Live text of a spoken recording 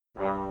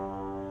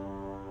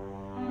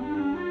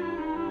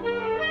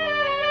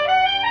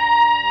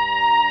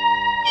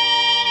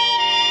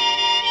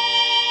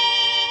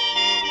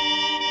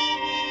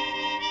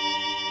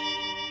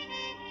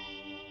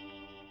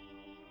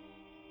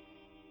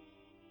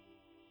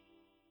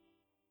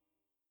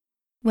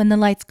When the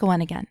Lights Go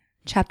On Again,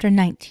 Chapter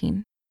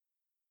 19.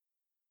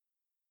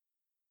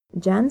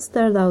 Jan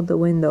stared out the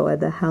window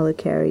at the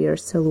helicarrier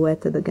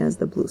silhouetted against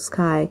the blue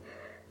sky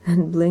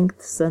and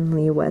blinked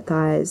suddenly wet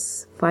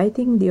eyes,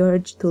 fighting the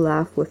urge to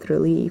laugh with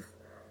relief.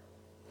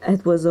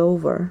 It was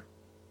over.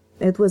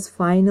 It was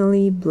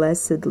finally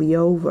blessedly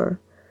over.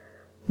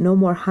 No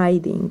more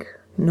hiding.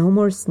 No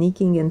more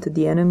sneaking into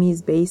the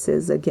enemy's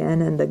bases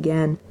again and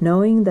again,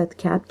 knowing that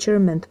capture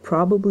meant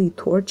probably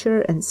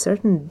torture and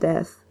certain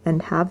death,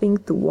 and having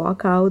to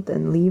walk out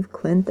and leave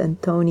Clint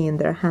and Tony in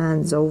their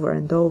hands over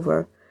and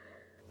over.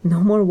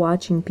 No more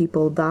watching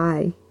people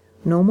die.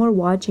 No more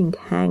watching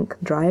Hank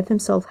drive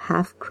himself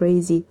half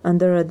crazy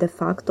under a de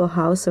facto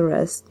house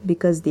arrest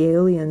because the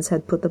aliens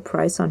had put a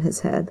price on his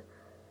head.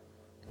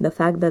 The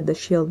fact that the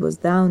shield was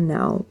down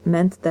now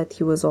meant that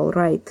he was all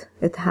right.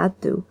 It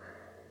had to.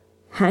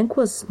 Hank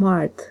was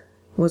smart,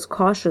 was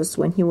cautious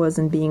when he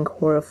wasn't being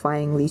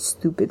horrifyingly,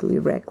 stupidly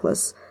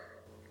reckless.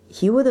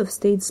 He would have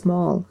stayed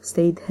small,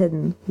 stayed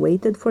hidden,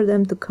 waited for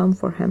them to come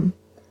for him.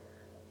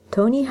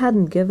 Tony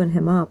hadn't given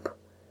him up.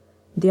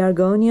 The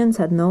Argonians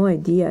had no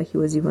idea he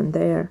was even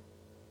there.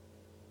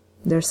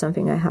 "There's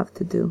something I have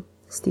to do,"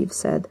 Steve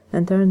said,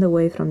 and turned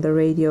away from the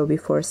radio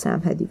before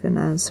Sam had even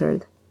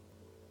answered.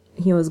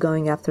 He was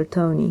going after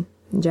Tony.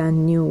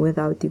 Jan knew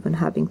without even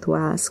having to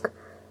ask.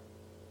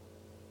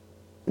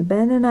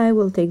 "Ben and I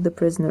will take the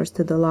prisoners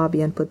to the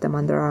lobby and put them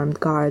under armed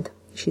guard,"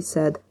 she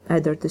said,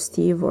 either to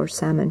Steve or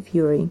Sam and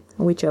Fury,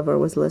 whichever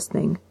was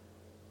listening.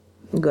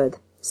 "Good,"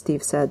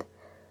 Steve said.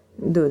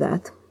 "Do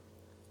that.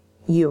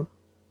 You."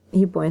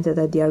 He pointed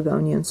at the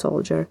Argonian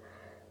soldier.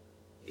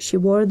 She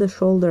wore the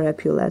shoulder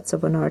epaulets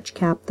of an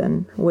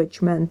arch-captain,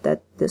 which meant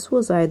that this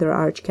was either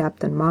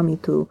Arch-Captain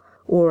Mamitu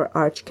or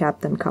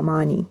Arch-Captain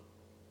Kamani.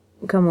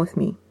 "Come with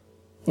me.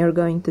 You're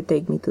going to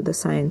take me to the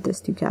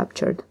scientist you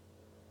captured."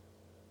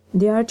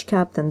 The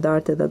Arch-Captain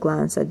darted a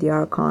glance at the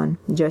Archon,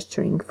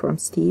 gesturing from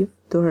Steve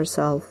to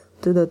herself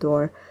to the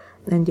door,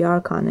 and the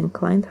Archon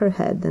inclined her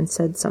head and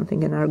said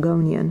something in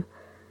Argonian.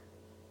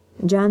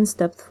 Jan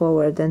stepped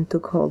forward and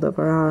took hold of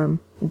her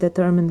arm,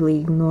 determinedly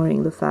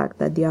ignoring the fact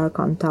that the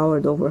Archon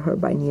towered over her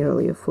by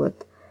nearly a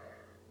foot.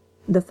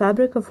 The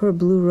fabric of her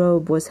blue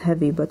robe was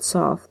heavy but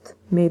soft,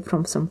 made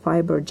from some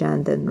fiber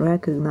Jan didn't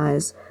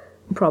recognize,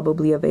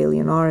 probably of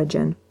alien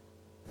origin.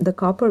 The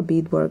copper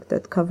beadwork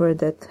that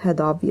covered it had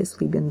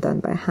obviously been done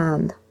by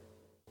hand.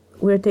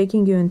 "We're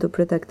taking you into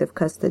protective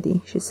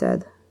custody," she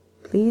said.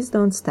 "Please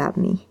don't stab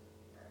me."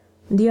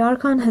 The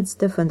Archon had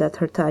stiffened at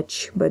her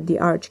touch, but the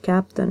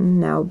Arch-Captain,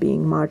 now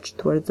being marched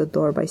towards the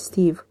door by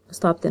Steve,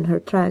 stopped in her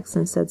tracks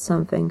and said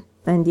something,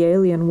 and the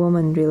alien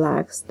woman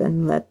relaxed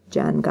and let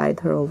Jan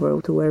guide her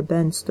over to where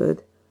Ben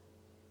stood.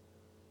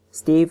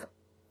 "Steve,"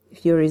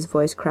 Fury's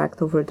voice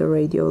cracked over the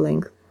radio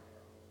link.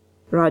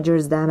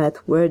 "Rogers, damn it,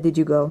 where did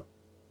you go?"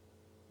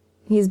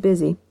 "He's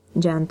busy,"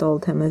 Jan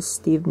told him as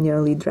Steve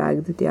nearly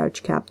dragged the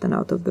Arch-Captain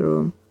out of the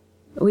room.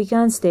 "We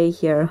can't stay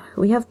here.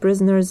 We have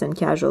prisoners and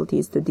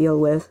casualties to deal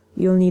with.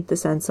 You'll need to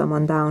send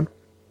someone down."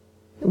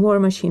 "War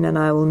Machine and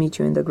I will meet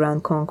you in the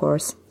Grand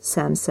Concourse,"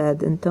 Sam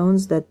said in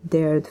tones that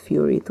dared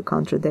Fury to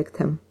contradict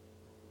him.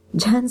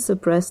 Jan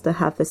suppressed a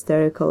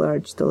half-hysterical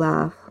urge to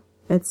laugh.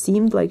 It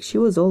seemed like she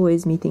was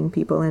always meeting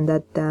people in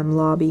that damn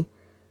lobby.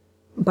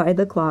 "By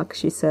the clock,"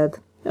 she said.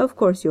 "Of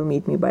course you'll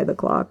meet me by the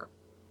clock."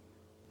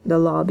 The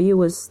lobby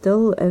was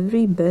still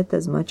every bit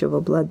as much of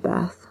a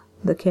bloodbath,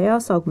 the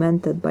chaos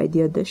augmented by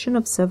the addition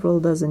of several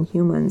dozen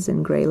humans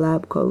in grey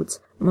lab coats,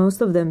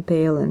 most of them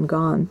pale and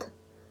gaunt.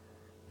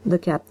 The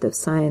captive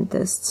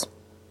scientists.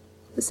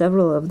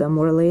 Several of them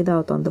were laid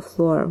out on the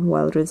floor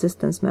while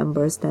resistance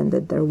members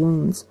tended their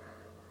wounds.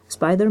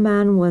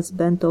 Spider-Man was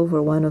bent over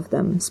one of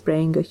them,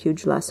 spraying a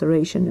huge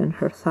laceration in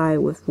her thigh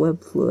with web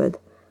fluid.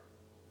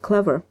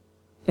 Clever.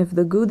 If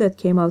the goo that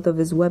came out of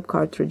his web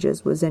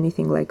cartridges was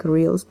anything like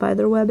real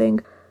spider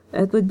webbing,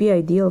 it would be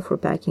ideal for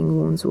packing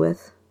wounds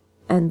with.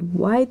 And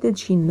why did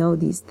she know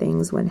these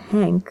things when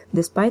Hank,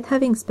 despite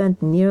having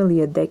spent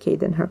nearly a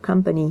decade in her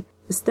company,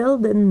 still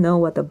didn't know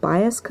what a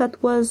bias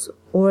cut was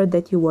or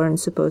that you weren't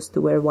supposed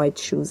to wear white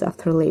shoes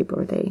after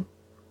Labor Day?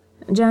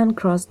 Jan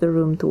crossed the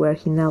room to where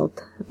he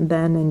knelt,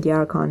 Ben and the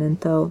Archon in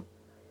tow.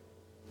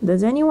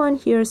 "Does anyone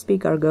here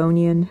speak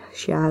Argonian?"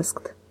 she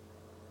asked.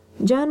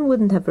 Jan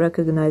wouldn't have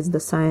recognized the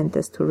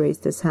scientist who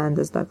raised his hand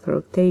as Dr.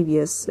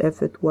 Octavius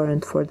if it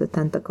weren't for the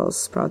tentacles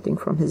sprouting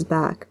from his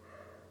back.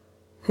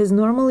 His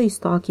normally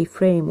stocky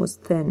frame was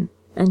thin,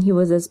 and he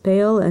was as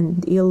pale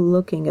and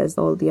ill-looking as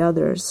all the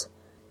others.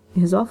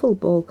 His awful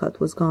bowl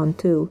cut was gone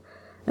too,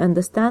 and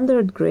the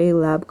standard grey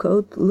lab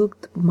coat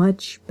looked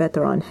much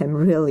better on him,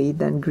 really,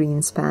 than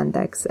green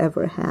spandex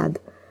ever had.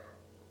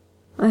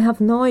 I have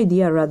no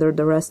idea whether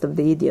the rest of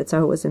the idiots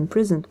I was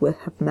imprisoned with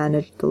have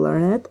managed to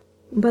learn it,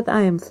 but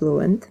I am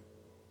fluent.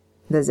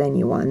 "Does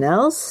anyone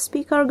else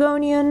speak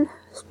Argonian?"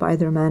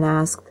 Spider-Man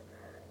asked.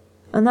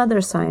 Another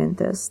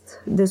scientist,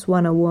 this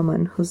one a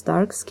woman whose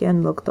dark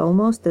skin looked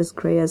almost as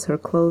grey as her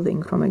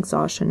clothing from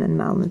exhaustion and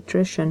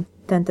malnutrition,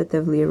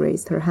 tentatively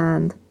raised her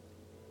hand.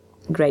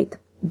 "Great,"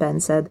 Ben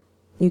said.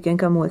 "You can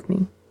come with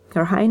me.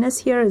 Her Highness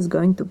here is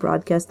going to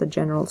broadcast a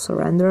general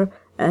surrender,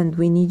 and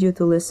we need you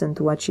to listen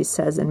to what she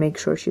says and make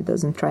sure she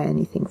doesn't try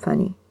anything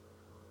funny."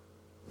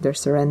 "They're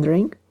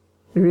surrendering?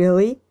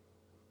 Really?"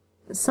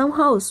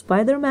 Somehow,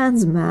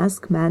 Spider-Man's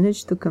mask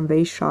managed to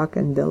convey shock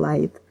and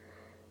delight.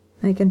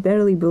 "I can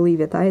barely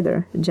believe it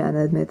either," Jan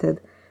admitted.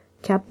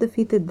 "Cap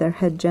defeated their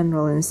head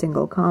general in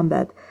single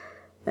combat,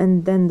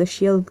 and then the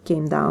shield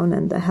came down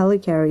and the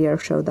helicarrier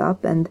showed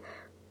up and—"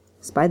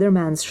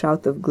 Spider-Man's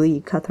shout of glee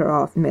cut her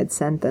off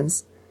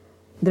mid-sentence.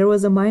 There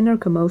was a minor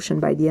commotion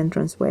by the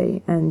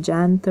entranceway, and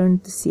Jan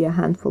turned to see a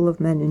handful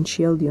of men in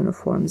shield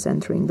uniforms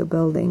entering the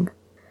building.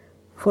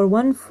 For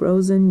one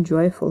frozen,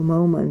 joyful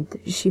moment,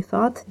 she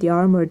thought the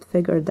armored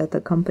figure that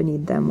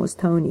accompanied them was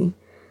Tony.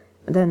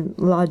 Then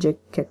logic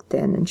kicked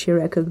in, and she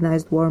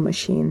recognized War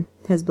Machine,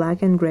 his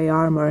black and gray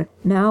armor,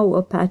 now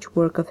a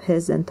patchwork of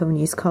his and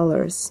Tony's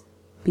colors,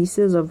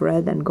 pieces of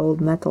red and gold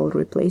metal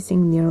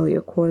replacing nearly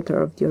a quarter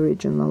of the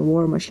original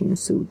War Machine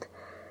suit.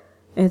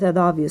 It had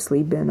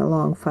obviously been a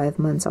long 5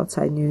 months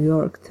outside New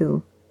York,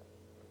 too.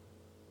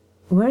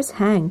 "Where's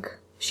Hank?"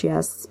 she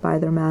asked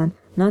Spider-Man,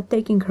 not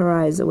taking her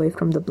eyes away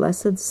from the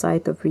blessed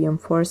sight of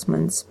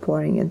reinforcements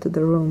pouring into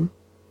the room.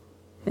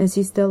 "Is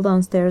he still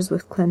downstairs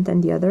with Clint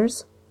and the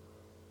others?"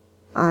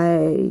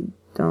 "I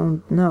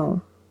don't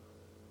know."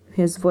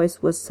 His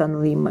voice was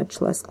suddenly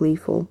much less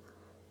gleeful.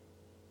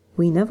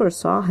 "We never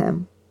saw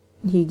him.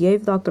 He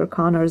gave Dr.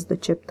 Connors the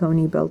chip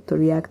Tony built to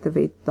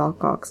reactivate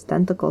Doc Ock's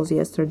tentacles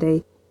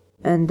yesterday,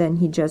 and then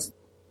he just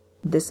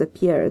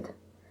disappeared.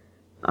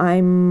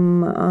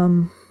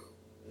 I'm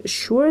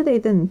sure they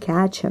didn't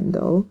catch him,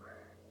 though.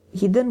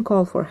 He didn't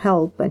call for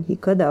help, and he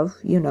could have,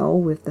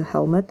 with the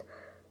helmet.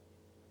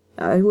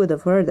 I would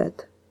have heard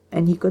it,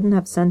 and he couldn't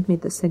have sent me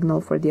the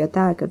signal for the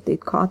attack if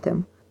they'd caught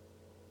him."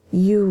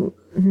 "You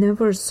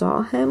never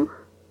saw him?"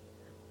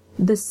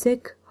 The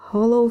sick,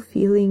 hollow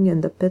feeling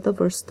in the pit of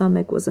her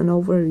stomach was an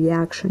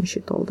overreaction,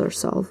 she told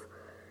herself.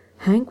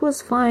 Hank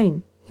was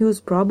fine. He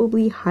was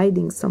probably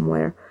hiding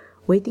somewhere,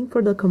 waiting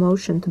for the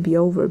commotion to be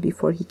over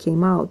before he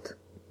came out.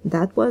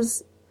 That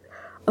was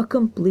a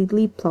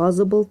completely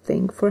plausible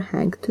thing for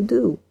Hank to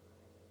do.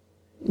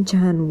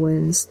 Jan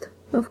winced.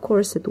 Of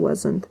course it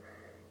wasn't.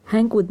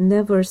 Hank would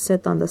never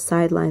sit on the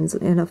sidelines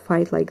in a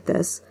fight like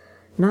this,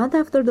 not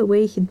after the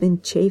way he'd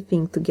been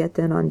chafing to get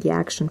in on the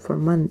action for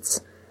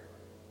months.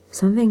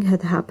 Something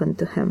had happened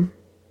to him.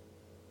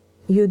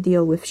 "You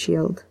deal with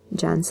S.H.I.E.L.D.,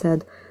 Jan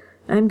said.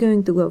 "I'm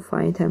going to go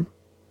find him."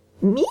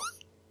 "Me?"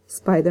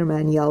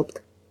 Spider-Man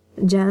yelped.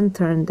 Jan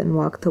turned and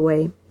walked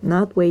away,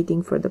 not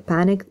waiting for the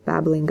panicked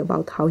babbling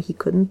about how he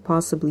couldn't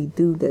possibly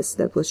do this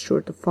that was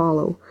sure to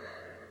follow.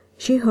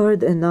 She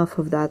heard enough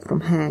of that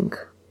from Hank.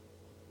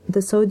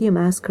 The sodium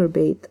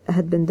ascorbate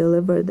had been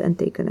delivered and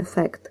taken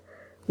effect,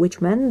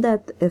 which meant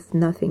that, if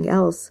nothing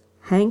else,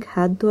 Hank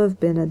had to have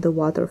been at the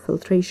water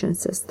filtration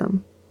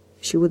system.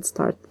 She would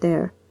start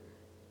there.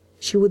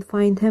 She would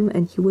find him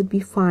and he would be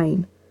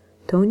fine.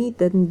 Tony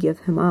didn't give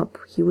him up.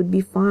 He would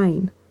be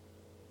fine.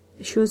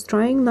 She was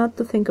trying not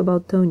to think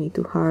about Tony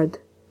too hard,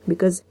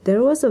 because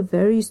there was a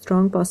very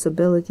strong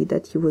possibility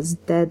that he was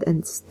dead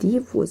and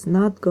Steve was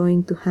not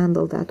going to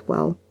handle that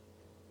well.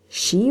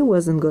 She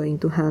wasn't going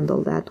to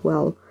handle that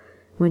well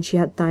when she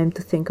had time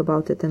to think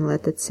about it and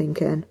let it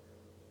sink in.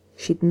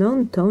 She'd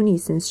known Tony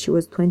since she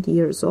was 20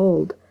 years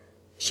old.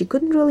 She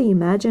couldn't really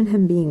imagine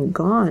him being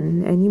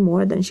gone any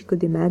more than she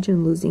could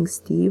imagine losing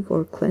Steve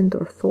or Clint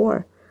or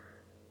Thor.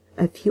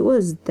 If he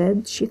was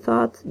dead, she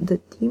thought, the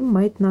team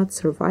might not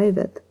survive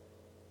it.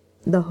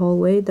 The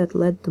hallway that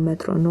led to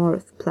Metro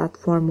North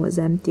platform was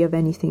empty of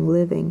anything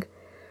living.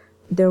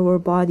 There were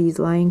bodies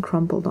lying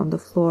crumpled on the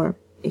floor,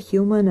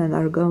 human and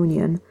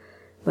Argonian,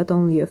 but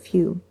only a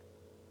few.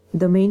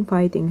 The main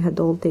fighting had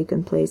all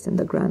taken place in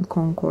the Grand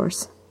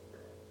Concourse.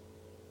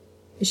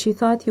 She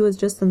thought he was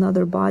just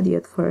another body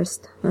at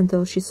first,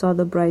 until she saw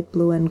the bright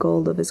blue and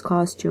gold of his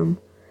costume.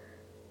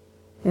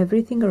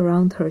 Everything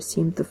around her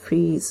seemed to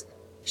freeze.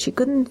 She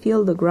couldn't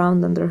feel the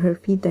ground under her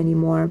feet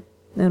anymore,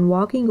 and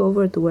walking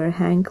over to where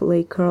Hank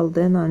lay curled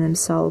in on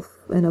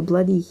himself in a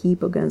bloody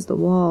heap against the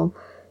wall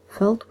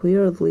felt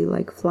weirdly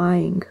like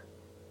flying.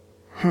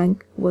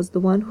 Hank was the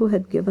one who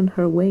had given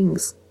her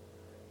wings.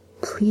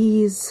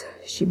 "Please,"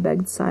 she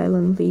begged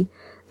silently,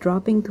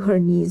 dropping to her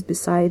knees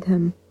beside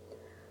him.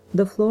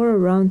 The floor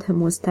around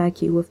him was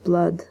tacky with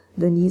blood.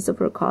 The knees of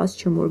her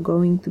costume were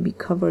going to be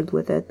covered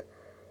with it.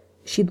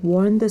 She'd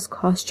worn this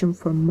costume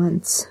for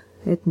months.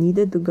 It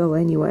needed to go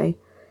anyway.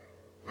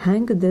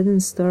 Hank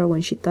didn't stir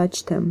when she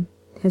touched him.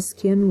 His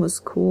skin was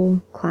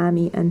cool,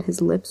 clammy, and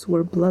his lips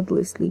were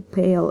bloodlessly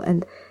pale,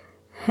 and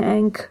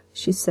 "Hank,"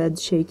 she said,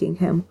 shaking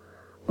him.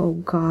 Oh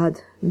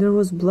God, there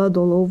was blood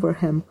all over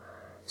him.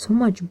 So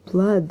much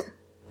blood.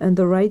 And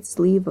the right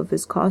sleeve of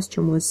his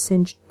costume was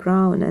singed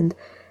brown, and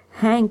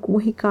 "Hank,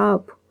 wake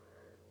up!"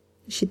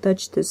 She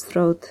touched his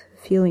throat,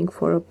 feeling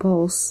for a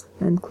pulse,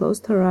 and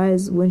closed her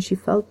eyes when she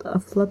felt a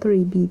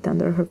fluttery beat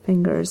under her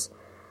fingers.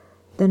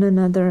 Then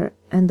another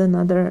and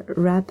another,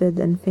 rapid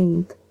and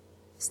faint.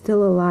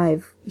 Still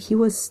alive. He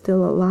was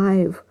still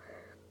alive.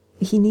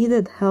 He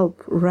needed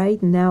help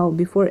right now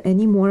before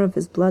any more of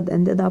his blood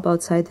ended up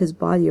outside his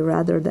body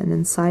rather than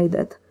inside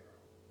it.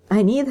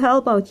 "I need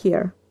help out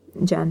here,"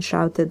 Jan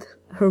shouted,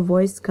 her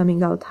voice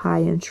coming out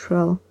high and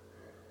shrill.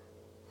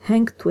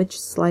 Hank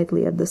twitched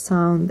slightly at the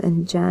sound,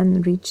 and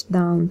Jan reached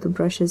down to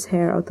brush his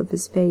hair out of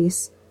his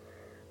face.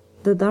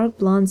 The dark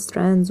blonde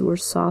strands were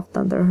soft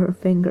under her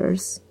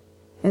fingers.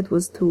 It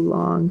was too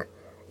long.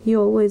 He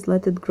always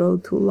let it grow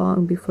too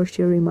long before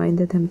she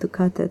reminded him to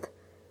cut it.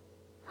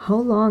 How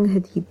long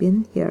had he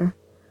been here?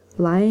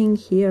 Lying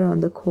here on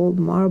the cold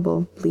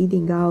marble,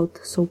 bleeding out,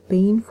 so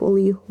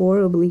painfully,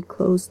 horribly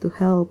close to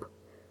help.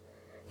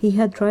 He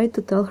had tried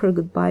to tell her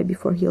goodbye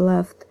before he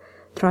left,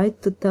 tried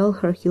to tell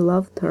her he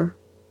loved her.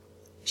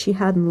 She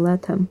hadn't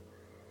let him.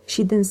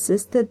 She'd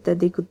insisted that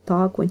they could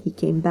talk when he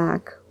came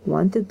back,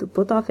 wanted to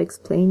put off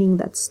explaining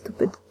that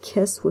stupid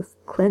kiss with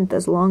Clint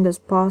as long as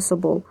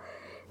possible,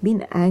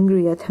 been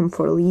angry at him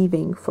for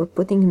leaving, for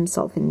putting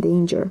himself in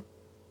danger.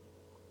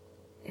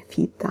 If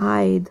he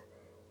died,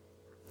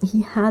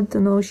 he had to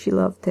know she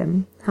loved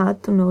him,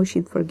 had to know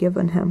she'd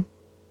forgiven him.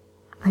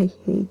 "I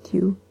hate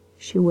you,"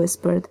 she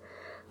whispered,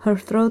 her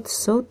throat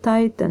so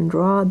tight and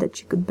raw that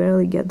she could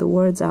barely get the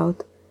words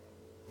out.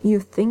 "You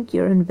think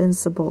you're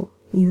invincible.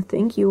 You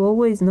think you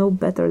always know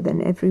better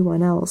than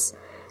everyone else.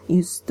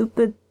 You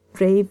stupid,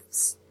 brave,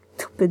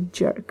 stupid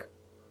jerk."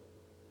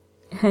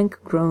 Hank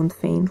groaned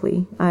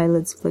faintly,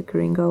 eyelids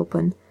flickering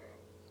open.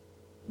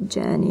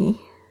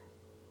 "Jenny."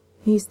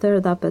 He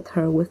stared up at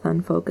her with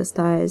unfocused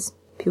eyes,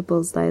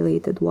 pupils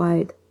dilated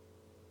wide.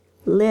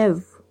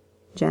 "Live,"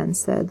 Jan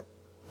said,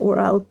 "or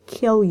I'll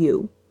kill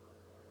you."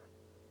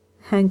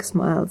 Hank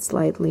smiled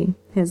slightly,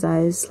 his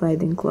eyes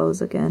sliding close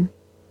again.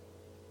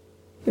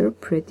 "You're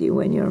pretty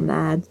when you're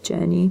mad,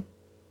 Jenny."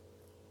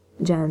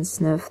 Jan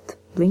sniffed,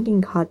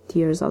 blinking hot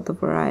tears out of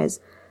her eyes.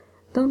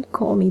 "Don't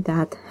call me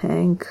that,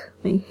 Hank.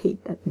 I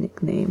hate that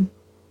nickname."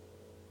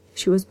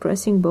 She was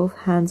pressing both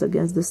hands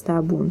against the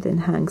stab wound in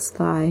Hank's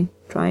thigh,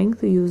 trying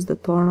to use the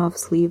torn-off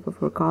sleeve of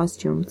her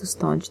costume to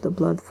staunch the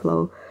blood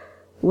flow,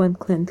 when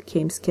Clint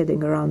came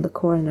skidding around the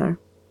corner.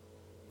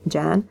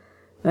 "Jan,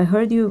 I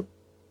heard you—"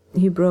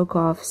 He broke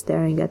off,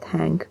 staring at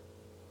Hank.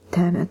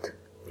 "Damn it.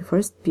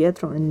 First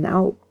Pietro and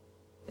now—"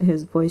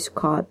 His voice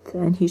caught,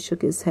 and he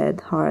shook his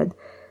head hard,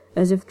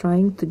 as if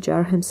trying to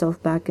jar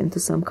himself back into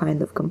some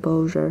kind of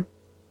composure.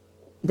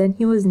 Then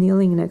he was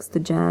kneeling next to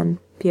Jan,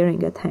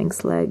 peering at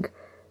Hank's leg.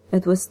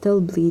 It was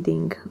still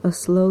bleeding, a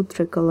slow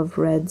trickle of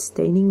red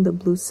staining the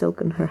blue silk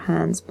in her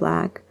hands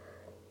black.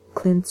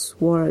 Clint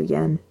swore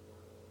again.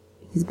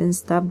 "He's been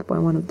stabbed by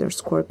one of their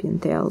scorpion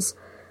tails.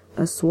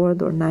 A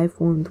sword or knife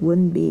wound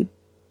wouldn't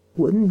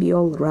be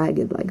all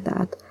ragged like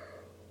that.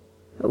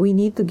 We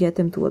need to get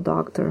him to a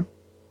doctor."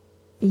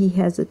 He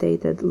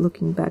hesitated,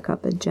 looking back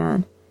up at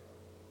Jan.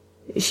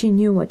 She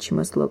knew what she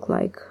must look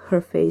like, her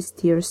face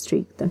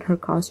tear-streaked and her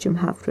costume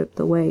half ripped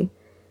away.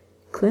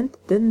 Clint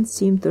didn't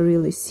seem to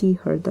really see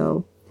her,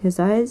 though. His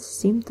eyes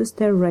seemed to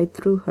stare right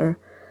through her,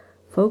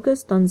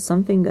 focused on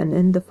something an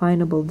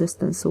indefinable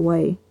distance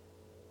away.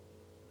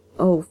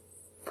 "Oh,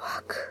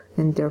 fuck,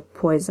 and they're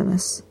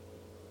poisonous."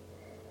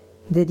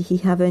 Did he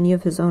have any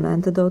of his own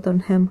antidote on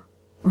him?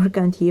 Or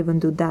can't he even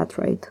do that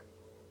right?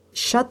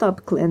 "Shut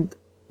up, Clint,"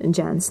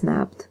 Jan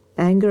snapped.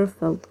 Anger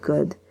felt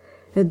good.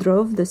 It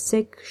drove the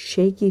sick,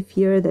 shaky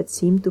fear that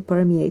seemed to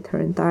permeate her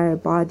entire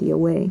body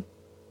away.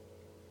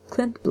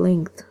 Clint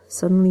blinked,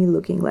 suddenly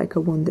looking like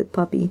a wounded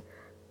puppy.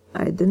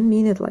 "I didn't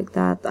mean it like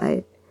that.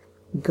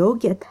 Go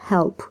get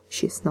help,"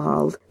 she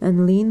snarled,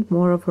 and leaned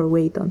more of her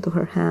weight onto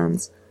her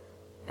hands.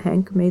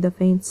 Hank made a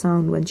faint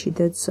sound when she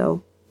did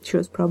so. She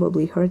was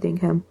probably hurting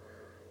him.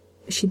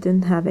 She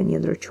didn't have any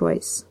other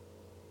choice.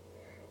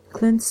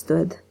 Clint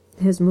stood,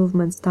 his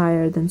movements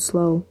tired and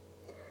slow.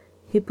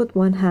 He put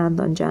one hand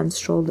on Jan's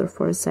shoulder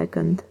for a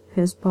second,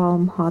 his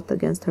palm hot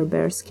against her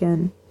bare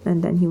skin,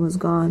 and then he was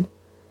gone.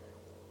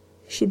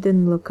 She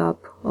didn't look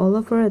up. All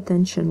of her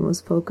attention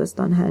was focused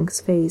on Hank's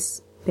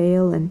face,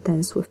 pale and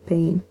tense with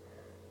pain.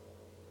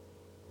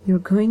 "You're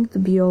going to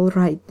be all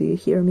right, do you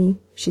hear me?"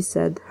 she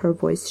said, her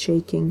voice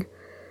shaking.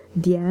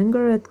 The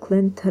anger at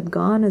Clint had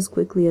gone as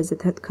quickly as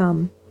it had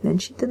come, and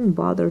she didn't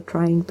bother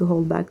trying to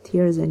hold back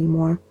tears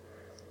anymore.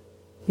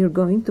 "You're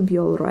going to be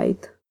all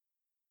right."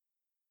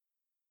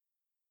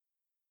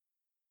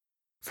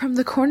 From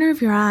the corner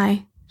of your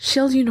eye,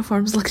 S.H.I.E.L.D.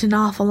 uniforms looked an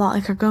awful lot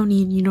like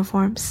Argonian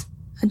uniforms,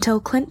 until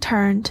Clint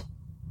turned,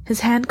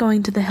 his hand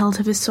going to the hilt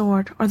of his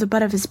sword or the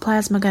butt of his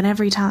plasma gun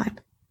every time,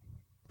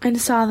 and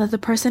saw that the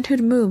person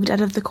who'd moved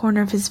out of the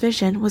corner of his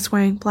vision was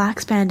wearing black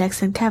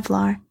spandex and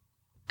Kevlar.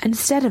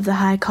 Instead of the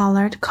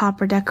high-collared,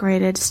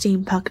 copper-decorated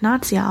steampunk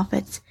Nazi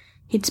outfits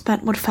he'd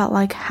spent what felt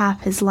like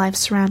half his life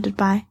surrounded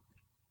by.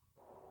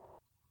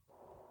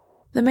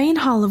 The main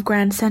hall of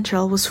Grand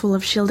Central was full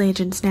of S.H.I.E.L.D.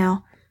 agents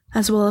now,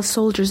 as well as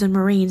soldiers and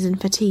Marines in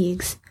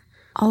fatigues,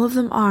 all of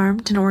them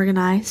armed and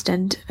organized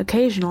and,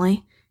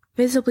 occasionally,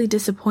 visibly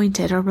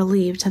disappointed or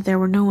relieved that there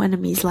were no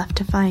enemies left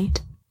to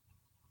fight.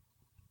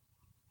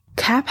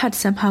 Cap had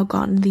somehow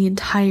gotten the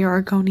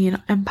entire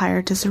Argonian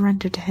Empire to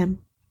surrender to him.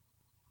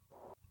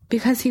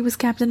 because he was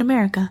Captain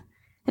America,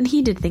 and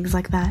he did things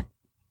like that.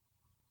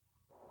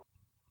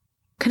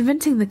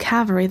 Convincing the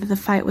cavalry that the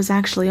fight was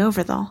actually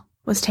over, though,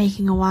 was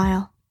taking a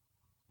while.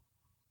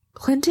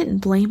 Clint didn't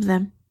blame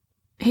them.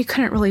 He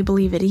couldn't really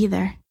believe it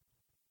either.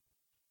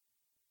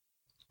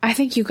 "I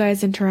think you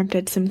guys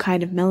interrupted some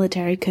kind of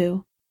military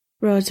coup,"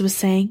 Rhodes was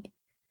saying,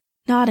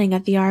 nodding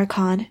at the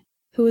Archon,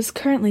 who was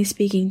currently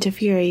speaking to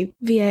Fury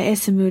via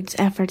Isamud's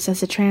efforts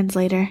as a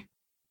translator.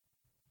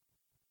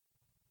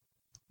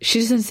 "She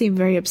doesn't seem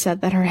very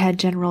upset that her head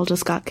general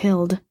just got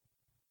killed."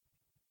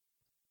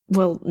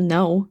 "Well,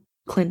 no,"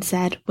 Clint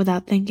said,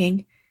 without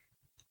thinking.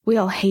 "We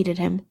all hated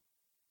him.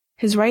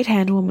 His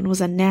right-hand woman was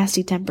a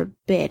nasty-tempered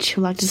bitch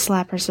who liked to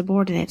slap her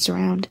subordinates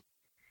around."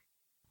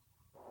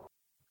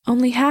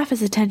 Only half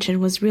his attention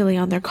was really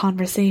on their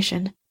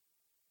conversation.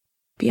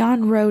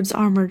 Beyond Rhodes'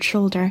 armored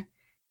shoulder,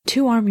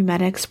 2 army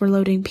medics were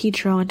loading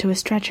Pietro into a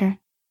stretcher.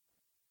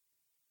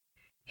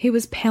 He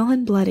was pale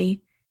and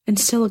bloody, and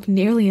still looked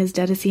nearly as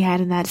dead as he had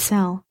in that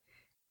cell,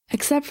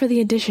 except for the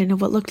addition of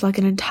what looked like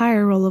an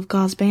entire roll of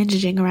gauze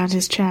bandaging around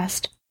his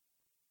chest.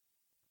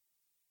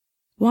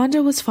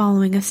 Wanda was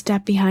following a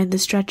step behind the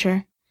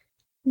stretcher,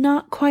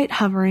 not quite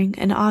hovering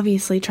and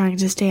obviously trying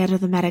to stay out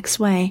of the medic's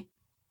way.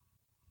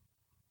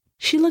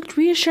 She looked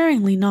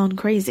reassuringly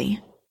non-crazy.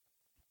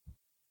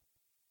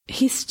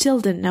 He still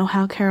didn't know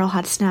how Carol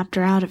had snapped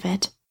her out of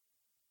it.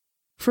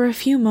 For a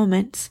few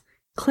moments,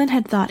 Clint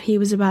had thought he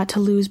was about to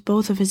lose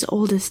both of his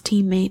oldest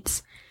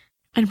teammates,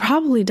 and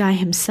probably die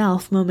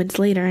himself moments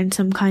later in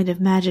some kind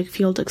of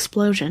magic-fueled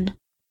explosion.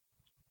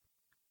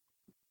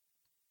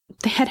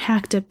 They had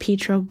hacked up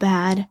Pietro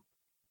bad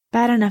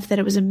enough that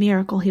it was a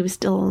miracle he was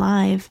still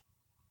alive.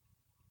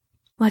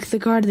 Like the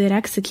guard they'd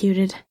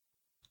executed.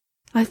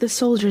 Like the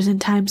soldiers in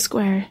Times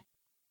Square.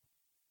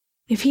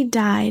 If he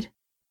died,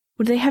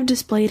 would they have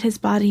displayed his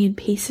body in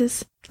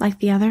pieces, like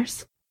the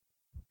others?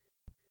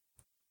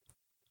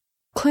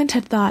 Clint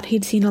had thought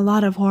he'd seen a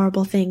lot of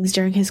horrible things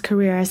during his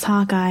career as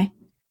Hawkeye,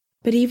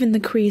 but even the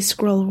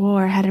Kree-Skrull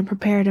War hadn't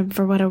prepared him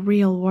for what a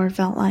real war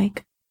felt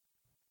like.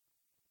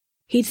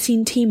 He'd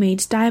seen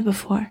teammates die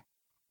before.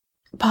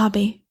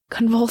 Bobby,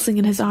 convulsing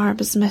in his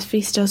arms as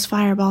Mephisto's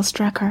fireball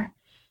struck her.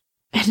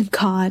 And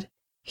God,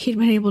 he'd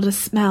been able to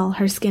smell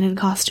her skin and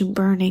costume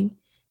burning,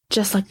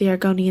 just like the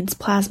Argonians'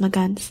 plasma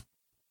guns.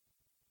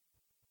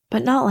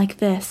 But not like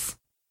this.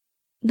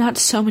 Not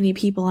so many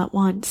people at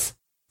once.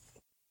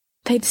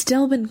 They'd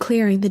still been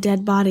clearing the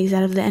dead bodies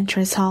out of the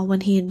entrance hall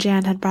when he and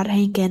Jan had brought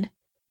Hank in.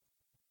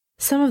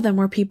 Some of them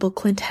were people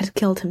Clint had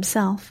killed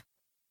himself.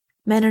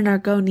 Men and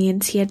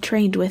Argonians he had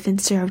trained with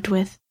and served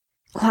with,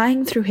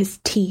 lying through his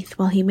teeth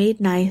while he made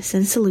nice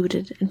and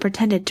saluted and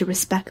pretended to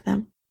respect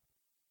them.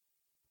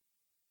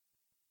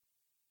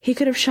 He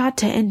could have shot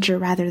to injure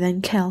rather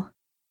than kill.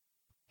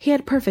 He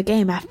had perfect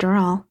aim after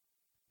all.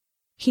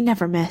 He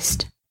never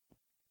missed.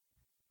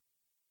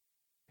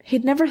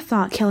 He'd never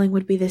thought killing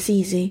would be this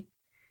easy,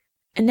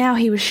 and now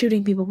he was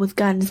shooting people with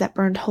guns that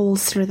burned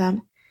holes through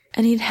them,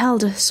 and he'd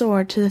held a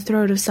sword to the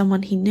throat of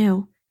someone he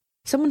knew,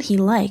 someone he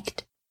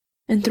liked,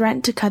 and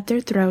threatened to cut their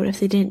throat if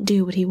they didn't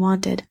do what he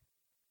wanted.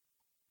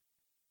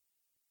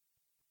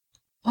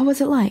 "What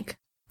was it like?"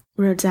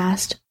 Rhodes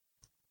asked.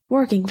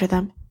 "Working for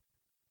them."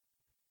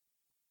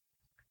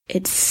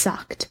 "It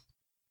sucked,"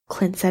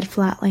 Clint said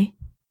flatly.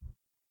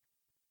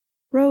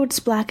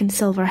 Rhodes' black and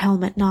silver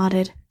helmet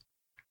nodded.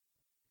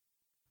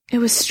 It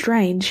was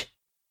strange,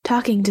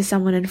 talking to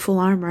someone in full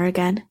armor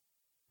again.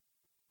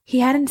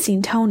 He hadn't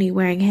seen Tony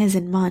wearing his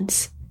in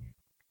months,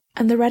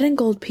 and the red and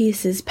gold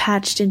pieces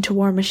patched into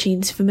War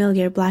Machine's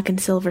familiar black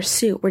and silver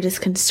suit were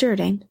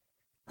disconcerting,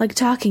 like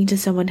talking to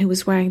someone who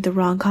was wearing the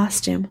wrong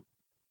costume.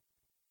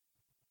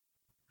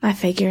 I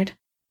figured.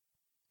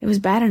 It was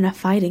bad enough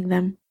fighting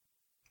them.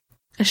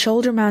 A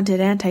shoulder-mounted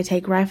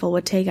anti-tank rifle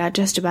would take out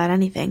just about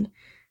anything,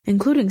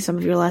 including some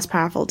of your less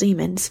powerful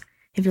demons,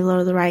 if you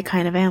load the right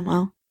kind of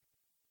ammo.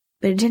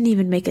 But it didn't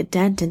even make a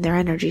dent in their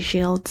energy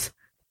shields.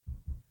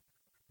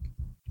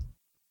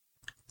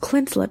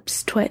 Clint's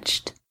lips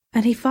twitched,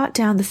 and he fought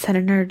down the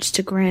sudden urge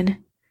to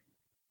grin.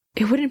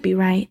 It wouldn't be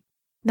right,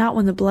 not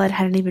when the blood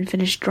hadn't even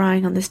finished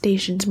drying on the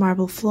station's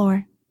marble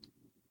floor.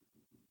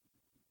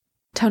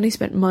 Tony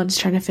spent months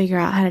trying to figure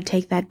out how to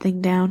take that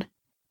thing down.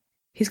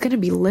 He's going to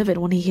be livid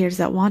when he hears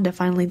that Wanda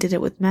finally did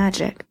it with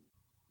magic.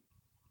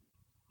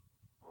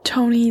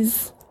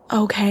 "Tony's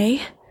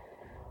okay?"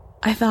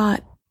 I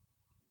thought.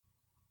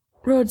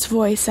 Rhodes'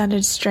 voice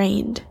sounded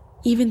strained,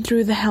 even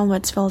through the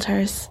helmet's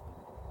filters.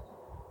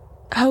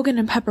 "Hogan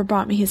and Pepper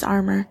brought me his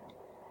armor.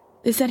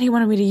 They said he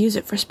wanted me to use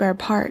it for spare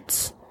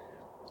parts.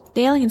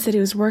 The alien said he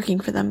was working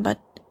for them,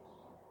 but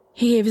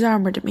he gave his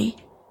armor to me.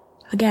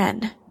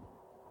 Again."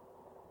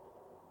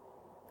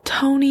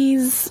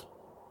 "Tony's..."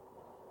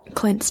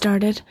 Clint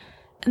started,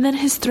 and then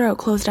his throat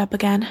closed up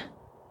again.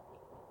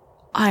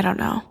 "I don't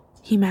know,"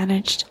 he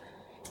managed.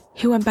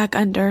 He went back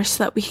under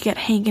so that we could get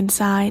Hank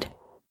inside.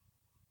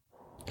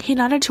 He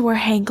nodded to where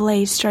Hank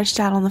lay stretched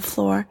out on the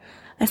floor,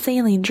 a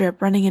saline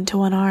drip running into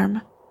one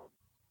arm.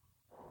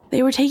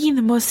 They were taking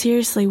the most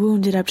seriously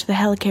wounded up to the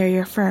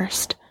helicarrier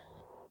first.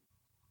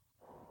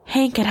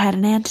 Hank had had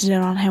an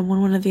antidote on him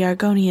when one of the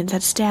Argonians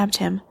had stabbed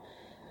him.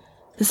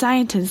 The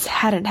scientists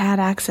hadn't had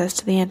access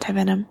to the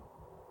antivenom.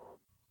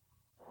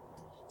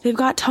 They've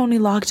got Tony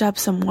locked up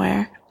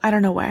somewhere. I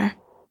don't know where.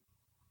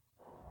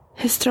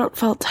 His throat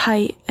felt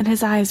tight and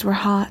his eyes were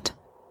hot.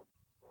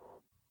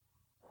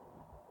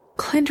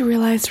 Clint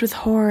realized with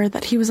horror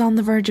that he was on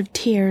the verge of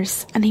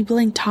tears, and he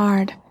blinked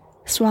hard,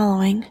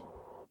 swallowing.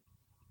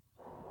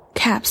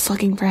 Cap's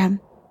looking for him,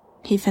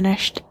 he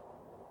finished.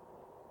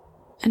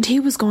 And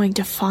he was going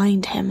to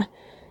find him.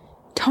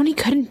 Tony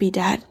couldn't be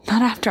dead,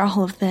 not after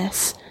all of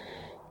this.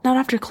 Not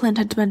after Clint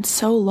had spent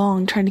so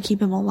long trying to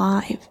keep him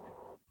alive.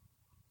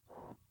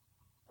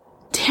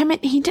 Damn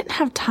it, he didn't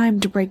have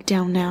time to break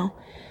down now.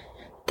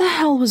 What the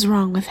hell was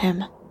wrong with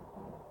him?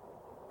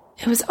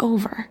 It was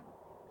over.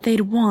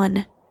 They'd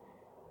won.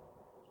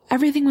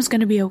 Everything was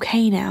going to be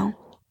okay now.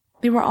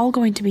 They were all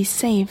going to be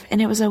safe,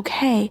 and it was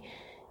okay,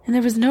 and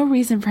there was no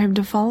reason for him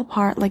to fall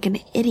apart like an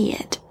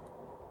idiot.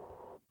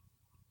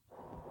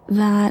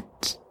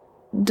 That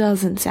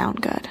doesn't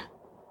sound good,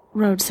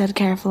 Rhodes said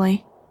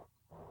carefully.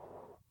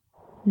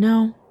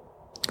 No,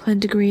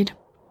 Clint agreed.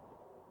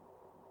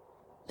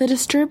 The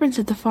disturbance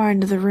at the far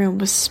end of the room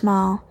was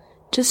small,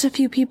 just a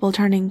few people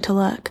turning to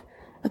look,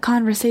 a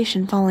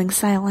conversation falling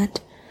silent,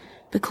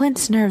 but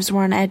Clint's nerves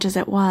were on edge as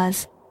it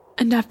was,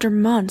 and after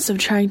months of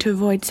trying to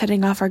avoid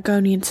setting off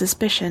Argonian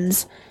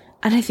suspicions,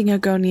 anything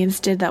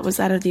Argonians did that was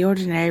out of the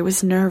ordinary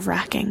was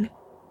nerve-wracking.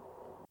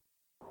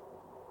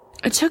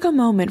 It took a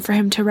moment for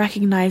him to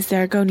recognize the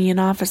Argonian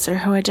officer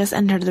who had just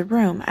entered the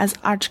room as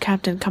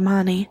Arch-Captain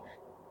Kamani.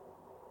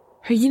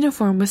 Her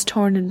uniform was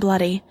torn and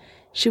bloody,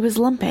 she was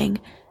limping,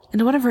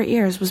 and one of her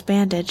ears was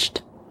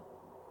bandaged.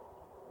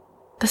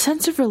 The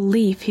sense of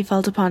relief he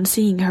felt upon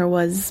seeing her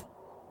was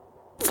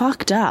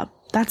fucked up,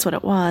 that's what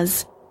it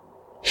was.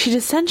 She'd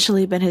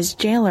essentially been his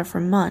jailer for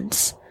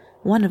months,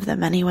 one of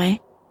them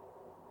anyway.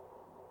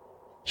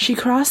 She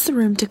crossed the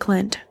room to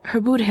Clint, her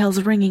boot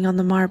heels ringing on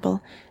the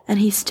marble, and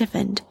he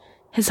stiffened,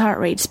 his heart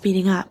rate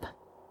speeding up.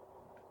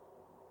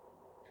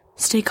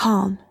 Stay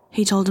calm,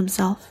 he told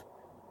himself.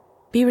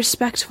 Be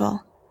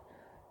respectful.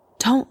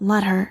 Don't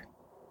let her.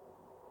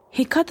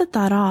 He cut the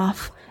thought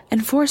off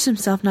and forced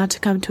himself not to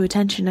come to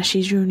attention as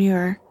she drew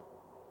nearer.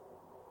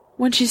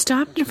 When she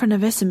stopped in front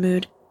of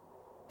Isamud,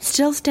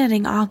 still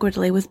standing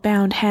awkwardly with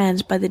bound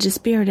hands by the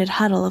dispirited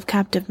huddle of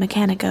captive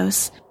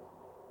mechanicos,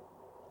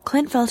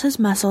 Clint felt his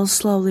muscles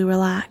slowly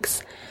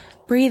relax,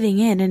 breathing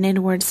in an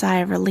inward sigh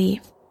of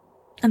relief,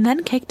 and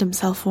then kicked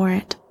himself for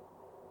it.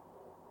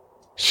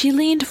 She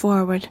leaned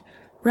forward,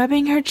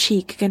 rubbing her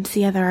cheek against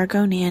the other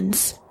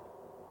Argonian's.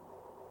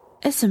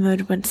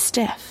 Isamud went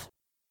stiff,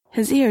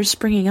 his ears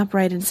springing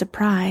upright in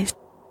surprise,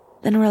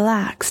 then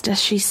relaxed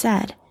as she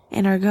said,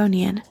 in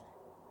Argonian,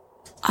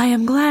 I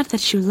am glad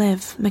that you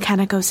live,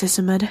 Mechanicos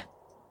Isamud.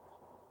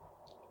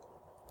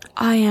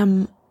 I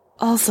am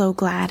also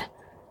glad,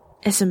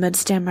 Isamud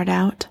stammered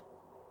out.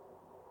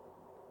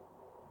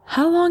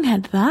 How long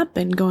had that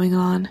been going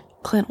on?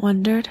 Clint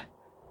wondered.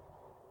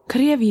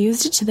 Could he have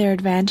used it to their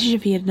advantage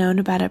if he had known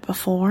about it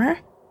before?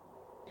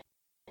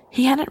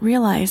 He hadn't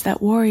realized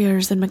that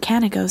warriors and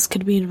mechanicos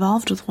could be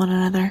involved with one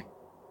another.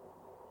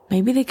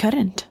 Maybe they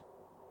couldn't.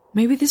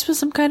 Maybe this was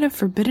some kind of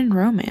forbidden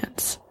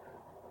romance.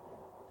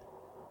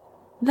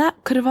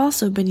 That could have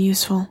also been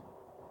useful.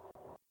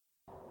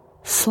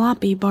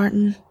 Sloppy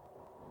Barton.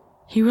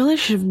 He really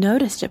should have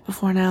noticed it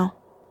before now.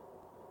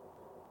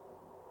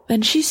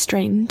 Then she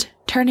straightened,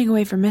 turning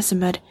away from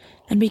Isamud,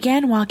 and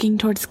began walking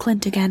towards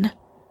Clint again.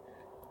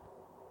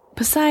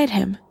 Beside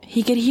him,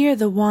 he could hear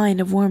the whine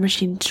of War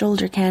Machine's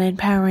shoulder cannon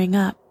powering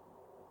up.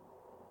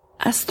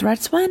 As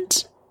threats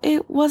went,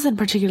 it wasn't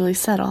particularly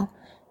subtle,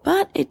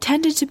 but it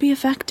tended to be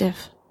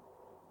effective.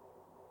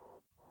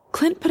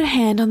 Clint put a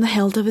hand on the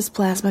hilt of his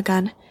plasma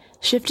gun,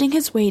 shifting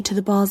his weight to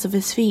the balls of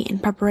his feet in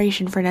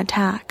preparation for an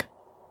attack.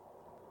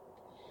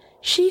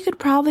 She could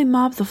probably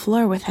mop the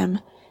floor with him,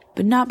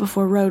 but not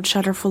before Rhodes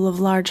shot her full of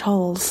large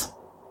holes.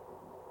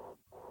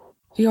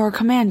 Your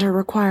commander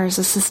requires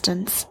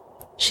assistance,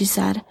 she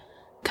said,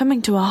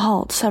 coming to a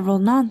halt several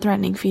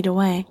non-threatening feet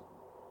away.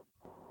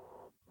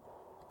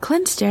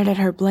 Clint stared at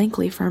her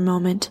blankly for a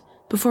moment,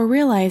 before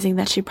realizing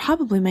that she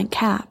probably meant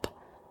Cap.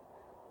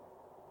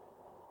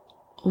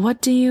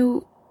 What do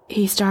you...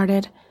 he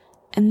started,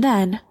 and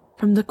then,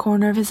 from the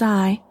corner of his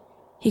eye,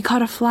 he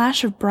caught a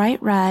flash of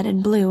bright red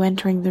and blue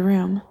entering the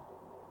room.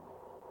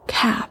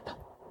 Cap.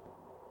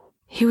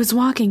 He was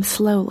walking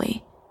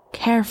slowly,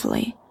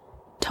 carefully,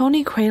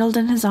 Tony cradled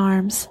in his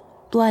arms,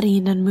 bloody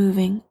and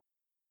unmoving.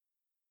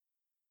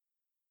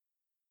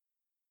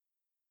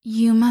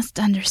 You must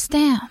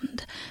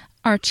understand,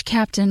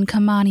 Arch-Captain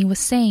Kamani was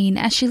saying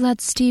as she led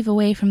Steve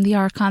away from the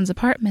Archon's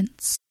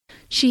apartments.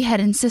 She had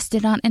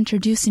insisted on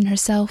introducing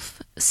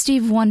herself.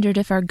 Steve wondered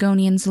if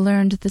Argonians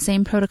learned the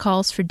same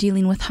protocols for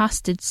dealing with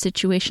hostage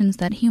situations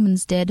that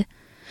humans did.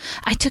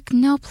 I took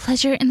no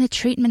pleasure in the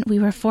treatment we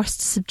were forced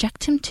to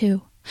subject him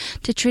to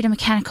treat a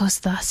mechanicos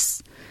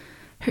thus.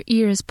 Her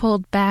ears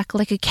pulled back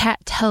like a cat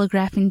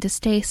telegraphing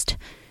distaste.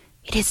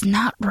 It is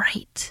not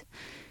right.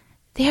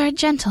 They are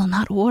gentle,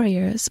 not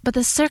warriors, but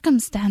the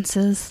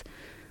circumstances...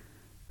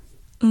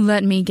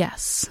 Let me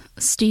guess,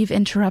 Steve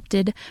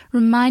interrupted,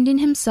 reminding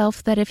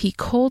himself that if he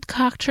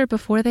cold-cocked her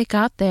before they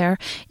got there,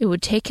 it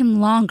would take him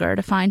longer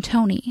to find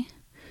Tony.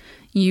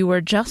 You were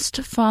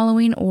just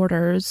following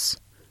orders.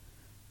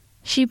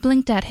 She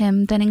blinked at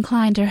him, then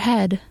inclined her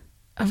head.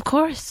 Of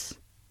course,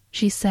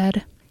 she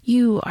said.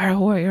 You are a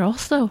warrior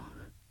also.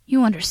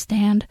 You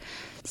understand.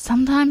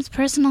 Sometimes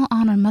personal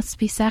honor must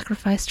be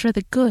sacrificed for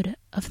the good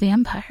of the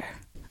Empire.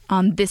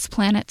 On this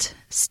planet,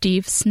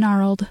 Steve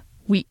snarled,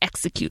 we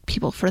execute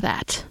people for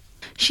that.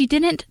 She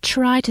didn't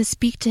try to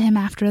speak to him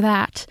after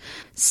that.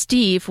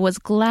 Steve was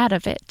glad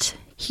of it.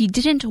 He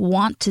didn't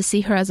want to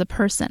see her as a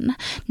person,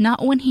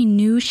 not when he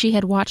knew she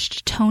had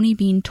watched Tony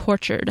being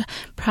tortured,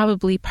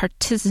 probably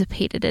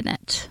participated in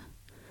it.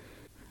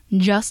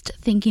 Just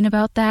thinking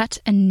about that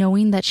and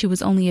knowing that she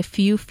was only a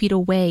few feet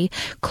away,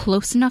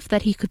 close enough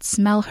that he could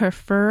smell her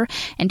fur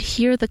and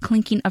hear the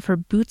clinking of her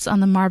boots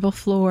on the marble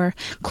floor,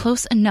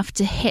 close enough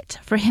to hit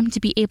for him to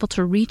be able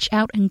to reach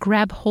out and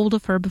grab hold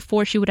of her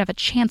before she would have a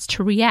chance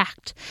to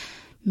react,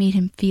 made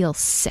him feel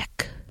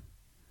sick.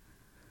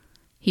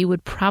 He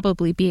would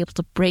probably be able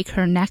to break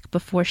her neck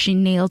before she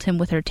nailed him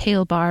with her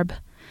tail barb.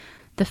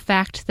 The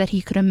fact that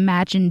he could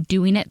imagine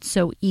doing it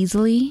so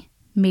easily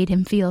made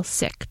him feel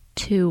sick,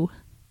 too.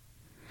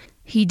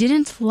 He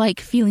didn't like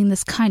feeling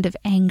this kind of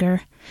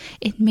anger.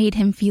 It made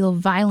him feel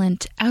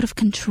violent, out of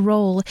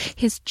control,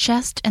 his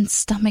chest and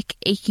stomach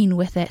aching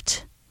with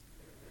it.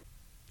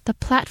 The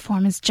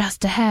platform is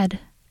just ahead,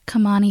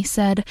 Kamani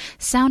said,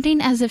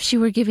 sounding as if she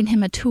were giving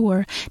him a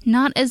tour,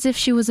 not as if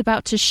she was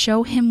about to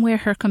show him where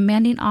her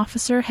commanding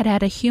officer had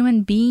had a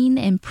human being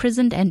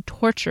imprisoned and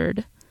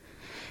tortured.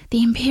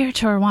 The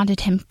Imperator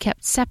wanted him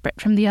kept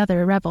separate from the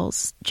other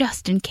rebels,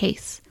 just in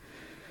case.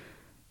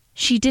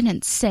 She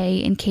didn't say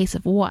in case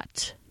of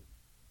what.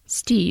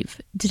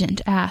 Steve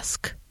didn't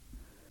ask.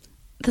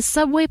 The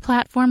subway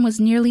platform was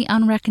nearly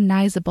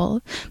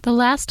unrecognizable. The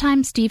last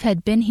time Steve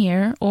had been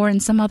here, or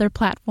in some other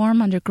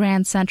platform under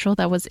Grand Central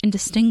that was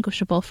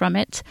indistinguishable from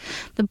it,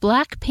 the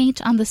black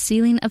paint on the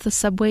ceiling of the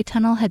subway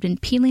tunnel had been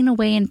peeling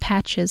away in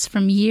patches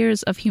from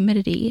years of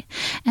humidity,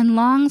 and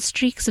long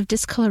streaks of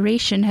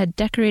discoloration had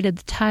decorated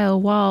the tile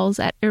walls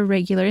at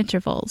irregular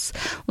intervals,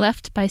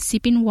 left by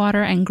seeping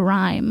water and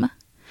grime.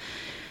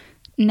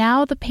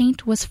 Now the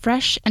paint was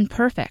fresh and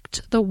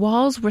perfect. The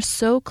walls were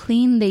so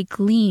clean they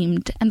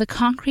gleamed, and the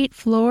concrete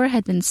floor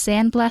had been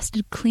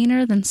sandblasted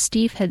cleaner than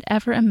Steve had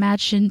ever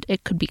imagined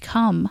it could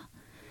become.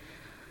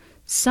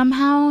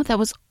 Somehow that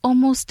was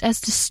almost as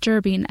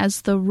disturbing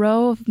as the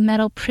row of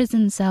metal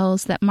prison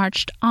cells that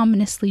marched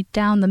ominously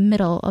down the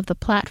middle of the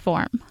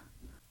platform.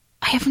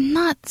 I have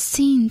not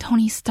seen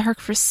Tony Stark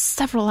for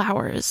several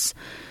hours.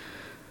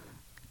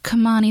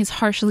 Kamani's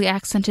harshly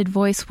accented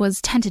voice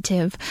was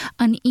tentative,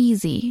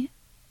 uneasy.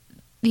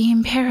 The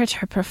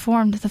Imperator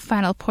performed the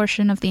final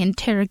portion of the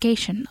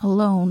interrogation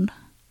alone.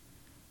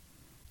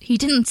 He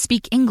didn't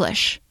speak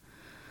English.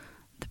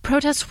 The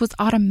protest was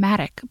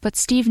automatic, but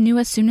Steve knew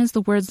as soon as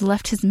the words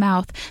left his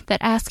mouth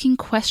that asking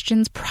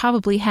questions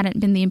probably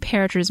hadn't been the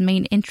Imperator's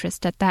main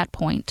interest at that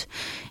point.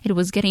 It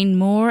was getting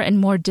more and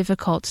more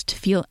difficult to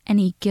feel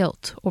any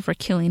guilt over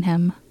killing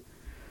him.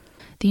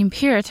 The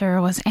Imperator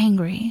was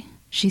angry,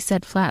 she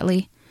said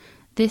flatly.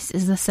 This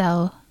is the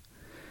cell.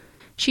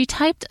 She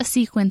typed a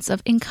sequence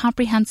of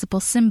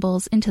incomprehensible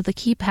symbols into the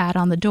keypad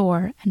on the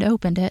door and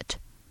opened it.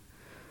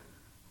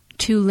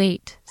 Too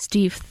late,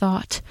 Steve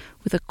thought,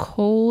 with a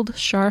cold,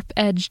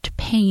 sharp-edged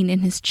pain in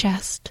his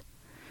chest.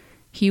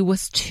 He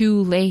was too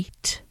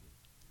late.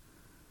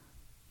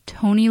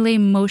 Tony lay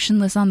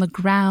motionless on the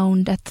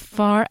ground at the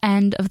far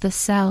end of the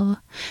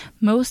cell.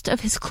 Most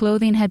of his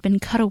clothing had been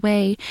cut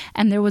away,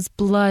 and there was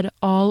blood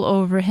all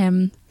over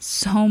him,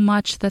 so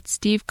much that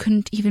Steve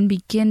couldn't even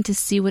begin to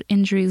see what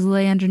injuries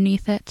lay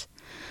underneath it.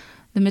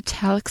 The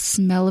metallic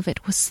smell of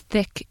it was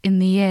thick in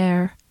the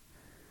air.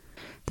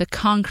 The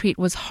concrete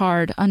was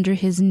hard under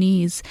his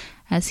knees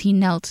as he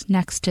knelt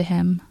next to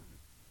him.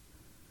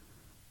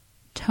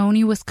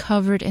 Tony was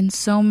covered in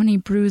so many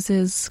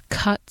bruises,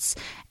 cuts,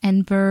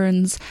 and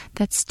burns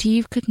that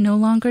Steve could no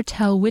longer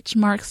tell which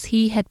marks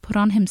he had put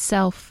on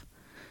himself.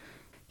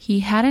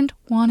 He hadn't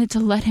wanted to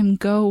let him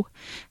go,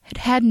 had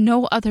had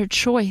no other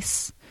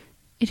choice.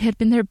 It had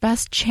been their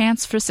best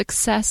chance for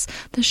success,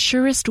 the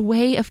surest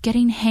way of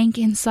getting Hank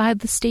inside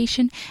the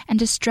station and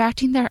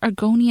distracting their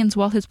Argonians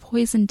while his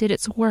poison did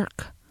its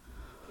work.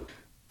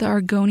 The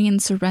Argonian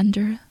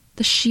surrender,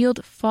 the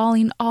shield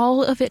falling,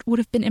 all of it would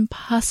have been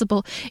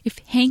impossible if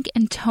Hank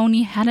and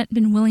Tony hadn't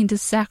been willing to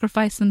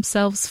sacrifice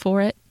themselves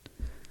for it.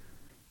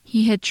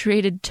 He had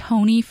traded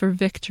Tony for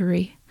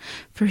victory,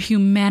 for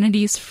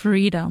humanity's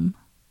freedom.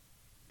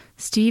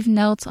 Steve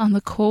knelt on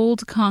the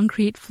cold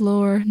concrete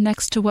floor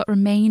next to what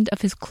remained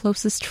of his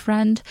closest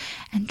friend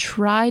and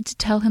tried to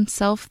tell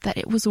himself that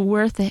it was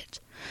worth it,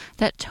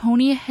 that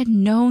Tony had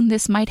known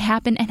this might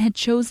happen and had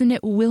chosen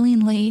it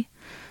willingly,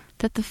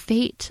 that the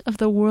fate of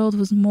the world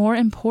was more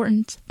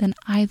important than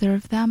either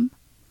of them.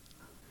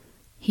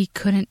 He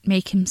couldn't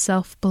make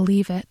himself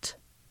believe it.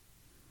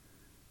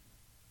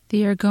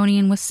 The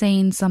Argonian was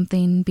saying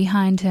something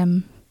behind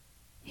him.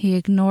 He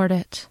ignored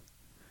it.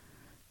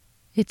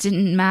 It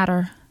didn't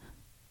matter.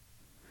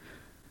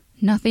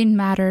 Nothing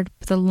mattered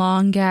but the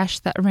long gash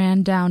that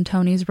ran down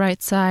Tony's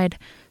right side,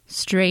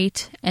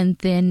 straight and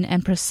thin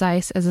and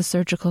precise as a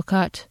surgical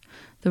cut,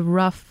 the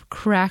rough,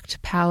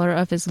 cracked pallor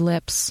of his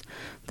lips,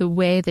 the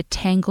way the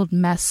tangled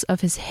mess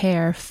of his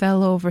hair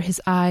fell over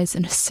his eyes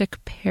in a sick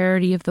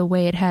parody of the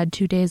way it had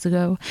 2 days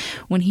ago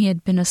when he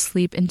had been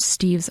asleep in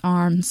Steve's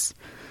arms,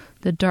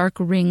 the dark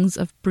rings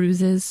of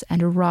bruises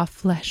and raw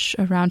flesh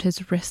around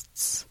his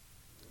wrists.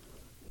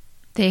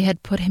 They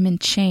had put him in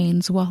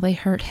chains while they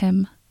hurt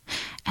him,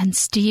 and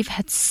Steve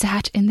had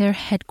sat in their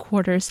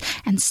headquarters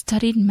and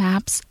studied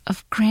maps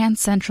of Grand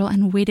Central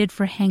and waited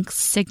for Hank's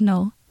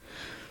signal.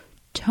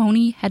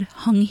 Tony had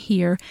hung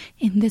here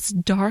in this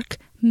dark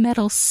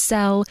metal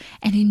cell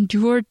and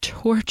endured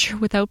torture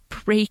without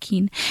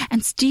breaking,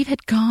 and Steve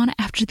had gone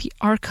after the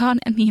Archon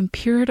and the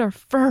Imperator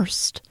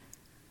first.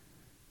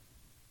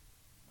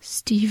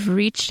 Steve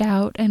reached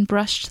out and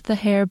brushed the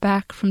hair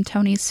back from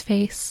Tony's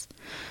face,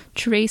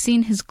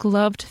 tracing his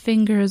gloved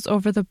fingers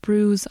over the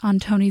bruise on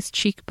Tony's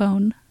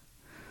cheekbone,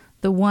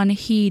 the one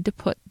he'd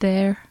put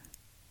there.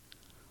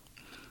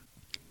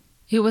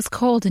 It was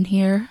cold in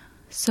here,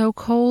 so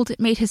cold it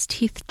made his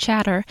teeth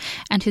chatter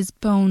and his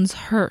bones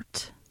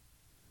hurt.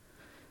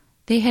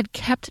 They had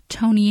kept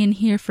Tony in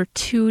here for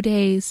 2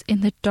 days in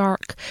the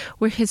dark,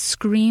 where his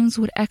screams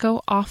would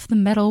echo off the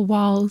metal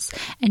walls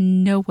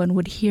and no one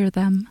would hear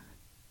them.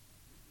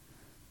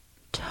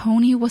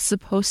 Tony was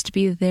supposed to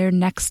be there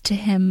next to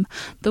him,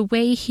 the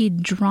way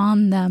he'd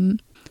drawn them,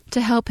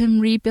 to help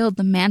him rebuild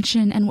the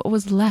mansion and what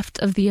was left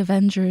of the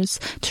Avengers,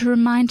 to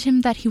remind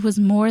him that he was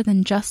more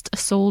than just a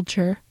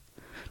soldier,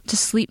 to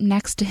sleep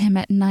next to him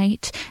at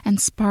night and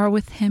spar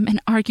with him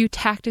and argue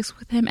tactics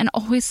with him and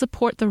always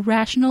support the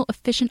rational,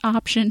 efficient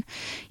option,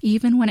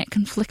 even when it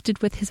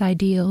conflicted with his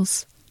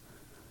ideals.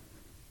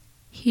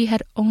 He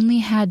had only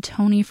had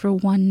Tony for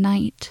 1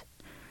 night.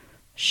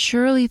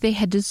 Surely they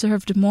had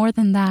deserved more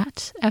than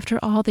that, after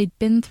all they'd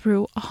been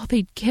through, all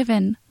they'd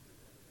given.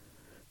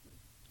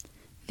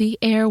 The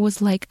air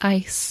was like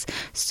ice,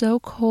 so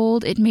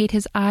cold it made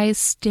his eyes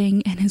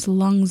sting and his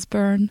lungs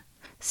burn.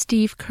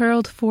 Steve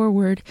curled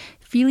forward,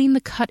 feeling the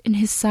cut in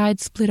his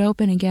side split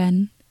open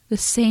again, the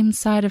same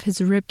side of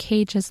his rib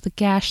cage as the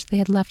gash they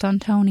had left on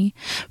Tony,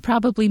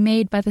 probably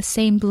made by the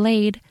same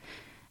blade,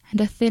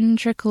 and a thin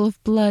trickle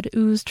of blood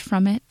oozed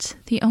from it,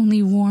 the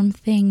only warm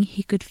thing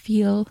he could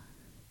feel.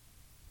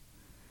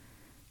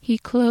 He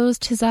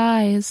closed his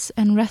eyes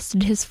and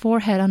rested his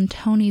forehead on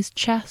Tony's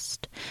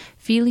chest,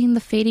 feeling the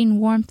fading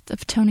warmth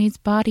of Tony's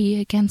body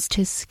against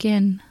his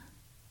skin.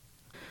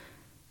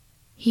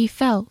 He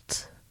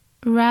felt,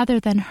 rather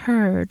than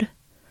heard,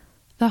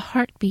 the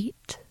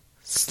heartbeat,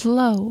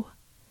 slow,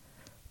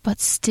 but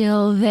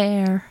still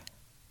there.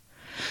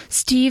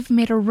 Steve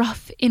made a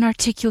rough,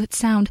 inarticulate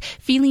sound,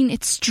 feeling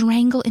it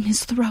strangle in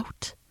his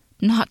throat.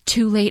 Not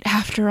too late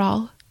after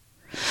all.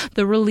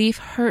 The relief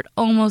hurt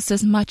almost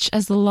as much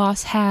as the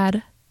loss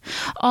had.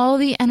 All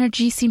the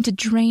energy seemed to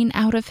drain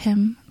out of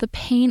him, the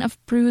pain of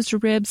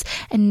bruised ribs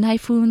and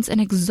knife wounds and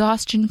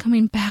exhaustion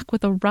coming back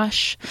with a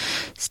rush.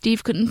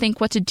 Steve couldn't think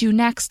what to do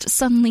next,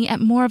 suddenly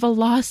at more of a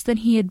loss than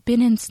he had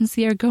been in since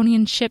the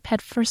Argonian ship had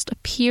first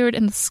appeared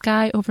in the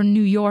sky over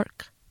New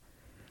York.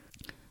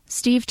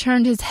 Steve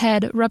turned his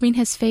head, rubbing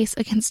his face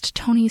against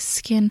Tony's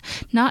skin,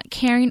 not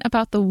caring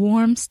about the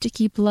warm,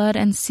 sticky blood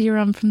and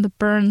serum from the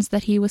burns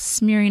that he was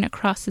smearing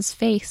across his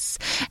face,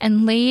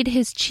 and laid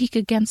his cheek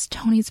against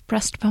Tony's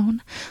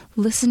breastbone,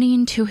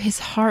 listening to his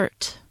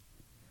heart.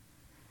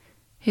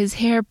 His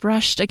hair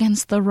brushed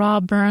against the raw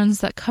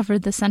burns that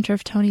covered the center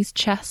of Tony's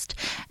chest,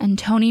 and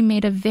Tony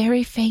made a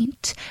very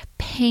faint,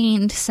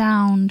 pained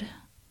sound.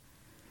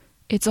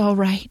 "It's all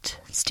right,"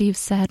 Steve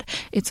said.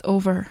 "It's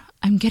over.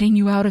 I'm getting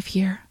you out of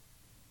here."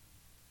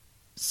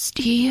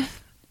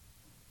 "Steve?"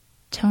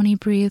 Tony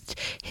breathed,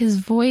 his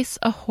voice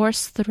a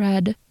hoarse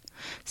thread.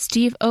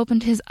 Steve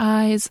opened his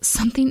eyes,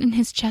 something in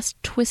his chest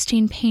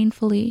twisting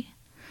painfully.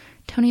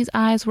 Tony's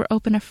eyes were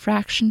open a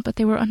fraction, but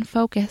they were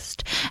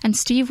unfocused, and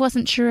Steve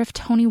wasn't sure if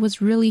Tony was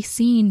really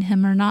seeing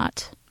him or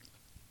not.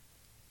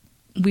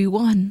 "We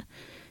won,"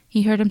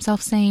 he heard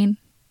himself saying.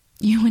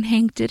 "You and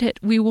Hank did it.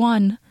 We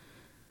won."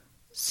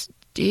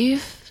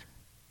 "Steve?"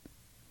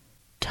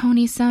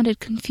 Tony sounded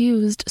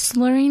confused,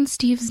 slurring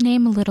Steve's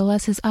name a little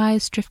as his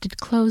eyes drifted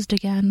closed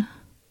again.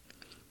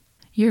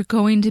 "You're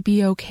going to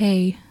be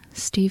okay,"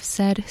 Steve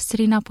said,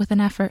 sitting up with an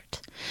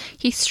effort.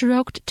 He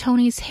stroked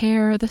Tony's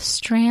hair, the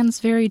strands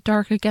very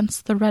dark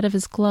against the red of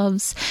his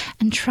gloves,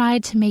 and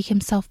tried to make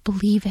himself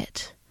believe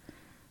it.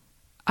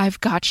 "I've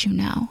got you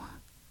now.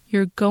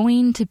 You're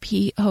going to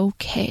be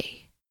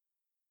okay."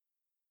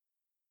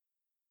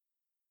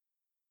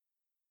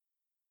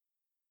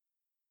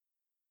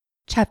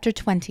 Chapter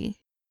 20.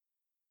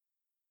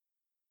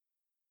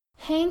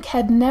 Hank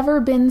had never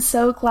been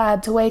so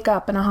glad to wake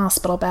up in a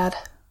hospital bed.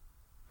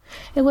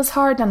 It was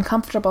hard and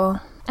uncomfortable,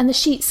 and the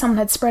sheet someone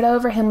had spread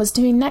over him was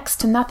doing next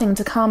to nothing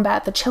to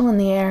combat the chill in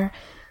the air,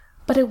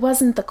 But it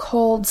wasn't the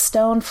cold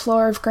stone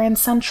floor of Grand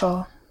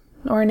Central,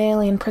 or an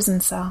alien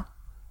prison cell.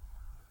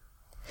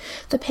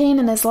 The pain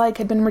in his leg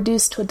had been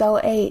reduced to a dull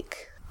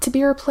ache, to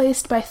be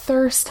replaced by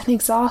thirst and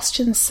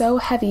exhaustion so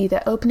heavy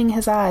that opening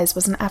his eyes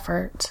was an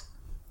effort.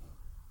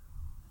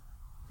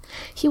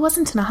 He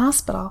wasn't in a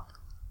hospital.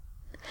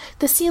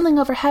 The ceiling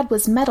overhead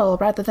was metal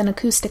rather than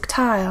acoustic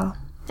tile,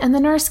 and the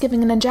nurse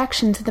giving an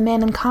injection to the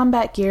man in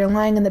combat gear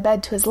lying in the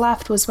bed to his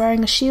left was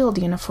wearing a SHIELD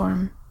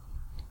uniform.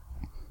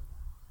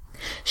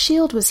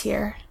 SHIELD was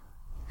here.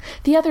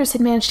 The others had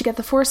managed to get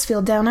the force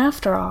field down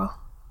after all.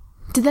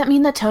 Did that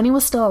mean that Tony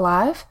was still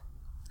alive?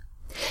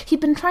 He'd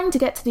been trying to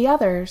get to the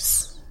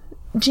others.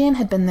 Jan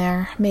had been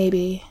there,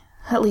 maybe.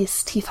 At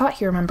least, he thought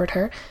he remembered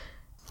her.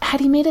 Had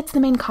he made it to the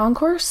main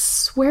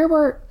concourse? Where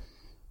were...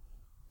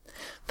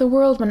 The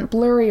world went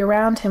blurry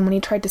around him when he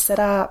tried to sit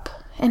up,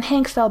 and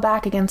Hank fell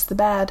back against the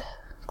bed,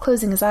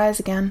 closing his eyes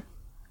again.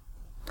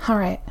 All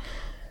right.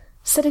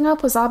 Sitting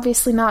up was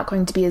obviously not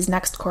going to be his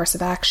next course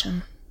of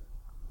action.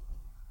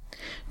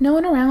 No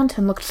one around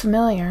him looked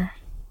familiar.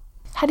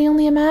 Had he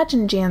only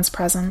imagined Jan's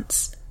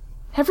presence?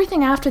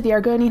 Everything after the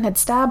Argonian had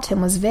stabbed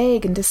him was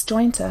vague and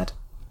disjointed.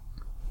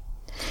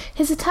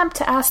 His attempt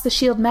to ask the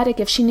SHIELD medic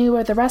if she knew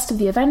where the rest of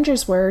the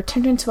Avengers were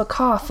turned into a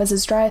cough as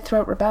his dry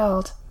throat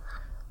rebelled.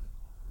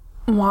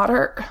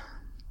 "Water,"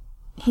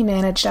 he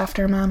managed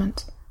after a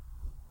moment.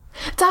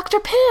 "Dr.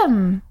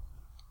 Pym!"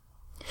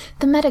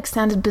 The medic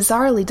sounded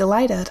bizarrely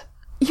delighted.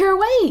 "You're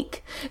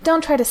awake!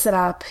 Don't try to sit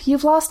up.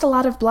 You've lost a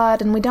lot of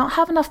blood, and we don't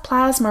have enough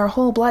plasma or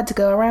whole blood to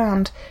go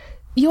around.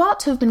 You ought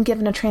to have been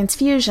given a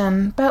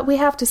transfusion, but we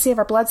have to save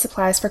our blood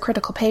supplies for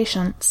critical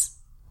patients."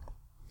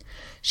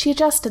 She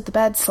adjusted the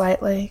bed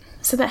slightly,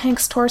 so that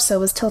Hank's torso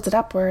was tilted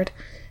upward,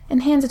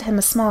 and handed him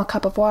a small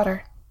cup of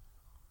water.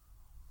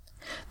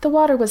 The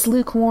water was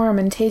lukewarm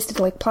and tasted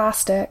like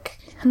plastic,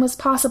 and was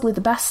possibly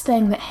the best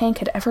thing that Hank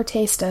had ever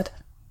tasted.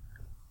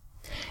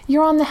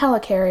 "You're on the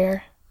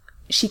helicarrier,"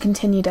 she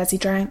continued as he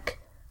drank.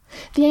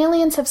 "The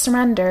aliens have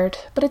surrendered,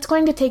 but it's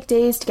going to take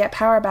days to get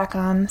power back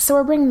on, so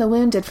we're bringing the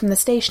wounded from the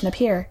station up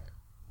here."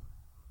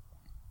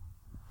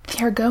 The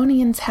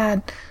Argonians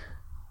had...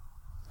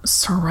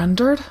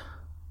 "Surrendered?"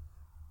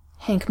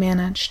 Hank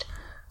managed.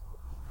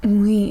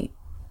 They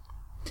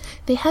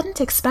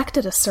hadn't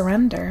expected a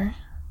surrender.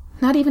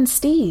 Not even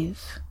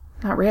Steve.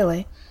 Not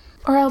really.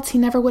 Or else he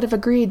never would have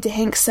agreed to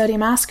Hank's sodium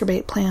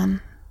ascorbate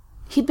plan.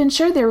 He'd been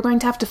sure they were going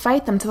to have to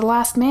fight them to the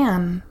last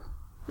man.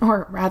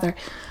 Or, rather,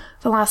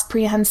 the last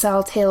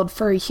prehensile-tailed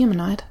furry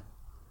humanoid.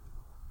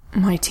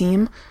 "My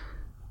team?"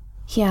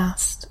 he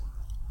asked.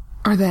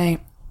 "Are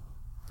they...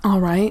 all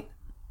right?"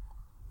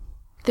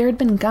 There had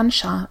been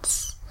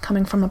gunshots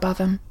coming from above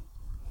him.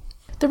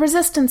 The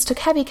Resistance took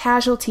heavy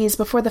casualties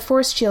before the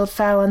force shield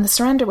fell and the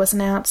surrender was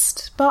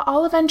announced, but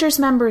all Avengers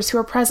members who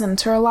were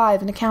present are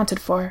alive and accounted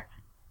for.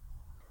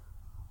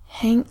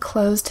 Hank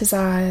closed his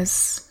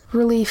eyes,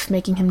 relief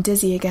making him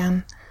dizzy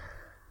again.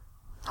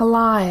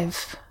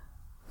 Alive.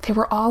 They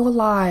were all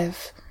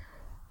alive.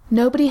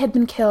 Nobody had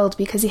been killed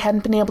because he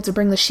hadn't been able to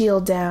bring the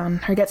shield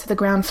down or get to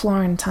the ground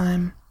floor in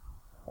time.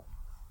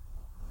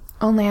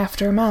 Only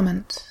after a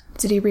moment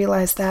did he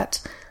realize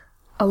that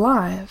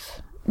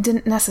alive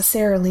didn't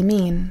necessarily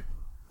mean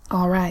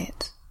all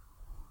right.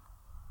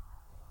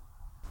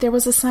 There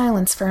was a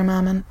silence for a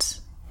moment,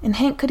 and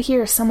Hank could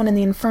hear someone in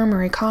the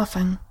infirmary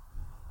coughing.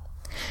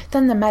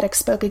 Then the medic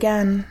spoke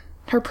again,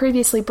 her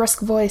previously brisk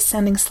voice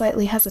sounding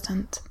slightly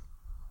hesitant.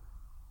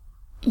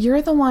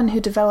 "You're the one who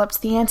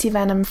developed the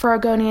antivenom for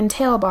Argonian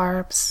tail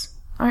barbs,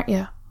 aren't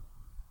you?"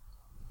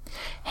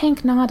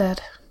 Hank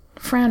nodded,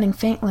 frowning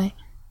faintly.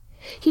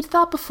 He'd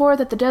thought before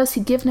that the dose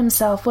he'd given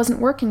himself wasn't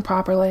working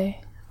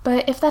properly,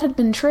 but if that had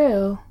been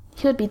true,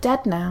 he would be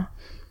dead now.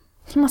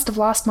 He must have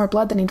lost more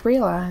blood than he'd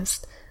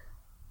realized.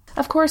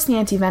 Of course the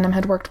antivenom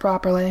had worked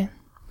properly.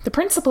 The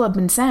principle had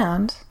been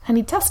sound, and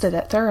he'd tested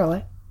it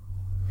thoroughly.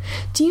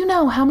 "Do you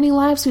know how many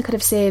lives we could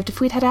have saved if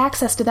we'd had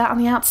access to that on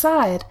the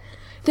outside?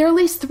 There are at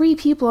least 3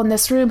 people in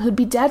this room who'd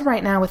be dead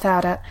right now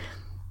without it.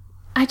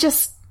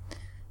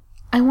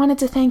 I wanted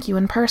to thank you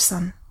in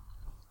person."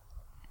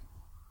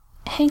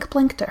 Hank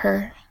blinked at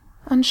her,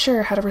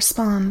 unsure how to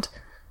respond.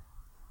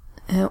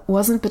 "It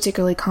wasn't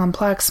particularly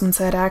complex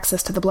once I had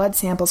access to the blood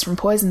samples from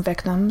poison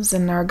victims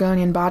and an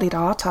Argonian body to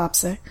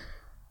autopsy,"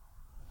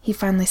 he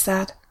finally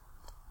said.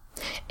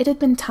 It had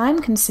been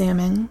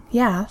time-consuming,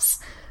 yes,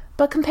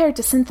 but compared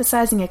to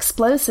synthesizing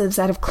explosives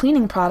out of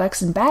cleaning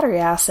products and battery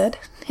acid,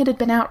 it had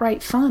been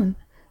outright fun.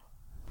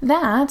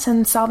 That,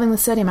 and solving the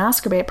sodium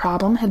ascorbate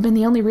problem, had been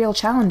the only real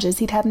challenges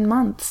he'd had in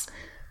months.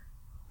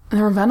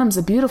 Their venom's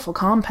a beautiful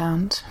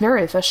compound,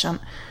 very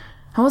efficient.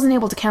 I wasn't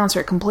able to counter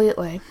it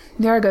completely.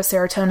 The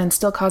ergoserotonin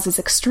still causes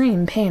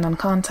extreme pain on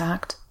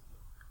contact.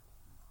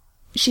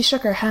 She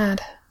shook her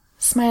head,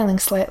 smiling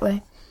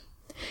slightly.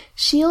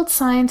 SHIELD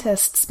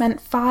scientists spent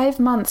 5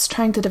 months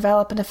trying to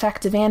develop an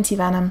effective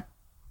antivenom,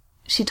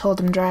 she told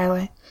him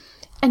dryly,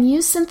 and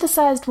you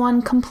synthesized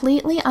one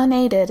completely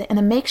unaided in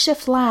a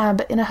makeshift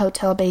lab in a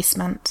hotel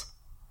basement.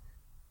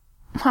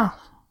 Well,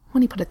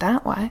 when you put it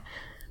that way,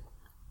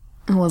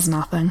 it was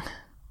nothing,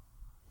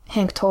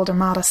 Hank told her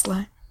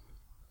modestly.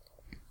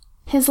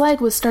 His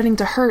leg was starting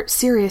to hurt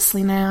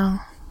seriously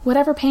now,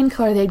 whatever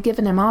painkiller they'd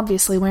given him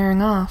obviously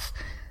wearing off.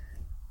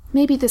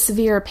 Maybe the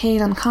severe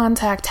pain on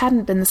contact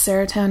hadn't been the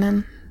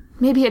serotonin.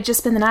 Maybe it had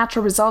just been the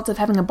natural result of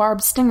having a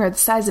barbed stinger the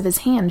size of his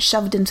hand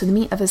shoved into the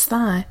meat of his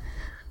thigh.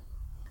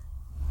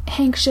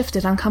 Hank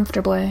shifted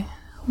uncomfortably,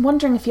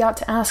 wondering if he ought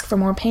to ask for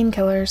more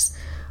painkillers,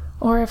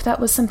 or if that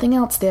was something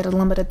else they had a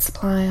limited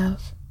supply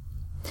of.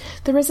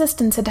 The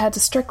Resistance had had to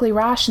strictly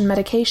ration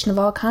medication of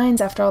all kinds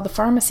after all the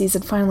pharmacies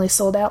had finally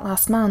sold out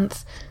last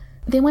month.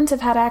 They wouldn't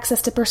have had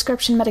access to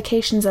prescription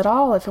medications at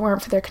all if it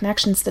weren't for their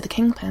connections to the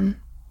Kingpin.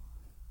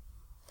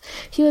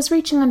 He was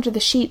reaching under the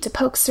sheet to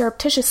poke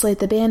surreptitiously at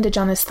the bandage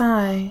on his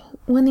thigh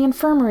when the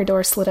infirmary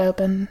door slid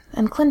open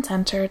and Clint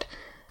entered,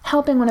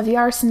 helping one of the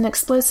arson and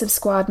explosive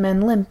squad men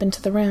limp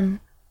into the room.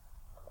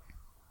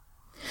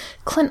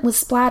 Clint was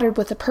splattered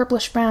with the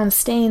purplish-brown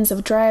stains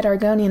of dried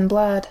Argonian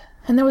blood,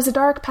 and there was a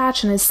dark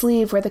patch on his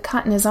sleeve where the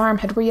cut in his arm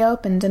had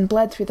reopened and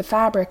bled through the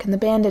fabric and the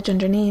bandage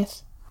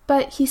underneath.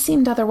 But he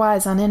seemed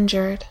otherwise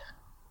uninjured.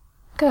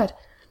 Good.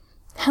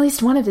 At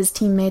least one of his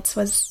teammates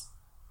was...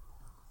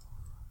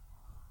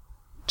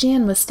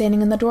 Jan was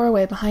standing in the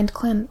doorway behind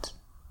Clint.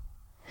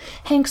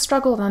 Hank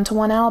struggled onto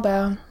one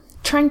elbow,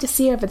 trying to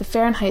see over the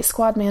Fahrenheit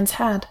squadman's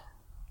head.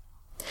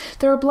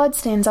 There were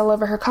bloodstains all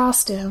over her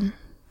costume,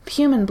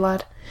 human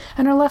blood,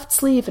 and her left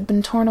sleeve had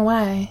been torn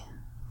away,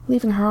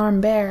 leaving her arm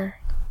bare.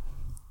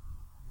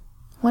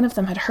 One of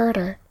them had hurt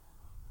her.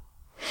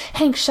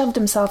 Hank shoved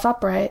himself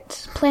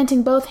upright,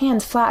 planting both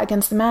hands flat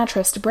against the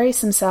mattress to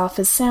brace himself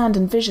as sound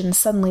and vision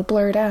suddenly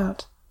blurred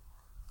out.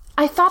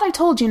 "I thought I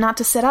told you not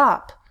to sit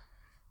up,"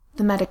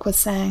 the medic was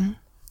saying.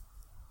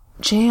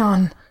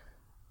 "Jan,"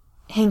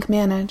 Hank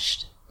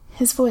managed,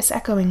 his voice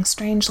echoing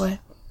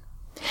strangely.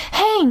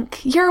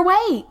 "Hank, you're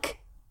awake!"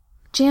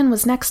 Jan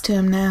was next to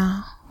him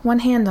now, one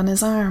hand on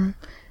his arm.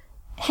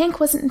 Hank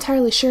wasn't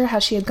entirely sure how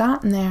she had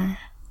gotten there,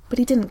 but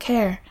he didn't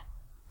care.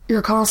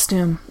 "Your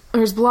costume.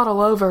 There's blood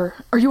all over.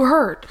 Are you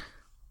hurt?"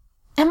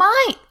 "Am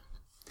I?"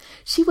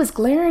 She was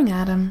glaring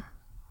at him.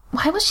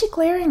 Why was she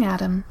glaring at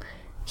him?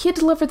 He had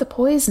delivered the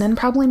poison and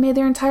probably made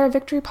their entire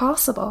victory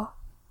possible.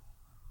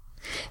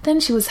 Then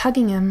she was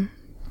hugging him,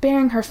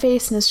 burying her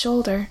face in his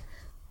shoulder.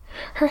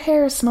 Her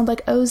hair smelled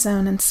like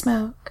ozone and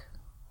smoke.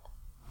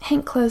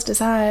 Hank closed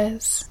his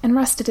eyes and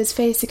rested his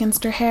face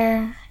against her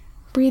hair,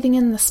 breathing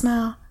in the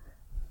smell.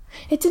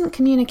 It didn't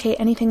communicate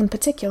anything in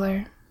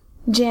particular.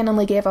 Jan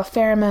only gave off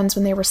pheromones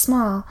when they were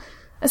small,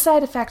 a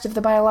side effect of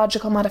the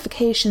biological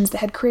modifications that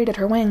had created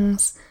her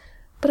wings,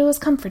 but it was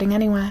comforting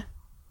anyway.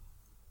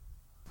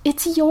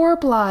 "It's your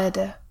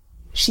blood,"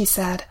 she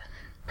said,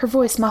 her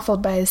voice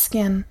muffled by his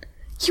skin.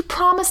 "You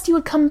promised you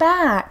would come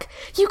back.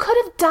 You could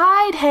have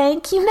died,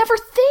 Hank. You never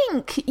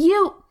think.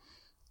 You—"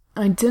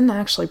 "I didn't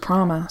actually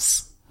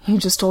promise. You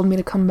just told me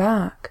to come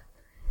back."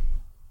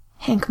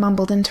 Hank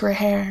mumbled into her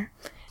hair.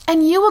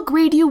 "And you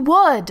agreed you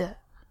would."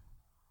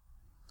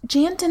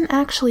 Jan didn't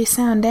actually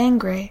sound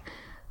angry,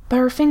 but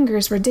her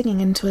fingers were digging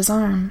into his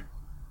arm.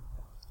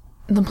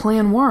 "The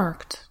plan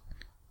worked,"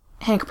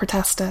 Hank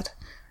protested.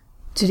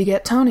 "Did you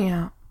get Tony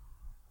out?"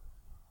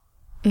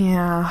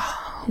 "Yeah,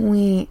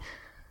 we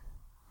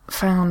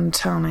found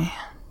Tony."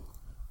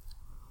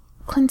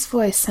 Clint's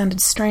voice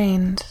sounded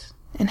strained,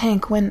 and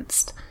Hank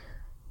winced.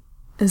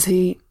 "Is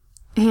he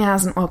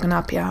hasn't woken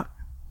up yet."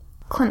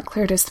 Clint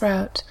cleared his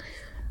throat.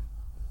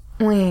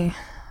 "We,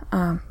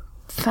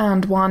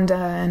 found Wanda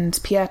and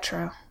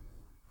Pietro.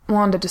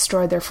 Wanda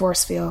destroyed their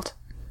force field."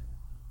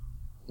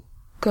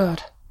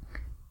 "Good,"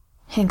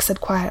 Hank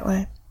said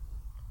quietly.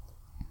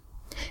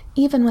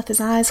 Even with his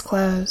eyes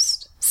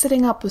closed,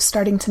 sitting up was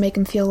starting to make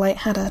him feel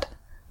lightheaded.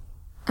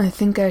 I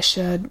think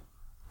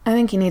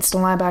he needs to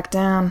lie back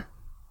down,"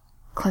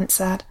 Clint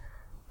said.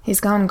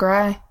 "He's gone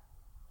gray."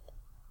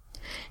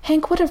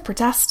 Hank would have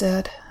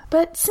protested,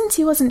 but since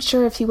he wasn't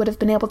sure if he would have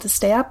been able to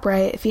stay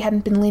upright if he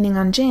hadn't been leaning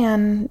on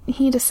Jan,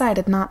 he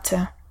decided not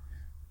to.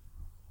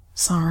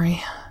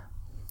 "Sorry,"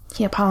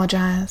 he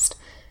apologized,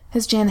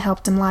 as Jan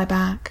helped him lie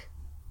back.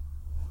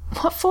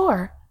 "What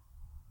for?"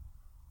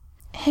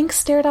 Hank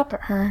stared up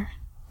at her,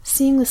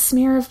 seeing the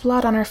smear of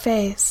blood on her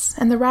face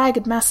and the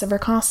ragged mess of her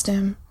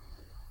costume.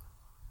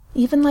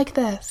 Even like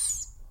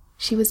this,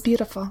 she was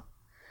beautiful.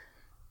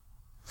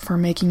 "For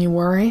making you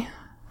worry?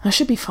 I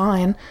should be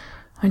fine.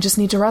 I just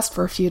need to rest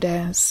for a few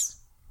days."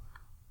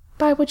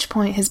 By which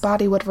point his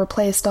body would have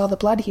replaced all the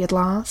blood he had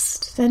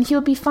lost, and he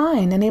would be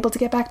fine and able to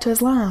get back to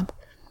his lab.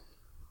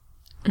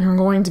 "You're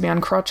going to be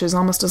on crutches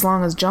almost as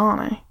long as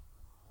Johnny,"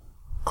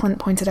 Clint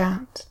pointed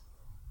out.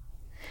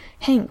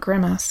 Hank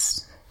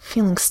grimaced,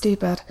 feeling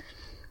stupid.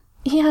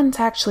 He hadn't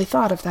actually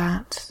thought of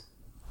that.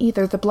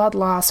 Either the blood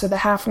loss or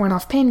the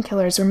half-worn-off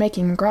painkillers were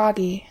making him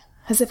groggy,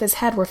 as if his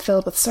head were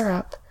filled with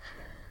syrup.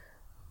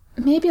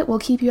 "Maybe it will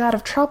keep you out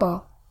of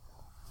trouble."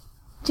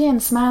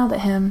 Jan smiled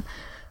at him,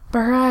 but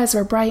her eyes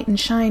were bright and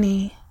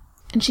shiny,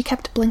 and she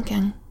kept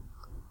blinking.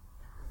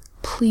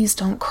 Please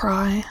don't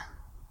cry,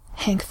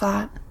 Hank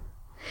thought.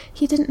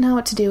 He didn't know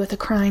what to do with a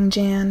crying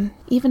Jan,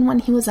 even when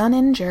he was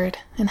uninjured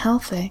and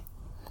healthy.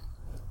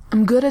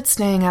 I'm good at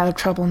staying out of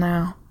trouble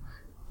now,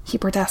 he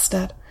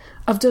protested.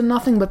 I've done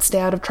nothing but stay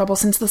out of trouble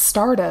since this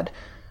started.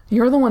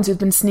 You're the ones who've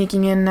been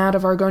sneaking in and out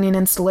of Argonian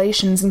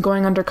installations and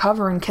going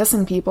undercover and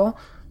kissing people.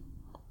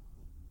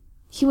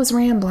 He was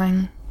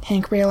rambling,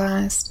 Hank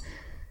realized.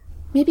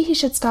 Maybe he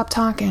should stop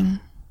talking.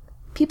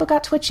 People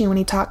got twitchy when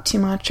he talked too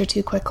much or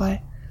too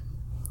quickly.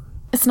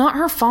 It's not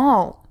her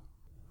fault,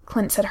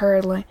 Clint said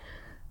hurriedly.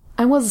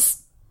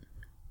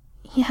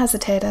 He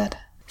hesitated,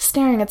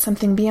 staring at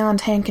something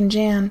beyond Hank and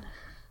Jan.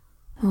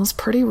 It was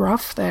pretty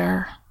rough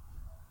there,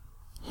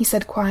 he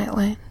said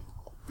quietly,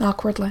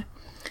 awkwardly.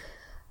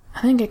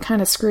 I think it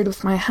kind of screwed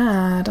with my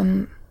head,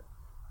 and...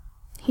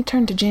 He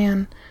turned to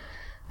Jan.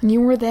 And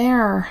you were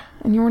there,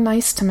 and you were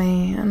nice to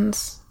me, and...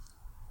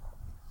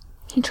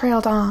 He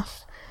trailed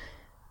off,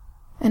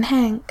 and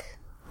Hank,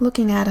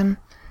 looking at him,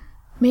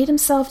 made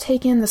himself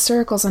take in the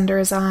circles under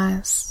his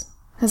eyes,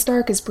 as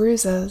dark as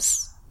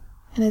bruises,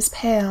 and his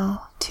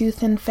pale, too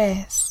thin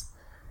face.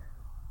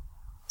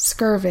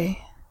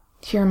 Scurvy,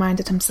 he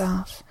reminded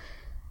himself.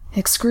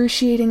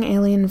 Excruciating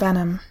alien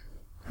venom.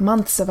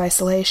 Months of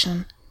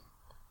isolation.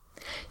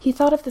 He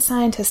thought of the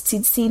scientists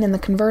he'd seen in the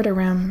converter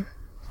room,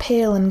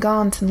 pale and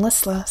gaunt and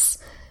listless,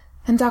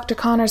 and Dr.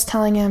 Connors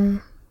telling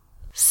him,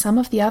 some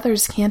of the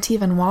others can't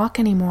even walk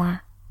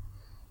anymore.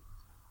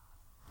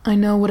 I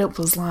know what it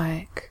was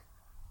like,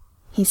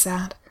 he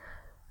said.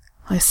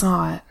 I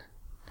saw it.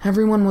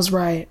 Everyone was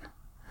right.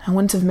 I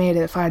wouldn't have made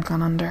it if I'd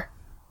gone under.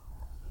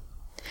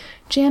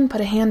 Jan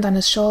put a hand on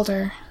his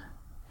shoulder.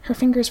 Her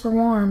fingers were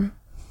warm,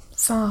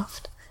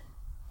 soft.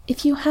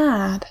 If you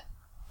had,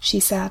 she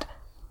said,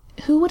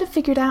 who would have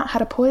figured out how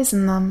to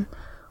poison them,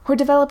 or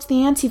developed the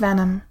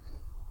antivenom?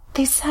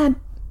 They said...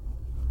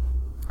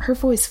 Her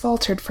voice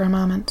faltered for a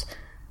moment.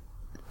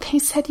 They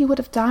said you would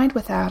have died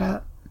without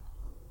it.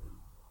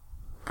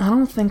 I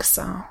don't think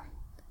so,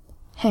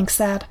 Hank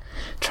said,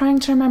 trying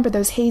to remember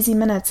those hazy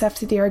minutes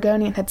after the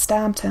Argonian had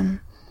stabbed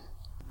him.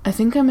 I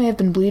think I may have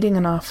been bleeding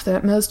enough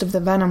that most of the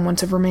venom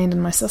wouldn't have remained in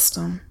my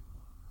system.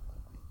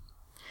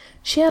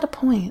 She had a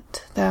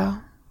point, though.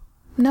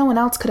 No one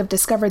else could have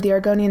discovered the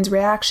Argonians'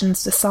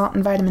 reactions to salt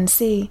and vitamin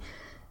C,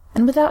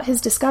 and without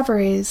his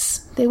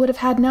discoveries, they would have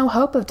had no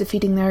hope of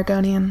defeating the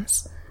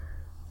Argonians.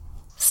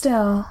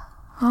 Still,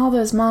 all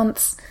those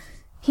months,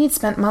 he'd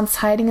spent months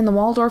hiding in the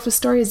Waldorf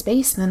Astoria's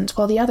basement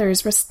while the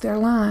others risked their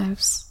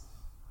lives.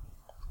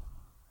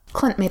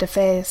 Clint made a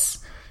face.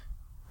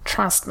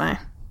 Trust me,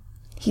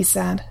 he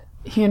said.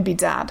 You'd be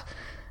dead.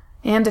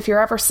 And if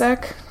you're ever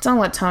sick, don't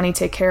let Tony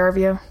take care of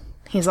you.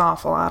 He's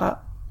awful at it.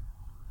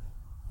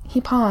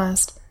 He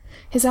paused,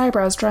 his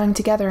eyebrows drawing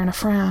together in a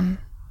frown.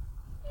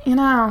 You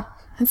know,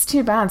 it's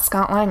too bad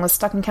Scott Lang was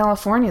stuck in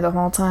California the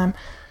whole time.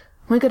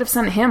 We could have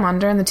sent him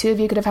under, and the two of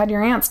you could have had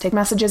your aunts take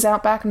messages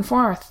out back and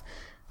forth.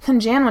 Then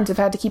Jan wouldn't have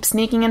had to keep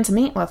sneaking in to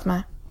meet with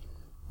me.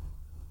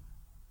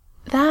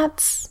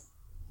 That's...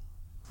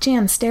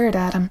 Jan stared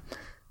at him.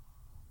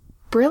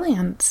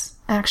 Brilliant,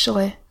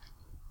 actually.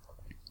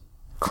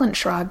 Clint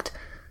shrugged.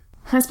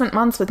 I spent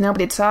months with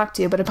nobody to talk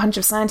to but a bunch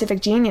of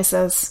scientific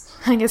geniuses.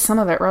 I guess some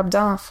of it rubbed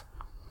off.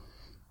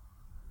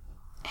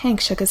 Hank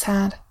shook his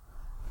head.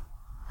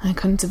 I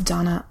couldn't have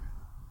done it,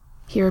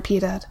 he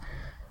repeated,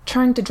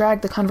 trying to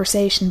drag the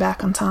conversation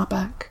back on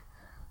topic.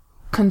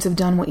 Couldn't have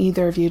done what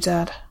either of you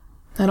did.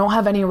 I don't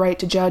have any right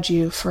to judge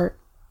you for...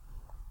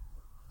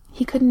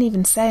 He couldn't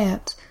even say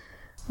it,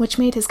 which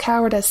made his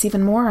cowardice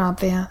even more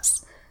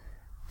obvious.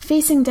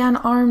 Facing down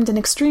armed and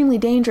extremely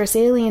dangerous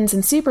aliens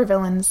and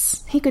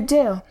supervillains, he could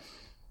do.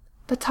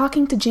 But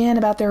talking to Jan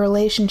about their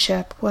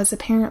relationship was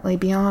apparently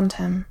beyond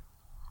him.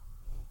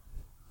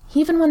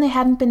 Even when they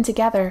hadn't been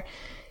together,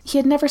 he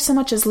had never so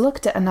much as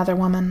looked at another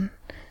woman.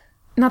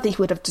 Not that he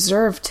would have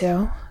deserved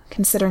to,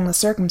 considering the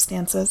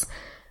circumstances,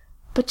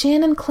 but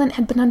Jan and Clint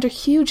had been under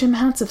huge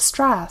amounts of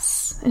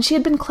stress, and she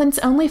had been Clint's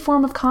only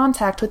form of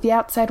contact with the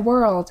outside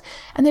world,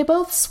 and they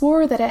both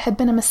swore that it had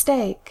been a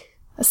mistake,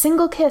 a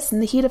single kiss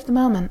in the heat of the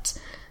moment,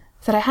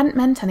 that it hadn't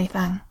meant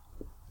anything.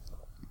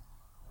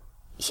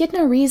 He had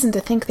no reason to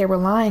think they were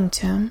lying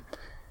to him.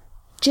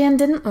 Jan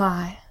didn't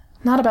lie,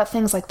 not about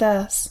things like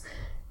this.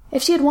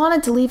 If she had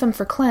wanted to leave him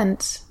for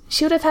Clint,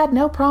 she would have had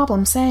no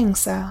problem saying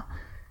so.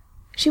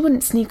 She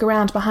wouldn't sneak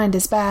around behind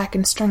his back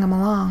and string him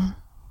along.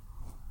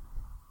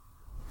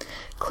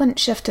 Clint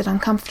shifted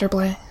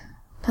uncomfortably,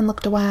 then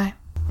looked away.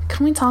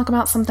 Can we talk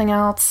about something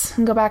else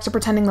and go back to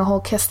pretending the whole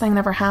kiss thing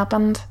never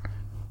happened?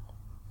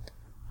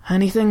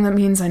 Anything that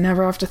means I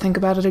never have to think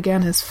about it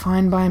again is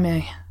fine by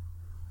me,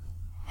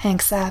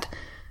 Hank said,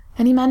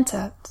 and he meant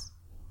it.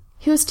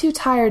 He was too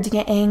tired to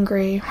get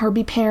angry or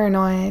be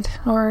paranoid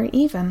or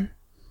even,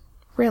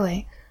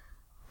 really,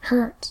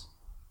 hurt.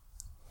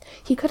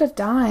 He could have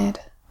died,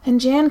 and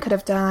Jan could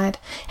have died,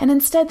 and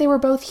instead they were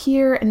both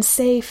here and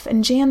safe,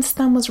 and Jan's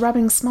thumb was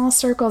rubbing small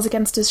circles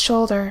against his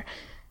shoulder,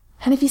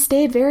 and if he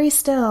stayed very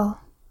still,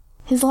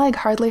 his leg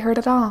hardly hurt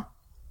at all.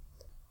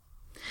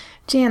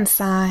 Jan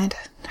sighed,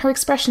 her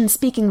expression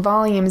speaking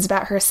volumes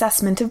about her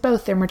assessment of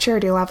both their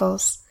maturity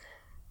levels.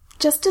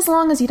 Just as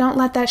long as you don't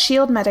let that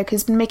SHIELD medic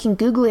who's been making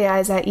googly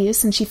eyes at you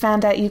since she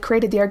found out you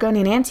created the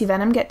Argonian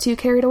antivenom get too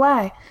carried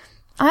away.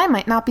 I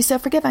might not be so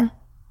forgiving.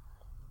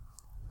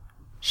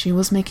 She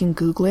was making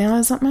googly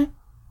eyes at me?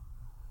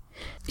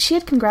 She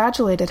had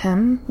congratulated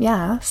him,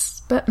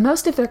 yes, but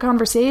most of their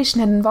conversation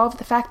had involved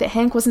the fact that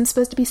Hank wasn't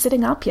supposed to be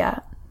sitting up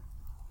yet.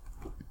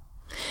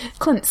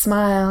 Clint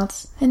smiled,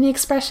 and the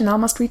expression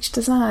almost reached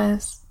his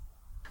eyes.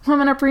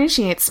 Women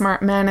appreciate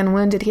smart men and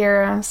wounded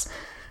heroes.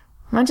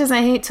 Much as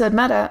I hate to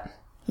admit it,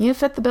 you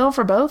fit the bill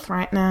for both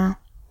right now.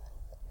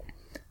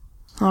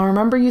 I'll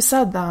remember you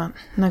said that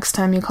next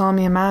time you call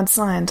me a mad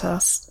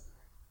scientist.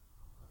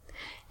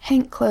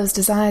 Hank closed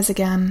his eyes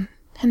again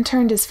and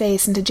turned his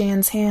face into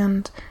Jan's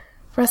hand,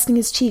 resting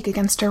his cheek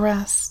against her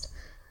wrist.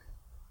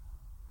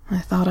 I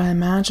thought I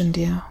imagined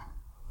you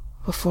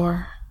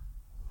before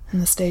in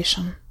the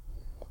station,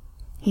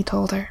 he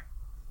told her.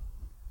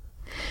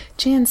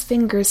 Jan's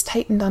fingers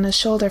tightened on his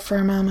shoulder for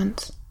a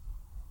moment.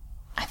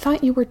 I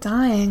thought you were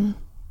dying,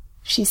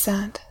 she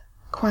said,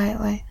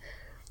 quietly.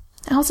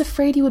 I was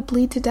afraid you would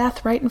bleed to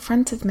death right in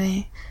front of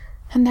me,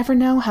 and never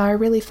know how I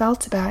really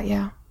felt about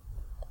you.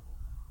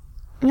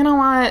 You know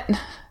what?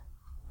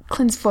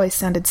 Clint's voice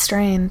sounded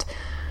strained.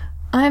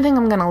 I think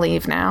I'm gonna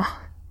leave now.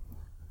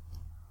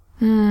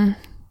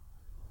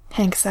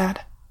 Hank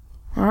said.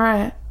 All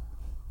right.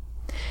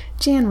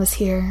 Jan was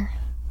here.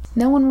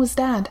 No one was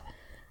dead.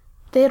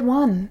 They had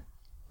won.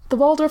 The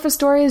Waldorf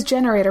Astoria's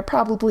generator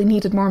probably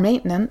needed more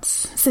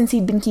maintenance, since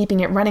he'd been keeping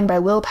it running by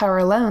willpower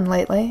alone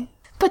lately.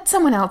 But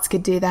someone else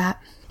could do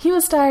that. He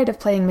was tired of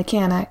playing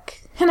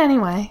mechanic. And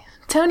anyway,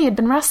 Tony had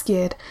been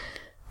rescued.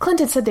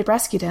 Clint had said they'd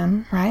rescued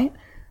him, right?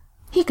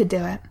 He could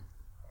do it.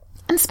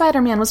 And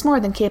Spider-Man was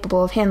more than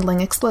capable of handling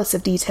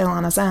explosive detail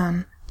on his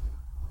own.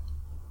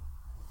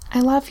 I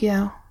love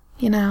you,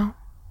 you know,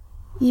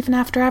 even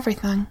after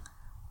everything.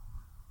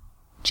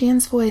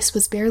 Jan's voice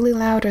was barely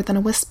louder than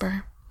a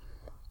whisper.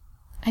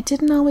 I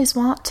didn't always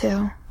want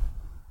to,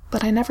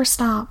 but I never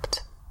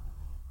stopped.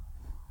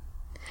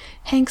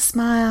 Hank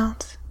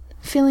smiled,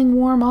 feeling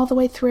warm all the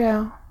way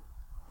through,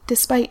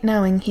 despite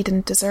knowing he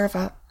didn't deserve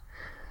it.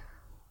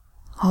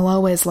 I'll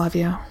always love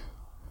you.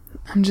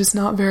 I'm just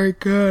not very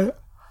good.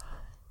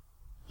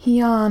 He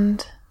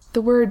yawned,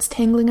 the words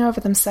tangling over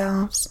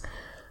themselves.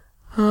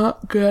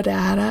 Not good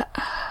at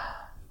it.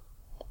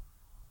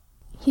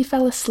 He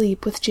fell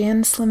asleep with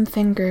Jan's slim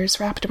fingers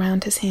wrapped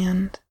around his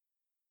hand.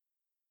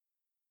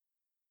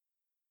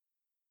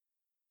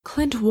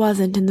 Clint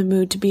wasn't in the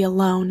mood to be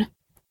alone,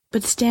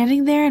 but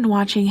standing there and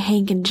watching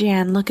Hank and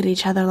Jan look at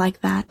each other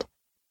like that,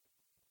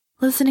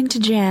 listening to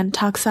Jan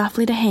talk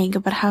softly to Hank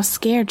about how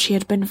scared she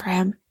had been for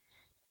him,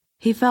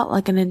 he felt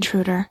like an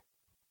intruder.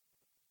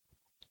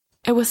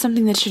 It was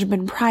something that should have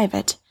been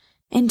private,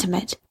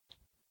 intimate,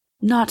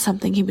 not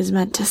something he was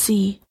meant to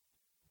see.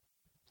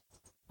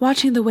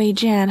 Watching the way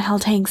Jan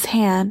held Hank's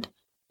hand,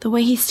 the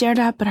way he stared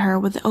up at her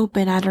with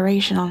open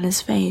adoration on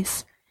his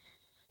face,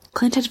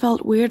 Clint had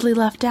felt weirdly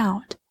left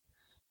out,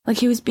 like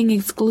he was being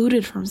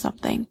excluded from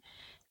something,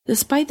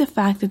 despite the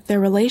fact that their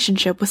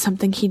relationship was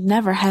something he'd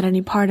never had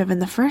any part of in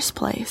the first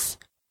place.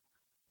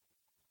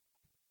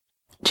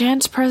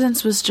 Jan's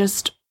presence was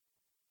just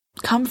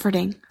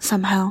comforting,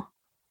 somehow.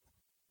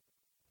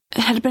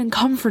 It had been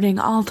comforting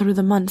all through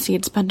the months he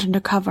had spent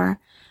undercover,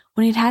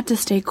 when he'd had to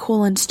stay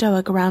cool and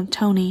stoic around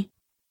Tony.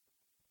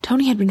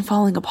 Tony had been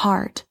falling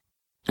apart,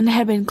 and it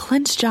had been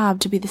Clint's job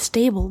to be the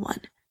stable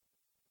one.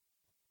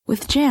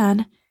 With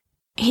Jan,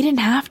 he didn't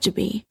have to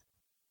be.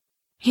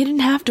 He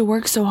didn't have to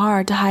work so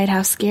hard to hide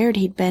how scared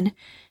he'd been,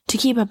 to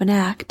keep up an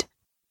act.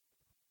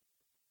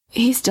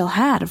 He still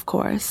had, of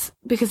course,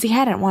 because he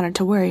hadn't wanted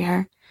to worry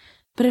her,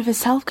 but if his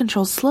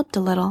self-control slipped a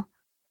little,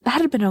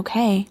 that had been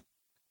okay.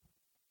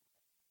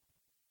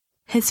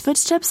 His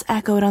footsteps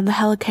echoed on the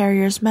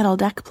helicarrier's metal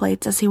deck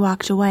plates as he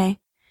walked away,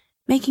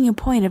 making a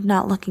point of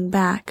not looking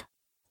back.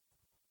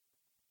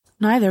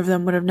 Neither of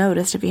them would have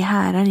noticed if he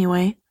had,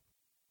 anyway.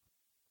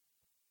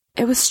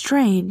 It was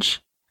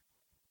strange.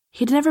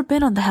 He'd never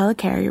been on the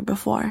helicarrier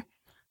before,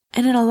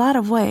 and in a lot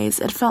of ways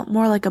it felt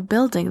more like a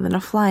building than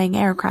a flying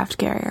aircraft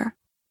carrier.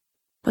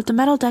 But the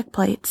metal deck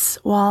plates,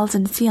 walls,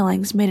 and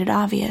ceilings made it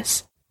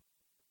obvious,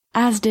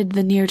 as did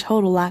the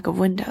near-total lack of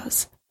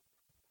windows.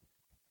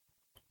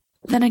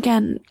 Then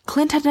again,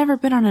 Clint had never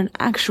been on an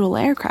actual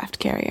aircraft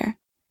carrier.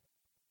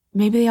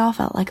 Maybe they all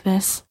felt like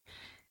this.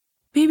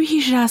 Maybe he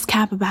should ask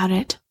Cap about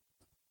it.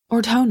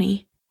 Or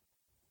Tony.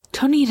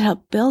 Tony had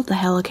helped build the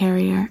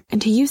helicarrier,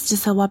 and he used to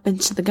sell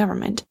weapons to the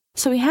government,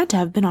 so he had to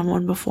have been on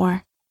one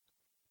before.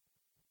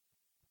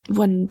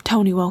 When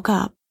Tony woke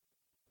up.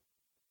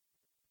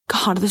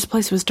 God, this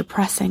place was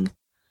depressing.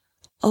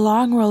 A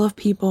long row of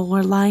people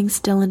were lying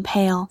still and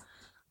pale,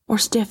 or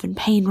stiff and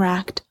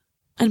pain-racked,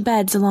 and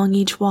beds along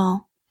each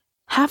wall,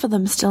 half of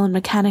them still in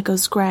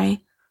Mechanico's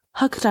gray,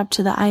 hooked up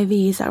to the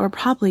IVs that were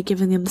probably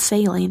giving them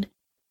saline,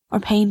 or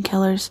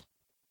painkillers,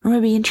 or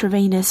maybe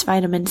intravenous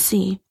vitamin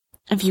C,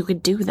 if you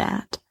could do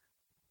that.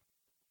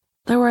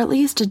 There were at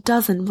least a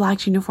dozen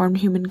black-uniformed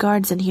human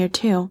guards in here,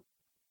 too.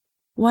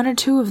 1 or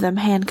 2 of them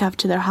handcuffed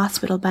to their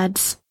hospital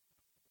beds,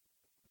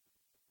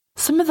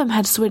 Some of them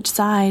had switched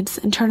sides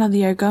and turned on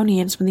the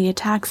Argonians when the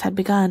attacks had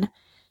begun,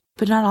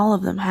 but not all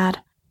of them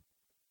had.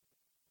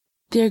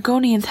 The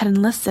Argonians had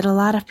enlisted a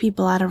lot of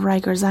people out of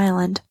Rikers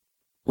Island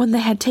when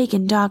they had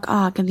taken Doc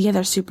Ock and the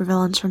other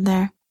supervillains from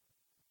there.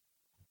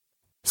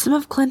 Some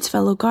of Clint's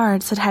fellow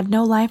guards had had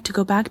no life to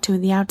go back to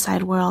in the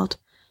outside world,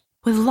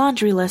 with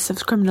laundry lists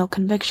of criminal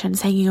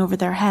convictions hanging over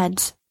their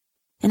heads,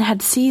 and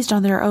had seized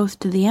on their oath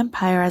to the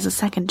Empire as a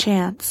second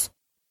chance.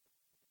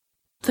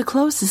 The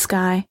closest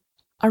guy,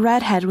 a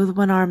redhead with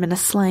one arm in a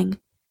sling,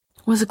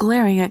 was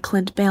glaring at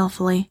Clint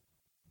balefully.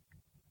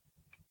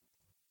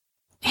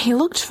 He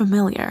looked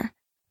familiar.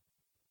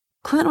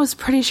 Clint was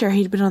pretty sure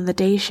he'd been on the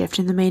day shift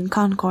in the main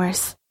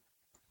concourse.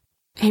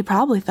 He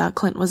probably thought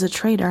Clint was a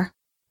traitor.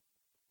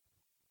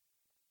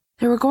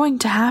 There were going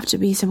to have to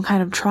be some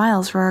kind of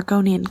trials for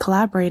Argonian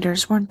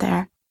collaborators, weren't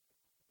there?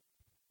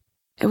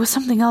 It was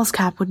something else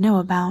Cap would know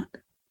about.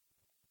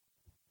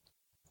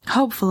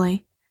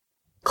 Hopefully,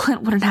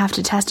 Clint wouldn't have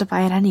to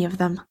testify at any of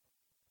them.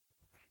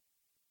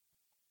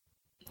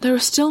 There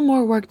was still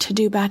more work to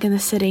do back in the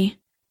city.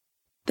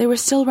 They were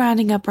still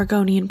rounding up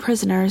Argonian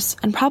prisoners,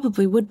 and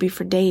probably would be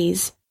for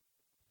days.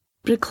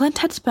 But Clint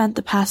had spent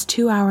the past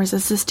 2 hours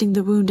assisting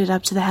the wounded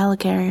up to the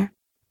helicarrier,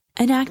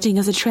 and acting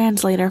as a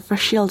translator for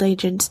S.H.I.E.L.D.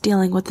 agents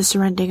dealing with the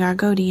surrendering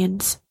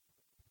Argonians.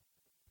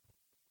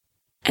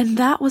 And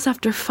that was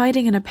after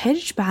fighting in a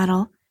pitched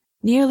battle,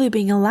 nearly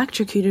being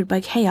electrocuted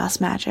by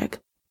chaos magic,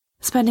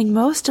 spending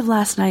most of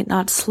last night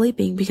not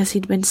sleeping because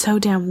he'd been so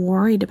damn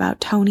worried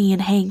about Tony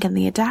and Hank and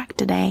the attack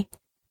today,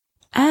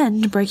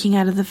 and breaking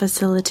out of the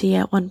facility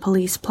at One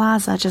Police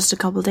Plaza just a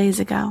couple days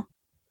ago.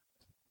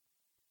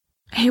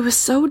 He was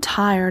so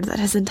tired that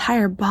his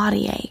entire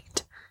body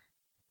ached.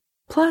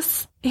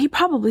 Plus, he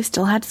probably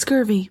still had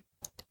scurvy.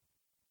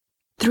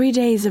 3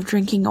 days of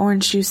drinking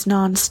orange juice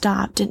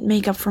non-stop didn't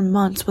make up for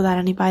months without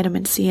any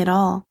vitamin C at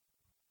all.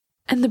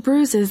 And the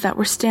bruises that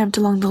were stamped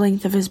along the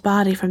length of his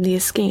body from the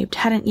escape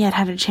hadn't yet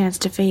had a chance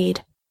to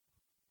fade.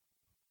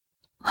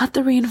 Let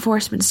the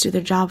reinforcements do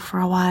their job for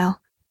a while.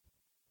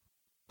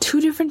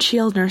 2 different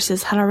S.H.I.E.L.D.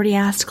 nurses had already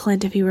asked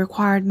Clint if he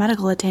required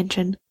medical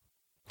attention,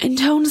 in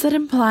tones that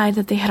implied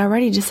that they had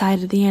already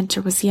decided the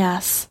answer was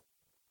yes.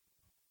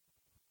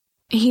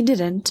 He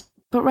didn't,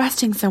 but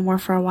resting somewhere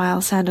for a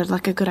while sounded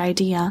like a good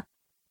idea.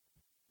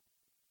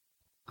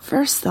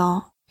 First,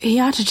 though, he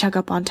ought to check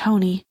up on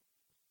Tony.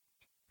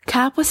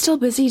 Cap was still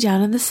busy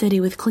down in the city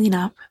with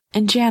cleanup,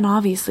 and Jan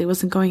obviously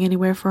wasn't going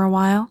anywhere for a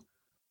while.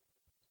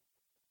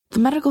 The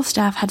medical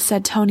staff had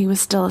said Tony was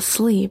still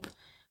asleep,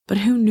 but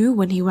who knew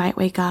when he might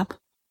wake up?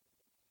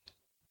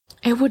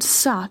 It would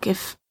suck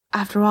if,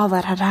 after all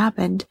that had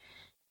happened,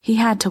 he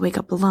had to wake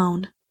up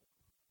alone.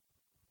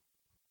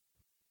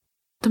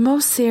 The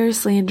most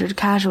seriously injured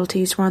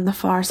casualties were on the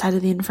far side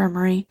of the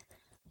infirmary,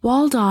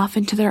 walled off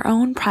into their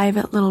own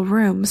private little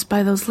rooms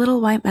by those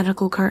little white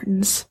medical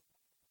curtains.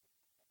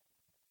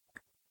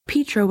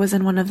 Pietro was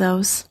in one of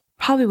those,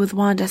 probably with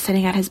Wanda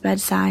sitting at his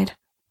bedside.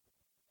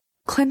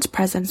 Clint's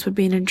presence would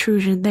be an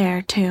intrusion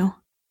there, too.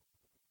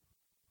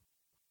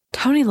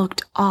 Tony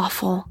looked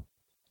awful.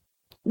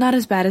 Not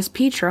as bad as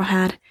Pietro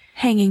had,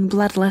 hanging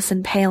bloodless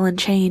and pale in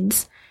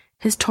chains,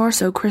 his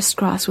torso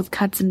crisscrossed with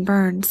cuts and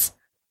burns,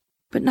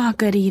 but not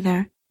good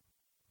either.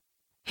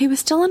 He was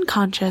still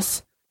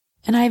unconscious,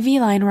 an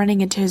IV line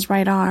running into his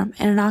right arm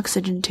and an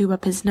oxygen tube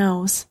up his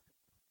nose.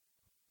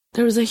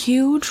 There was a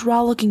huge,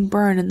 raw-looking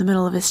burn in the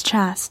middle of his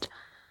chest,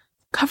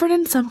 covered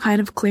in some kind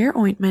of clear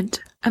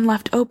ointment and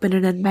left open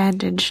and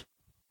unbandaged,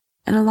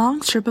 and a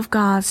long strip of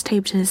gauze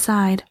taped to his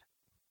side.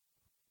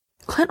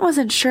 Clint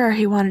wasn't sure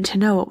he wanted to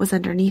know what was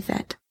underneath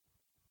it.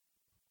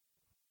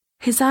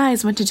 His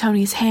eyes went to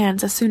Tony's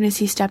hands as soon as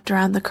he stepped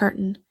around the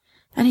curtain,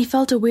 and he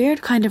felt a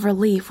weird kind of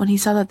relief when he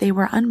saw that they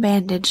were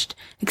unbandaged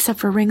except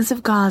for rings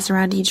of gauze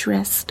around each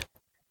wrist.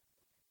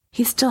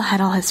 He still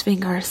had all his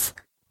fingers.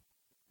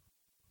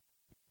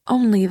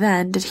 Only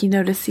then did he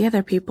notice the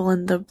other people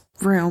in the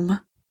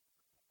room.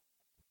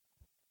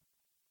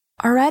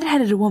 A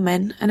red-headed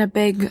woman and a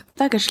big,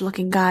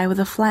 thuggish-looking guy with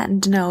a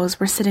flattened nose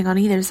were sitting on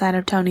either side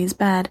of Tony's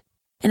bed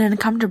in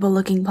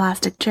uncomfortable-looking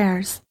plastic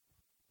chairs.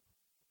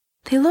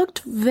 They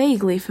looked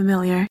vaguely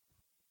familiar.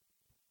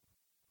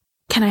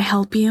 "Can I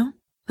help you?"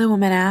 the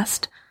woman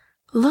asked,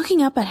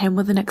 looking up at him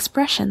with an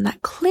expression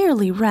that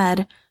clearly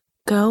read,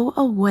 "Go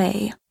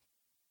away."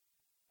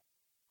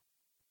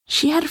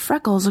 She had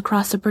freckles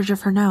across the bridge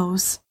of her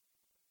nose.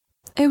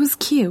 It was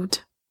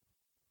cute.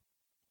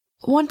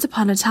 Once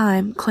upon a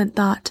time, Clint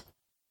thought,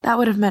 that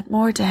would have meant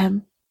more to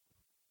him.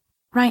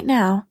 Right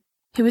now,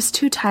 he was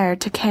too tired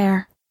to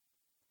care.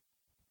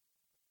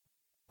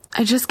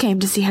 "I just came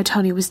to see how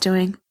Tony was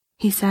doing,"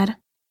 he said.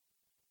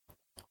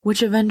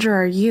 "Which Avenger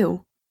are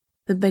you?"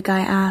 the big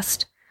guy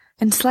asked,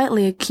 in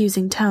slightly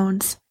accusing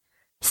tones,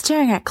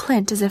 staring at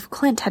Clint as if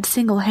Clint had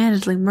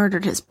single-handedly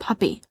murdered his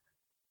puppy.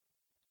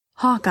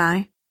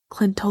 "Hawkeye,"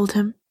 Clint told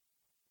him.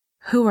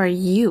 "Who are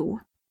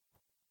you?"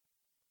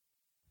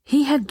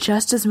 He had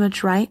just as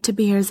much right to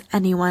be here as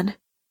anyone.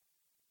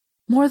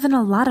 More than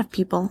a lot of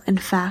people, in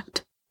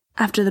fact,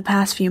 after the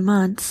past few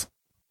months.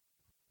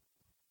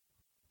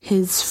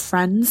 His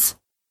friends?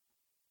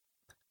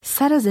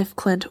 Said as if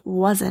Clint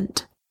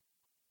wasn't.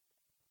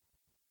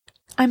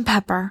 I'm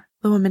Pepper,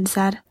 the woman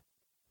said.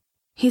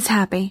 He's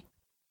happy.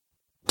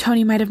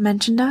 Tony might have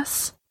mentioned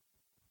us?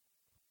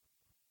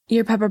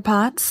 You're Pepper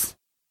Potts?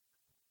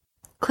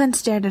 Clint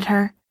stared at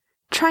her,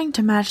 trying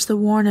to match the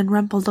worn and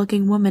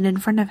rumpled-looking woman in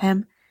front of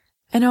him,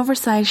 an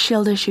oversized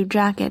shield-issue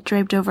jacket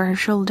draped over her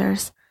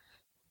shoulders,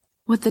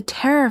 with the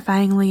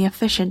terrifyingly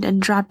efficient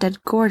and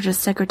drop-dead gorgeous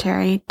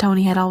secretary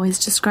Tony had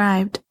always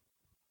described.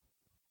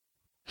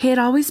 He had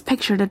always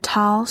pictured a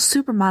tall,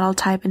 supermodel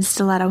type in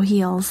stiletto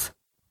heels.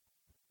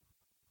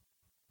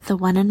 The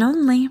one and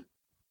only.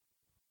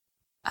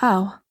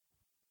 Oh.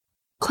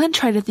 Clint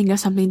tried to think of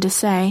something to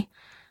say,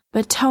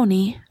 but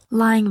Tony,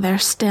 lying there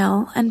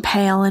still and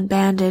pale and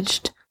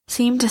bandaged,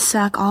 seemed to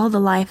suck all the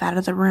life out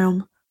of the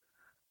room.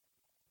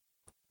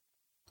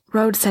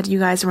 Rhodes said you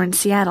guys were in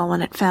Seattle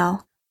when it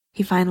fell,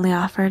 he finally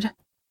offered.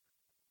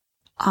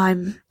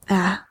 I'm,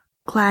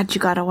 glad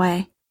you got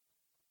away.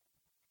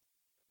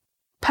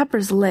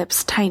 Pepper's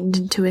lips tightened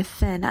into a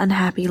thin,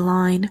 unhappy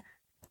line.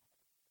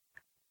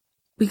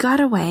 We got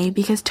away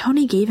because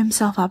Tony gave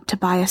himself up to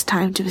buy us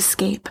time to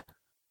escape.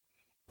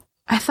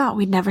 I thought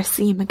we'd never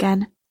see him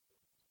again.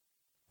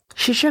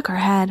 She shook her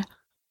head.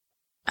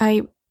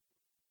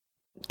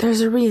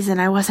 There's a reason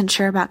I wasn't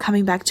sure about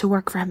coming back to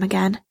work for him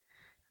again.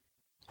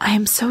 I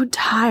am so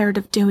tired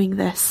of doing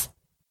this.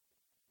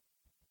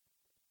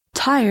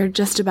 Tired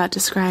just about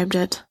described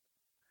it.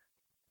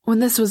 When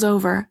this was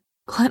over,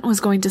 Clint was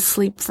going to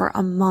sleep for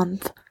a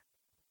month.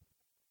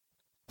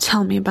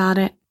 Tell me about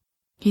it,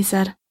 he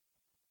said.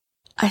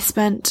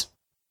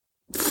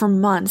 For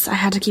months, I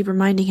had to keep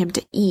reminding him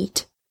to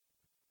eat.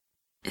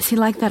 Is he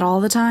like that all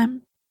the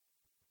time?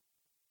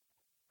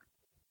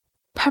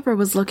 Pepper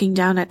was looking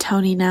down at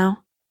Tony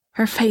now,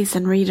 her face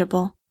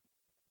unreadable.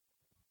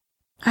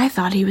 I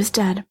thought he was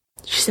dead,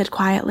 she said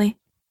quietly.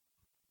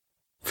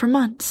 For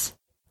months.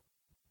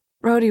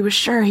 Rhodey was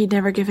sure he'd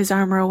never give his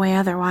armor away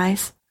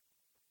otherwise.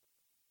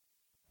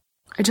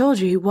 I told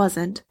you he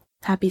wasn't,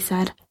 Happy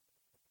said.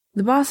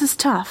 The boss is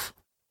tough,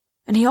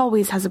 and he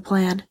always has a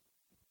plan.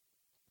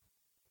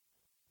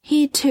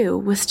 He, too,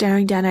 was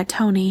staring down at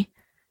Tony,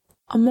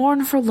 a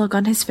mournful look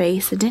on his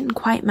face that didn't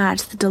quite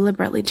match the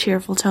deliberately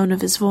cheerful tone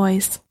of his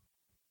voice.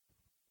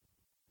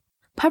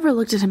 Pepper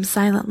looked at him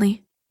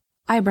silently,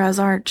 eyebrows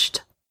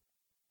arched.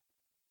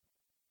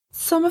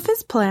 Some of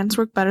his plans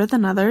work better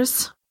than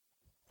others,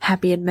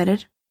 Happy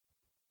admitted.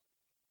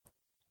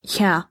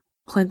 Yeah,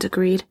 Clint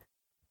agreed.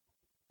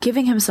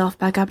 Giving himself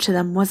back up to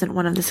them wasn't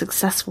one of the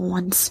successful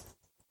ones.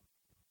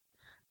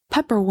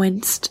 Pepper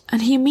winced,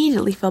 and he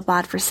immediately felt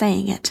bad for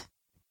saying it.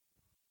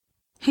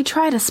 He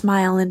tried a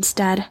smile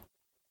instead.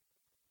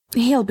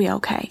 He'll be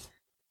okay.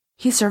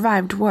 He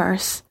survived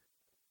worse.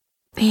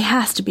 He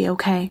has to be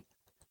okay.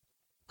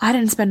 I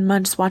didn't spend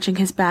months watching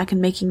his back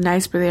and making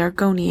nice for the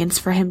Argonians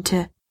for him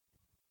to...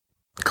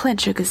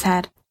 Clint shook his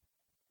head.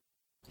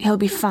 He'll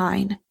be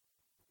fine.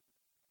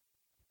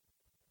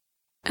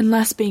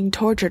 Unless being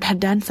tortured had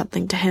done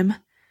something to him,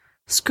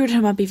 screwed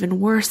him up even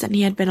worse than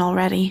he had been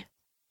already.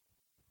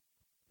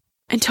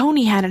 And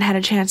Tony hadn't had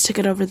a chance to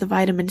get over the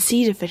vitamin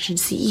C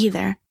deficiency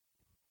either.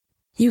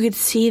 You could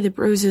see the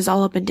bruises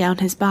all up and down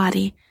his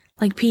body,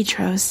 like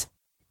Petro's.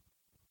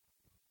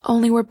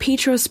 Only where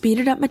Petro's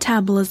speeded-up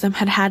metabolism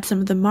had had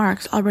some of the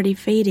marks already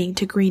fading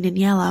to green and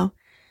yellow,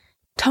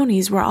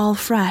 Tony's were all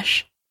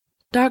fresh,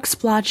 dark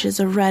splotches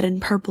of red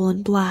and purple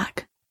and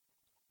black.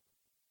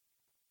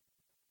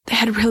 They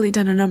had really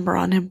done a number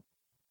on him.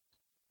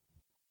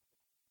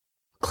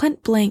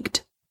 Clint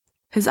blinked,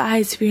 his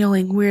eyes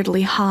feeling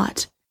weirdly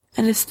hot,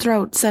 and his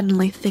throat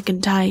suddenly thick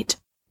and tight.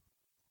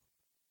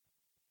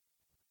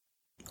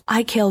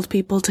 I killed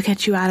people to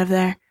get you out of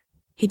there,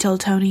 he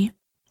told Tony.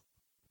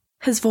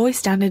 His voice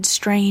sounded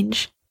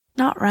strange,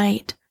 not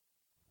right.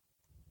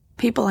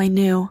 People I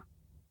knew.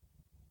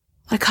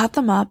 I caught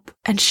them up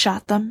and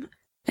shot them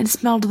and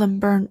smelled them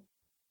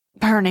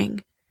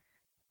burning.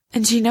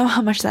 And do you know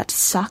how much that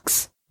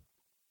sucks?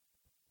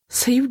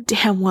 So you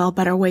damn well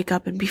better wake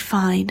up and be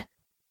fine.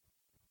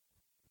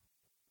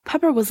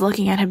 Pepper was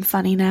looking at him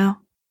funny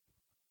now.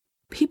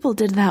 People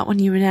did that when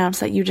you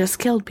announced that you just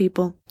killed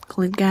people,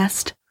 Clint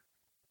guessed.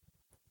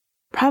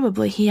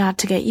 Probably he ought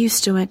to get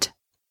used to it.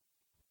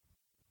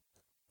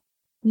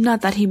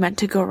 Not that he meant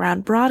to go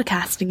around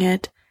broadcasting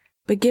it,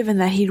 but given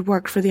that he'd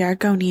worked for the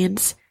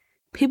Argonians,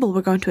 people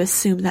were going to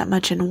assume that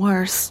much and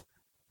worse.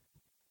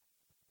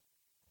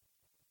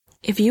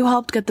 If you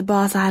helped get the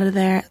boss out of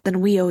there,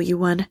 then we owe you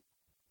one.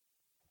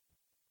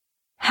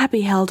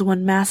 Happy held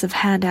one massive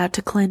hand out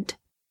to Clint.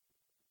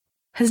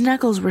 His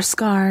knuckles were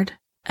scarred,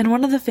 and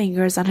one of the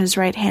fingers on his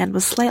right hand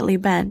was slightly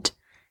bent,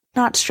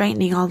 not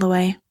straightening all the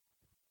way.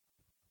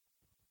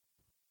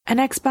 An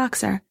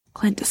ex-boxer,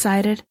 Clint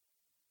decided.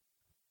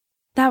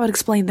 That would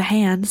explain the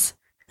hands,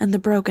 and the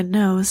broken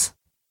nose.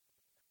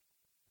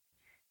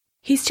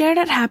 He stared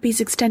at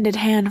Happy's extended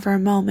hand for a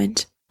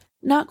moment,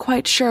 not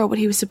quite sure what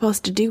he was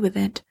supposed to do with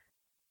it.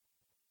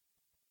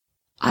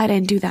 I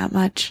didn't do that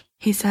much,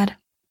 he said.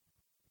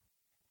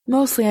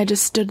 Mostly I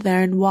just stood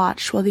there and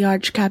watched while the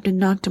Arch-Captain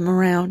knocked him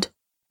around.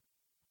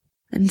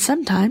 And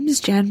sometimes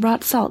Jan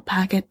brought salt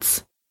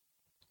packets.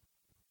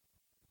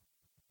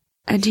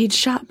 And he'd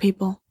shot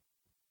people.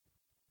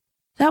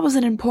 That was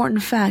an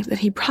important fact that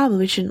he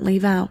probably shouldn't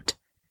leave out.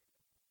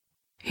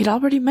 He'd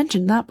already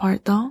mentioned that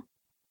part, though.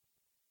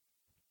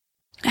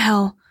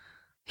 Hell,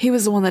 he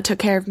was the one that took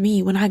care of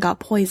me when I got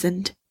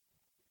poisoned.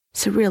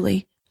 So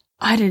really,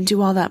 I didn't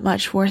do all that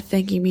much worth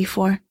thanking me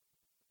for.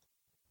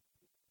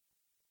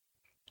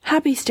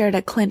 Happy stared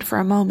at Clint for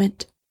a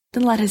moment,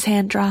 then let his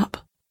hand drop.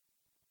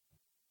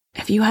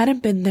 If you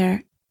hadn't been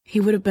there, he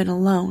would have been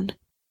alone.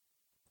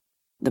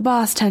 The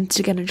boss tends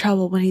to get in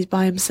trouble when he's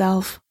by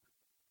himself.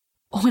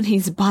 When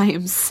he's by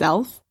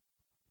himself?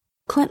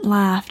 Clint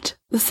laughed,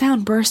 the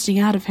sound bursting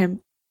out of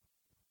him.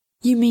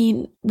 You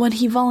mean when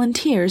he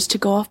volunteers to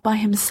go off by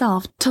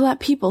himself to let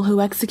people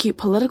who execute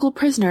political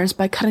prisoners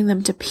by cutting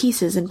them to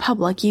pieces in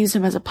public use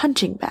him as a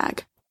punching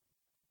bag?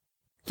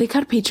 They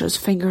cut Picho's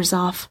fingers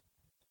off.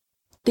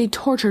 They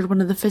tortured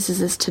one of the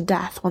physicists to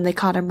death when they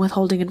caught him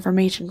withholding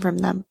information from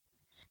them.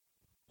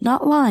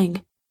 Not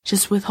lying,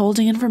 just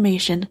withholding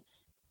information.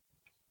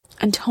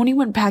 And Tony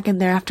went back in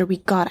there after we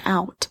got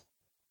out.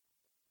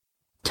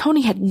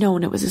 Tony had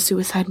known it was a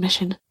suicide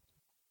mission.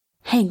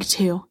 Hank,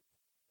 too.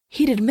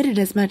 He'd admitted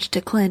as much to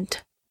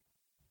Clint.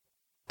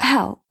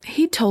 Hell,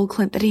 he'd told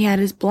Clint that he had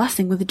his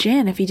blessing with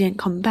Jan if he didn't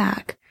come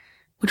back,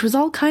 which was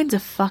all kinds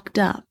of fucked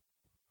up,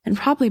 and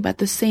probably about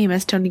the same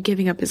as Tony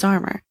giving up his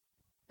armor,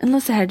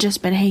 unless it had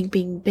just been Hank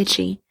being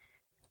bitchy,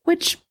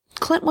 which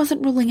Clint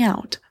wasn't ruling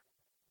out.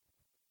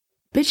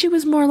 Bitchy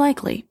was more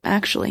likely,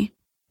 actually.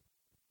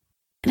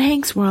 In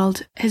Hank's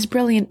world, his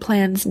brilliant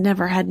plans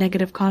never had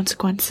negative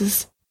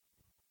consequences.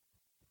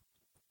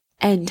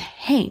 And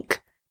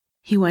Hank,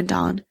 he went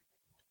on,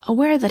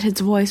 aware that his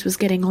voice was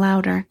getting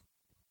louder,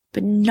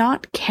 but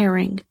not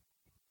caring,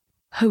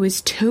 who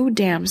is too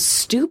damn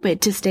stupid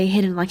to stay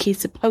hidden like he's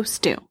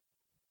supposed to.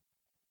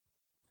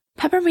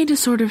 Pepper made a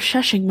sort of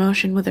shushing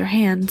motion with her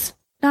hands,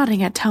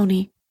 nodding at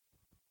Tony.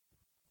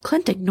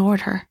 Clint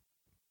ignored her.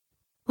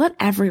 Let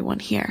everyone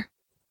hear.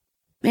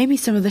 Maybe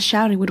some of the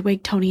shouting would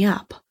wake Tony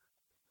up.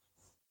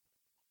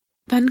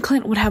 Then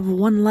Clint would have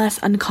one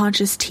less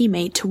unconscious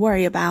teammate to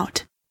worry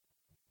about.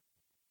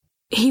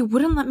 He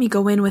wouldn't let me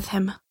go in with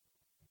him.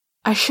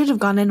 I should have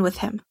gone in with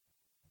him.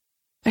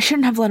 I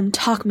shouldn't have let him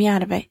talk me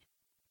out of it.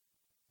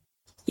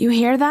 You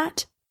hear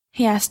that?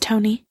 He asked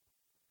Tony.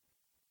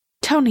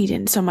 Tony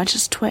didn't so much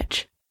as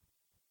twitch.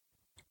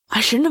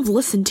 I shouldn't have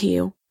listened to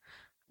you,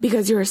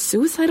 because you're a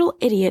suicidal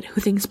idiot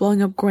who thinks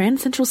blowing up Grand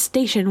Central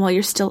Station while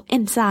you're still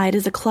inside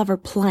is a clever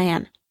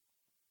plan.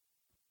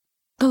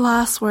 The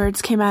last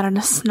words came out in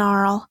a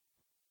snarl.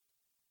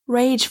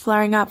 Rage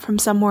flaring up from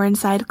somewhere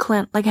inside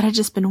Clint like it had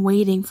just been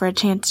waiting for a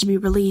chance to be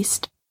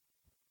released.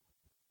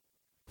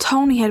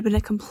 Tony had been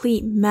a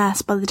complete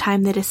mess by the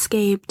time they'd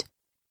escaped,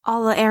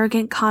 all the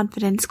arrogant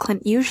confidence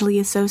Clint usually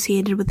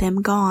associated with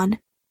him gone.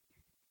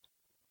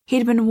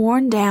 He'd been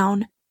worn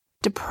down,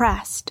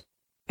 depressed,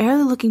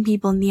 barely looking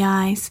people in the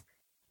eyes,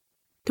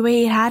 the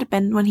way he had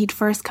been when he'd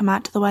first come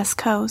out to the West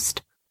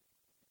Coast.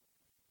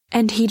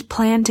 And he'd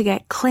planned to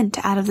get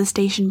Clint out of the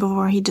station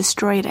before he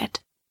destroyed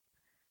it.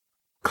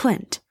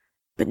 Clint,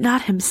 but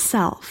not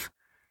himself,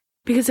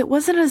 because it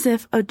wasn't as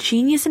if a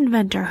genius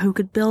inventor who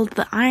could build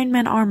the Iron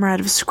Man armor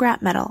out of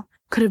scrap metal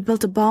could have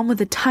built a bomb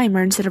with a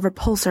timer instead of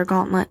repulsor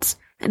gauntlets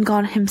and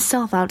gone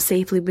himself out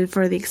safely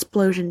before the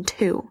explosion,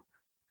 too.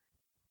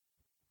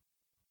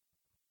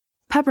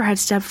 Pepper had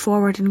stepped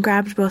forward and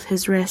grabbed both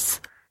his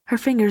wrists, her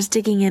fingers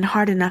digging in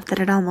hard enough that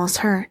it almost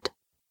hurt.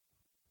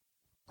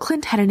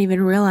 Clint hadn't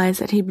even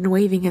realized that he'd been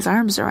waving his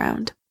arms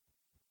around.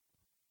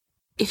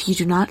 If you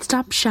do not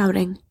stop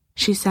shouting,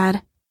 she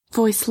said,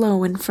 voice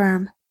low and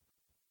firm,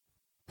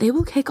 they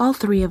will kick all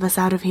three of us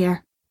out of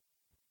here.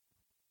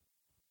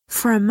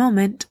 For a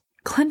moment,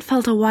 Clint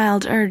felt a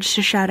wild urge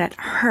to shout at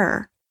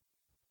her.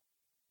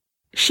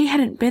 She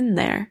hadn't been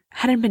there,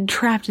 hadn't been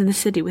trapped in the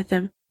city with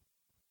him.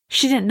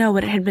 She didn't know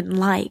what it had been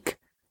like.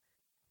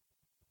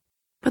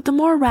 But the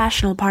more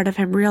rational part of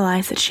him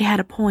realized that she had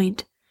a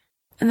point,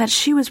 and that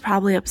she was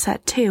probably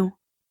upset too.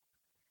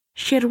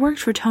 She had worked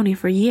for Tony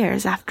for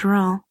years, after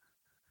all.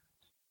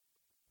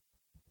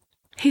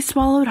 He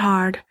swallowed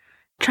hard,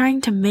 trying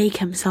to make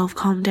himself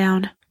calm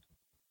down.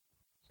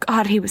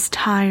 God, he was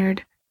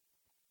tired.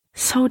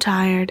 So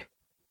tired.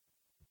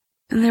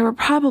 And there were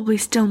probably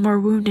still more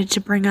wounded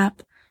to bring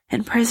up,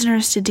 and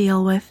prisoners to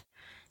deal with,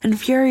 and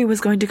Fury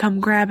was going to come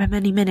grab him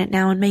any minute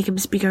now and make him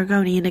speak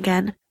Argonian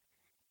again.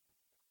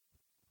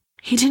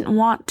 He didn't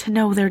want to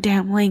know their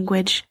damn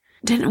language,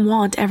 didn't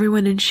want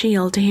everyone in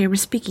S.H.I.E.L.D. to hear him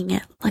speaking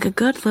it like a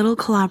good little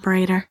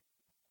collaborator.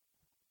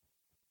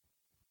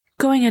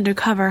 Going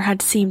undercover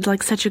had seemed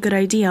like such a good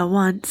idea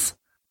once.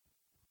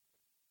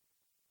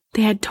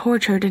 They had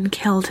tortured and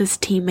killed his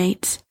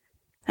teammates,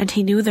 and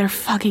he knew their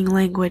fucking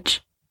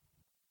language.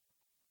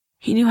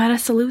 He knew how to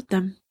salute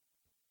them.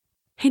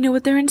 He knew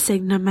what their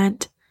insignia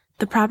meant,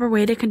 the proper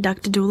way to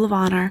conduct a duel of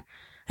honor,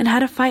 and how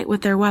to fight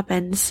with their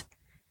weapons,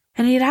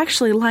 and he had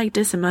actually liked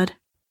Isamud.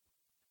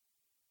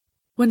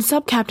 When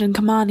Subcaptain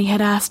Kamani had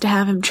asked to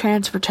have him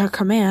transferred to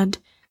command,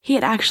 he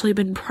had actually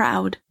been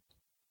proud.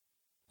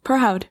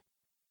 Proud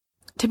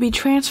to be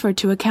transferred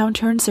to a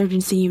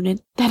counterinsurgency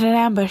unit that had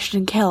ambushed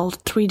and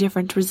killed 3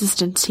 different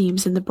resistance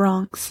teams in the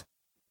Bronx.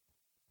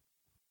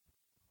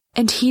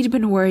 And he'd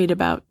been worried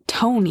about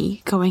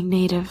Tony going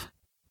native.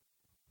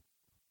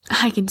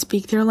 "I can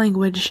speak their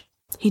language,"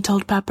 he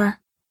told Pepper,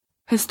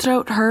 his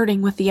throat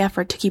hurting with the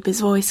effort to keep his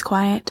voice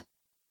quiet.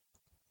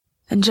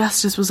 "And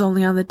Justice was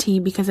only on the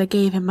team because I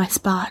gave him my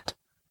spot.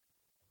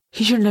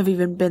 He shouldn't have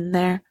even been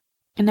there,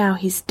 and now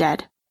he's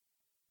dead.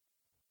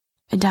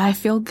 And I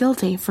feel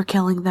guilty for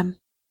killing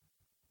them."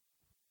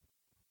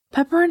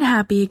 Pepper and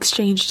Happy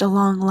exchanged a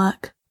long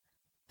look,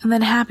 and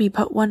then Happy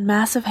put one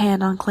massive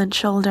hand on Clint's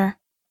shoulder.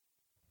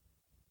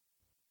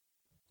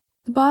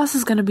 "The boss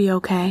is going to be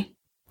okay,"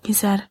 he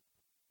said.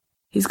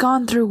 "He's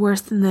gone through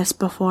worse than this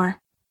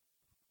before."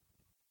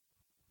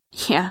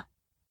 "Yeah,"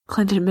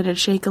 Clint admitted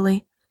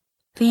shakily,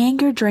 the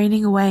anger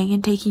draining away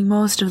and taking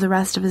most of the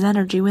rest of his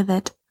energy with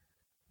it.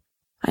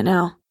 "I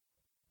know.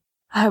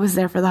 I was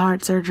there for the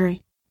heart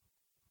surgery."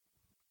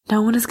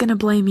 "No one is going to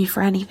blame you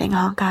for anything,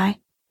 Hawkeye,"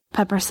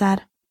 Pepper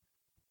said.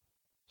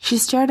 She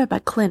stared up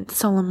at Clint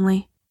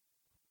solemnly.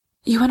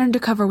 "You went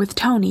undercover with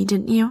Tony,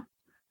 didn't you?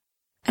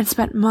 And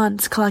spent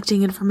months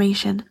collecting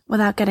information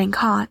without getting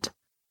caught.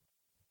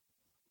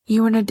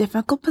 You were in a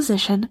difficult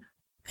position,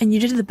 and you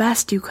did the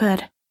best you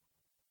could.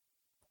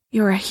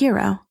 You're a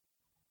hero."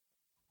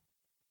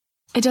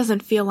 "It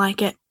doesn't feel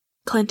like it,"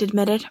 Clint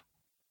admitted.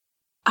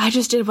 "I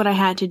just did what I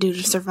had to do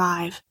to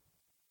survive."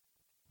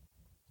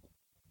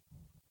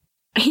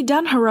 He'd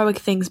done heroic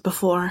things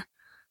before,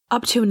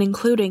 up to and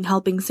including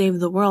helping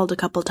save the world a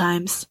couple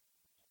times.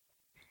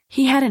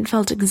 He hadn't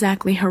felt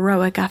exactly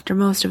heroic after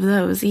most of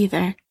those,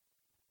 either.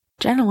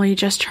 Generally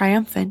just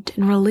triumphant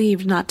and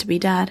relieved not to be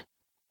dead.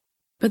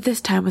 But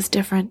this time was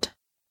different.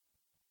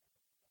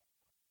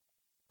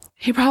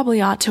 He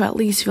probably ought to at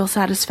least feel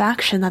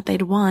satisfaction that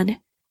they'd won,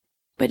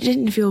 but it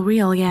didn't feel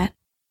real yet.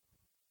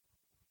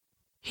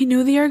 He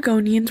knew the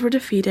Argonians were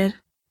defeated,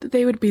 that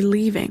they would be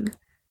leaving,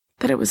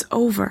 that it was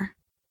over.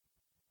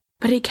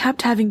 But he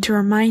kept having to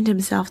remind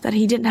himself that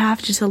he didn't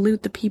have to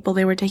salute the people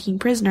they were taking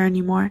prisoner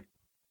anymore.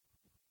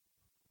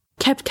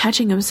 Kept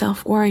catching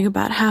himself worrying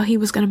about how he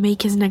was going to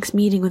make his next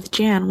meeting with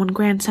Jan when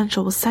Grand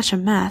Central was such a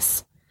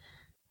mess.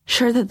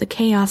 Sure that the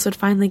chaos would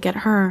finally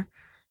get her,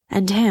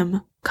 and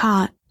him,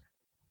 caught.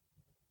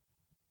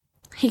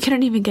 He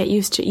couldn't even get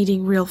used to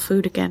eating real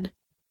food again.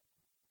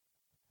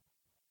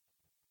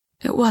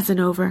 It wasn't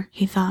over,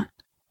 he thought.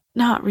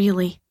 Not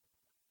really.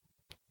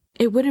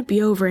 It wouldn't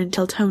be over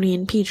until Tony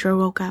and Pietro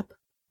woke up.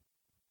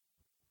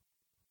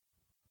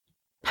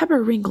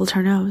 Pepper wrinkled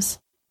her nose.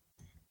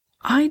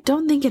 "I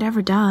don't think it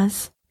ever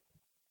does.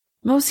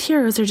 Most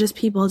heroes are just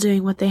people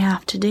doing what they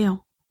have to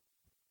do."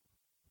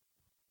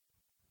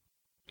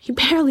 He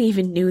barely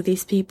even knew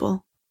these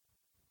people.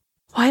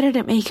 Why did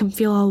it make him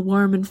feel all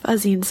warm and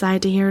fuzzy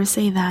inside to hear her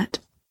say that?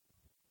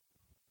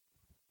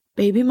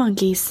 "Baby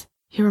monkeys,"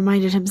 he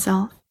reminded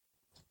himself.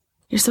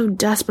 "You're so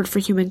desperate for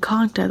human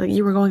contact that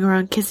you were going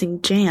around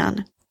kissing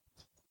Jan."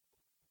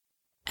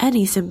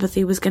 Any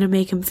sympathy was going to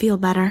make him feel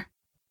better,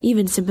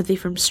 even sympathy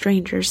from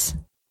strangers.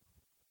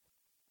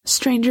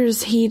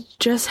 Strangers he'd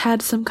just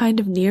had some kind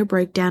of near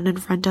breakdown in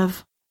front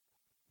of.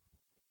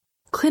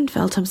 Clint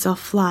felt himself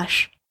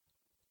flush.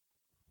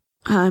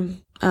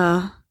 "I'm,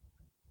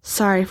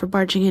 sorry for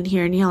barging in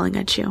here and yelling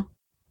at you."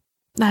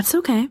 "That's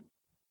okay."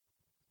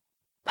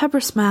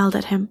 Pepper smiled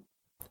at him,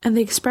 and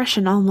the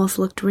expression almost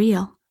looked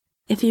real,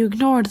 if you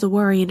ignored the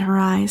worry in her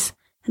eyes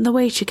and the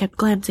way she kept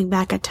glancing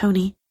back at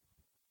Tony.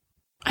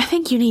 "I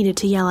think you needed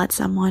to yell at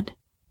someone."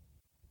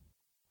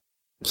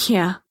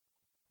 "Yeah."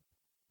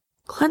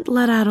 Clint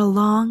let out a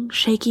long,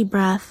 shaky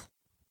breath.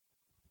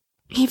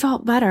 He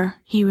felt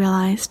better, he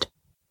realized.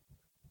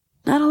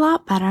 Not a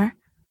lot better,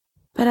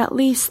 but at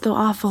least the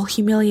awful,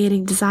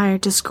 humiliating desire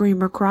to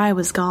scream or cry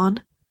was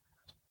gone.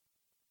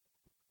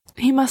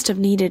 He must have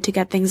needed to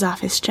get things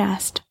off his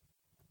chest.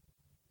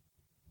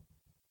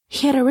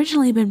 He had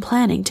originally been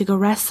planning to go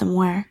rest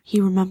somewhere, he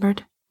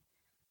remembered.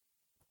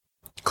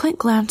 Clint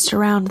glanced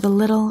around the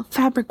little,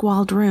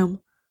 fabric-walled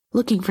room,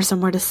 looking for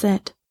somewhere to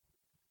sit.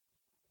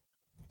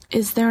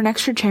 "Is there an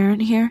extra chair in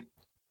here?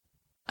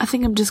 I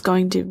think I'm just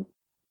going to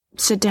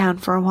sit down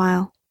for a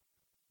while."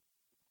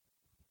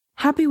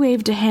 Happy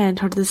waved a hand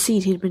toward the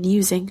seat he'd been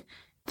using,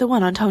 the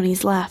one on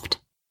Tony's left.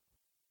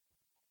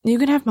 "You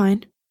can have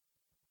mine."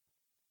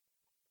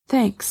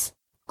 "Thanks,"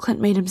 Clint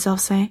made himself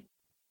say.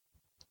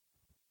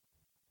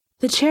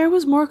 The chair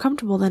was more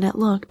comfortable than it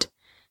looked,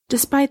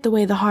 despite the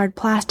way the hard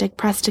plastic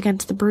pressed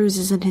against the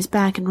bruises in his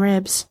back and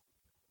ribs.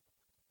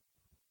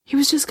 He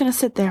was just going to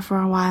sit there for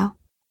a while,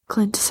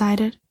 Clint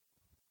decided.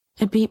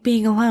 It beat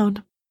being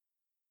alone.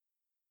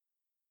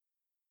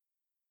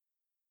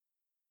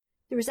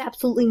 "There is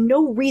absolutely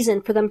no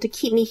reason for them to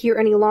keep me here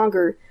any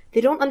longer.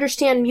 They don't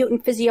understand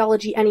mutant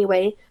physiology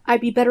anyway.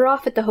 I'd be better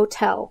off at the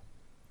hotel."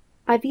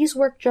 "IVs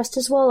work just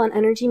as well on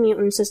energy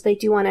mutants as they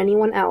do on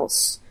anyone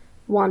else,"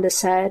 Wanda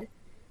said.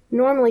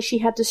 Normally she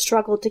had to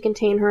struggle to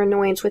contain her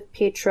annoyance with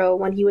Pietro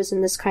when he was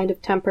in this kind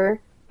of temper,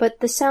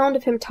 but the sound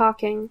of him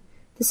talking,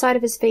 the sight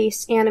of his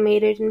face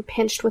animated and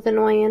pinched with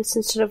annoyance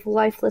instead of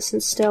lifeless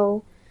and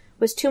still,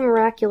 was too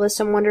miraculous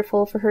and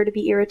wonderful for her to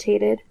be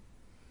irritated.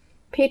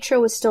 Pietro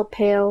was still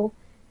pale,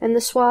 and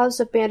the swathes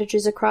of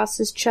bandages across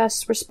his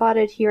chest were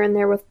spotted here and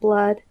there with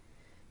blood.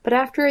 But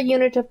after a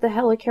unit of the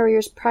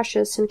helicarrier's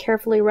precious and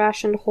carefully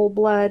rationed whole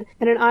blood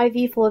and an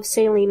IV full of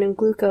saline and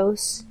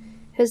glucose,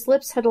 his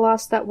lips had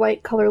lost that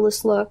white,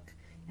 colorless look,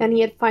 and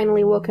he had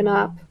finally woken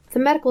up. The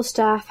medical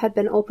staff had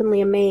been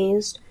openly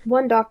amazed,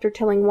 one doctor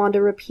telling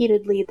Wanda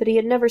repeatedly that he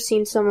had never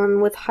seen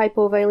someone with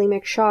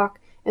hypovolemic shock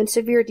and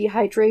severe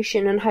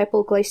dehydration and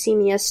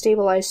hypoglycemia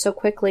stabilize so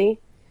quickly.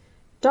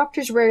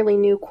 Doctors rarely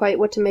knew quite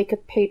what to make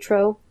of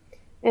Pietro,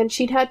 and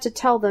she'd had to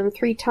tell them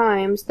 3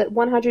 times that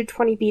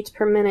 120 beats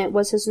per minute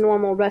was his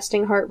normal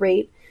resting heart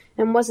rate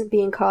and wasn't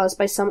being caused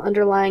by some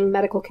underlying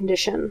medical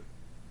condition.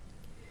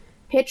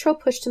 Pietro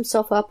pushed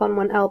himself up on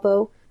one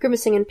elbow,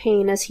 grimacing in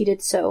pain as he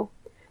did so.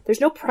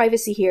 "There's no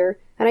privacy here,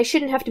 and I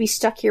shouldn't have to be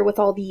stuck here with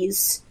all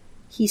these,"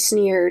 he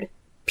sneered,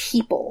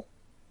 "people."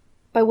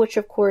 By which,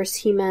 of course,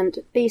 he meant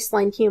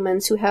baseline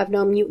humans who have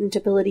no mutant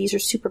abilities or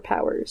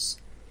superpowers.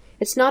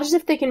 "It's not as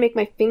if they can make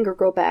my finger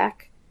grow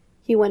back,"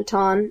 he went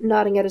on,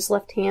 nodding at his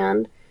left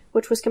hand,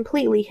 which was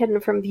completely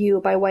hidden from view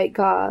by white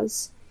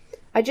gauze.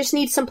 "I just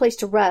need some place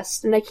to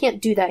rest, and I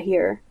can't do that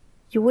here."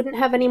 "You wouldn't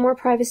have any more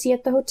privacy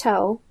at the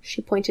hotel,"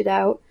 she pointed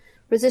out,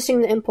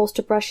 resisting the impulse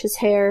to brush his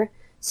hair,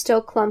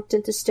 still clumped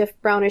into stiff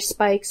brownish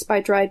spikes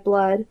by dried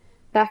blood,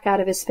 back out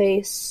of his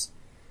face.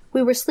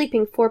 "We were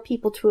sleeping 4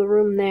 people to a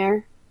room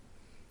there."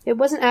 It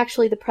wasn't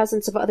actually the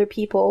presence of other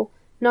people,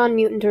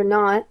 non-mutant or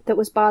not, that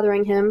was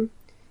bothering him.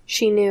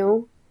 She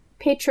knew.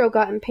 Pietro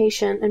got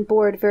impatient and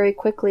bored very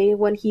quickly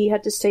when he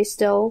had to stay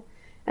still,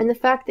 and the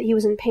fact that he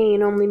was in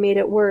pain only made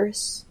it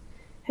worse.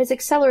 His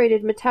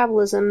accelerated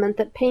metabolism meant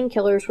that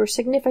painkillers were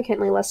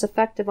significantly less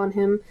effective on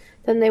him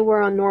than they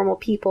were on normal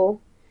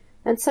people,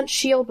 and since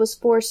S.H.I.E.L.D. was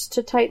forced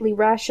to tightly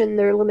ration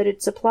their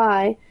limited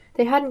supply,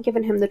 they hadn't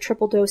given him the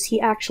triple dose he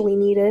actually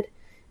needed,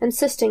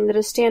 insisting that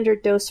a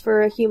standard dose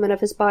for a human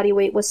of his body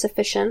weight was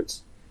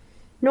sufficient.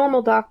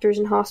 Normal doctors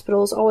and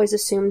hospitals always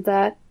assumed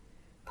that.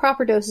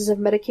 Proper doses of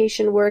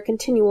medication were a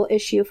continual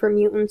issue for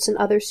mutants and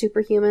other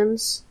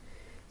superhumans.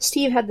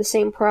 Steve had the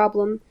same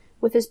problem,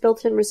 with his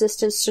built-in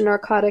resistance to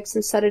narcotics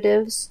and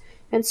sedatives,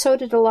 and so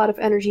did a lot of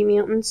energy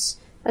mutants,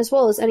 as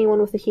well as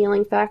anyone with a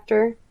healing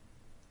factor.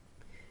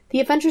 The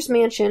Avengers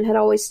Mansion had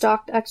always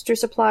stocked extra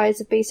supplies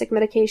of basic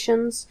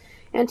medications,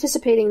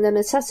 anticipating the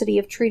necessity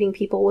of treating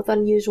people with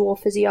unusual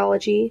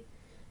physiology.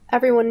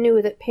 Everyone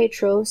knew that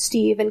Pietro,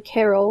 Steve, and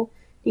Carol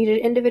needed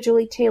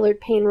individually tailored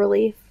pain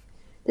relief,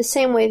 the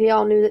same way they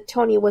all knew that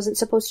Tony wasn't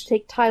supposed to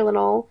take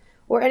Tylenol,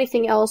 or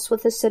anything else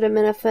with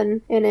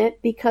acetaminophen in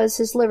it because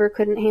his liver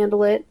couldn't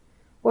handle it,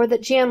 or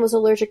that Jan was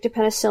allergic to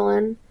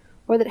penicillin,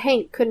 or that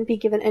Hank couldn't be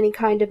given any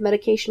kind of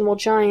medication while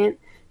giant,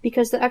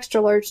 because the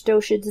extra-large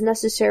dosage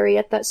necessary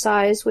at that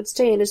size would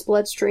stay in his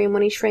bloodstream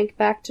when he shrank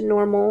back to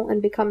normal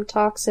and become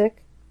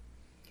toxic.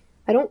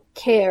 "I don't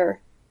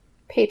care,"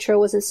 Pietro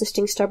was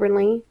insisting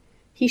stubbornly.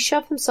 He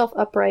shoved himself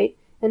upright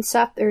and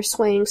sat there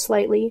swaying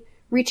slightly,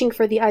 reaching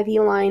for the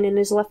IV line in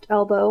his left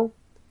elbow.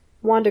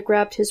 Wanda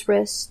grabbed his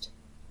wrist.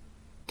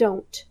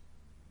 "Don't,"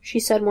 she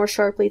said more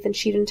sharply than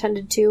she'd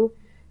intended to.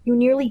 "You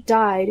nearly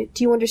died.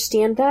 Do you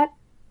understand that?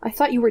 I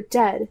thought you were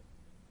dead."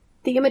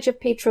 The image of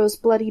Pietro's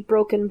bloody,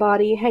 broken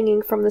body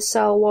hanging from the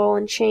cell wall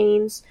in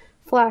chains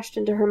flashed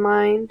into her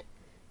mind,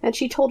 and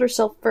she told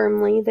herself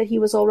firmly that he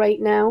was all right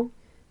now,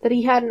 that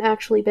he hadn't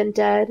actually been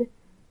dead,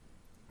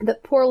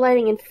 that poor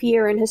lighting and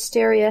fear and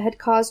hysteria had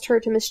caused her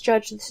to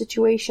misjudge the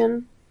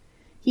situation.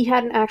 He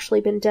hadn't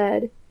actually been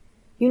dead.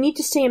 "You need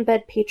to stay in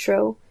bed,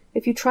 Pietro.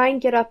 If you try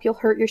and get up, you'll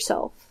hurt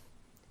yourself."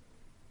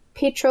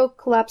 Pietro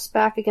collapsed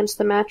back against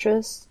the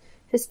mattress,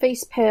 his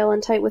face pale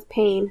and tight with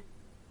pain.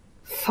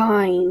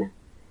 "Fine,"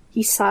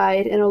 he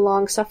sighed in a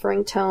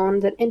long-suffering tone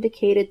that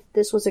indicated that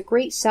this was a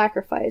great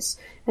sacrifice,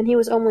 and he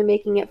was only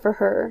making it for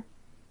her.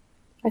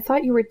 "I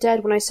thought you were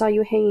dead when I saw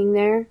you hanging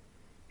there,"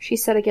 she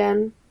said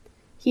again.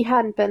 He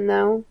hadn't been,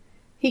 though.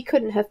 He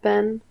couldn't have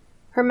been.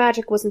 Her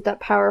magic wasn't that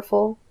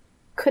powerful.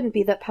 Couldn't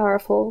be that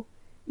powerful,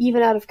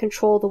 even out of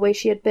control the way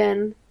she had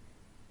been.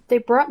 "They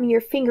brought me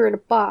your finger in a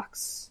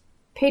box."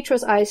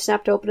 Pietro's eyes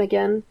snapped open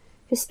again,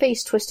 his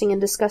face twisting in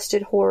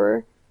disgusted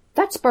horror.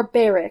 "That's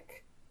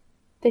barbaric."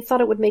 "They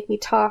thought it would make me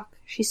talk,"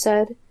 she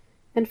said,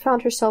 and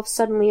found herself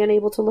suddenly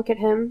unable to look at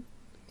him.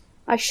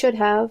 "I should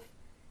have.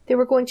 They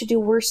were going to do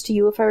worse to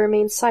you if I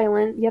remained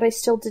silent, yet I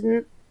still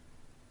didn't."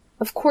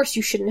 "Of course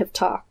you shouldn't have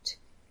talked,"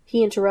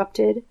 he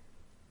interrupted.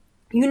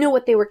 "You knew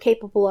what they were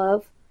capable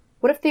of.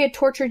 What if they had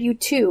tortured you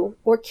too,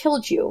 or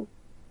killed you?"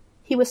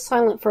 He was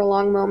silent for a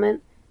long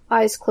moment,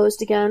 eyes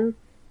closed again,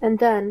 and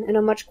then, in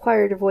a much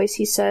quieter voice,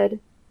 he said,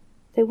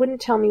 "They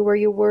wouldn't tell me where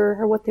you were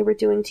or what they were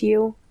doing to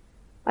you.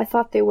 I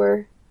thought they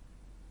were.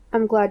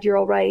 I'm glad you're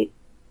all right."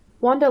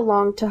 Wanda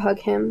longed to hug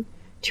him,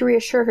 to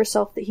reassure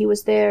herself that he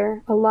was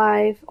there,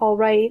 alive, all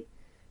right,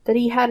 that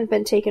he hadn't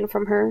been taken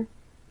from her.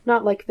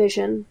 Not like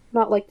Vision,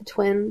 not like the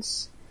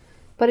twins.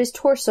 But his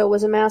torso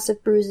was a mass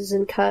of bruises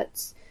and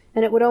cuts,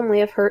 and it would only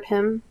have hurt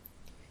him.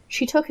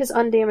 She took his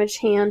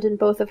undamaged hand in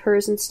both of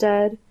hers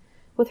instead.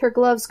 With her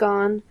gloves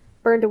gone,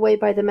 burned away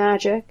by the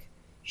magic,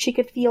 she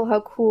could feel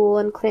how cool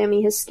and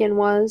clammy his skin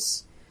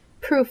was.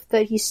 Proof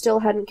that he still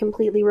hadn't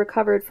completely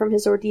recovered from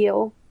his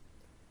ordeal.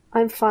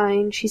 "I'm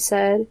fine," she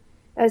said,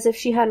 as if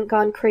she hadn't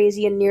gone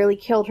crazy and nearly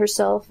killed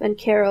herself and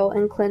Carol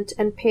and Clint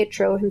and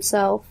Pietro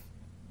himself.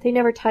 "They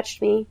never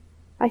touched me.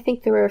 I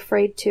think they were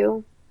afraid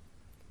to."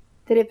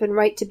 They'd have been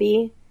right to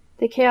be.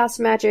 The chaos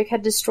magic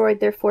had destroyed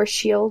their force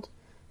shield,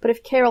 but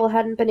if Carol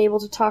hadn't been able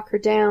to talk her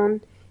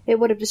down, it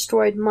would have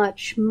destroyed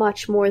much,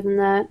 much more than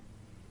that.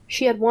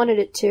 She had wanted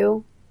it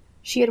to.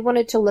 She had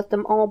wanted to let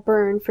them all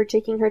burn for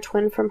taking her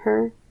twin from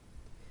her.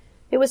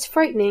 It was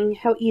frightening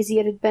how easy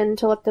it had been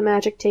to let the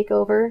magic take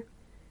over,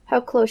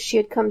 how close she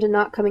had come to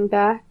not coming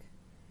back.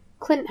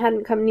 Clint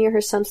hadn't come near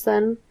her since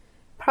then,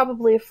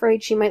 probably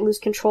afraid she might lose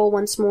control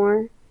once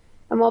more,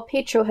 and while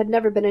Pietro had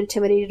never been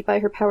intimidated by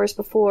her powers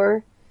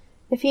before,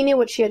 if he knew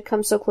what she had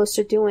come so close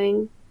to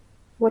doing,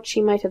 what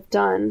she might have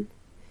done.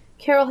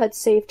 Carol had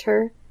saved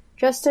her,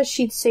 just as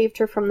she'd saved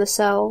her from the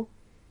cell.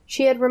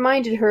 She had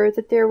reminded her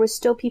that there was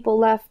still people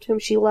left whom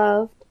she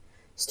loved,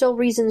 still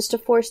reasons to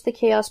force the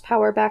chaos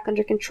power back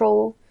under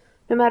control,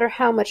 no matter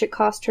how much it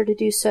cost her to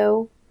do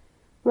so.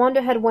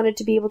 Wanda had wanted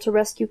to be able to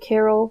rescue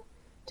Carol,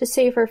 to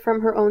save her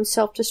from her own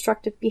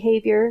self-destructive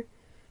behavior,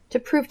 to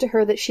prove to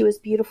her that she was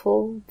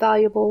beautiful,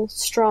 valuable,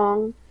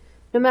 strong,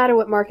 no matter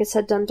what Marcus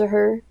had done to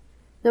her,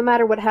 no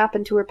matter what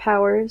happened to her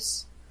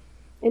powers.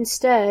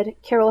 Instead,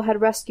 Carol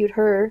had rescued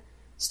her,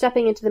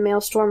 stepping into the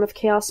maelstrom of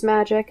chaos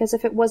magic as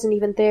if it wasn't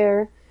even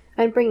there,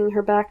 and bringing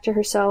her back to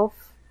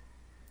herself.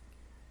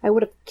 "I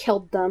would have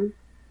killed them,"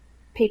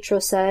 Pietro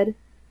said,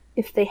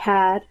 "if they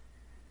had."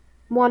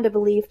 Wanda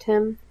believed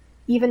him.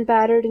 Even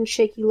battered and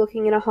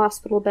shaky-looking in a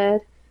hospital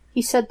bed,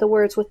 he said the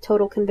words with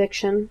total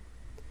conviction.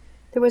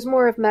 There was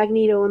more of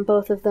Magneto in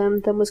both of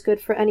them than was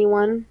good for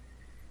anyone.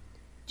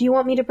 "Do you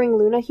want me to bring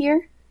Luna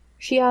here?"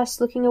 she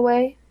asked, looking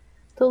away.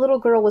 The little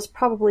girl was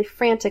probably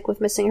frantic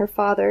with missing her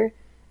father,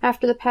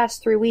 after the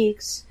past 3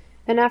 weeks,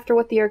 and after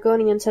what the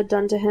Argonians had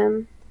done to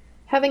him.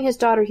 Having his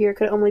daughter here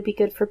could only be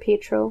good for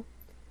Pietro.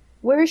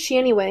 "Where is she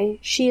anyway?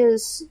 She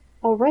is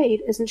all right,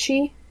 isn't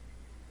she?"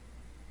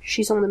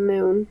 "She's on the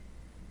moon,"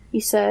 he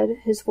said,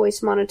 his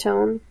voice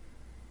monotone.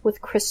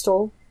 "With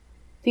Crystal.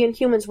 The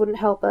Inhumans wouldn't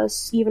help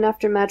us, even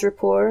after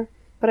Madripoor,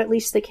 but at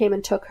least they came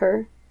and took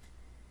her."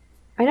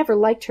 "I never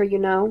liked her, you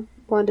know,"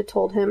 Wanda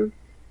told him.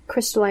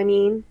 "Crystal, I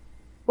mean.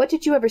 What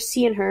did you ever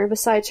see in her,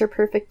 besides her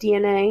perfect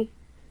DNA?"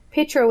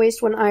 Pietro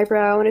raised one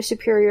eyebrow in a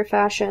superior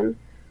fashion,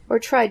 or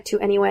tried to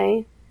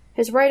anyway.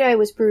 His right eye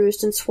was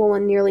bruised and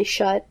swollen nearly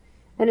shut,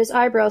 and his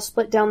eyebrow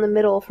split down the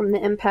middle from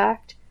the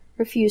impact,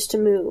 refused to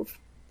move.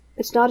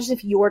 "It's not as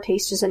if your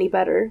taste is any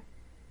better."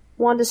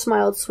 Wanda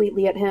smiled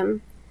sweetly at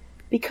him.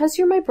 "Because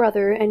you're my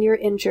brother and you're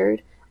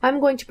injured, I'm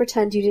going to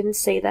pretend you didn't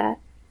say that."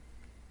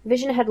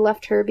 Vision had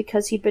left her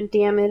because he'd been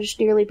damaged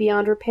nearly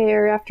beyond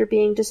repair after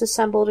being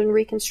disassembled and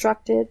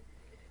reconstructed.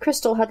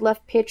 Crystal had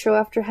left Pietro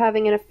after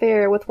having an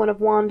affair with one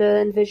of Wanda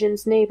and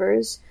Vision's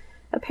neighbors,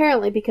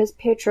 apparently because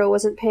Pietro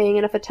wasn't paying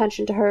enough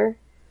attention to her.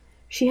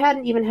 She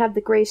hadn't even had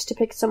the grace to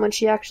pick someone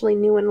she actually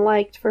knew and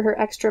liked for her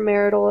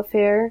extramarital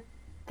affair.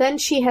 Then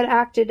she had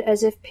acted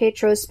as if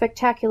Pietro's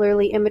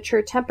spectacularly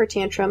immature temper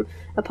tantrum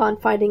upon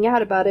finding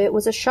out about it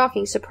was a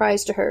shocking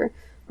surprise to her,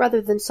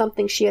 rather than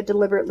something she had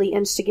deliberately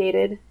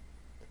instigated.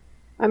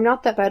 "I'm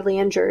not that badly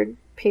injured,"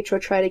 Pietro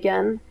tried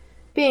again.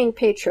 Being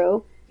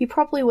Pietro, he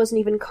probably wasn't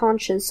even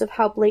conscious of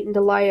how blatant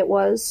a lie it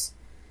was.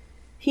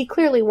 He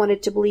clearly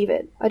wanted to believe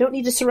it. "I don't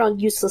need to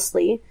surround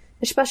uselessly,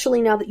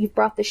 especially now that you've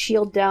brought the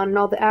shield down and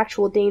all the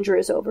actual danger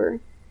is over."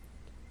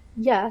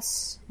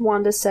 "Yes,"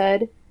 Wanda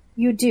said,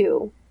 "you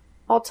do.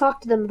 I'll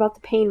talk to them about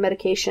the pain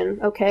medication,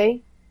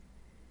 okay?"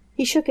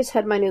 He shook his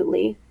head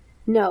minutely.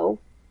 "No.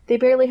 They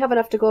barely have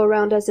enough to go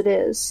around as it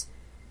is.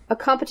 A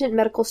competent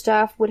medical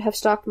staff would have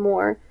stocked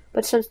more,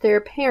 but since they're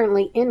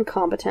apparently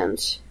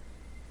incompetent..."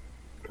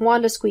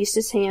 Wanda squeezed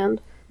his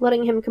hand,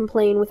 letting him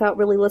complain without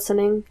really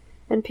listening,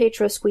 and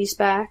Pietro squeezed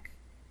back.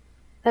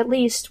 At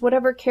least,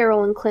 whatever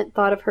Carol and Clint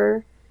thought of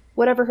her,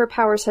 whatever her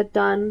powers had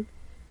done,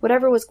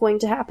 whatever was going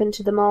to happen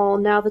to them all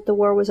now that the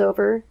war was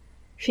over,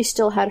 she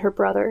still had her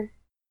brother.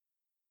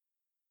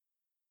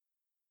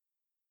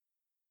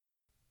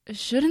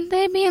 Shouldn't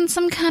they be in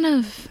some kind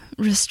of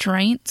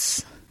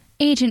restraints?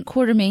 Agent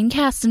Quartermain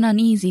cast an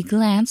uneasy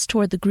glance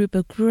toward the group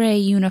of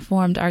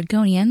gray-uniformed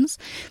Argonians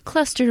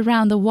clustered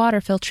around the water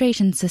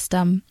filtration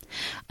system.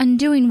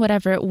 Undoing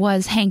whatever it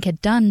was Hank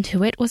had done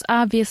to it was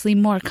obviously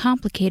more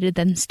complicated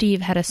than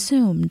Steve had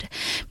assumed,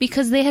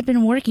 because they had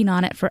been working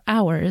on it for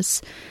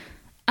hours.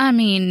 I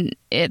mean,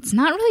 it's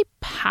not really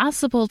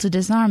possible to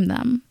disarm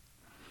them.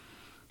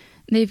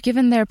 "They've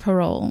given their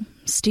parole,"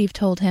 Steve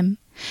told him.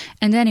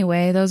 "And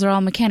anyway, those are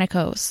all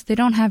mechanicos. They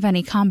don't have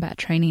any combat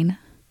training."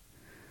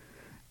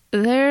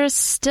 They're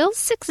still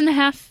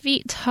 6.5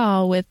 feet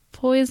tall with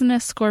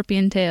poisonous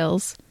scorpion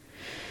tails.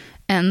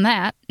 And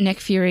that, Nick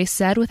Fury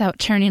said without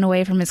turning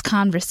away from his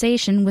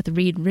conversation with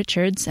Reed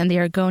Richards and the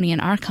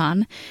Argonian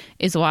Archon,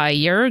 is why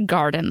you're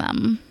guarding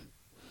them.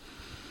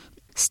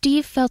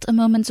 Steve felt a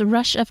moment's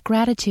rush of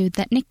gratitude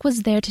that Nick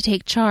was there to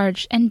take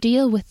charge and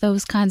deal with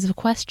those kinds of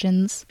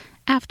questions.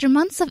 After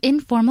months of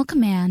informal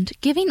command,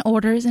 giving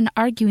orders and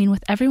arguing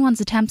with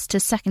everyone's attempts to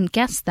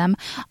second-guess them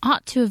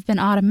ought to have been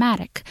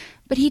automatic,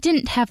 but he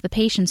didn't have the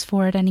patience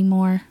for it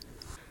anymore.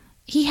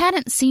 He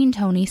hadn't seen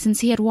Tony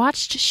since he had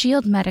watched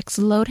S.H.I.E.L.D. medics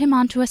load him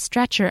onto a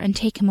stretcher and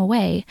take him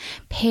away,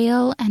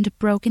 pale and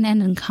broken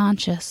and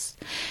unconscious.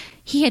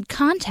 He had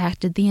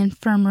contacted the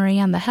infirmary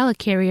on the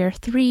helicarrier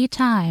 3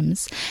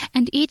 times,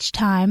 and each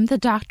time the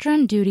doctor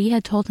on duty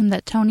had told him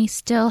that Tony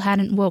still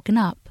hadn't woken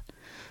up.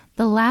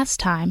 The last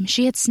time,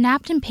 she had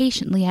snapped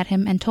impatiently at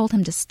him and told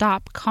him to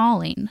stop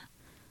calling.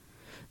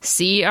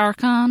 "See,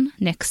 Archon,"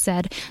 Nick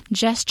said,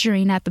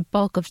 gesturing at the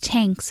bulk of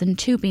tanks and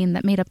tubing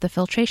that made up the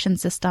filtration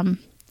system.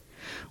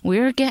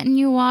 "We're getting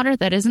you water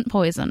that isn't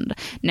poisoned.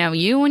 Now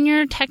you and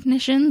your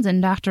technicians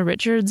and Dr.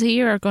 Richards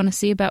here are going to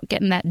see about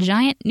getting that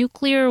giant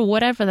nuclear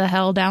whatever the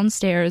hell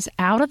downstairs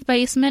out of the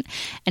basement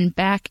and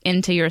back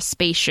into your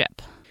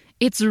spaceship."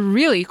 "It's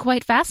really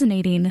quite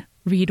fascinating,"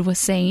 Reed was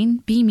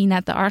saying, beaming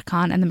at the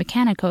Archon and the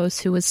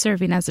Mechanicos who was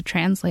serving as a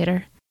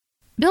translator.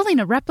 "Building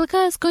a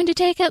replica is going to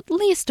take at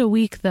least a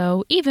week,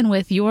 though, even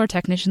with your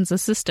technician's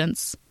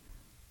assistance."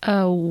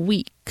 "A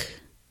week."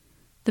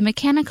 The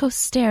Mechanicos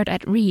stared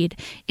at Reed,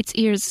 its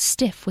ears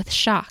stiff with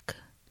shock.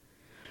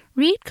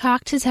 Reed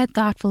cocked his head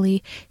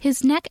thoughtfully,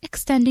 his neck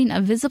extending a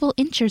visible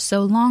inch or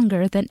so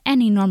longer than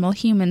any normal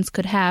humans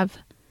could have.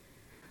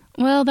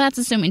 "Well, that's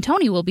assuming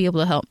Tony will be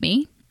able to help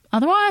me.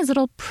 Otherwise,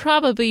 it'll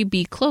probably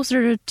be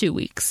closer to 2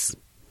 weeks.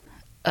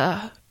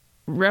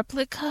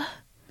 Replica?"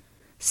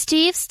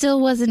 Steve still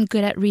wasn't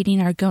good at reading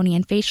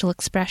Argonian facial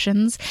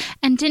expressions,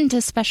 and didn't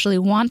especially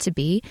want to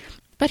be,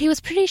 but he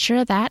was pretty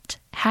sure that,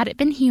 had it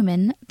been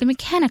human, the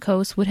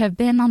Mechanicos would have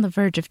been on the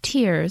verge of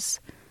tears.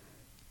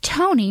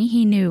 Tony,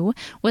 he knew,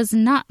 was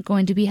not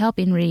going to be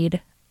helping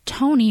Reed.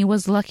 Tony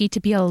was lucky to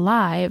be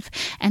alive,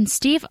 and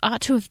Steve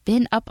ought to have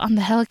been up on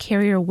the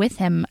helicarrier with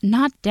him,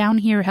 not down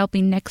here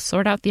helping Nick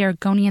sort out the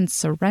Argonian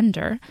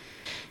surrender.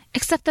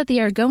 Except that the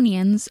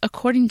Argonians,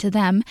 according to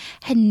them,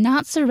 had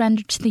not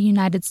surrendered to the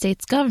United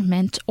States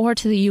government, or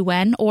to the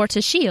UN, or to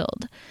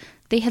S.H.I.E.L.D.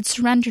 They had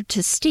surrendered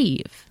to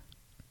Steve.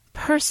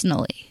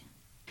 Personally.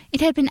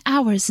 It had been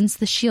hours since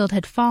the shield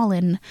had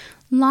fallen,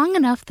 long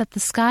enough that the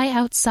sky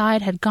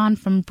outside had gone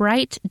from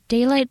bright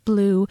daylight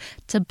blue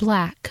to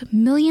black,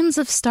 millions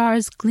of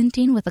stars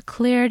glinting with a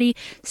clarity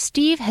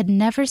Steve had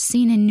never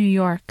seen in New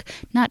York,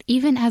 not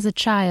even as a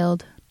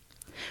child.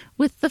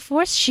 With the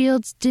force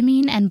shield's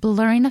dimming and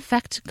blurring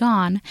effect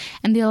gone,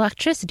 and the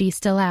electricity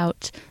still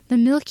out, the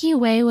Milky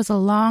Way was a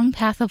long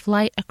path of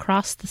light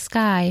across the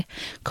sky,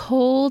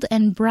 cold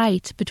and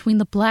bright between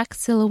the black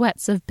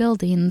silhouettes of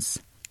buildings.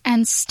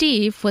 And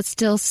Steve was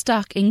still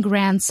stuck in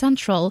Grand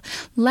Central,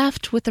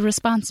 left with the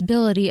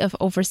responsibility of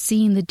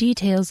overseeing the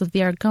details of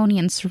the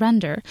Argonian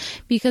surrender,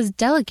 because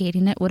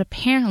delegating it would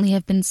apparently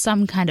have been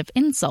some kind of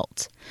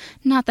insult.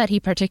 Not that he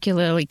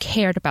particularly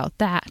cared about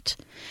that.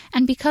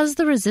 And because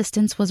the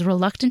resistance was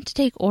reluctant to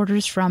take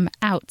orders from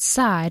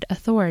outside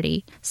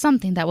authority,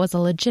 something that was a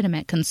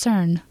legitimate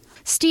concern.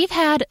 Steve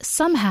had,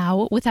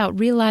 somehow, without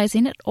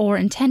realizing it or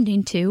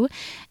intending to,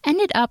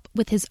 ended up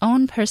with his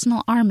own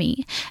personal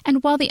army,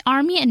 and while the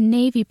Army and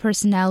Navy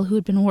personnel who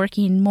had been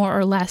working more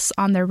or less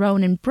on their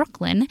own in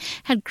Brooklyn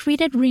had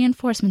greeted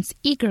reinforcements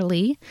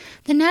eagerly,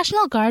 the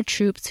National Guard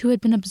troops who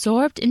had been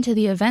absorbed into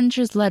the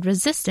Avengers-led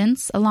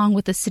resistance, along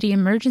with the city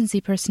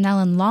emergency personnel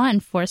and law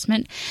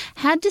enforcement,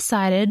 had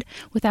decided,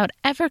 without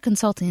ever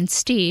consulting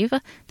Steve,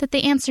 that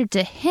they answered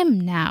to him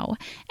now,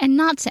 and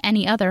not to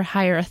any other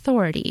higher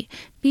authority,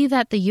 be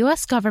that the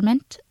U.S.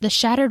 government, the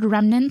shattered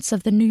remnants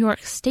of the New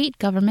York state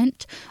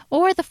government,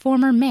 or the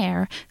former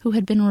mayor who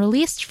had been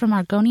released from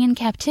Argonian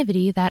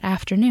captivity that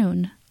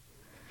afternoon.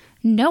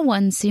 No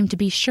one seemed to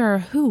be sure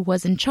who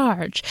was in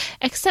charge,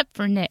 except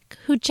for Nick,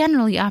 who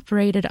generally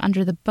operated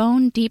under the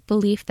bone-deep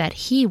belief that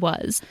he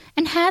was,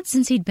 and had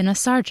since he'd been a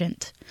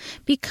sergeant.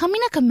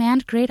 Becoming a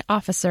command-grade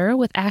officer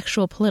with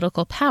actual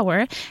political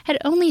power had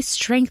only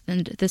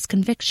strengthened this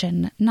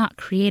conviction, not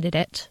created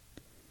it.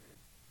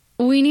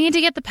 "We need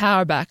to get the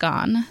power back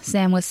on,"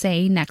 Sam was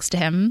saying next to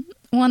him.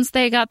 "Once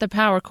they got the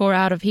power core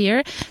out of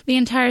here, the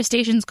entire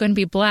station's going to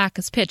be black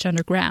as pitch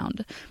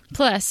underground.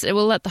 Plus, it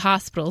will let the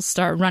hospitals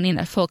start running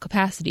at full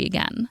capacity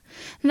again.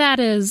 That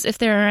is, if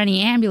there are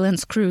any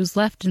ambulance crews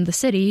left in the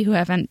city who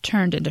haven't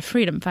turned into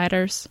freedom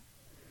fighters.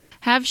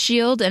 Have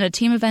S.H.I.E.L.D. and a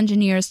team of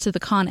engineers to the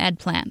Con Ed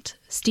plant,"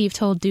 Steve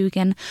told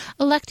Dugan,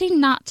 electing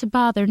not to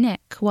bother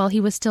Nick while he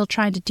was still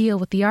trying to deal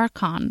with the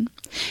Archon.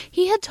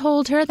 He had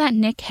told her that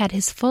Nick had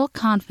his full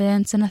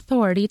confidence and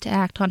authority to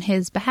act on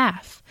his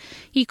behalf.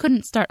 He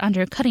couldn't start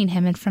undercutting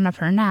him in front of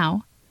her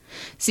now.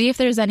 "See if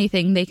there's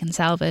anything they can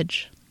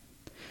salvage."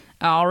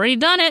 "Already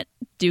done it,"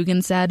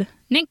 Dugan said.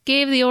 "Nick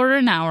gave the order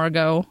an hour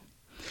ago."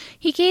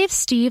 He gave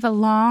Steve a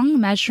long,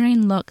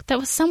 measuring look that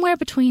was somewhere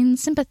between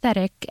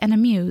sympathetic and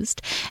amused,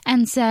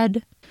 and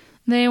said,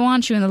 "They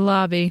want you in the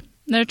lobby.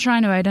 They're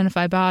trying to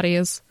identify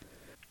bodies."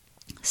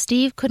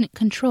 Steve couldn't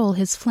control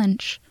his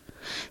flinch.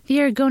 The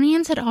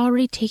Argonians had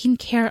already taken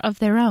care of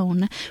their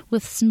own,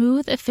 with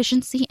smooth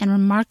efficiency and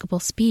remarkable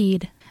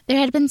speed. There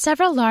had been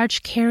several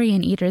large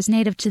carrion eaters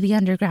native to the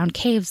underground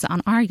caves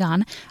on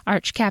Argon,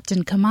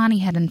 Arch-Captain Kamani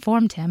had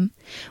informed him,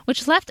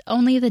 which left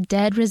only the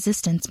dead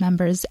resistance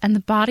members and the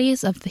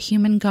bodies of the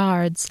human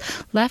guards,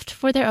 left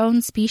for their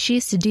own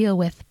species to deal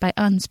with by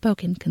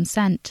unspoken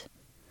consent.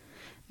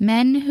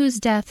 Men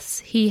whose deaths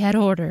he had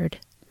ordered.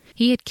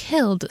 He had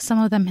killed some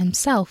of them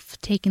himself,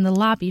 taking the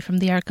lobby from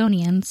the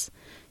Argonians.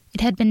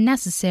 It had been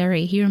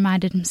necessary, he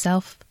reminded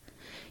himself.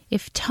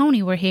 If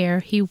Tony were here,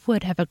 he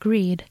would have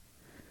agreed.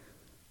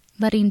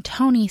 Letting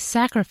Tony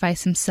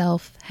sacrifice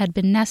himself had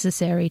been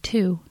necessary,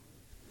 too.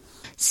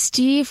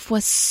 Steve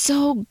was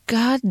so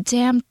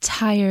goddamn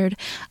tired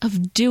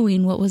of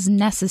doing what was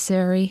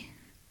necessary.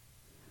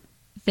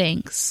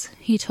 "Thanks,"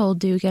 he told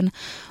Dugan.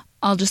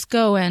 "I'll just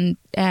go and...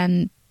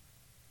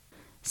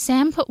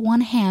 Sam put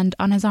one hand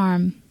on his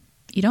arm.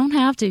 "You don't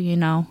have to, you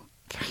know.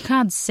 For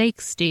God's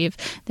sake, Steve,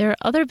 there are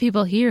other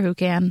people here who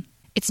can."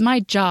 "It's my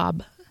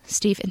job,"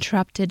 Steve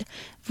interrupted,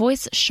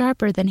 voice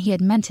sharper than he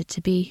had meant it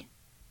to be.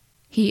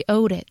 He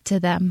owed it to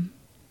them.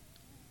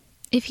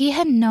 If he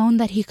had known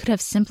that he could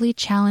have simply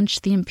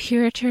challenged the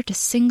Imperator to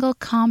single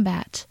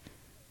combat.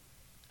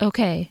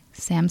 "Okay,"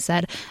 Sam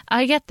said.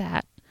 "I get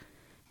that."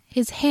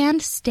 His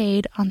hand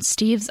stayed on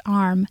Steve's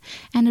arm,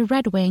 and a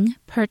redwing,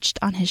 perched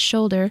on his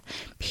shoulder,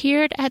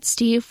 peered at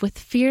Steve with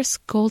fierce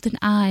golden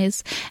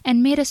eyes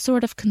and made a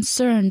sort of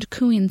concerned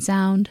cooing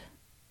sound.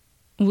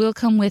 "We'll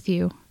come with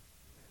you."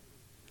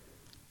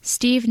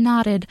 Steve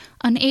nodded,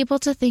 unable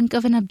to think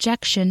of an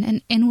objection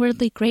and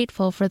inwardly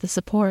grateful for the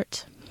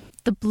support.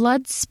 The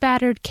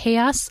blood-spattered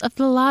chaos of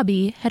the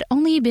lobby had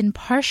only been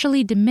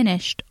partially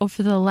diminished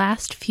over the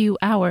last few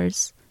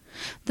hours.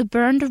 The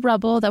burned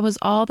rubble that was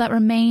all that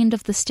remained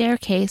of the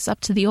staircase up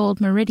to the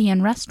old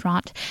Meridian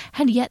restaurant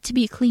had yet to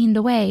be cleaned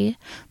away,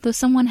 though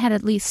someone had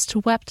at least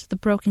swept the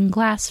broken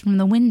glass from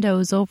the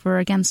windows over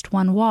against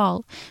one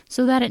wall,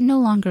 so that it no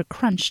longer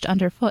crunched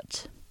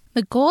underfoot.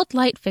 The gold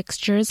light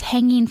fixtures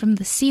hanging from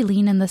the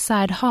ceiling in the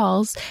side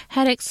halls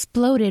had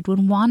exploded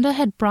when Wanda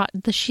had brought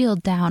the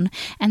shield down,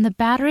 and the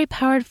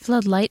battery-powered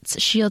floodlights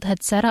S.H.I.E.L.D.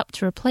 had set up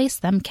to replace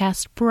them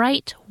cast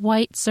bright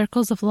white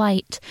circles of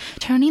light,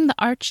 turning the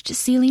arched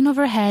ceiling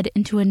overhead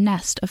into a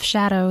nest of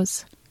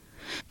shadows.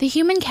 The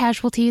human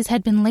casualties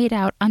had been laid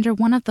out under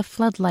one of the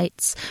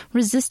floodlights,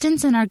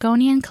 Resistance and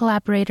Argonian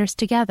collaborators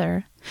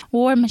together.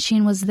 War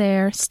Machine was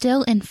there,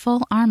 still in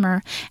full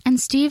armor,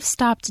 and Steve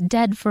stopped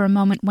dead for a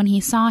moment when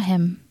he saw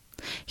him.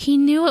 He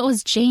knew it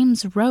was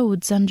James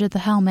Rhodes under the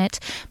helmet,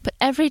 but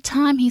every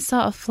time he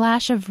saw a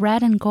flash of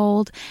red and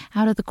gold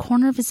out of the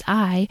corner of his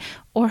eye,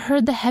 or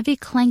heard the heavy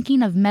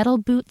clanking of metal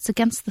boots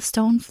against the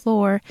stone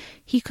floor,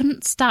 he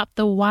couldn't stop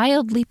the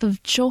wild leap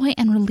of joy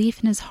and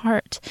relief in his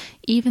heart,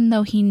 even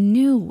though he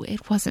knew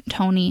it wasn't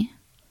Tony.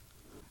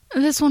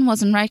 "This one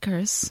wasn't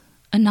Rikers,"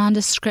 a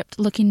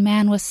nondescript-looking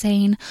man was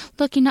saying,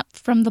 looking up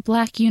from the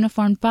black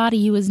uniformed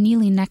body he was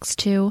kneeling next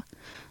to.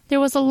 There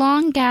was a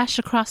long gash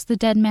across the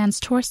dead man's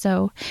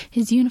torso,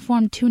 his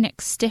uniform tunic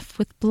stiff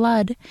with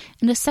blood,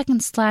 and a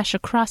second slash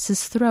across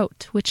his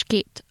throat, which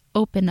gaped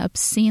open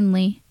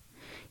obscenely.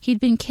 He'd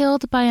been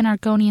killed by an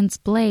Argonian's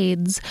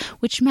blades,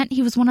 which meant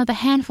he was one of the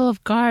handful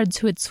of guards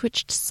who had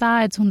switched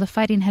sides when the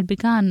fighting had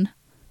begun.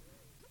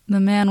 "The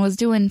man was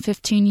doing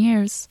 15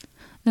 years.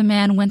 The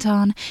man went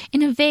on,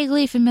 in a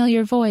vaguely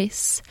familiar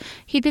voice.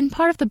 He'd been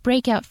part of the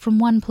breakout from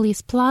One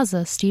Police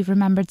Plaza, Steve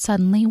remembered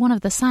suddenly, one of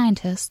the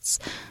scientists,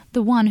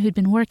 the one who'd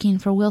been working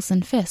for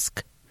Wilson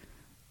Fisk.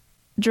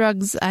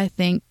 "Drugs, I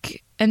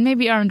think, and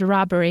maybe armed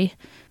robbery.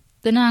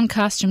 The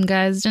non-costume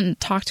guys didn't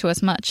talk to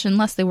us much,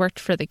 unless they worked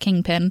for the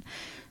Kingpin.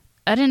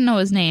 I didn't know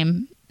his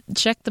name.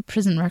 Check the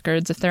prison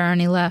records if there are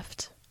any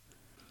left."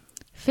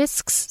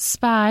 Fisk's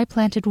spy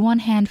planted one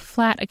hand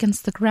flat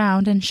against the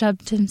ground and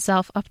shoved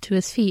himself up to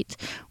his feet,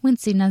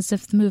 wincing as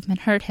if the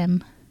movement hurt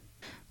him.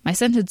 "My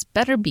sentence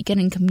better be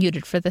getting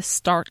commuted for this,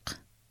 Stark,"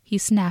 he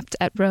snapped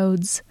at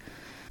Rhodes.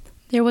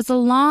 There was a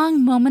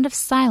long moment of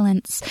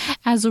silence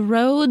as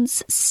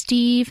Rhodes,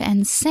 Steve,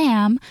 and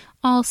Sam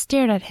all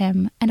stared at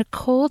him, and a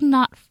cold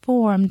knot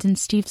formed in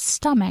Steve's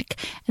stomach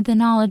at the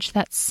knowledge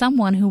that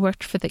someone who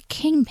worked for the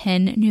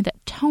Kingpin knew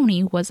that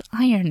Tony was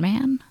Iron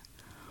Man.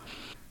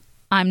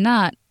 "I'm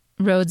not,"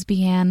 Rhodes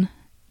began.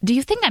 "Do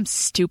you think I'm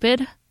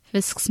stupid?"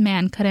 Fisk's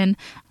man cut in.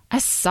 "I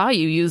saw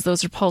you use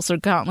those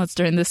repulsor gauntlets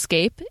during the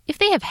escape. If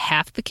they have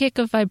half the kick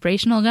of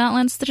vibrational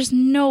gauntlets, there's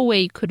no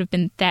way you could have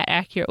been that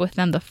accurate with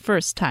them the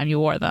first time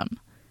you wore them."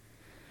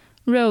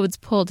 Rhodes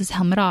pulled his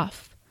helmet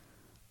off.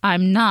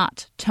 "I'm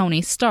not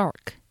Tony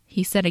Stark,"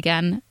 he said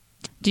again.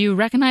 "Do you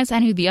recognize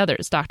any of the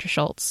others, Dr.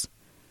 Schultz?"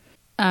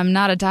 "I'm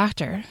not a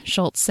doctor,"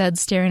 Schultz said,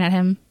 staring at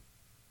him.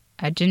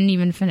 "I didn't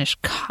even finish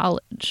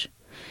college."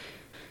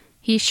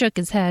 He shook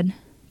his head.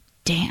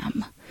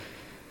 "Damn."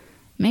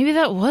 Maybe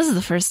that was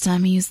the first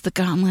time he used the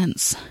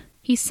gauntlets.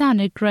 He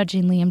sounded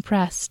grudgingly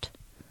impressed.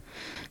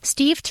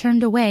 Steve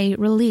turned away,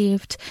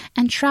 relieved,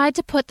 and tried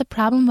to put the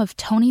problem of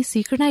Tony's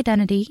secret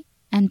identity,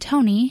 and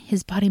Tony,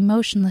 his body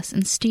motionless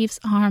in Steve's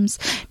arms,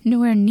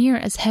 nowhere near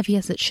as heavy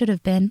as it should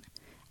have been,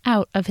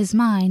 out of his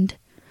mind.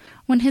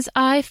 When his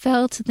eye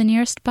fell to the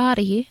nearest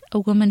body, a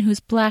woman whose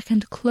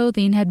blackened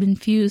clothing had been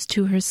fused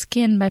to her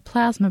skin by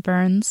plasma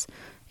burns,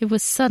 it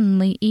was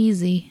suddenly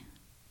easy.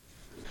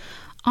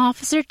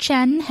 Officer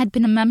Chen had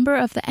been a member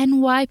of the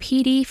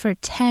NYPD for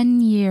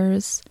 10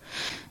 years.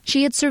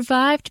 She had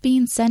survived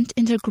being sent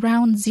into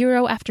Ground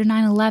Zero after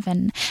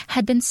 9/11,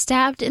 had been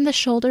stabbed in the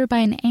shoulder by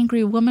an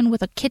angry woman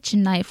with a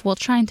kitchen knife while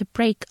trying to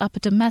break up a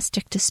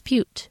domestic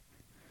dispute.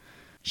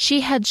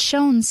 She had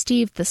shown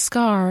Steve the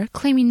scar,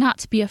 claiming not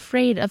to be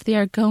afraid of the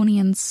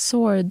Argonians'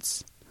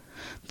 swords.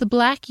 The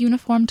black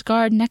uniformed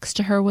guard next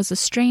to her was a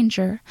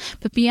stranger,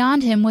 but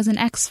beyond him was an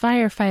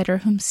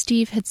ex-firefighter whom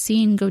Steve had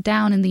seen go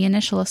down in the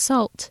initial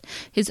assault,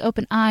 his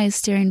open eyes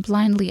staring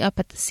blindly up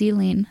at the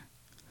ceiling.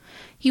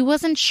 He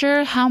wasn't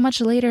sure how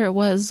much later it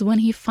was when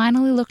he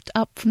finally looked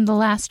up from the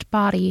last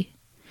body.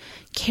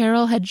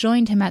 Carol had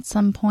joined him at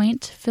some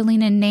point,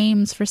 filling in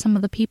names for some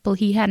of the people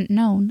he hadn't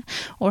known,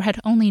 or had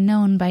only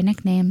known by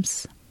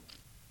nicknames.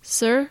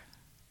 "Sir?"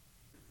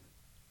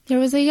 There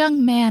was a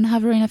young man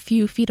hovering a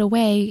few feet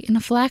away, in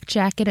a flak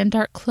jacket and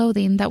dark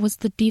clothing that was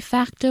the de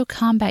facto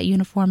combat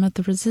uniform of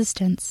the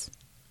Resistance.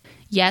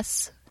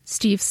 "Yes,"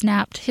 Steve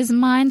snapped, his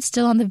mind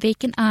still on the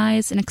vacant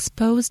eyes and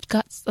exposed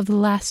guts of the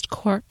last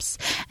corpse,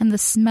 and the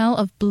smell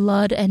of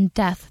blood and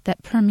death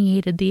that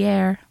permeated the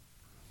air.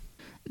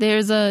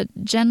 "There's a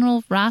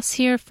General Ross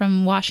here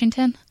from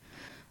Washington,"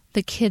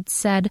 the kid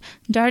said,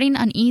 darting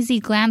uneasy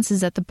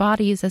glances at the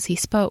bodies as he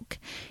spoke.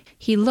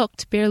 He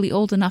looked barely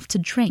old enough to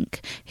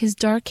drink, his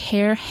dark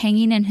hair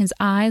hanging in his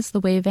eyes the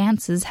way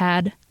Vance's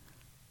had.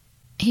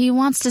 "He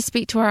wants to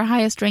speak to our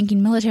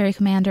highest-ranking military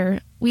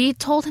commander. We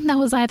told him that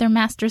was either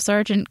Master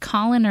Sergeant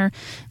Collin or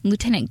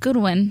Lieutenant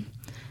Goodwin,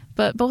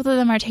 but both of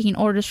them are taking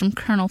orders from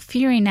Colonel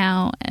Fury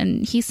now,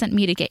 and he sent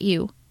me to get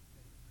you."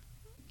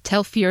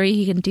 "Tell Fury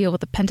he can deal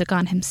with the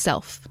Pentagon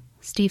himself,"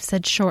 Steve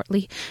said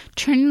shortly,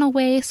 turning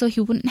away so he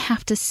wouldn't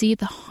have to see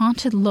the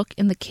haunted look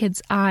in the kid's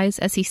eyes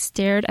as he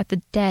stared at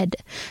the dead,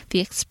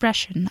 the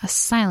expression a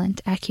silent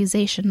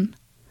accusation.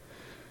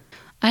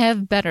 "I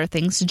have better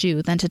things to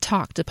do than to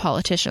talk to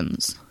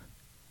politicians."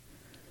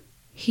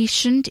 He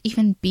shouldn't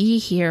even be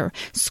here,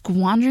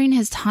 squandering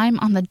his time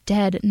on the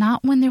dead,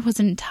 not when there was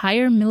an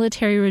entire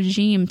military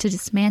regime to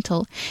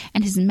dismantle,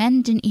 and his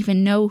men didn't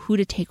even know who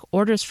to take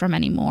orders from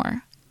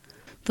anymore.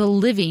 The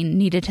living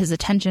needed his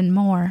attention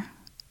more.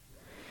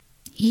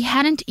 He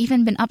hadn't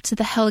even been up to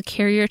the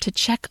helicarrier to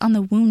check on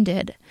the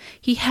wounded.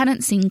 He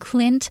hadn't seen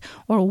Clint,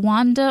 or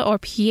Wanda, or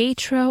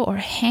Pietro, or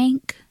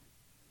Hank.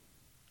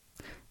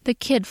 The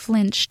kid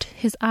flinched,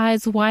 his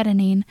eyes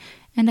widening,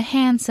 and a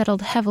hand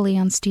settled heavily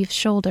on Steve's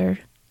shoulder.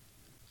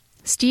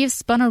 Steve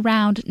spun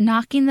around,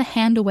 knocking the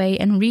hand away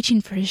and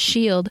reaching for his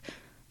shield,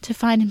 to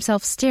find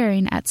himself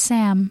staring at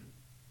Sam.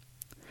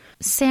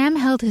 Sam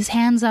held his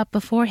hands up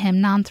before him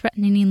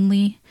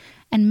non-threateningly,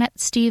 and met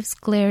Steve's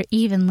glare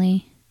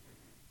evenly.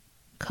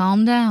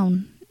 "Calm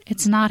down.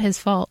 It's not his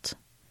fault."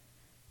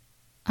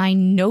 "I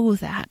know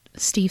that,"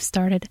 Steve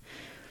started.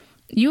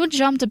 "You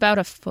jumped about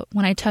a foot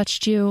when I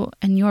touched you,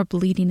 and you're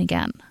bleeding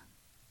again."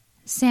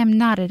 Sam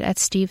nodded at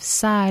Steve's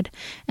side,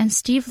 and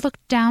Steve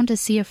looked down to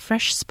see a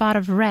fresh spot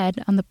of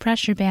red on the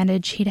pressure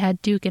bandage he'd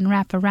had Dugan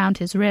wrap around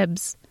his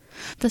ribs.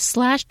 The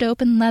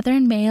slashed-open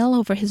leathern mail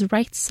over his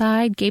right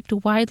side gaped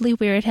widely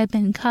where it had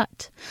been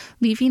cut,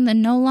 leaving the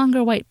no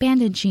longer white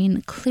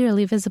bandaging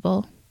clearly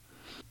visible.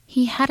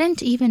 He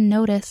hadn't even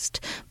noticed,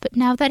 but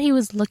now that he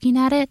was looking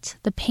at it,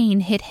 the pain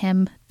hit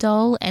him,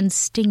 dull and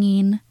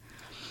stinging.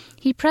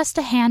 He pressed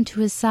a hand to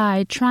his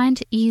side, trying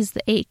to ease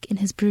the ache in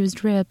his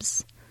bruised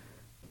ribs.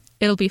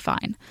 "It'll be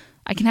fine.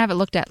 I can have it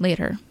looked at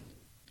later."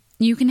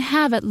 "You can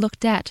have it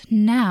looked at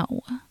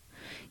now."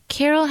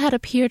 Carol had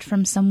appeared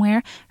from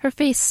somewhere, her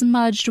face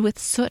smudged with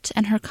soot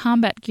and her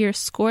combat gear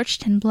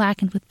scorched and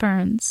blackened with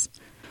burns.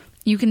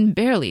 "You can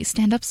barely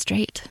stand up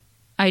straight.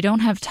 I don't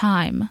have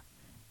time.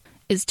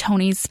 Is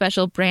Tony's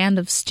special brand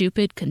of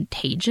stupid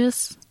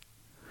contagious?"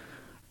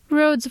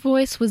 Rhodes'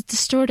 voice was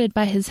distorted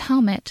by his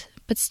helmet,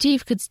 but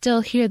Steve could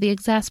still hear the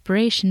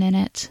exasperation in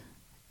it.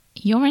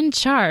 "You're in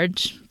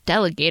charge.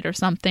 Delegate or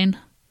something."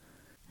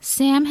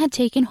 Sam had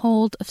taken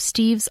hold of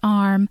Steve's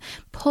arm,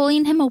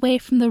 pulling him away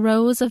from the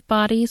rows of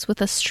bodies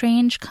with a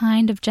strange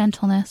kind of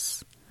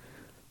gentleness.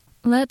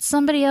 "Let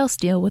somebody else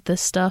deal with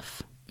this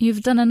stuff.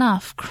 You've done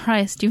enough.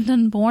 Christ, you've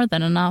done more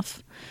than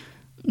enough.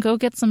 Go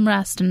get some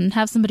rest and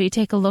have somebody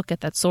take a look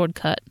at that sword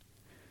cut."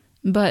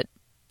 "But,"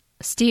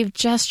 Steve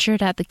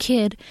gestured at the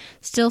kid,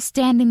 still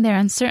standing there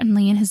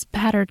uncertainly in his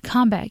battered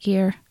combat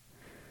gear.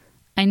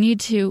 "I need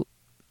to...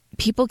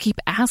 People keep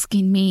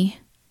asking me."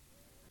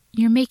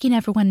 "You're making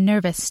everyone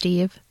nervous,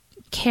 Steve,"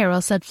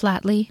 Carol said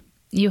flatly.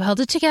 You held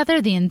it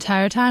together the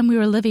entire time we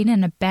were living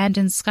in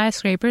abandoned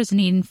skyscrapers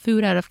and eating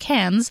food out of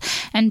cans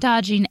and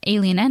dodging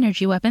alien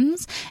energy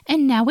weapons,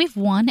 and now we've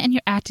won and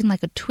you're acting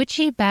like a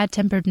twitchy,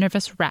 bad-tempered,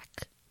 nervous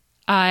wreck.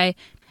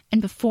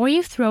 And before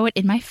you throw it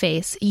in my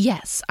face,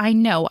 yes, I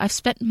know I've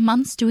spent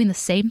months doing the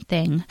same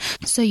thing,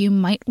 so you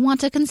might want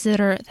to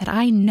consider that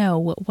I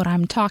know what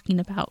I'm talking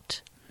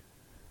about.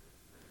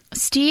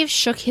 Steve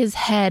shook his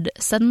head,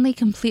 suddenly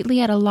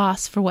completely at a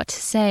loss for what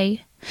to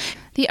say.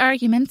 The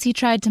arguments he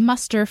tried to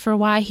muster for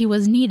why he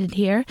was needed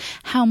here,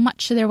 how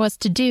much there was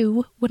to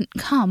do, wouldn't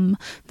come,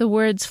 the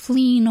words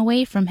fleeing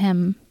away from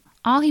him.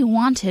 All he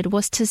wanted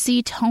was to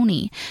see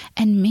Tony,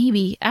 and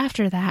maybe,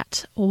 after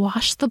that,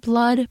 wash the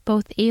blood,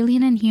 both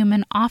alien and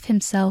human, off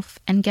himself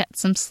and get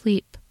some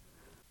sleep.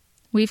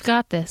 "We've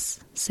got this,"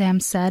 Sam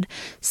said,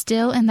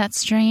 still in that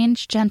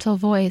strange, gentle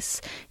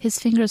voice, his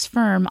fingers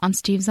firm on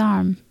Steve's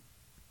arm.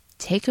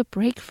 "Take a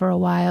break for a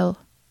while."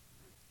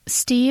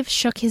 Steve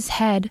shook his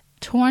head,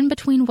 torn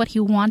between what he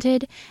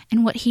wanted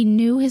and what he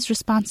knew his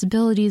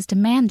responsibilities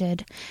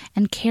demanded,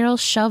 and Carol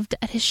shoved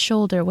at his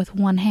shoulder with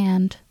one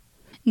hand.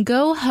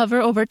 "Go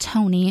hover over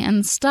Tony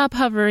and stop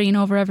hovering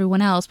over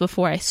everyone else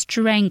before I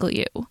strangle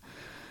you."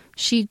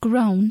 She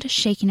groaned,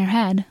 shaking her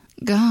head.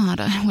 "God,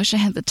 I wish I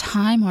had the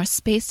time or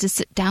space to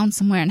sit down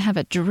somewhere and have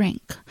a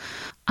drink.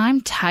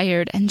 I'm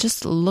tired, and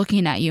just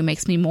looking at you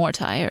makes me more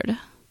tired."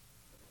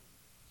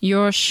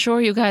 "You're sure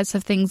you guys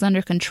have things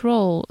under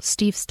control?"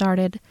 Steve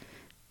started.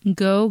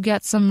 "Go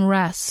get some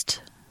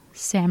rest,"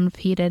 Sam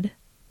repeated.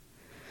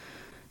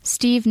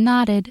 Steve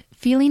nodded,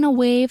 feeling a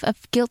wave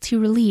of guilty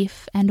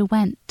relief, and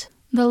went.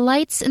 The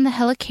lights in the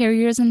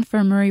helicarrier's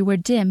infirmary were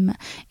dim,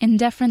 in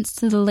deference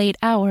to the late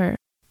hour.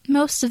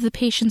 Most of the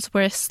patients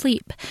were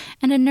asleep,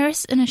 and a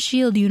nurse in a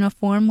SHIELD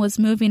uniform was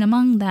moving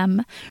among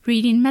them,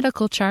 reading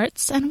medical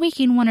charts and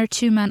waking one or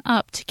two men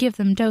up to give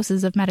them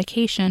doses of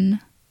medication.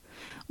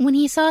 When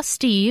he saw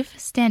Steve,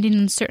 standing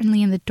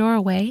uncertainly in the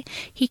doorway,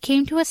 he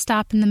came to a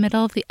stop in the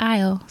middle of the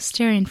aisle,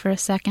 staring for a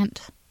second.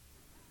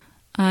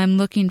 "I'm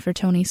looking for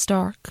Tony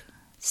Stark,"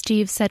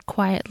 Steve said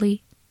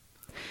quietly.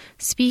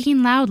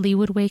 Speaking loudly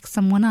would wake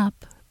someone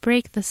up,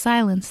 break the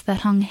silence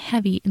that hung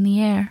heavy in the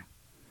air.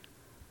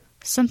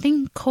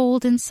 Something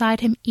cold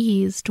inside him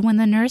eased when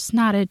the nurse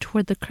nodded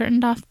toward the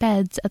curtained-off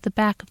beds at the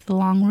back of the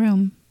long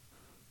room.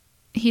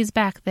 "He's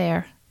back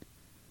there."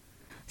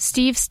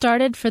 Steve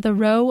started for the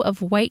row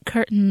of white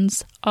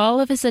curtains, all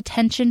of his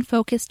attention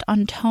focused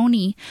on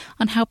Tony,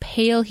 on how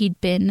pale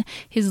he'd been,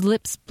 his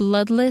lips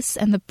bloodless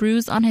and the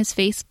bruise on his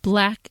face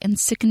black and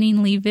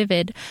sickeningly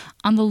vivid,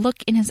 on the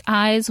look in his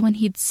eyes when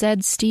he'd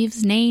said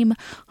Steve's name,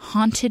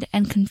 haunted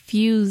and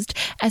confused,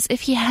 as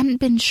if he hadn't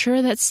been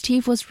sure that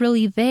Steve was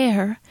really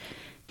there.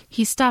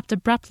 He stopped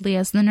abruptly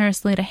as the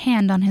nurse laid a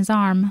hand on his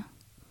arm.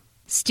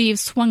 Steve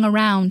swung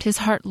around, his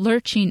heart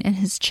lurching in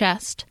his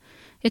chest.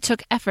 It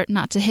took effort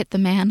not to hit the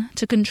man,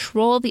 to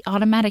control the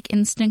automatic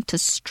instinct to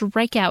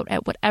strike out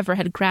at whatever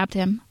had grabbed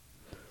him.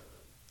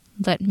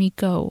 "Let me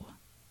go,"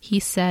 he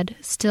said,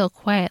 still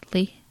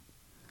quietly.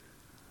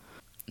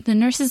 The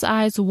nurse's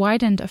eyes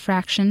widened a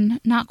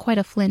fraction, not quite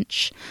a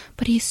flinch,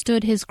 but he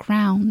stood his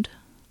ground.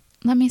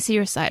 "Let me see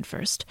your side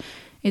first.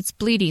 It's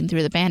bleeding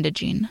through the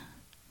bandaging."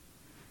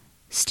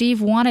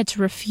 Steve wanted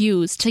to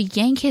refuse, to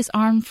yank his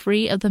arm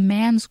free of the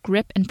man's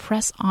grip and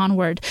press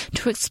onward,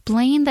 to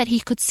explain that he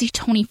could see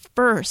Tony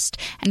first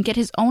and get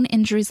his own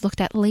injuries looked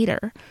at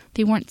later.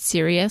 They weren't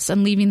serious,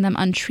 and leaving them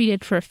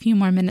untreated for a few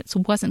more minutes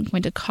wasn't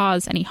going to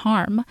cause any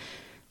harm.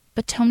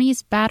 But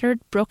Tony's battered,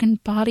 broken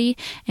body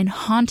and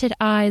haunted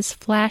eyes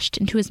flashed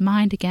into his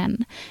mind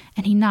again,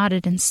 and he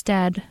nodded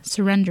instead,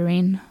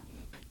 surrendering.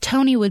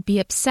 Tony would be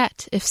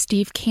upset if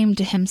Steve came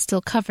to him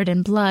still covered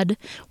in blood,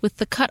 with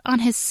the cut on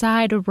his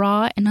side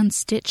raw and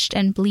unstitched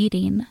and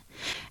bleeding.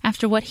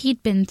 After what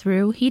he'd been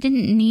through, he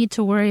didn't need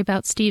to worry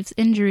about Steve's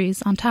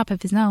injuries on top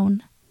of his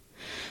own.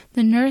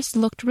 The nurse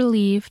looked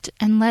relieved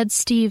and led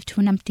Steve to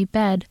an empty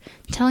bed,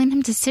 telling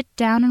him to sit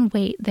down and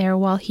wait there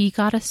while he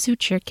got a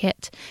suture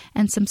kit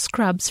and some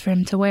scrubs for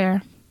him to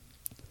wear.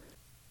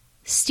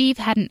 Steve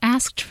hadn't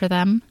asked for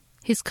them.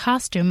 His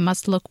costume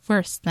must look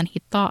worse than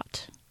he'd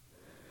thought.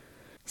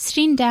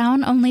 Sitting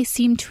down only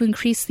seemed to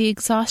increase the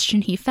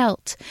exhaustion he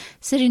felt.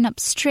 Sitting up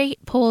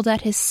straight pulled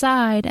at his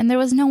side, and there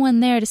was no one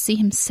there to see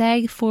him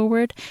sag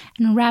forward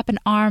and wrap an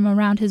arm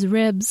around his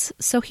ribs,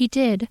 so he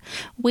did,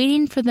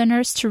 waiting for the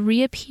nurse to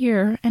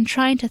reappear and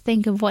trying to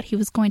think of what he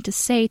was going to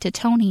say to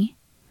Tony.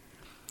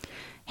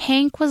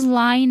 Hank was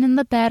lying in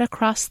the bed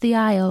across the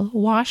aisle,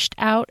 washed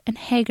out and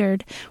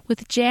haggard,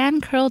 with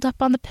Jan curled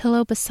up on the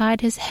pillow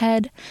beside his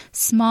head,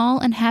 small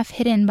and half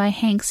hidden by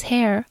Hank's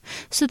hair,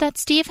 so that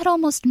Steve had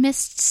almost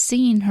missed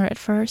seeing her at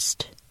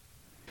first.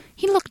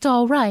 He looked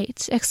all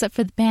right, except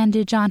for the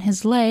bandage on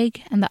his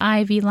leg and the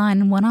IV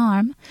line in one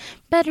arm,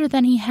 better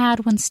than he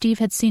had when Steve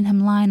had seen him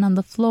lying on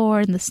the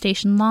floor in the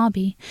station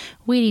lobby,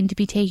 waiting to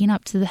be taken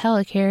up to the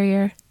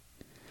helicarrier.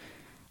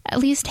 At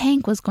least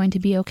Hank was going to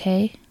be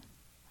okay.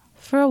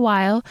 For a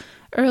while,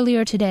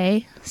 earlier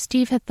today,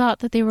 Steve had thought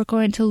that they were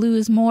going to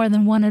lose more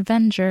than one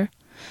Avenger.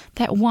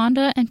 That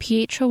Wanda and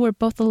Pietro were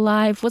both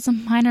alive was a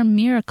minor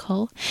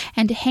miracle,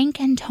 and Hank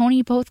and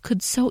Tony both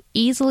could so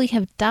easily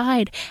have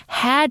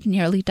had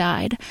nearly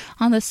died,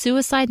 on the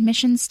suicide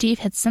mission Steve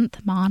had sent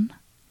them on.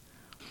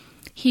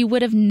 He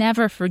would have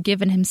never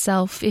forgiven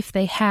himself if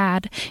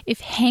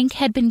Hank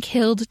had been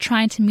killed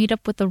trying to meet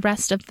up with the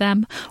rest of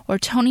them, or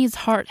Tony's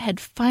heart had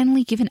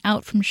finally given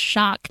out from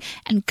shock,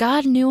 and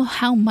God knew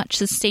how much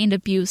sustained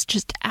abuse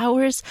just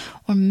hours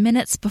or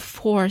minutes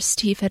before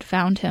Steve had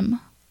found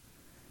him.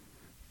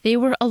 They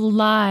were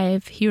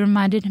alive, he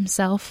reminded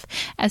himself,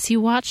 as he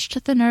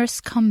watched the nurse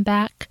come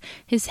back,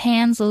 his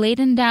hands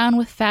laden down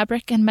with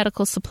fabric and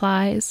medical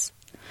supplies.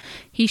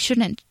 He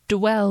shouldn't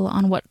dwell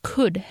on what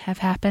could have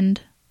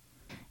happened.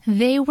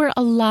 They were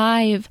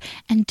alive,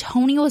 and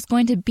Tony was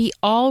going to be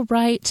all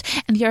right,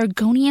 and the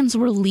Argonians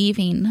were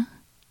leaving.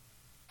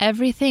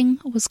 Everything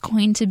was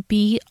going to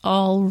be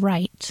all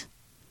right.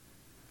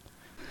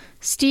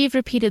 Steve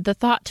repeated the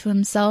thought to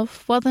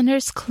himself while the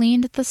nurse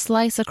cleaned the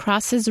slice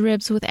across his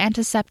ribs with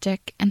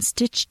antiseptic and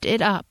stitched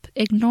it up,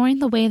 ignoring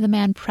the way the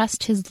man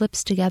pressed his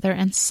lips together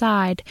and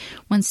sighed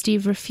when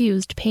Steve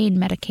refused pain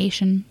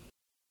medication.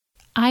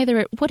 Either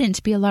it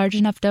wouldn't be a large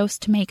enough dose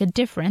to make a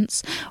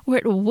difference, or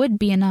it would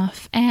be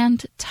enough,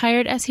 and,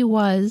 tired as he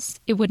was,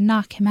 it would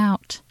knock him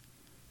out.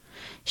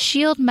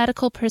 SHIELD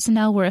medical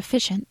personnel were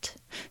efficient.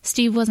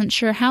 Steve wasn't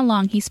sure how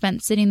long he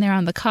spent sitting there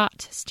on the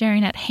cot,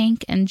 staring at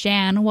Hank and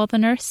Jan, while the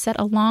nurse set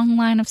a long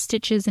line of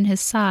stitches in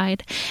his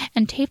side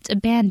and taped a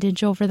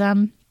bandage over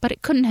them, but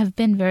it couldn't have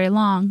been very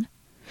long.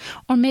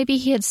 Or maybe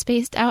he had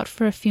spaced out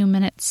for a few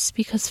minutes,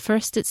 because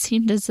first it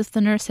seemed as if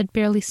the nurse had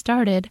barely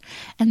started,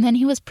 and then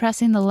he was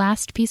pressing the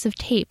last piece of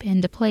tape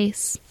into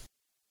place.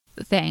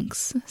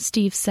 "Thanks,"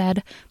 Steve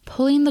said,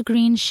 pulling the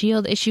green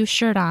SHIELD issue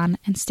shirt on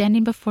and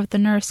standing before the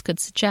nurse could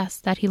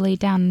suggest that he lay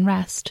down and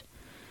rest.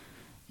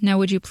 "Now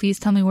would you please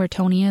tell me where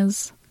Tony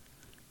is?"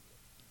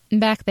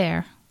 "Back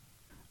there."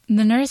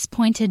 The nurse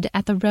pointed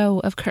at the row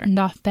of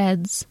curtained-off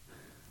beds.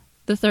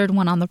 "The third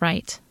one on the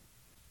right."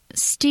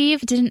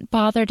 Steve didn't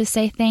bother to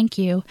say thank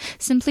you,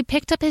 simply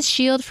picked up his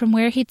shield from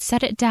where he'd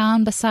set it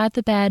down beside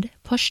the bed,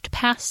 pushed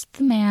past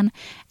the man,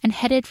 and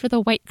headed for the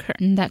white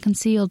curtain that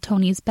concealed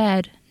Tony's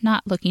bed,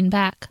 not looking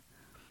back.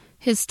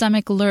 His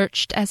stomach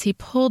lurched as he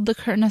pulled the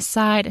curtain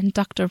aside and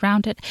ducked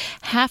around it,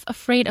 half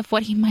afraid of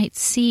what he might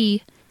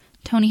see.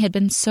 Tony had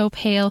been so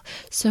pale,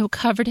 so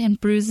covered in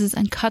bruises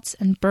and cuts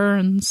and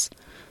burns.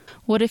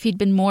 What if he'd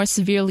been more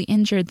severely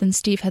injured than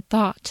Steve had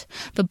thought,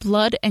 the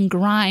blood and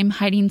grime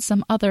hiding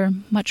some other,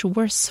 much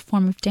worse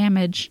form of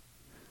damage?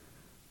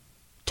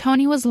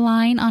 Tony was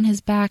lying on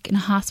his back in a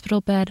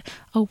hospital bed,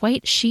 a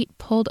white sheet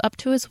pulled up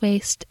to his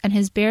waist and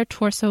his bare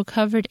torso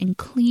covered in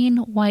clean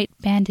white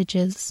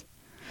bandages.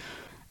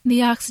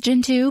 The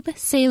oxygen tube,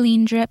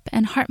 saline drip,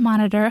 and heart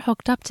monitor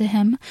hooked up to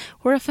him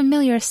were a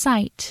familiar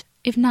sight,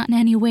 if not in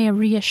any way a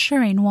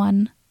reassuring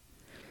one.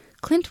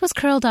 Clint was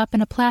curled up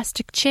in a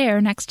plastic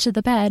chair next to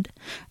the bed,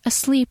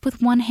 asleep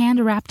with one hand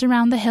wrapped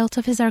around the hilt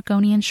of his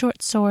Argonian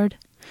short sword.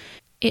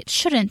 It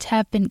shouldn't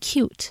have been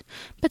cute,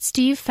 but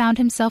Steve found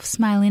himself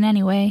smiling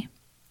anyway.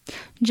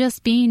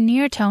 Just being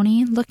near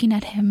Tony, looking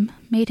at him,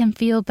 made him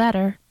feel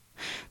better.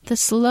 The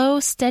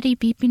slow, steady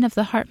beeping of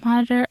the heart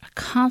monitor, a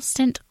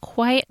constant,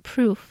 quiet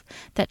proof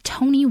that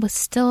Tony was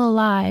still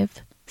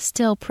alive,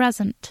 still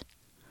present.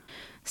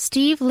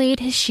 Steve laid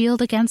his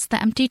shield against the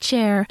empty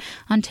chair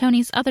on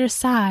Tony's other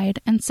side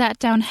and sat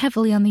down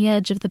heavily on the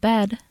edge of the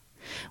bed.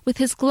 With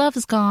his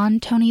gloves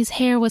gone, Tony's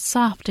hair was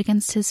soft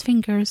against his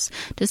fingers,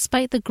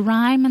 despite the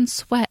grime and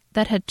sweat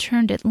that had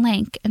turned it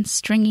lank and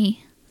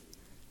stringy.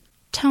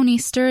 Tony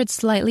stirred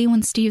slightly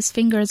when Steve's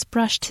fingers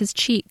brushed his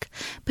cheek,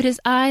 but his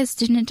eyes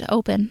didn't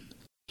open.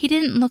 He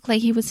didn't look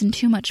like he was in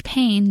too much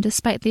pain,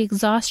 despite the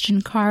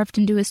exhaustion carved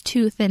into his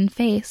too thin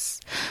face.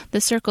 The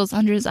circles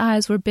under his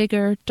eyes were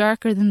bigger,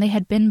 darker than they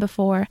had been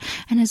before,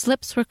 and his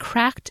lips were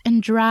cracked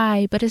and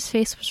dry, but his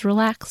face was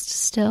relaxed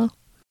still.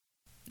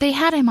 They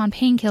had him on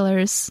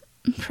painkillers,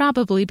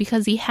 probably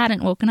because he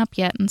hadn't woken up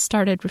yet and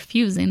started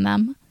refusing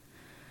them.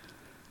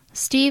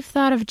 Steve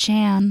thought of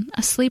Jan,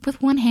 asleep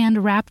with one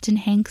hand wrapped in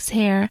Hank's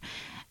hair,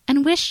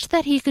 and wished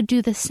that he could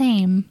do the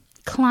same.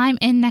 Climb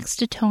in next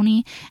to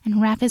Tony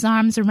and wrap his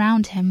arms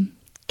around him,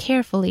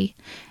 carefully,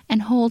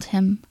 and hold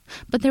him.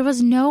 But there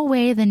was no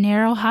way the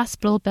narrow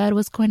hospital bed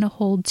was going to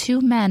hold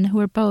two men who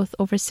were both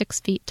over 6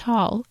 feet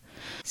tall.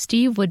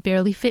 Steve would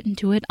barely fit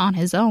into it on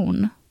his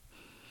own.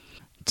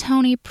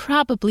 Tony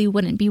probably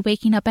wouldn't be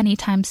waking up any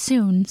time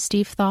soon,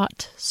 Steve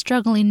thought,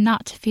 struggling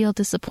not to feel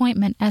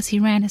disappointment as he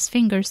ran his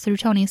fingers through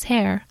Tony's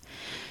hair.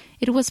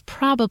 It was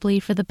probably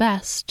for the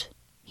best.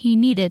 He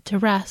needed to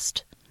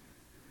rest.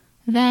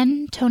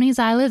 Then Tony's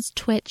eyelids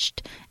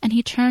twitched, and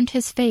he turned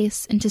his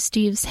face into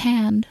Steve's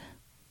hand.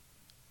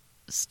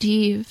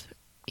 "Steve,"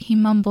 he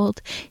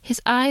mumbled,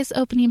 his eyes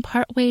opening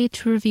partway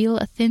to reveal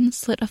a thin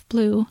slit of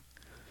blue.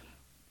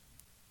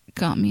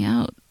 "Got me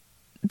out.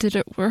 Did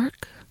it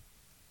work?"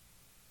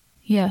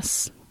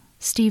 "Yes,"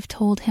 Steve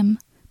told him,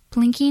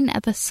 blinking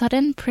at the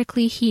sudden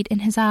prickly heat in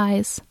his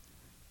eyes.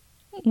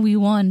 "We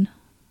won.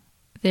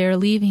 They're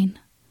leaving."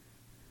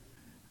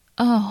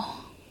 Oh.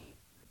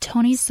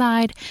 Tony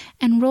sighed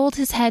and rolled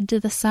his head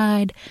to the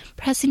side,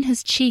 pressing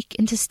his cheek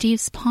into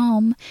Steve's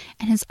palm,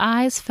 and his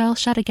eyes fell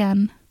shut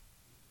again.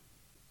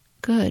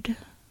 Good.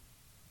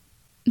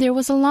 There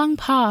was a long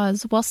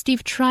pause while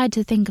Steve tried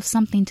to think of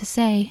something to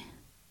say.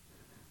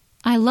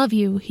 I love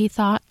you, he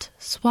thought,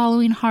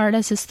 swallowing hard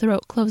as his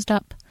throat closed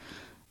up.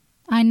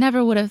 I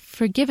never would have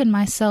forgiven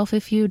myself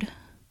if you'd...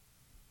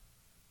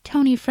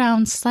 Tony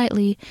frowned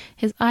slightly,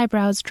 his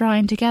eyebrows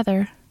drawing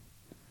together.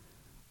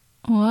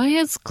 Why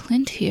is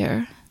Clint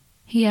here?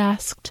 He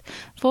asked,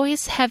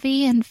 voice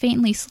heavy and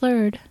faintly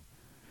slurred.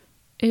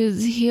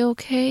 Is he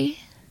okay?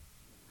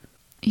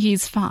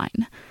 He's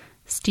fine,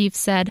 Steve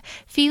said,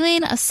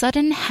 feeling a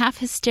sudden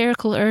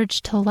half-hysterical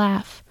urge to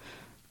laugh.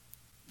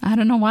 I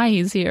don't know why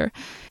he's here.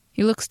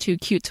 He looks too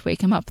cute to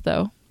wake him up,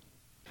 though.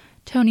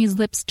 Tony's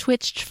lips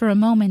twitched for a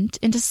moment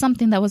into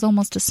something that was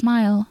almost a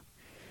smile.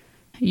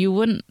 You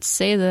wouldn't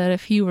say that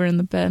if he were in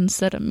the bed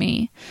instead of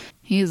me.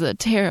 He's a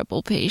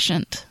terrible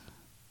patient.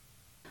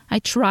 I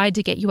tried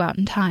to get you out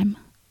in time,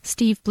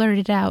 Steve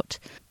blurted out.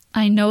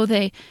 I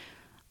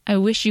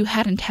wish you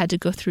hadn't had to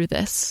go through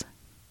this.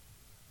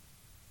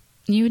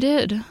 You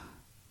did.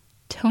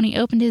 Tony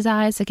opened his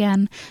eyes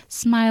again,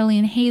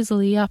 smiling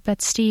hazily up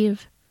at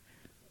Steve.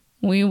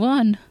 We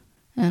won,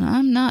 and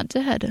I'm not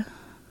dead.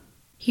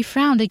 He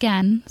frowned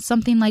again,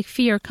 something like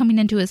fear coming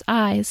into his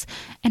eyes,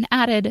 and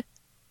added,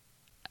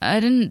 I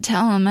didn't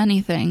tell him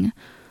anything.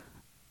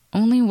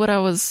 Only what I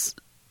was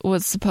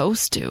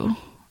supposed to.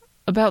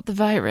 About the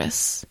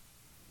virus.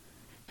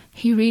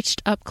 He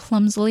reached up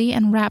clumsily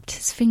and wrapped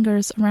his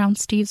fingers around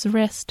Steve's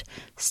wrist,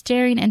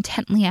 staring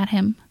intently at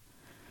him.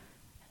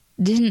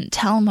 Didn't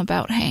tell him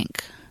about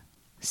Hank.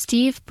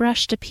 Steve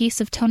brushed a piece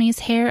of Tony's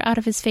hair out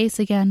of his face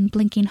again,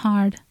 blinking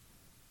hard.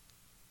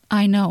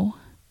 I know,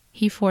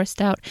 he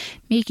forced out,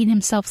 making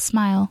himself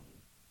smile.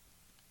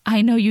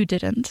 I know you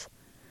didn't.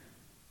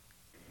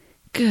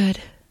 Good,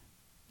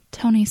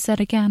 Tony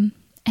said again,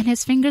 and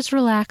his fingers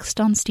relaxed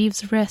on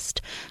Steve's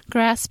wrist,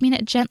 grasping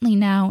it gently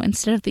now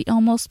instead of the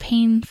almost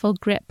painful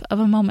grip of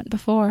a moment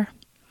before.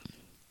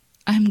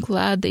 I'm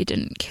glad they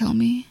didn't kill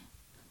me,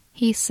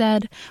 he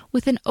said,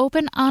 with an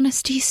open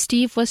honesty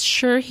Steve was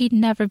sure he'd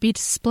never be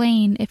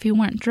displaying if he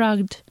weren't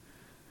drugged.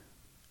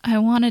 I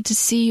wanted to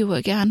see you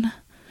again.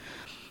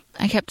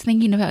 I kept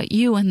thinking about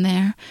you in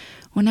there,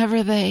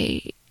 whenever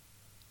they...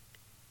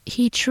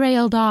 He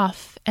trailed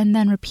off and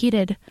then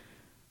repeated,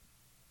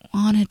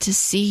 wanted to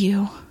see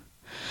you.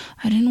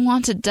 I didn't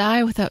want to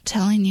die without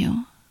telling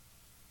you.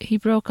 He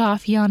broke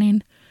off,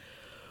 yawning.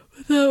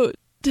 Without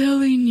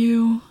telling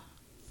you.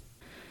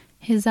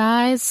 His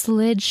eyes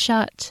slid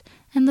shut,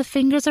 and the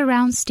fingers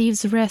around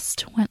Steve's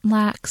wrist went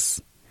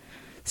lax.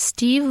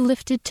 Steve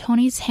lifted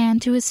Tony's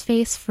hand to his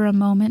face for a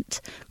moment,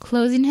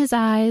 closing his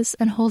eyes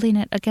and holding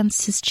it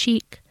against his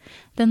cheek,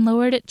 then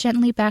lowered it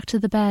gently back to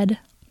the bed.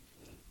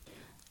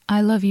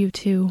 I love you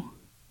too,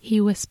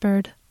 he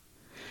whispered.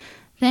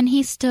 Then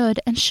he stood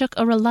and shook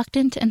a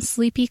reluctant and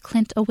sleepy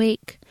Clint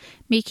awake,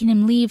 making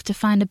him leave to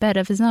find a bed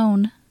of his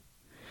own.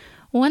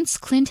 Once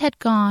Clint had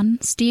gone,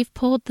 Steve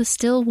pulled the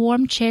still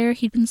warm chair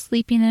he'd been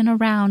sleeping in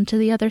around to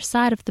the other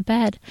side of the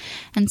bed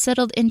and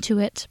settled into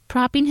it,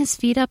 propping his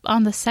feet up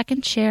on the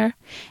second chair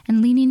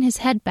and leaning his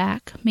head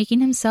back,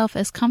 making himself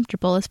as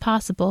comfortable as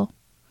possible.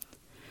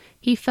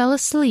 He fell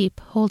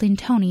asleep holding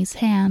Tony's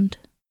hand.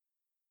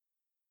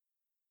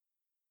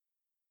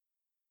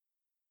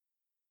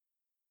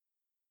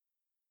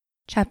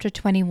 Chapter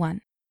 21.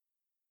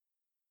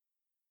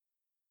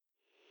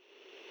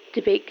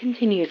 Debate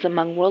continues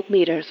among world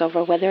leaders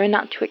over whether or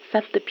not to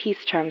accept the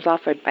peace terms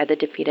offered by the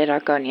defeated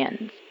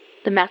Argonians.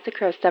 The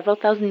massacre of several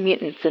thousand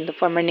mutants in the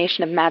former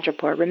nation of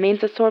Madripoor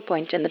remains a sore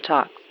point in the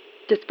talks,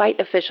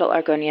 despite official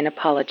Argonian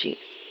apologies.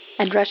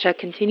 And Russia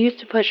continues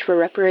to push for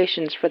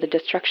reparations for the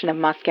destruction of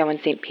Moscow and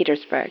St.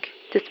 Petersburg,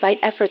 despite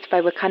efforts by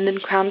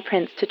Wakandan Crown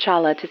Prince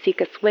T'Challa to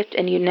seek a swift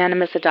and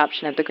unanimous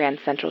adoption of the Grand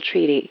Central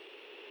Treaty.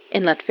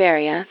 In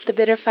Latveria, the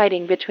bitter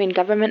fighting between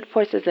government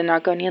forces and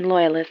Argonian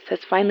loyalists has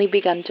finally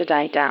begun to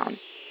die down.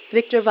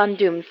 Victor von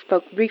Doom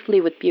spoke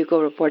briefly with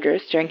Bugle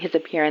reporters during his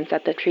appearance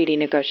at the treaty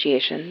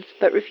negotiations,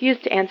 but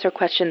refused to answer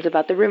questions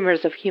about the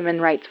rumors of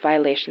human rights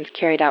violations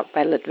carried out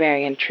by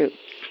Latverian troops.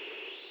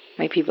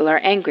 My people are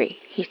angry,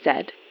 he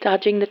said,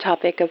 dodging the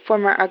topic of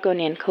former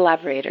Argonian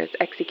collaborators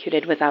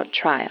executed without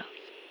trials.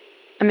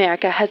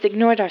 America has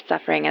ignored our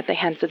suffering at the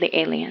hands of the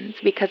aliens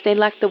because they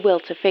lack the will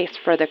to face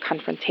further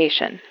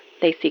confrontation.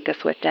 They seek a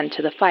swift end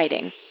to the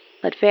fighting.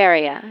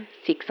 Latveria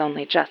seeks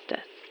only justice.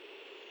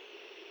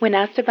 When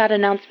asked about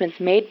announcements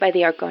made by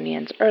the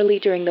Argonians early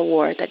during the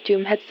war that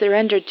Doom had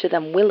surrendered to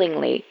them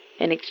willingly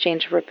in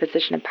exchange for a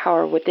position of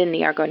power within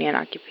the Argonian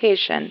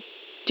occupation,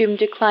 Doom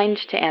declined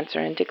to answer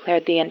and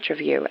declared the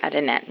interview at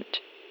an end.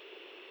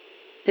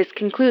 This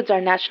concludes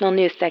our national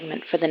news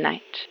segment for the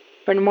night.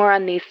 For more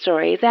on these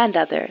stories and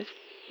others,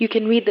 you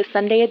can read the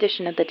Sunday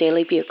edition of the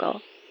Daily Bugle,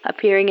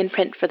 appearing in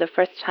print for the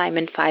first time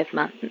in 5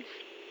 months.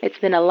 It's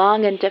been a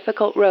long and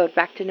difficult road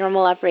back to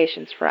normal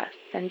operations for us,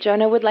 and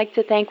Jonah would like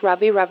to thank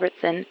Robbie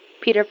Robertson,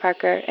 Peter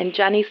Parker, and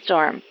Johnny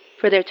Storm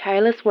for their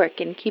tireless work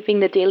in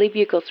keeping the Daily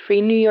Bugle's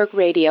free New York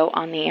radio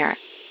on the air.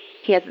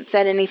 He hasn't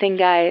said anything,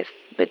 guys,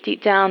 but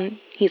deep down,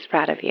 he's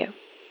proud of you.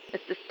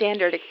 It's the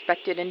standard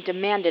expected and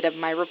demanded of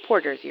my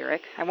reporters,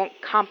 Urich. I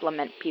won't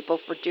compliment people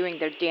for doing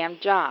their damn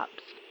jobs.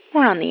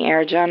 We're on the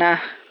air,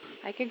 Jonah.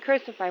 I can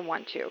curse if I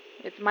want to.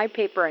 It's my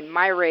paper and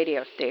my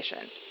radio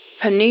station.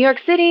 From New York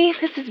City,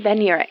 this is Ben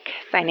Urich,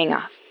 signing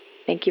off.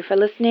 Thank you for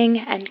listening,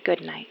 and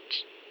good night.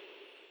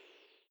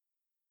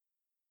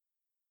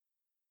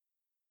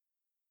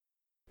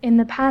 In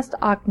the past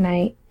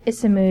Ocnight,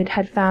 Isamud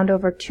had found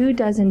over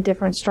 24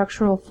 different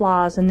structural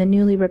flaws in the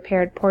newly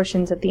repaired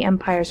portions of the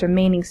Empire's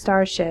remaining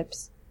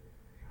starships,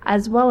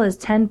 as well as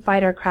 10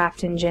 fighter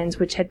craft engines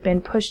which had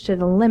been pushed to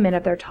the limit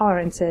of their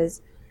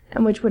tolerances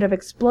and which would have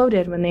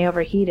exploded when they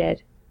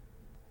overheated.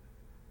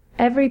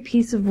 Every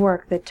piece of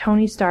work that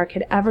Tony Stark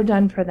had ever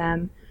done for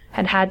them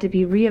had had to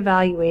be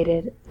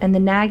reevaluated, and the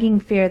nagging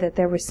fear that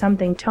there was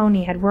something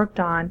Tony had worked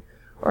on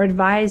or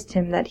advised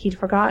him that he'd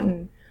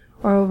forgotten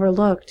or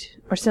overlooked,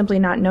 or simply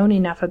not known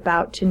enough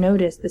about to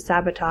notice the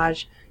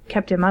sabotage,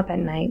 kept him up at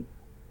night.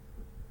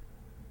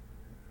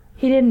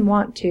 He didn't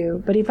want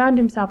to, but he found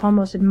himself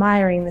almost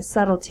admiring the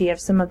subtlety of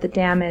some of the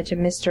damage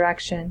and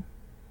misdirection.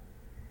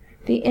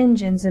 The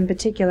engines, in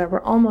particular,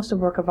 were almost a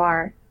work of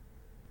art.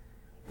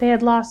 They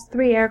had lost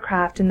 3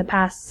 aircraft in the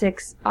past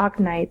 6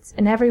 Ocnights,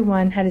 and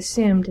everyone had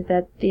assumed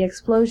that the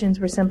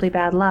explosions were simply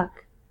bad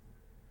luck.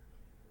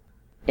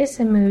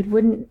 Isamud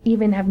wouldn't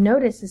even have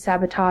noticed the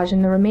sabotage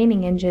in the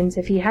remaining engines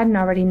if he hadn't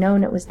already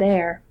known it was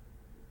there.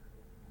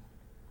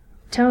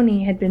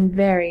 Tony had been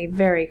very,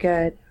 very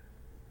good.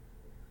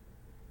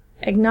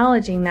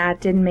 Acknowledging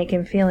that didn't make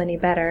him feel any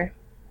better.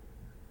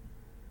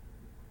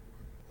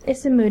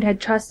 Isamud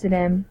had trusted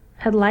him,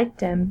 had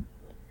liked him,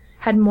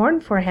 had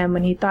mourned for him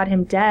when he thought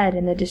him dead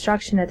in the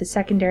destruction of the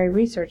secondary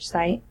research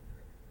site.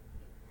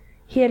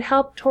 He had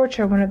helped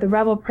torture one of the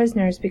rebel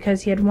prisoners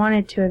because he had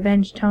wanted to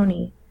avenge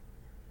Tony.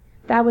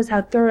 That was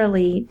how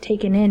thoroughly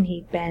taken in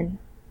he'd been.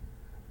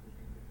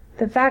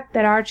 The fact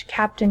that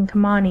Arch-Captain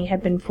Kamani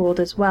had been fooled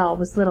as well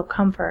was little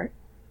comfort.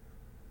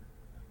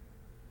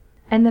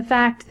 And the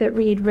fact that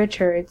Reed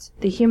Richards,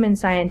 the human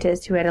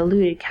scientist who had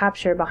eluded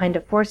capture behind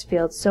a force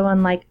field so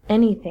unlike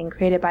anything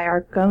created by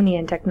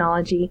Argonian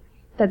technology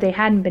that they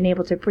hadn't been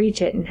able to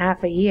breach it in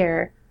half a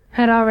year,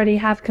 had already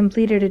half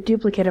completed a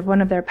duplicate of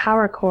one of their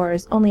power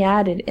cores, only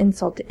added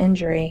insult to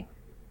injury.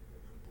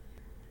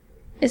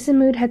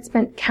 Isamud had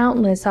spent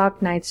countless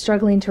Ocnights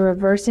struggling to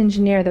reverse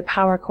engineer the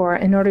power core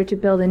in order to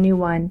build a new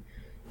one,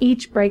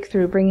 each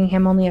breakthrough bringing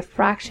him only a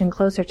fraction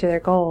closer to their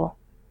goal.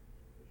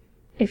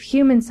 If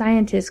human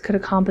scientists could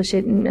accomplish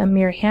it in a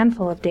mere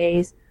handful of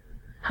days,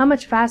 how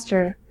much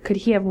faster could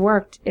he have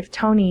worked if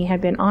Tony had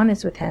been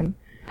honest with him,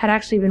 had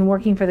actually been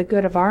working for the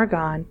good of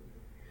Argon,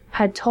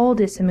 had told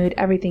Isamud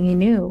everything he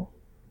knew?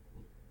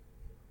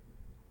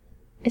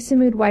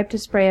 Isamud wiped a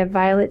spray of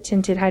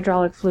violet-tinted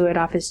hydraulic fluid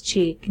off his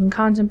cheek and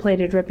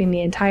contemplated ripping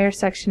the entire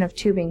section of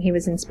tubing he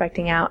was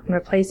inspecting out and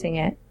replacing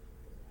it.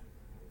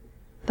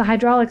 The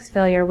hydraulics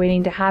failure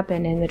waiting to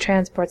happen in the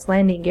transport's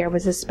landing gear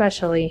was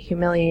especially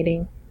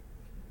humiliating.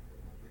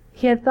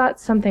 He had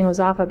thought something was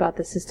off about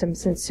the system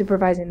since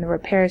supervising the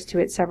repairs to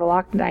it several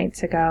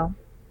Ocnights ago.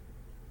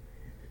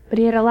 But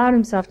he had allowed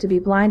himself to be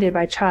blinded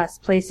by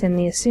trust placed in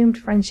the assumed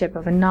friendship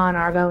of a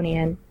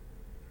non-Argonian.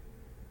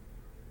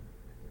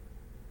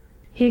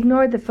 He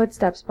ignored the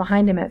footsteps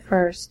behind him at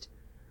first,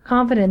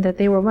 confident that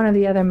they were one of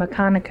the other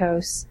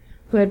Mechanicos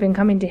who had been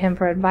coming to him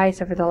for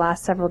advice over the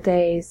last several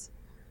days.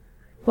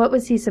 What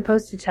was he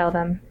supposed to tell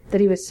them?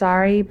 That he was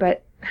sorry,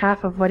 but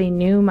half of what he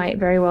knew might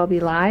very well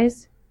be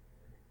lies?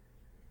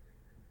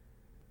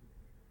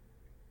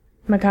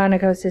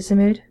 Mechanicos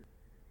Isamud?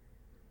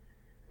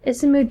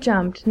 Isamud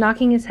jumped,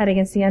 knocking his head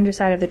against the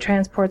underside of the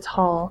transport's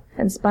hull,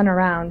 and spun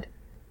around.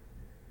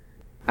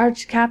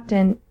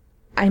 Arch-Captain,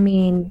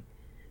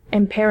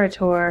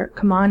 Imperator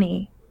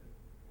Kamani.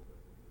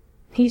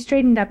 He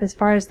straightened up as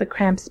far as the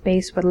cramped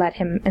space would let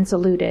him and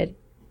saluted,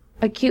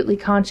 acutely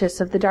conscious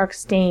of the dark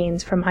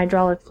stains from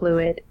hydraulic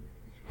fluid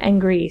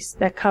and grease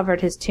that covered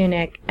his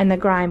tunic and the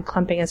grime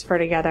clumping his fur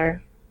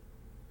together.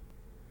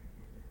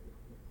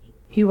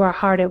 You are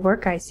hard at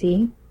work, I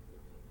see.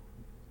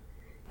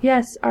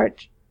 Yes,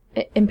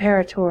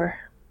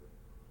 Imperator,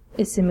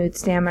 Isamud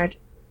stammered.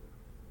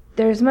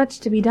 There is much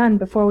to be done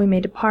before we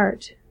may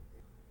depart.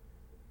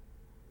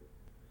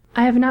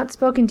 I have not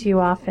spoken to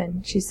you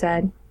often, she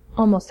said,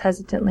 almost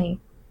hesitantly,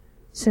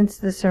 since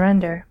the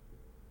surrender.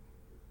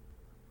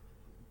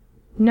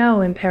 No,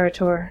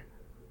 Imperator.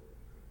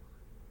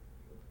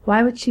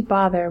 Why would she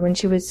bother when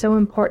she was so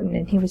important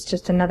and he was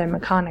just another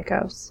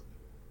Mechanicos?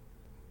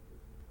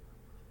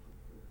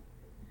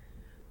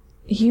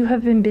 You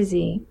have been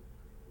busy.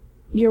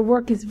 Your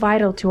work is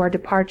vital to our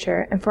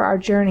departure and for our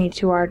journey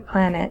to our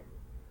planet.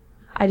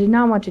 I did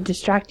not want to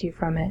distract you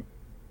from it.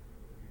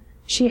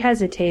 She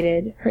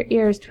hesitated, her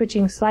ears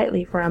twitching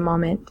slightly for a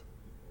moment.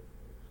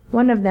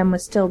 One of them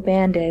was still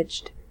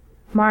bandaged,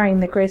 marring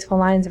the graceful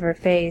lines of her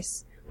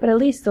face, but at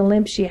least the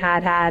limp she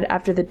had had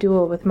after the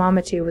duel with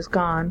Mamatu was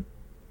gone.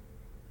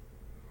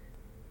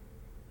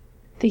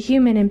 The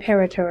human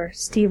Imperator,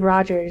 Steve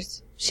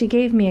Rogers. She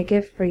gave me a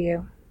gift for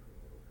you.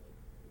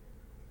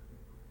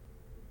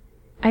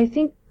 I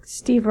think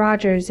Steve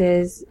Rogers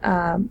is,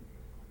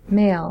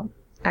 male,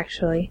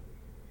 actually,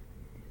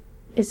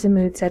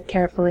 Isamud said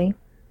carefully.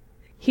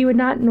 He would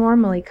not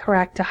normally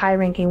correct a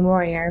high-ranking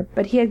warrior,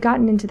 but he had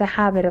gotten into the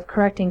habit of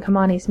correcting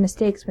Kamani's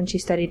mistakes when she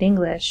studied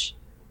English,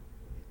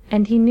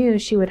 and he knew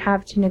she would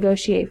have to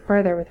negotiate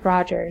further with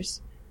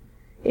Rogers.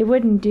 It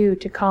wouldn't do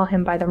to call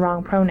him by the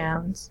wrong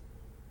pronouns.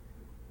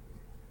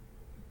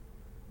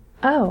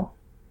 Oh.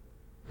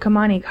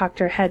 Kamani cocked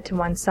her head to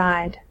one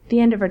side,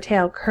 the end of her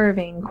tail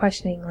curving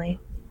questioningly.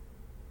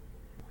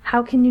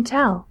 How can you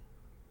tell?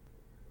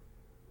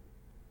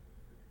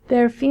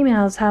 Their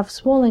females have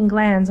swollen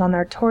glands on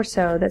their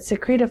torso that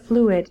secrete a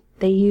fluid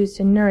they use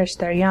to nourish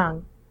their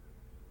young.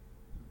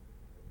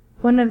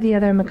 One of the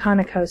other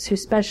mechanicos who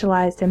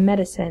specialized in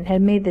medicine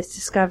had made this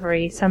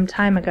discovery some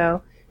time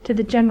ago, to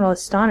the general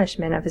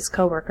astonishment of his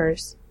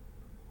co-workers.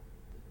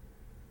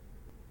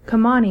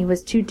 Kamani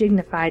was too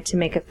dignified to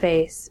make a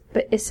face,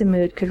 but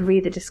Isamud could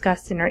read the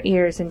disgust in her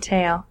ears and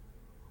tail.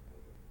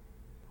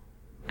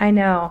 I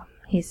know,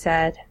 he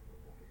said.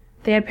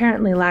 They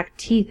apparently lack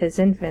teeth as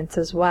infants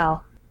as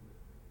well.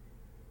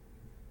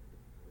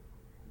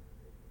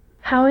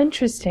 How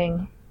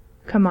interesting,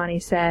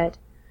 Kamani said,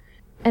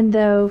 and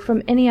though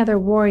from any other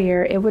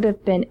warrior it would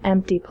have been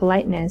empty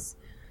politeness,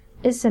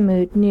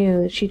 Isamud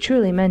knew she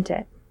truly meant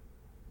it.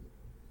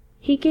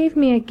 He gave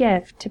me a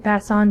gift to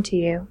pass on to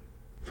you,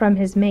 from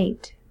his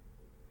mate.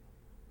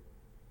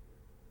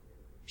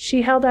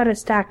 She held out a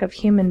stack of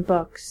human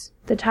books,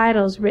 the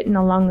titles written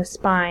along the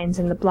spines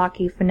in the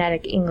blocky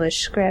phonetic English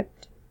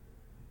script.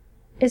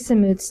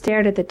 Isamud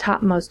stared at the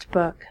topmost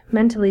book,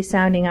 mentally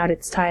sounding out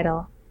its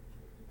title,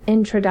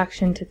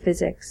 Introduction to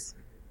Physics.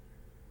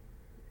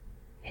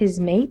 His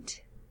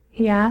mate?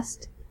 He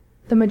asked,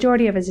 the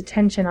majority of his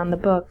attention on the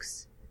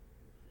books.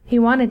 He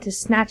wanted to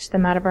snatch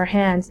them out of her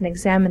hands and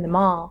examine them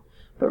all,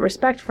 but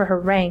respect for her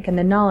rank and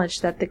the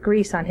knowledge that the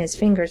grease on his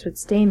fingers would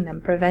stain them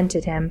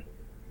prevented him.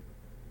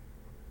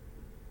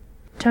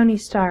 Tony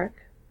Stark.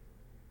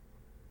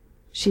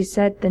 She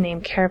said the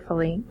name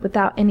carefully,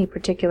 without any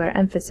particular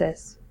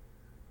emphasis.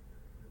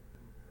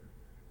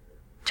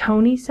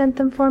 Tony sent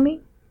them for me?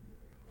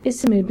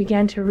 Isamud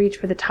began to reach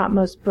for the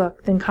topmost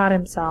book, then caught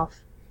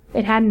himself.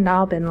 It hadn't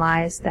all been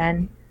lies,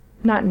 then.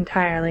 Not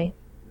entirely.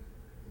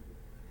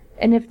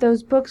 And if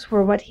those books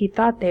were what he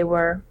thought they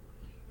were,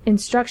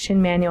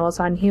 instruction manuals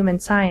on human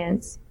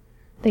science,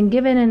 then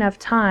given enough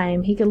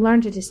time he could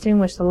learn to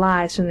distinguish the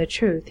lies from the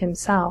truth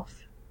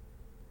himself.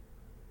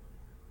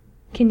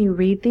 Can you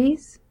read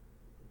these?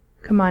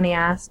 Kamani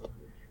asked,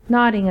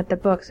 nodding at the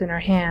books in her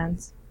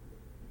hands.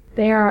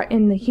 They are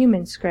in the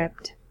human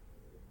script.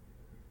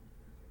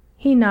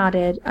 He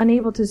nodded,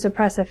 unable to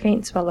suppress a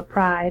faint swell of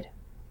pride.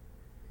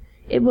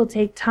 It will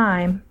take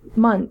time,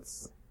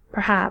 months,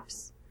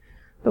 perhaps,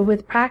 but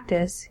with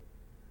practice,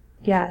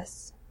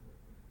 yes.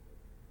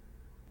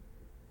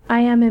 I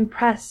am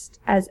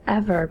impressed as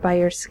ever by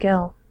your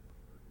skill.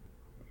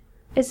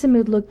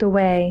 Isamud looked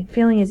away,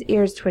 feeling his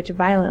ears twitch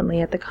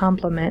violently at the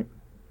compliment.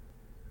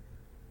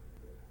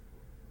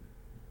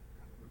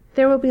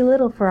 There will be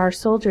little for our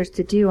soldiers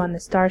to do on the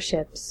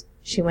starships,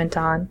 she went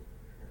on.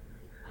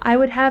 I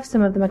would have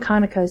some of the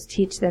mechanicos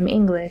teach them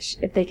English,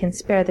 if they can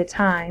spare the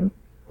time,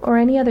 or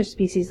any other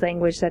species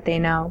language that they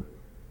know.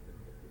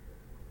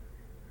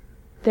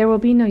 There will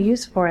be no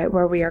use for it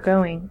where we are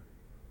going.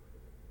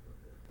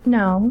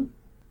 No,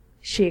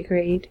 she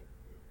agreed.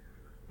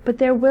 But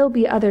there will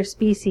be other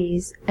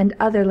species and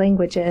other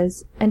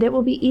languages, and it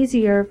will be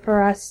easier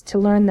for us to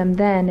learn them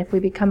then if we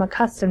become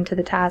accustomed to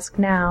the task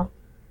now.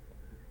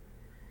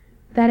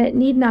 That it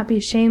need not be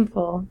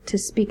shameful to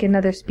speak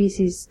another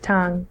species'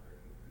 tongue.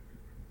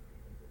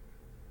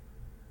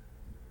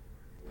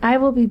 I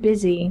will be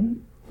busy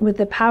with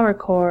the power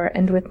core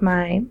and with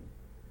my...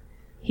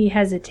 He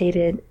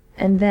hesitated,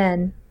 and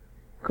then,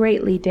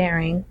 greatly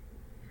daring,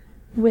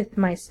 with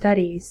my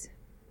studies.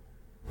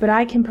 But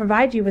I can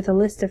provide you with a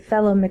list of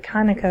fellow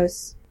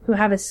mechanicos who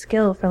have a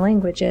skill for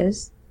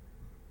languages.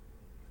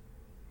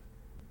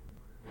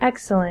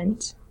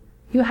 Excellent.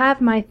 You have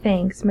my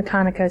thanks,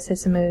 Mechanicos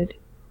Isamud.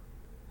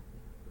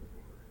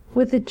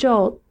 With a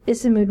jolt,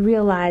 Isamud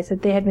realized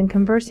that they had been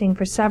conversing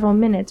for several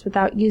minutes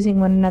without using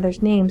one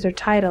another's names or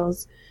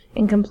titles,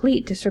 in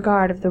complete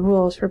disregard of the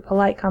rules for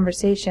polite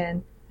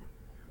conversation,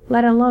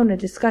 let alone a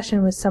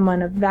discussion with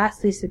someone of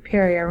vastly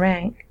superior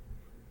rank.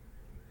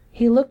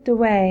 He looked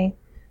away,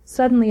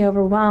 suddenly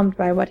overwhelmed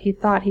by what he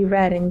thought he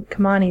read in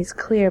Kamani's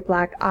clear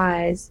black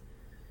eyes,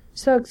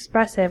 so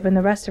expressive when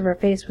the rest of her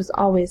face was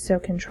always so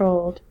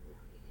controlled,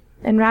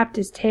 and wrapped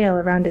his tail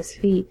around his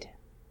feet.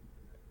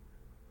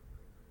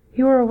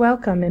 You are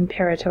welcome,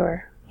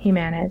 Imperator, he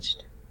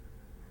managed.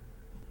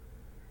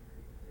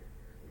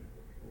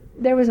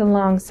 There was a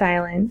long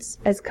silence,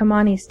 as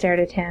Kamani stared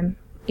at him,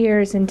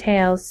 ears and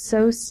tails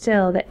so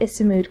still that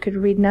Isamud could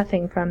read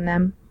nothing from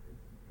them.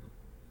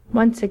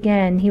 Once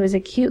again he was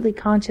acutely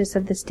conscious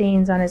of the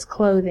stains on his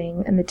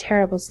clothing and the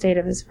terrible state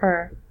of his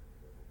fur.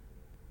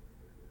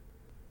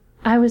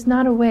 "I was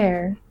not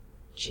aware,"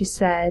 she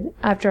said,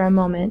 after a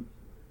moment,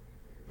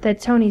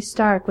 "that Tony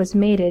Stark was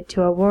mated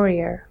to a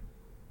warrior.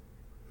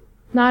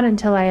 Not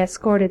until I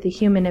escorted the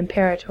human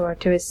Imperator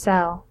to his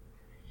cell.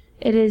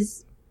 It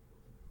is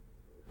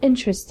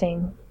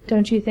interesting,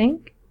 don't you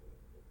think?"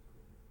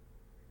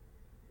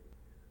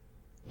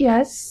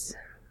 "Yes,"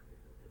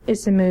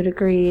 Ismud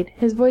agreed,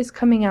 his voice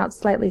coming out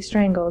slightly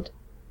strangled.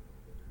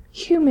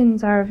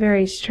 "Humans are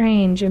very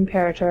strange,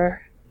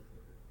 Imperator."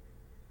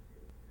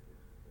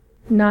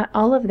 "Not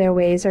all of their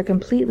ways are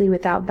completely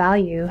without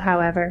value,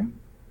 however."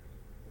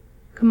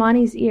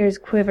 Kamani's ears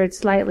quivered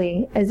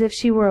slightly, as if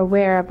she were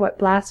aware of what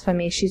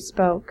blasphemy she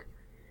spoke,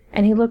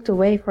 and he looked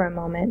away for a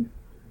moment.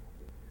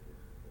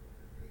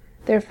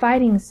 "Their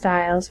fighting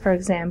styles, for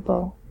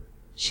example,"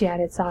 she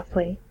added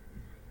softly.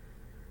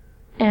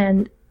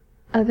 "And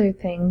other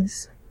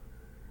things."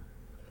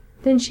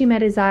 Then she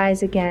met his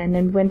eyes again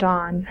and went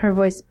on, her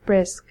voice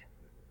brisk.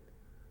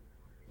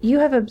 "You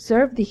have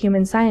observed the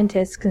human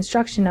scientists'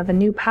 construction of a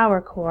new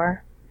power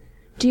core.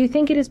 Do you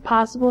think it is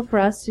possible for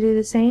us to do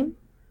the same?"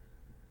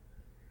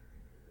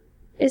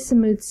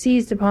 Ismud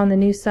seized upon the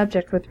new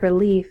subject with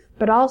relief,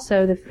 but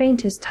also the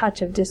faintest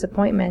touch of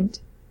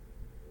disappointment.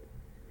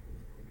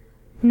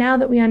 "Now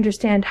that we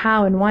understand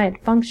how and why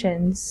it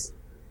functions,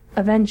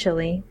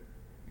 eventually.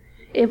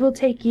 It will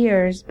take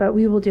years, but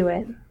we will do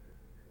it."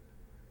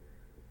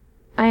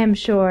 "I am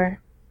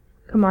sure,"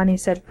 Kamani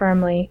said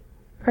firmly,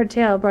 her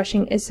tail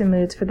brushing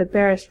Ismud's for the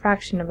barest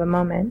fraction of a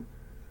moment,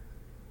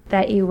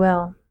 "that you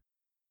will."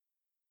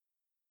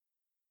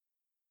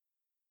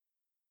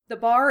 The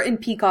bar in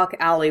Peacock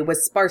Alley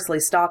was sparsely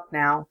stocked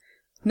now.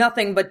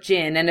 Nothing but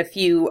gin and a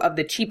few of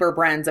the cheaper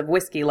brands of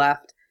whiskey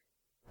left.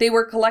 They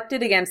were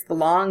collected against the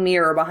long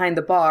mirror behind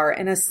the bar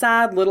in a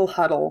sad little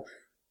huddle.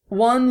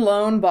 One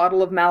lone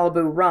bottle of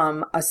Malibu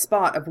rum, a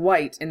spot of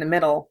white in the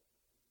middle.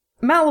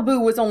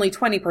 Malibu was only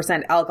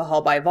 20%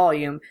 alcohol by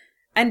volume,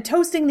 and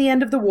toasting the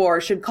end of the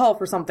war should call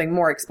for something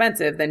more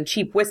expensive than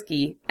cheap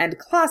whiskey, and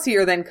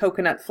classier than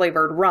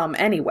coconut-flavored rum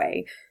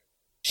anyway.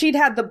 She'd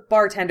had the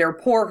bartender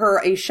pour her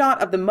a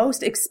shot of the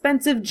most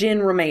expensive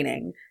gin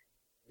remaining.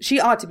 She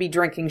ought to be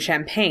drinking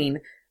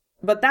champagne,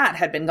 but that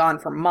had been gone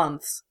for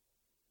months.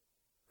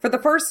 For the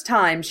first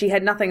time, she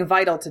had nothing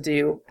vital to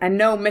do, and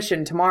no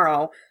mission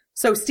tomorrow,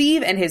 so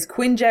Steve and his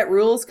Quinjet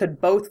rules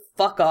could both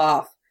fuck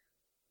off.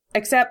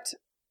 Except,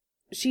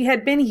 she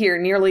had been here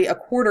nearly a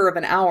quarter of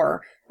an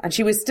hour, and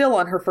she was still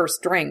on her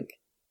first drink.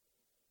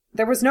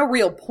 There was no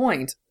real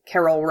point,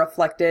 Carol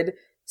reflected,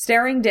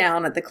 staring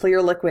down at the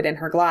clear liquid in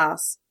her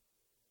glass.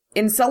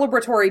 In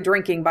celebratory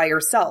drinking by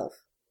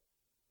yourself.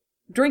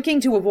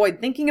 Drinking to avoid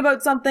thinking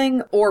about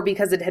something, or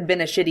because it had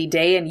been a shitty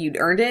day and you'd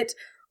earned it,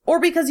 or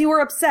because you were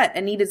upset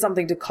and needed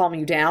something to calm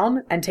you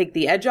down and take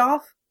the edge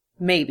off?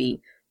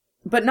 Maybe.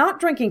 But not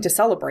drinking to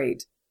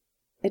celebrate.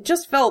 It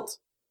just felt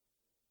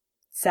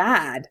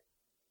sad.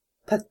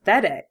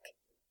 Pathetic.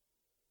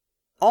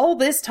 All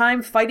this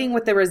time fighting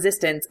with the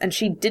resistance, and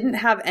she didn't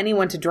have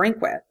anyone to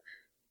drink with.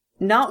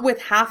 Not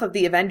with half of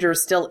the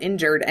Avengers still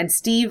injured, and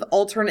Steve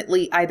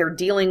alternately either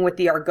dealing with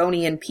the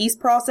Argonian peace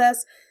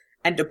process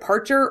and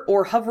departure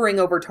or hovering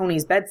over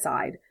Tony's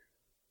bedside.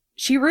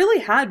 She really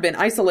had been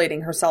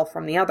isolating herself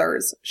from the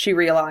others, she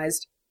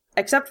realized,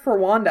 except for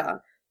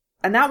Wanda,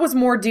 and that was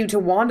more due to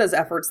Wanda's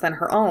efforts than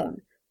her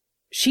own.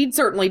 She'd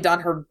certainly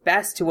done her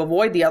best to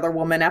avoid the other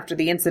woman after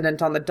the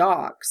incident on the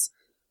docks.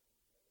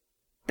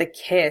 The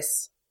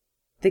kiss.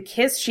 The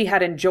kiss she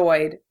had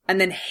enjoyed,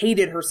 and then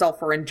hated herself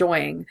for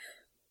enjoying.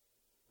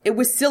 It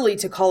was silly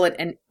to call it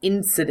an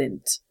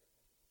incident.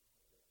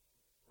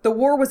 The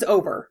war was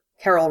over,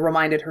 Carol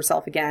reminded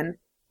herself again.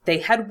 They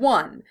had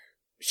won.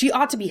 She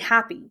ought to be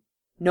happy.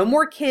 No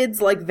more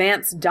kids like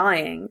Vance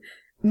dying.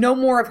 No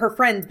more of her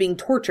friends being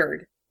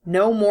tortured.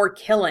 No more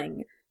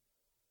killing.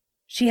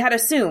 She had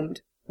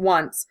assumed,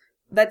 once,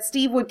 that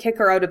Steve would kick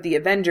her out of the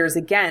Avengers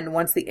again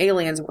once the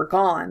aliens were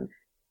gone.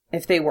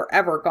 If they were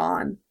ever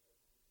gone.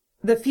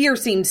 The fear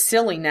seemed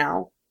silly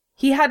now.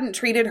 He hadn't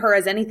treated her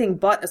as anything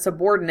but a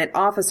subordinate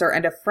officer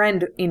and a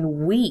friend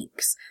in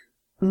weeks.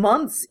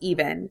 Months,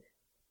 even.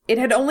 It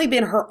had only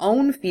been her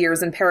own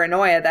fears and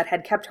paranoia that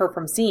had kept her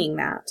from seeing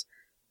that.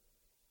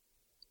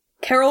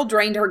 Carol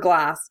drained her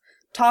glass,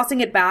 tossing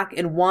it back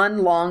in one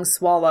long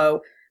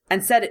swallow,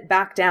 and set it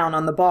back down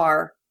on the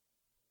bar.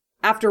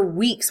 After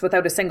weeks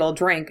without a single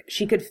drink,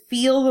 she could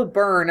feel the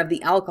burn of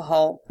the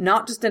alcohol,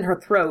 not just in her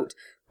throat,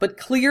 but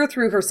clear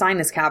through her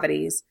sinus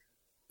cavities.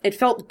 It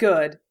felt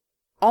good.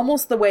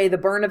 Almost the way the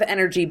burn of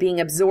energy being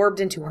absorbed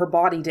into her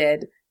body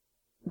did.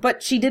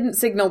 But she didn't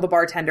signal the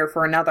bartender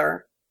for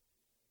another.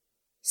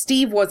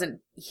 Steve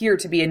wasn't here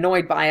to be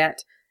annoyed by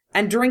it,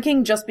 and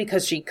drinking just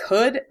because she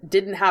could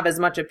didn't have as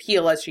much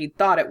appeal as she'd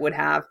thought it would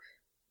have.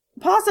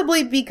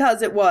 Possibly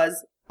because it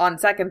was, on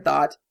second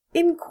thought,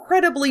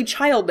 incredibly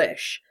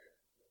childish.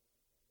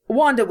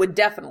 Wanda would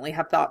definitely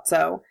have thought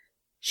so.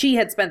 She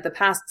had spent the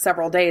past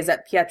several days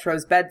at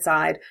Pietro's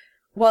bedside,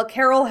 while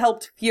Carol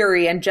helped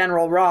Fury and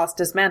General Ross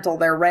dismantle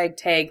their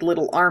ragtag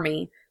little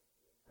army.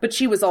 But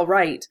she was all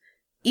right,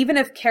 Even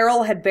if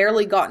Carol had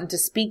barely gotten to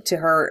speak to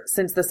her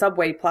since the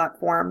subway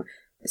platform,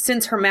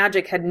 since her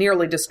magic had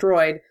nearly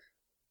destroyed,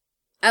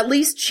 at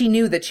least she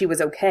knew that she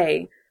was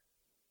okay.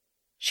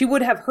 She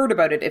would have heard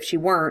about it if she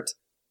weren't.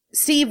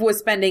 Steve was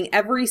spending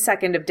every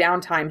second of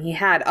downtime he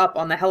had up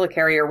on the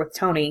helicarrier with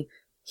Tony.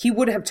 He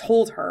would have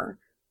told her.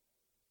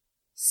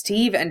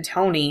 Steve and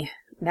Tony.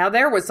 Now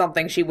there was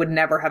something she would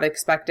never have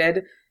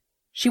expected.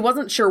 She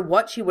wasn't sure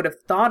what she would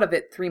have thought of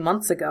it 3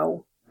 months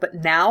ago. But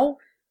now?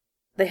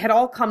 They had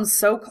all come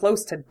so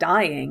close to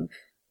dying.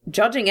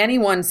 Judging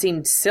anyone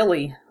seemed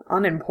silly,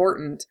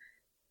 unimportant.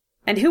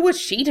 And who was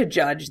she to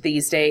judge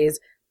these days,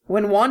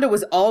 when Wanda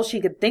was all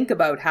she could think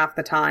about half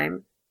the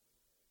time?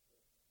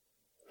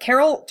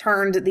 Carol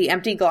turned the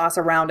empty glass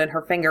around in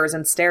her fingers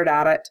and stared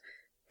at it,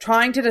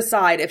 trying to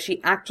decide if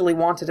she actually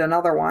wanted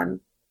another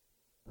one.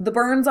 The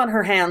burns on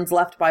her hands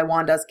left by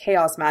Wanda's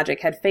chaos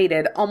magic had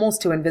faded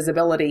almost to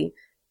invisibility,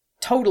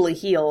 totally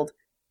healed.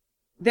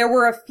 There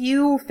were a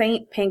few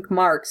faint pink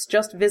marks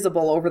just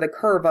visible over the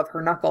curve of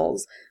her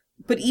knuckles,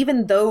 but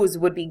even those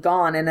would be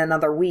gone in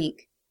another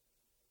week.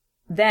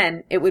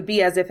 Then it would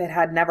be as if it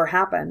had never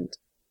happened.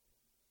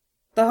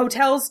 The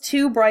hotel's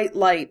 2 bright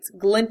lights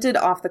glinted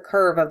off the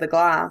curve of the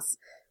glass.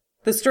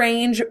 The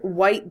strange,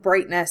 white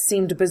brightness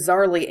seemed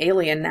bizarrely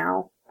alien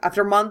now,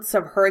 after months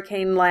of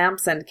hurricane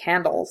lamps and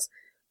candles.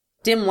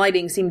 Dim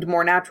lighting seemed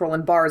more natural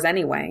in bars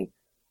anyway.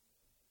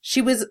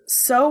 She was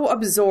so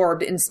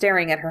absorbed in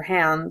staring at her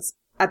hands,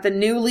 at the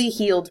newly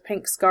healed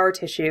pink scar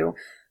tissue,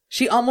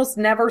 she almost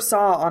never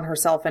saw on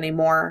herself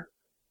anymore,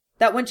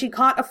 that when she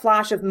caught a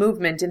flash of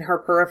movement in her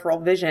peripheral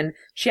vision,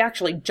 she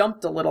actually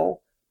jumped a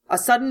little, a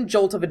sudden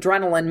jolt of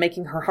adrenaline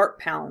making her heart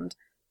pound.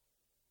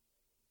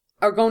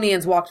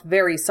 Argonians walked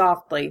very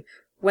softly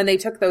when they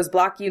took those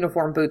black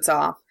uniform boots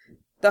off.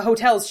 The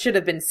hotels should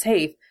have been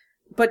safe,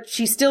 but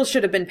she still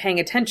should have been paying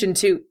attention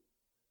to...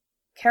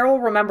 Carol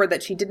remembered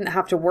that she didn't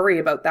have to worry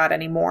about that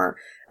anymore,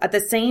 at the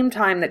same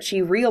time that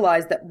she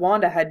realized that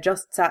Wanda had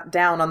just sat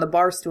down on the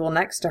bar stool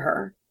next to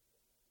her.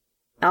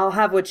 "I'll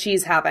have what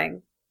she's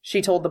having,"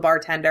 she told the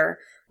bartender,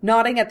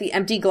 nodding at the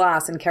empty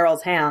glass in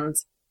Carol's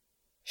hands.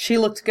 She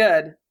looked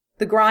good,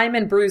 the grime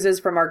and bruises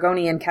from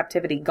Argonian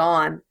captivity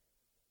gone.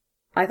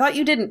 "I thought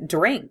you didn't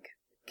drink,"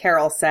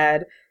 Carol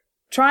said,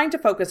 trying to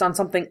focus on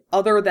something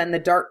other than the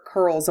dark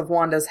curls of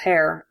Wanda's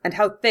hair and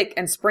how thick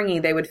and springy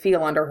they would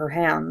feel under her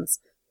hands.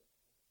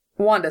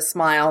 Wanda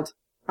smiled.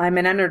 "I'm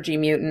an energy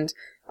mutant.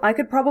 I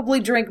could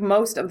probably drink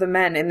most of the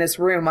men in this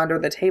room under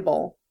the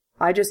table.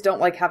 I just don't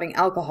like having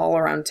alcohol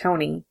around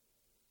Tony."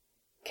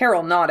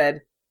 Carol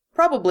nodded.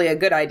 Probably a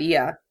good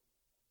idea.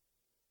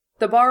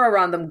 The bar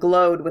around them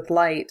glowed with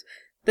light,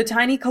 the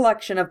tiny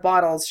collection of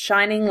bottles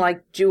shining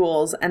like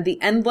jewels and the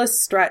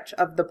endless stretch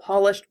of the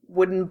polished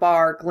wooden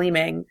bar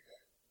gleaming.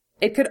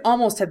 It could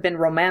almost have been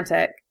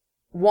romantic.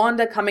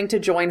 Wanda coming to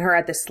join her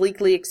at the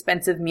sleekly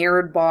expensive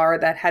mirrored bar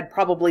that had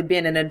probably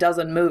been in a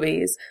dozen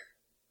movies.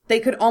 They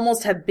could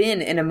almost have been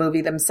in a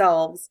movie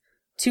themselves,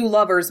 2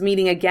 lovers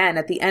meeting again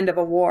at the end of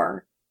a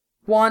war.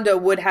 Wanda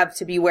would have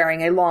to be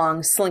wearing a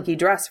long, slinky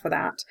dress for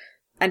that,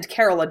 and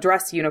Carol a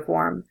dress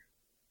uniform.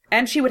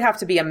 And she would have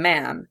to be a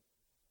man.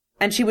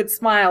 And she would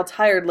smile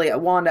tiredly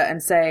at Wanda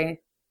and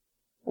say,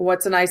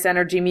 "What's a nice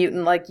energy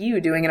mutant like you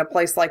doing in a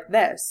place like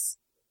this?"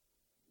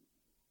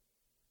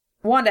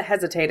 Wanda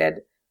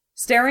hesitated,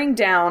 staring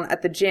down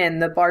at the gin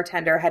the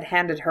bartender had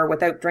handed her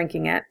without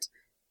drinking it.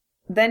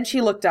 Then she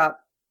looked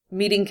up,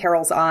 meeting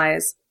Carol's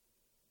eyes.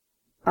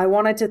 "I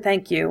wanted to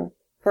thank you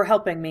for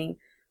helping me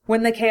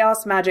when the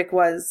chaos magic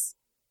was..."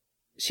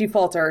 She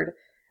faltered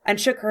and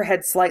shook her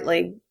head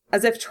slightly,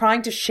 as if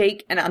trying to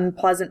shake an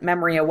unpleasant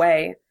memory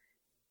away.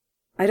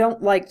 "I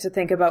don't like to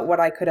think about what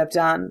I could have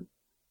done."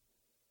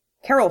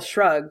 Carol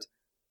shrugged.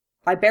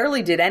 "I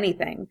barely did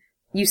anything.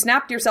 You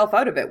snapped yourself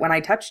out of it when I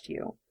touched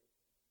you."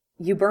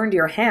 "You burned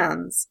your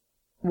hands,"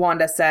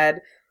 Wanda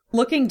said,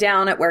 looking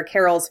down at where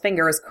Carol's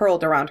fingers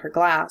curled around her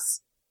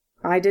glass.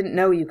 "I didn't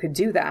know you could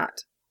do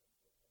that."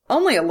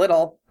 "Only a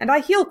little, and I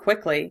heal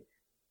quickly."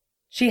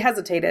 She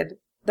hesitated,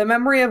 the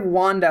memory of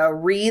Wanda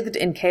wreathed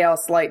in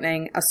chaos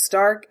lightning, a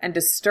stark and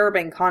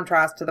disturbing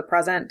contrast to the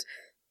present,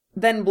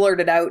 then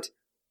blurted out,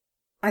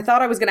 "I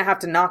thought I was going to have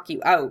to knock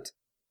you out.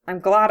 I'm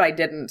glad I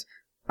didn't.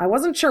 I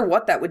wasn't sure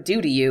what that would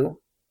do to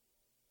you."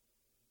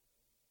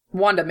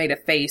 Wanda made a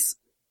face.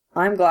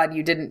 "I'm glad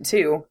you didn't,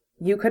 too.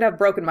 You could have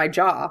broken my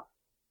jaw."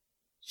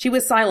 She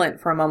was silent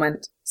for a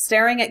moment,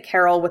 staring at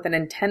Carol with an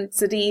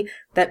intensity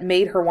that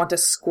made her want to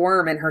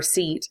squirm in her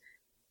seat.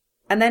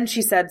 And then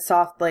she said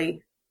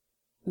softly,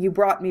 "You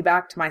brought me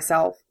back to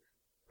myself.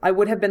 I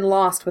would have been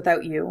lost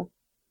without you.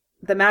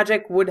 The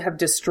magic would have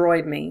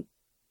destroyed me."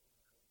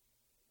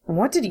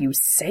 "What did you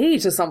say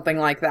to something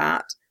like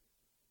that?"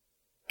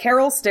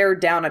 Carol stared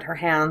down at her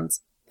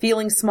hands,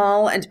 feeling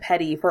small and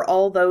petty for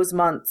all those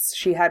months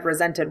she had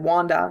resented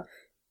Wanda,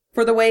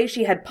 for the way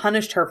she had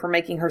punished her for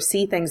making her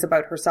see things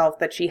about herself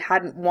that she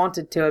hadn't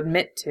wanted to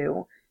admit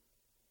to.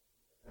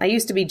 "I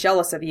used to be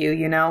jealous of you,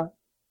 you know.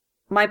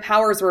 My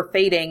powers were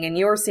fading, and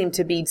yours seemed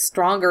to be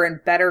stronger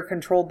and better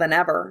controlled than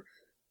ever.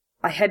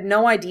 I had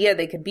no idea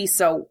they could be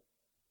so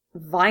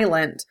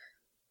violent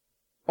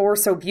or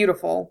so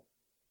beautiful.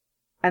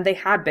 And they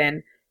had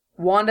been.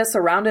 Wanda,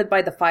 surrounded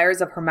by the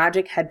fires of her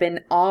magic, had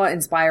been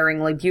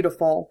awe-inspiringly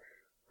beautiful,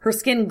 her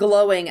skin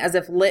glowing as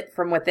if lit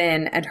from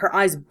within, and her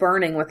eyes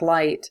burning with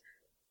light,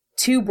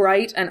 too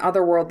bright and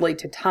otherworldly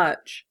to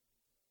touch.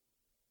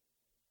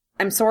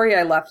 "I'm sorry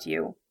I left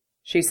you,"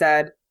 she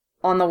said,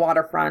 "on the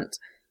waterfront.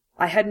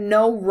 I had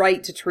no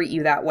right to treat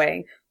you that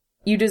way.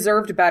 You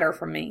deserved better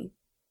from me."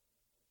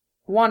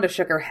 Wanda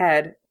shook her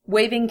head,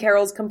 waving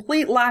Carol's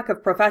complete lack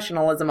of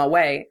professionalism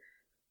away.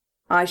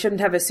 "I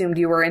shouldn't have assumed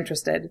you were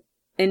interested.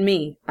 In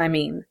me, I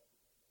mean."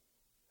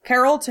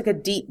 Carol took a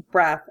deep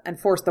breath and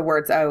forced the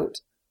words out.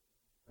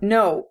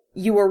 "No,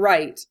 you were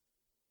right.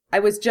 I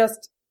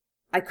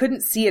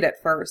couldn't see it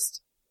at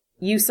first.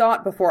 You saw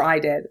it before I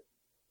did."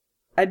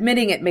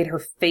 Admitting it made her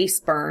face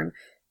burn,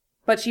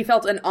 but she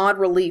felt an odd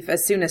relief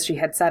as soon as she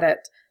had said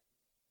it.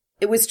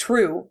 It was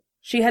true.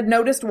 She had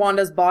noticed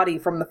Wanda's body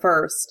from the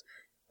first.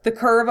 The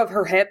curve of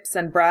her hips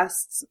and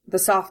breasts, the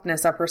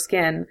softness of her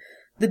skin,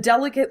 the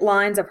delicate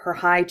lines of her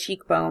high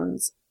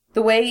cheekbones,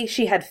 the way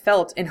she had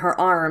felt in her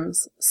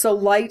arms, so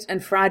light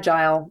and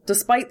fragile,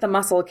 despite the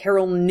muscle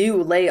Carol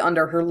knew lay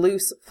under her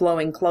loose,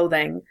 flowing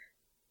clothing.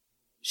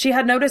 She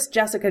had noticed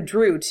Jessica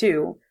Drew,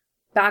 too,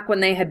 back when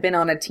they had been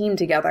on a team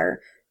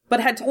together, but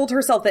had told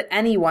herself that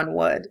anyone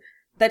would,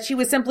 that she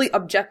was simply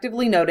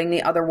objectively noting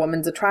the other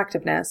woman's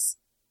attractiveness.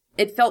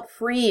 It felt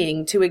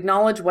freeing to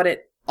acknowledge what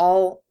it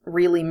all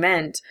really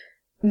meant,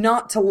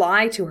 not to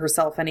lie to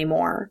herself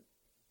anymore.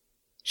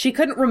 She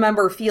couldn't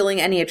remember feeling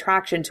any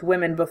attraction to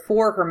women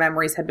before her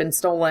memories had been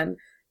stolen,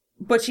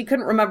 but she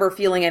couldn't remember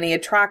feeling any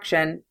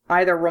attraction,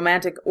 either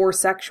romantic or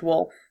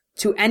sexual,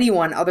 to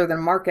anyone other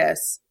than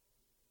Marcus.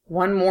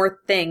 One more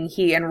thing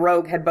he and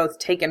Rogue had both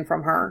taken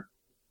from her.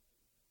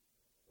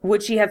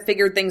 Would she have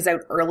figured things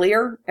out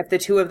earlier if the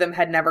two of them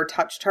had never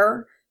touched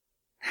her?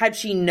 Had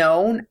she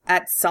known,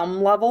 at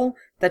some level,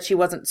 that she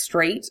wasn't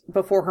straight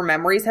before her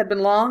memories had been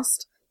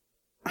lost?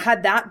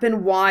 Had that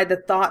been why the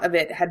thought of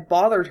it had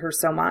bothered her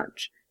so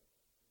much?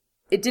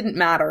 It didn't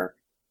matter.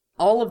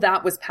 All of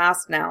that was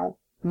past now.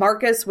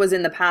 Marcus was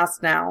in the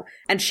past now,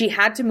 and she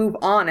had to move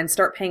on and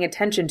start paying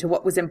attention to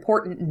what was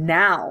important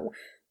now.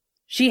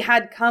 She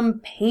had come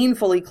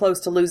painfully close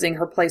to losing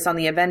her place on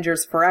the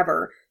Avengers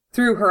forever,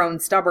 through her own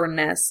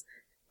stubbornness,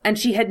 and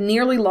she had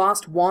nearly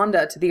lost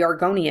Wanda to the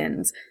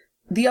Argonians.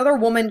 The other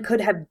woman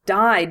could have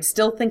died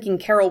still thinking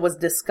Carol was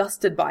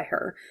disgusted by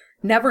her,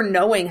 never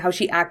knowing how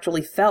she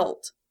actually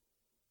felt.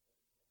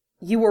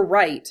 "You were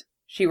right,"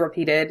 she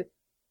repeated.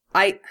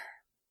 I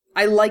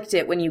liked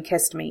it when you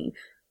kissed me.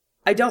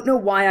 I don't know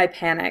why I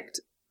panicked.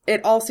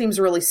 It all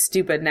seems really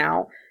stupid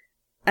now.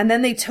 And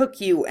then they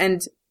took you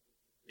and..."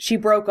 She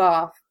broke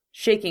off,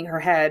 shaking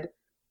her head.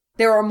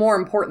 "There are more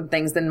important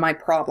things than my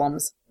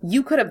problems.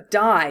 You could have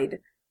died."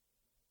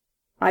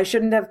 "I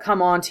shouldn't have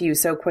come on to you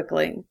so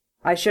quickly.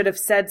 I should have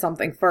said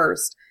something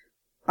first.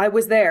 I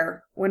was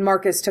there when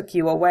Marcus took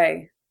you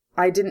away.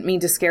 I didn't mean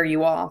to scare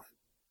you off."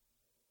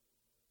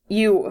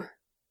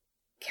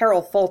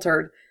 Carol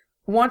faltered,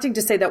 wanting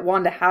to say that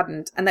Wanda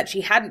hadn't, and that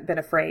she hadn't been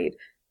afraid,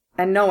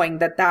 and knowing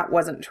that that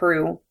wasn't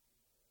true.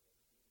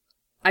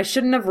 "I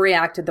shouldn't have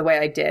reacted the way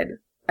I did.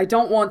 I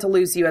don't want to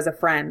lose you as a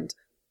friend."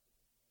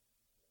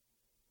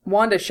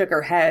 Wanda shook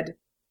her head.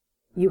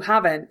 "You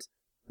haven't.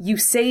 You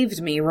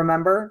saved me,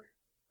 remember?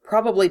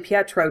 Probably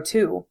Pietro,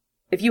 too.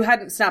 If you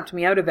hadn't snapped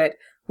me out of it,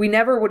 we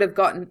never would have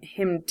gotten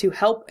him to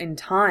help in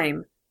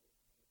time."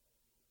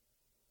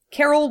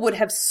 Carol would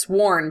have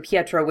sworn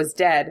Pietro was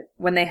dead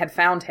when they had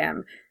found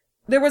him.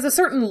 There was a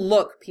certain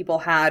look people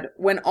had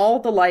when all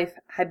the life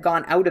had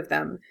gone out of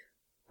them,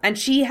 and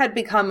she had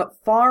become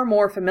far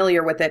more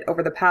familiar with it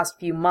over the past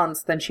few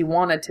months than she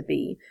wanted to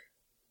be.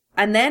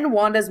 And then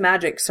Wanda's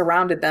magic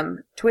surrounded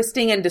them,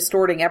 twisting and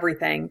distorting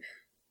everything,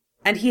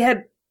 and he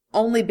had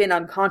only been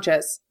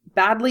unconscious,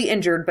 badly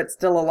injured but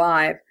still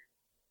alive.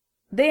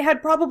 They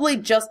had probably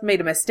just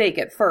made a mistake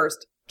at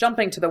first,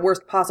 jumping to the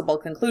worst possible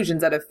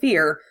conclusions out of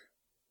fear,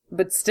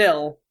 but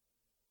still.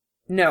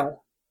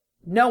 No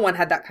one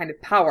had that kind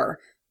of power.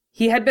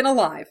 He had been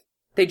alive.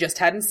 They just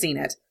hadn't seen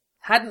it,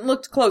 hadn't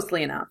looked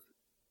closely enough.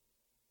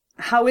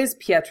 "How is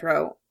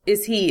Pietro?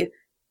 Is he..."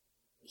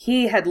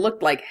 He had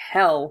looked like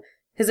hell,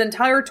 his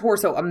entire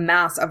torso a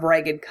mass of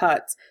ragged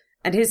cuts,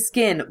 and his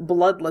skin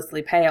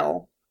bloodlessly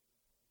pale.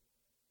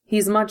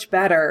 "He's much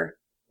better,"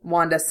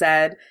 Wanda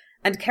said,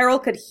 and Carol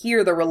could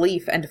hear the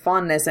relief and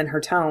fondness in her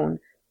tone.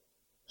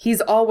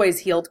 "He's always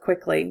healed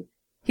quickly.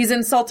 He's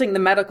insulting the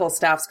medical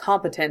staff's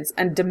competence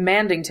and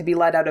demanding to be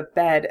let out of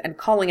bed and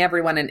calling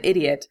everyone an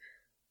idiot."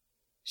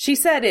 She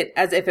said it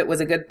as if it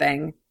was a good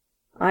thing.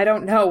 "I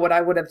don't know what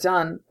I would have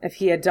done if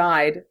he had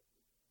died."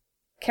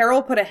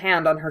 Carol put a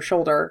hand on her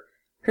shoulder,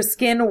 her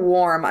skin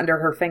warm under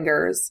her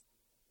fingers.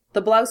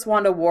 The blouse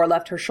Wanda wore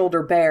left her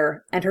shoulder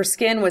bare, and her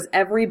skin was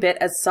every bit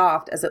as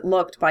soft as it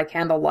looked by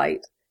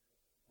candlelight.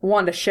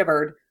 Wanda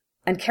shivered,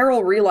 and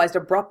Carol realized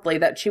abruptly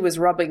that she was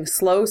rubbing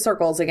slow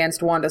circles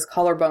against Wanda's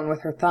collarbone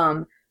with her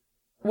thumb.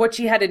 What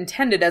she had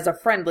intended as a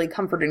friendly,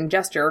 comforting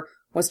gesture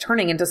was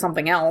turning into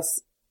something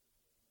else.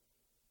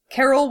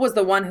 Carol was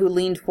the one who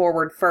leaned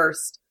forward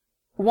first.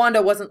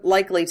 Wanda wasn't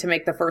likely to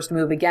make the first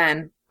move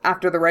again,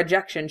 after the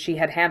rejection she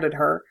had handed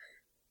her,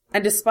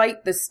 and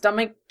despite the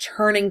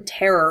stomach-churning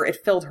terror it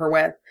filled her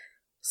with,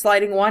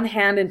 sliding one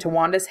hand into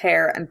Wanda's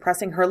hair and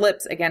pressing her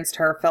lips against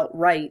her felt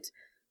right,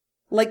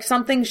 like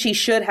something she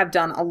should have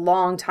done a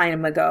long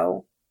time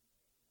ago.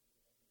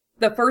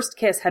 The first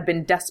kiss had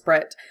been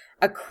desperate,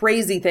 a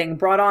crazy thing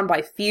brought on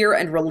by fear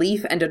and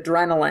relief and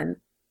adrenaline.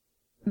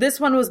 This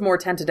one was more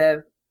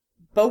tentative,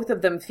 both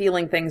of them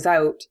feeling things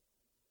out.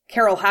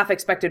 Carol half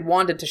expected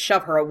Wanda to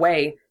shove her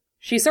away.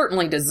 She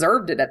certainly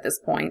deserved it at this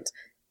point.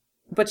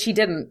 But she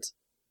didn't.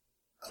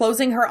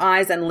 Closing her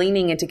eyes and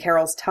leaning into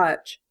Carol's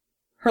touch,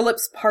 her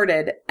lips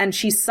parted, and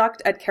she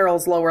sucked at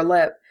Carol's lower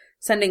lip,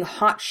 sending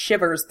hot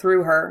shivers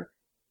through her.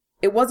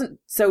 It wasn't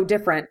so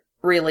different,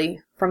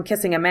 really, from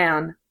kissing a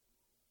man.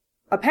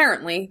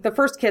 Apparently, the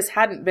first kiss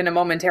hadn't been a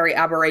momentary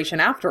aberration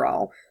after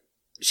all.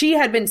 She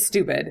had been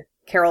stupid,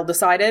 Carol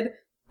decided,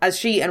 as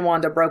she and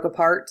Wanda broke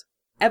apart,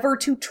 ever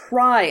to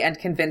try and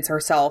convince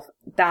herself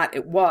that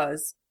it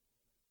was.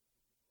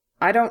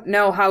 "I don't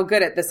know how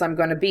good at this I'm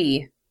going to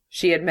be,"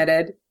 she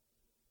admitted.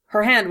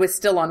 Her hand was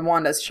still on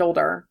Wanda's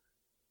shoulder.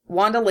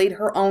 Wanda laid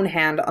her own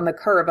hand on the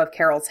curve of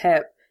Carol's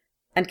hip,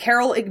 and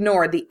Carol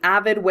ignored the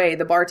avid way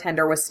the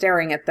bartender was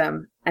staring at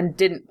them and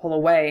didn't pull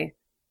away.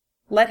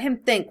 Let him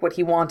think what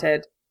he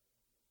wanted.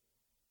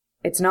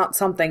 "It's not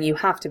something you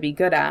have to be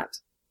good at,"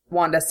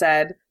 Wanda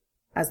said,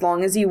 "as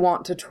long as you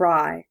want to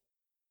try."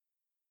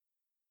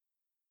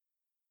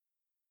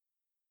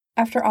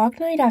 After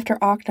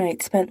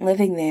Arknight spent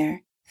living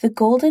there, the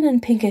golden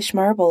and pinkish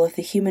marble of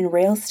the human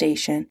rail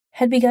station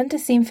had begun to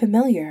seem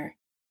familiar,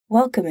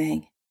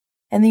 welcoming,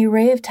 and the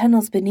array of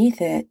tunnels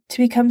beneath it to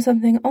become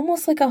something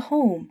almost like a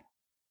home.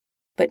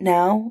 But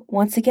now,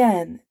 once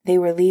again, they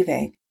were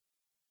leaving,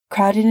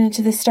 crowded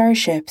into the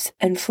starships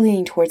and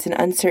fleeing towards an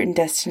uncertain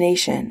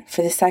destination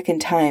for the second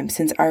time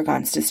since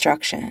Argon's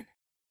destruction.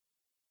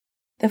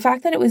 The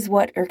fact that it was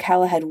what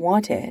Urkala had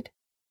wanted,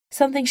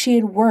 something she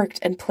had worked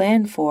and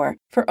planned for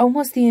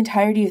almost the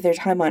entirety of their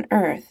time on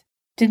Earth,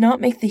 did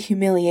not make the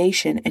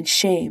humiliation and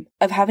shame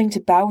of having to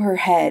bow her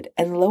head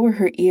and lower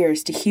her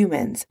ears to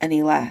humans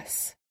any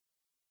less.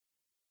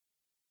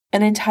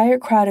 An entire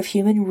crowd of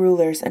human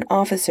rulers and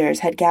officers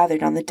had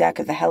gathered on the deck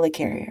of the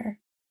helicarrier.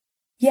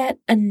 Yet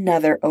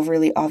another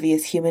overly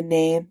obvious human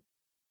name,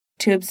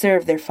 to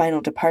observe their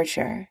final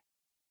departure.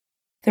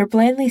 Their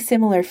blandly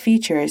similar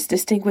features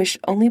distinguished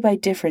only by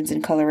difference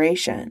in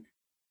coloration.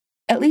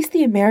 At least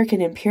the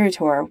American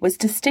Imperator was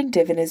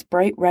distinctive in his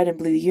bright red and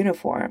blue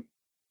uniform.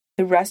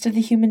 The rest of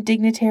the human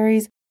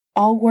dignitaries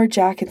all wore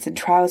jackets and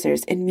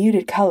trousers in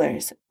muted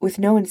colors, with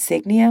no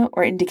insignia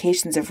or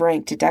indications of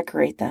rank to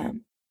decorate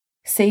them,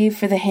 save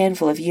for the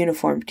handful of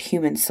uniformed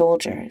human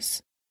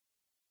soldiers.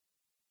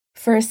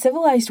 For a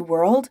civilized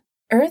world,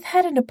 Earth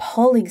had an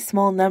appalling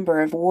small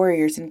number of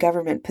warriors in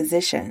government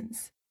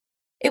positions.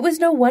 It was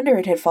no wonder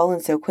it had fallen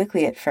so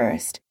quickly at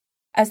first,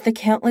 as the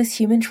countless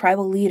human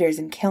tribal leaders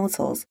and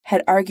councils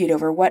had argued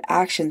over what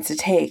actions to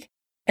take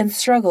and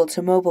struggled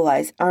to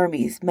mobilize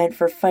armies meant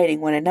for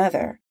fighting one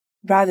another,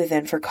 rather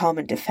than for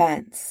common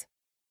defense.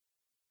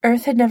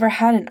 Earth had never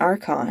had an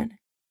Archon,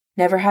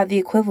 never had the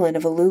equivalent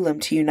of a Lulim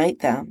to unite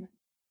them.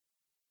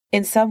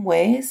 In some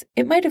ways,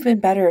 it might have been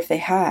better if they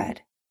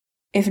had,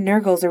 if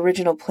Nurgle's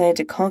original plan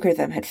to conquer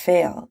them had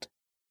failed.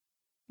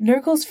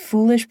 Nurgle's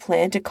foolish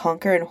plan to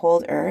conquer and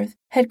hold Earth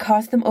had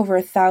cost them over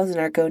 1,000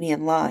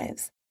 Argonian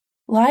lives,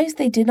 lives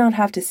they did not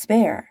have to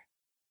spare,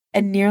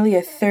 and nearly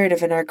a third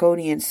of an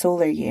Argonian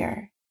solar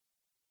year.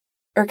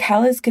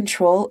 Urkala's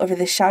control over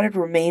the shattered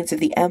remains of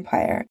the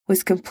Empire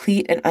was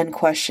complete and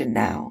unquestioned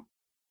now,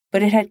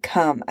 but it had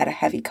come at a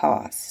heavy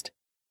cost.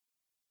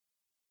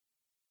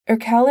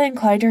 Urkala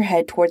inclined her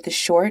head toward the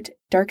short,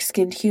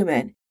 dark-skinned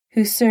human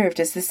who served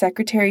as the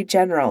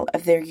Secretary-General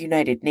of their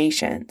United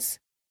Nations.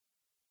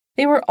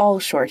 They were all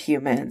short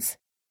humans,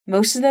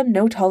 most of them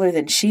no taller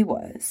than she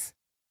was,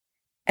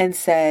 and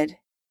said,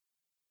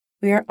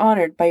 "We are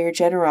honored by your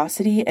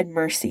generosity and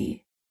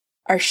mercy.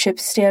 Our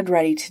ships stand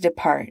ready to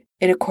depart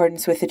in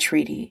accordance with the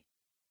treaty.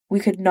 We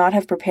could not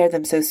have prepared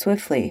them so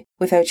swiftly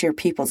without your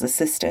people's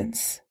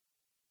assistance."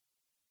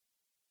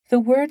 The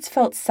words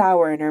felt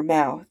sour in her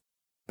mouth,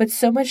 but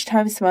so much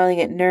time smiling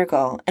at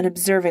Nurgle and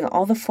observing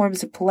all the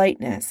forms of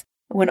politeness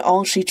when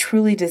all she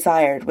truly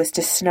desired was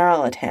to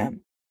snarl at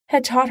him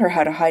had taught her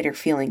how to hide her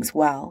feelings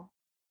well.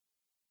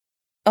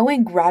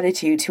 Owing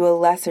gratitude to a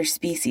lesser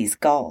species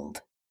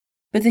galled,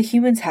 but the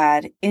humans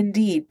had,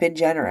 indeed, been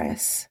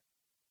generous.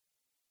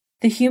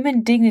 The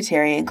human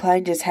dignitary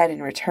inclined his head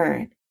in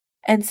return,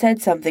 and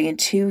said something in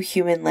 2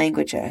 human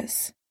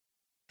languages.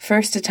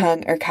 First a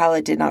tongue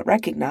Urkala did not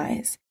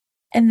recognize,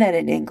 and then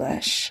in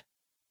English.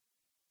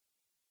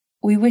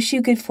 "We wish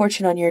you good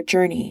fortune on your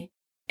journey,"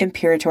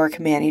 Imperator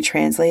Kamani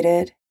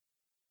translated.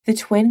 The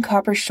twin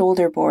copper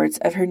shoulder boards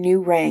of her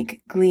new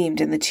rank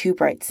gleamed in the too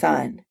bright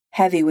sun,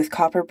 heavy with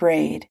copper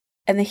braid,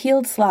 and the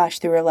healed slash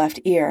through her left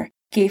ear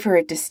gave her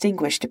a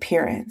distinguished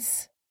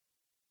appearance.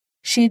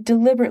 She had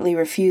deliberately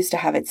refused to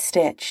have it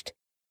stitched,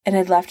 and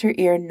had left her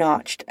ear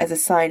notched as a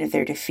sign of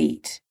their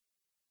defeat.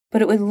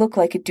 But it would look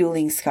like a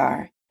dueling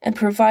scar, and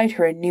provide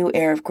her a new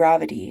air of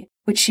gravity,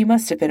 which she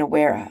must have been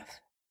aware of.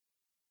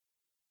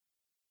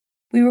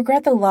 We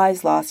regret the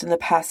lives lost in the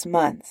past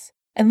months,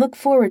 and look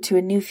forward to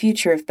a new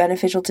future of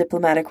beneficial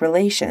diplomatic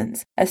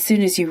relations as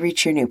soon as you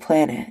reach your new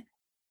planet.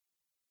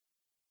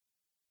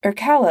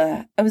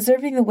 Urkala,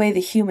 observing the way the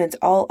humans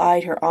all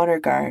eyed her honor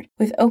guard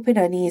with open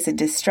unease and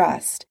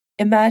distrust,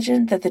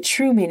 imagined that the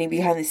true meaning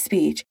behind the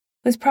speech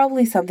was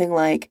probably something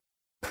like,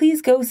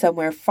 "Please go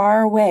somewhere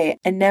far away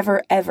and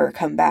never ever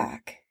come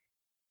back."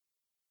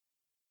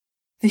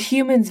 The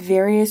humans'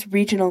 various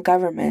regional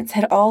governments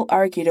had all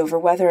argued over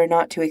whether or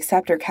not to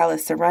accept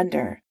Urkala's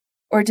surrender,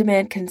 or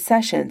demand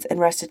concessions and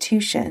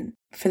restitution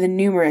for the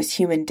numerous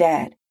human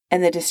dead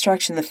and the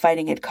destruction the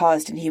fighting had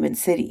caused in human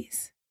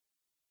cities.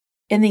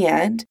 In the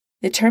end,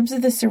 the terms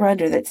of the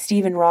surrender that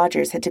Stephen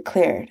Rogers had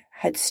declared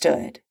had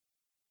stood.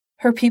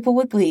 Her people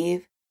would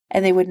leave,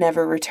 and they would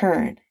never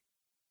return.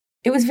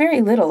 It was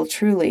very little,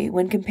 truly,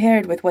 when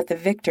compared with what the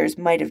victors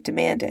might have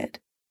demanded.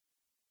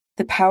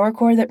 The power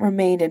core that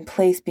remained in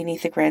place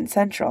beneath the Grand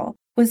Central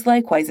was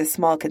likewise a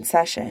small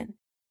concession,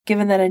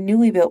 given that a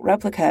newly built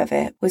replica of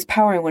it was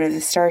powering one of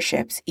the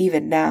starships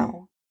even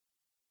now.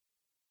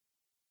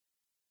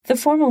 The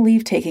formal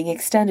leave-taking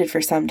extended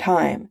for some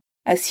time,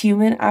 as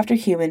human after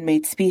human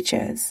made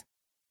speeches,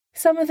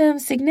 some of them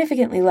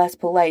significantly less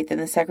polite than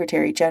the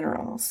Secretary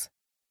General's.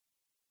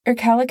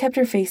 Urkala kept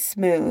her face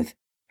smooth,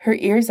 her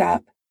ears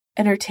up,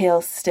 and her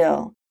tail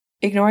still,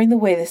 ignoring the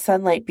way the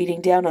sunlight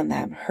beating down on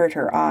them hurt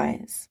her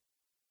eyes.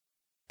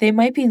 They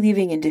might be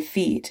leaving in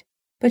defeat,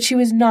 but she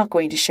was not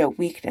going to show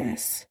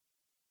weakness.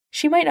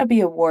 She might not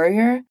be a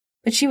warrior,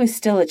 but she was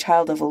still a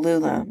child of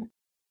Ululam,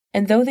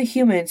 and though the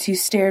humans who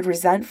stared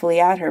resentfully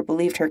at her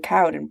believed her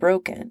cowed and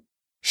broken,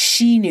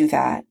 she knew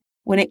that,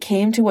 when it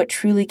came to what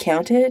truly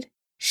counted,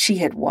 she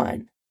had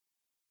won.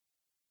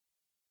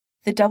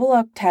 The double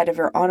octet of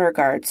her honor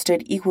guard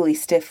stood equally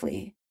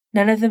stiffly,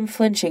 none of them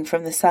flinching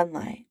from the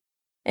sunlight,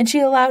 and she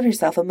allowed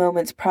herself a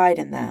moment's pride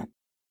in them.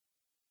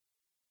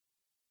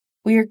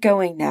 "We are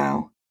going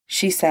now,"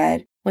 she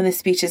said, when the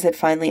speeches had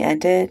finally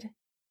ended,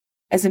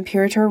 "as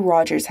Imperator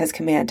Rogers has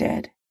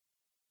commanded."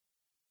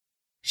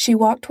 She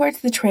walked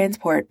towards the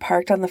transport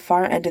parked on the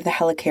far end of the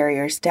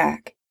helicarrier's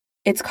deck,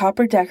 its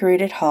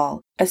copper-decorated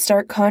hull a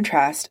stark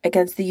contrast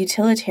against the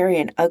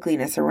utilitarian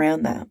ugliness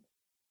around them.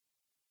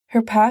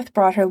 Her path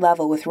brought her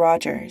level with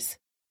Rogers.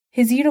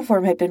 His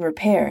uniform had been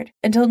repaired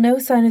until no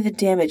sign of the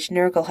damage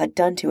Nurgle had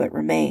done to it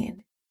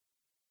remained,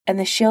 and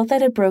the shield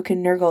that had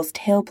broken Nurgle's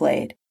tail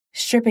blade,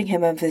 stripping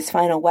him of his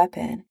final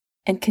weapon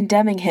and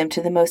condemning him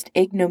to the most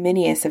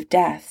ignominious of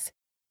deaths,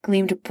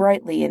 gleamed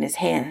brightly in his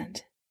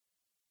hand.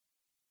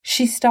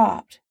 She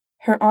stopped,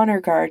 her honor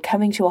guard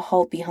coming to a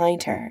halt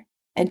behind her,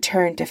 and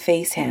turned to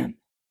face him.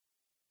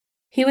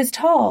 He was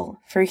tall,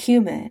 for a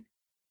human,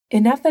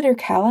 enough that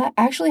Urkala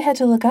actually had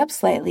to look up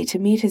slightly to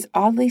meet his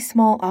oddly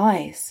small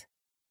eyes,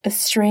 a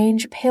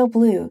strange pale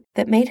blue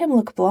that made him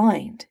look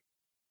blind.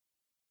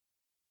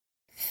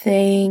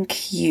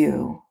 "Thank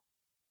you,"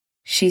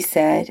 she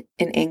said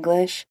in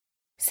English,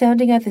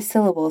 sounding out the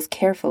syllables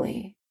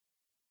carefully.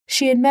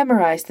 She had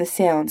memorized the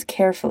sounds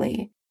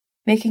carefully,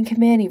 making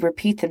Kamani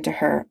repeat them to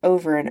her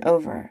over and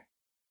over.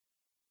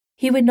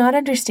 He would not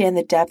understand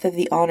the depth of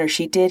the honor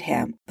she did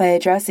him by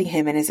addressing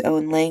him in his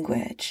own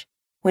language,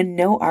 when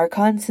no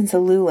Archon since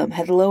Ululam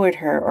had lowered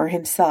her or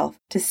himself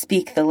to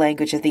speak the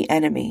language of the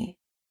enemy.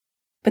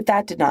 But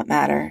that did not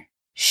matter.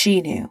 She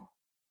knew.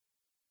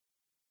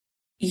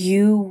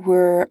 "You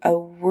were a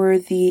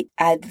worthy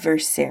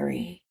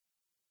adversary.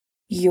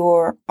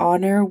 Your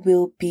honor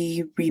will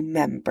be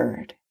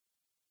remembered."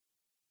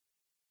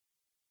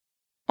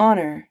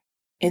 Honor,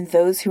 in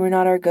those who were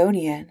not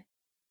Argonian,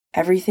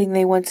 everything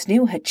they once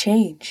knew had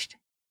changed.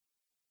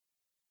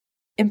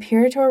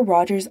 Imperator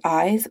Rogers'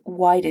 eyes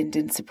widened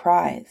in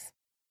surprise,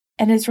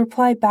 and his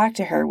reply back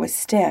to her was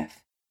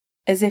stiff,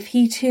 as if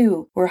he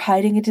too were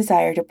hiding a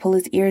desire to pull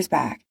his ears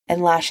back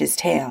and lash his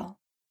tail.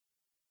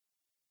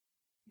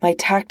 "My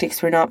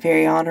tactics were not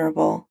very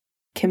honorable,"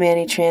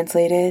 Kamani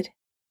translated.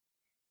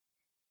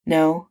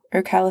 No,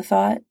 Urkala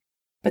thought,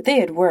 but they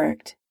had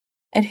worked,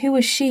 and who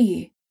was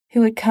she,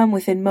 who had come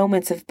within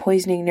moments of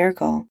poisoning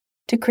Nurgle,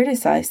 to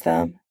criticize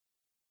them?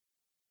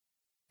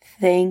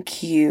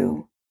 "Thank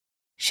you,"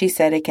 she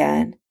said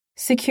again,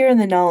 secure in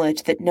the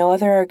knowledge that no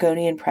other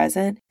Argonian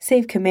present,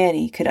 save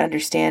Kamani, could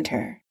understand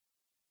her.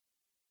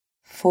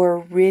 "For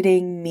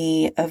ridding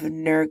me of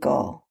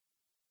Nurgle."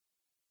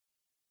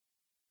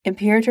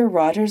 Imperator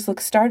Rogers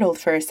looked startled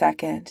for a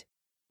second,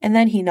 and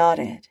then he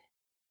nodded.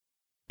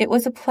 "It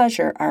was a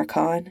pleasure,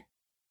 Archon."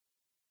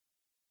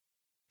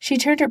 She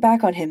turned her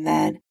back on him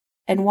then,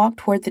 and walked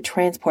toward the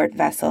transport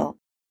vessel,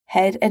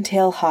 head and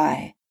tail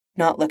high,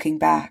 not looking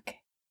back.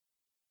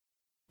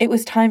 It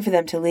was time for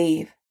them to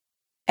leave.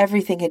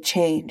 Everything had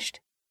changed,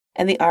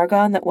 and the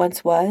Argon that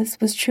once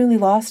was truly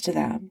lost to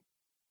them.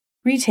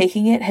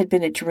 Retaking it had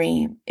been a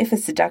dream, if a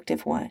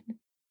seductive one.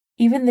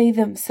 Even they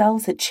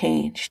themselves had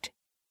changed.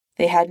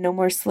 They had no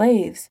more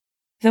slaves,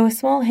 though a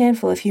small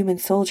handful of human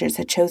soldiers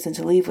had chosen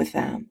to leave with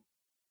them.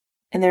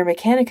 And their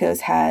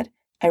mechanicos had,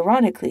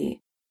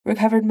 ironically,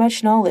 recovered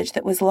much knowledge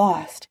that was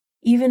lost,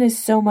 even as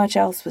so much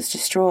else was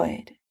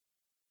destroyed.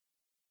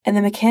 And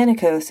the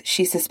mechanicos,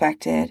 she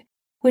suspected,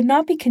 would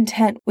not be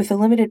content with the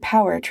limited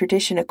power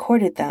tradition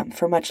accorded them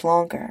for much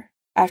longer,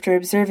 after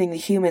observing the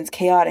humans'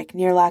 chaotic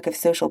near lack of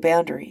social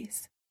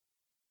boundaries.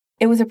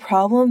 It was a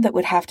problem that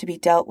would have to be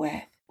dealt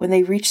with when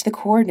they reached the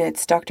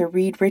coordinates Dr.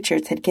 Reed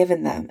Richards had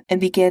given them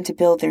and began to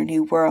build their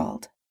new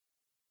world.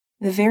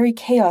 The very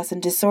chaos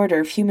and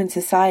disorder of human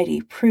society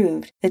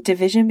proved that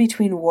division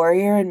between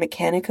warrior and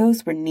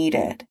mechanicos were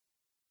needed.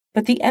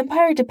 But the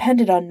Empire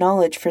depended on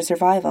knowledge for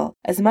survival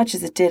as much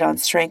as it did on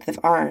strength of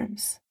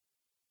arms.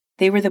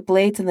 They were the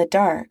blades in the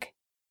dark,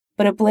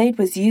 but a blade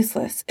was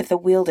useless if the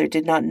wielder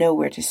did not know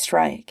where to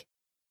strike,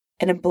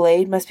 and a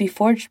blade must be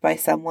forged by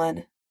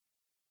someone.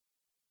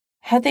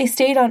 Had they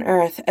stayed on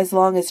Earth as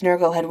long as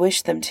Nurgle had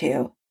wished them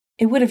to,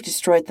 it would have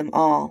destroyed them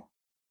all.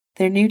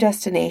 Their new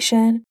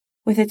destination,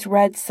 with its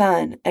red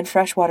sun and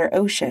freshwater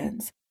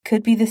oceans,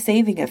 could be the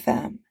saving of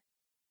them.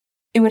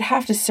 It would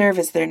have to serve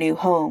as their new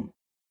home,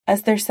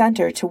 as their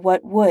center to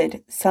what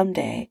would,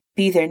 someday,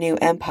 be their new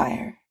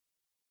empire.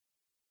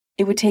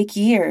 It would take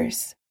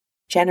years,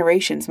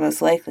 generations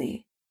most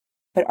likely,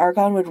 but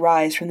Argon would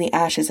rise from the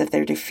ashes of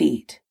their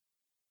defeat.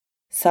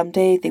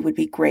 Someday they would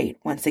be great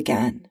once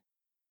again.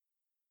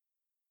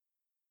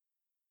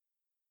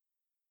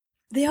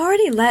 They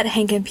already let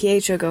Hank and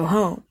Pietro go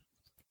home,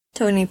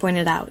 Tony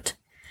pointed out,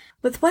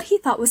 with what he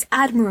thought was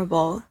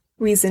admirable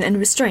reason and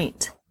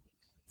restraint.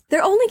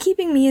 They're only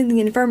keeping me in the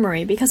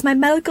infirmary because my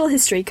medical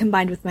history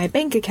combined with my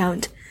bank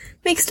account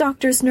makes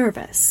doctors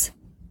nervous.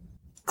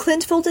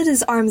 Clint folded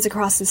his arms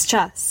across his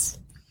chest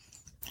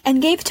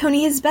and gave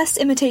Tony his best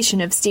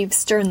imitation of Steve's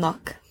stern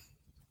look.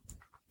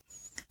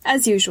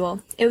 As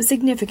usual, it was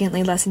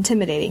significantly less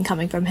intimidating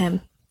coming from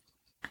him.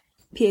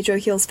 Pietro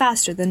heals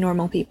faster than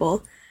normal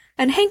people,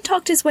 and Hank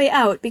talked his way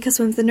out because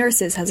one of the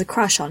nurses has a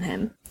crush on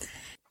him.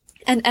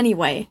 And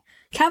anyway,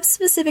 Cap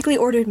specifically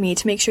ordered me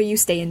to make sure you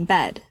stay in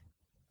bed.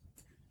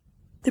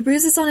 The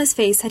bruises on his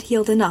face had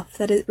healed enough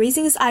that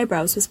raising his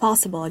eyebrows was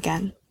possible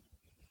again.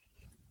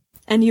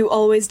 And you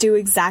always do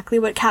exactly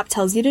what Cap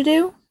tells you to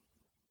do?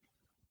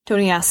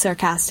 Tony asked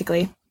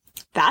sarcastically.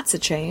 That's a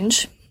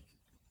change.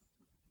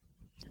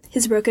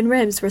 His broken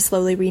ribs were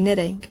slowly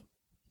reknitting.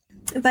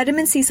 A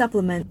vitamin C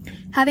supplement,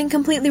 having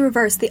completely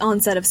reversed the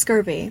onset of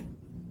scurvy.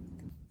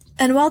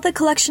 And while the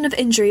collection of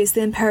injuries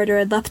the Imperator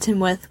had left him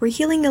with were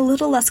healing a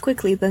little less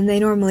quickly than they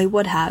normally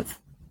would have,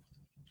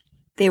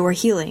 they were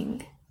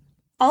healing.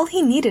 All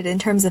he needed in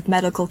terms of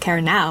medical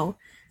care now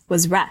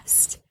was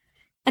rest,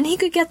 and he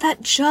could get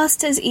that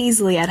just as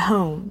easily at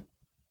home.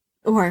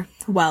 Or,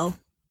 well,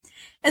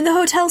 in the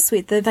hotel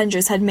suite the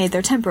Avengers had made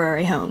their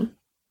temporary home.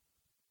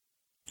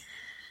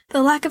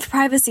 The lack of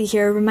privacy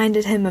here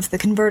reminded him of the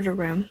converter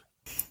room,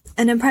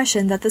 an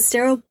impression that the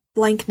sterile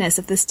blankness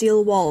of the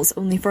steel walls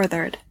only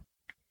furthered.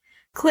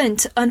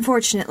 Clint,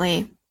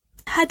 unfortunately,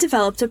 had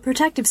developed a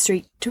protective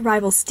streak to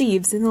rival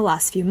Steve's in the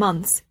last few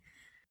months,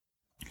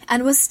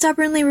 and was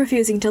stubbornly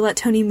refusing to let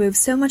Tony move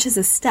so much as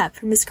a step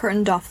from his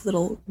curtained-off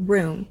little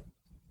room.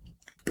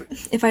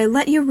 If I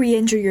let you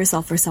re-injure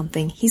yourself or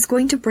something, he's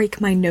going to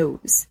break my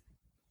nose.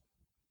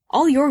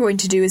 All you're going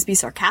to do is be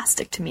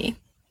sarcastic to me.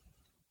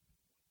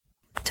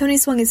 Tony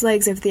swung his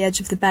legs over the edge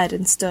of the bed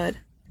and stood,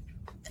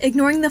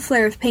 ignoring the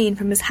flare of pain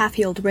from his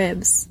half-healed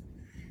ribs.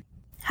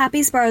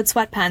 Happy's borrowed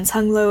sweatpants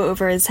hung low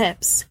over his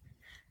hips,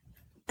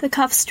 the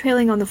cuffs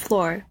trailing on the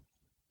floor,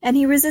 and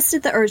he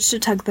resisted the urge to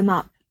tug them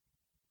up.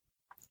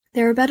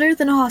 They were better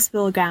than a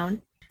hospital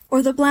gown,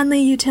 or the blandly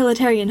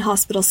utilitarian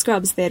hospital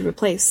scrubs they had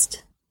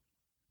replaced.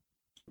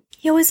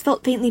 He always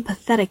felt faintly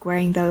pathetic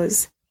wearing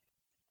those,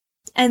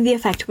 and the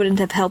effect wouldn't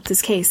have helped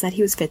his case that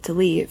he was fit to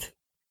leave.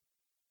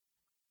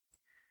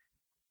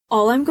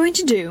 All I'm going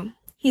to do,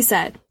 he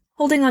said,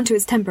 holding on to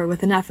his temper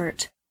with an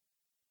effort,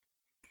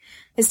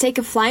 is take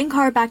a flying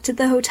car back to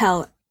the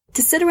hotel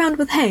to sit around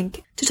with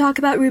Hank to talk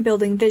about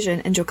rebuilding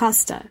Vision and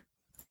Jocasta.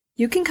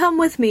 You can come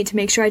with me to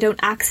make sure I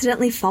don't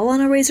accidentally fall on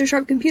a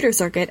razor-sharp computer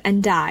circuit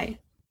and die.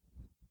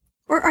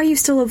 Or are you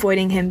still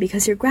avoiding him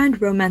because your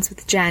grand romance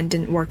with Jan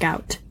didn't work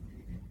out?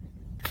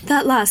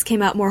 That last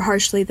came out more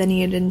harshly than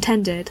he had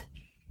intended,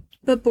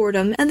 but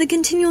boredom and the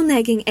continual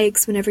nagging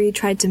aches whenever he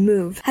tried to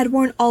move had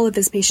worn all of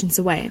his patience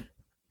away.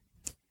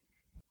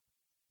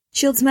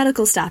 S.H.I.E.L.D.'s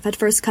medical staff had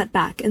first cut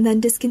back and then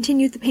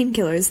discontinued the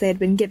painkillers they had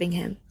been giving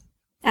him,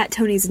 at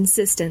Tony's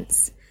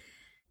insistence.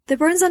 The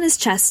burns on his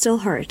chest still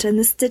hurt, and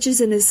the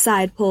stitches in his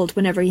side pulled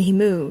whenever he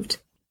moved,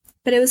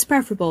 but it was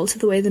preferable to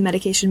the way the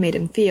medication made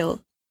him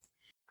feel.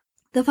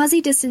 The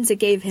fuzzy distance it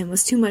gave him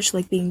was too much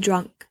like being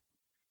drunk.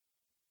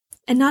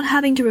 And not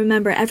having to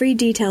remember every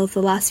detail of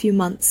the last few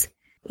months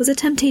was a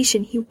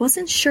temptation he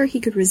wasn't sure he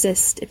could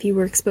resist if he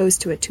were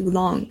exposed to it too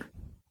long.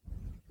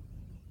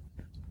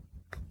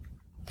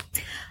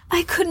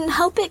 I couldn't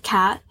help it,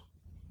 Kat.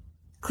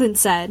 Clint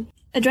said,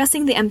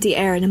 addressing the empty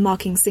air in a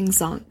mocking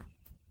sing-song.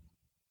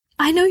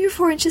 I know you're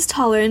 4 inches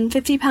taller and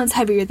 50 pounds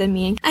heavier than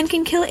me and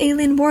can kill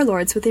alien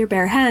warlords with your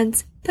bare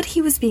hands, but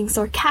he was being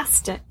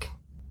sarcastic.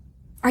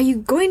 Are you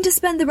going to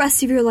spend the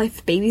rest of your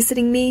life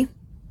babysitting me?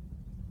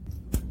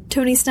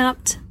 Tony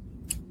snapped.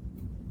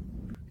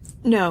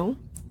 No,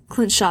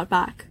 Clint shot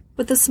back,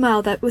 with a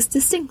smile that was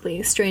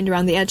distinctly strained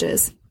around the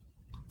edges.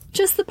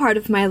 Just the part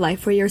of my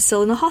life where you're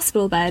still in the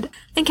hospital bed,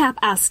 and Cap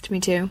asked me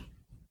to.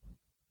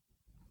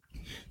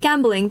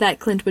 Gambling that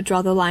Clint would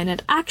draw the line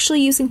at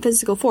actually using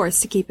physical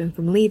force to keep him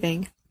from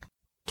leaving.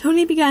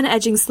 Tony began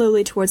edging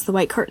slowly towards the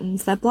white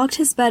curtains that blocked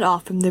his bed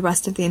off from the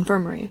rest of the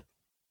infirmary.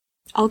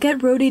 I'll get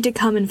Rhodey to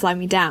come and fly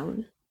me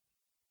down.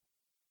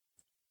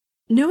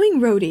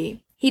 Knowing Rhodey,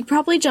 he'd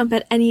probably jump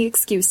at any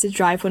excuse to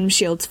drive one of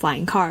S.H.I.E.L.D.'s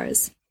flying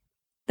cars.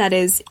 That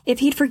is, if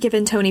he'd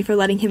forgiven Tony for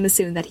letting him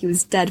assume that he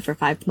was dead for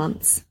 5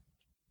 months.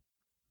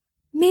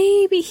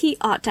 Maybe he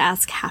ought to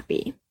ask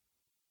Happy.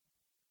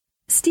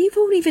 Steve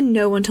won't even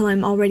know until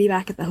I'm already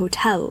back at the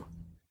hotel.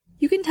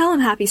 You can tell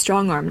him Happy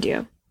strong-armed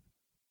you.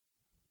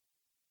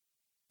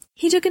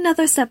 He took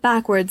another step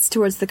backwards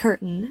towards the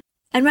curtain,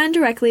 and ran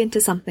directly into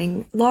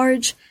something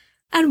large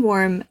and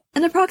warm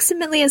and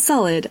approximately as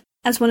solid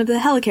as one of the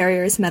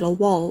helicarrier's metal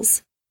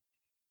walls.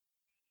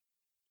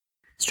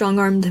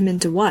 Strong-armed him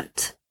into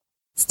what?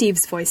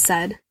 Steve's voice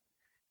said,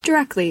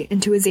 directly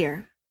into his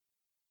ear.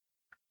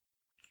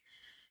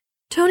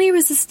 Tony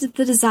resisted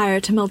the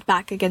desire to melt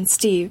back against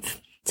Steve,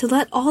 to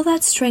let all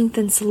that strength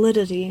and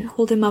solidity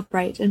hold him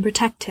upright and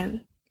protect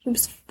him. He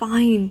was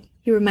fine,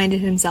 he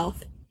reminded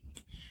himself.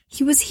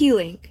 He was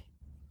healing.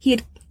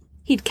 He'd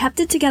kept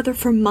it together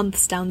for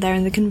months down there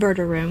in the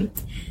converter room,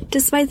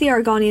 despite the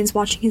Argonians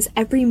watching his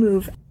every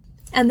move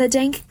and the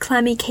dank,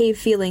 clammy cave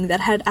feeling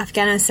that had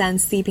Afghanistan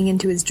seeping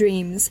into his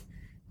dreams.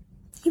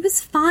 He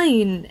was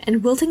fine,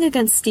 and wilting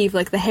against Steve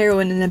like the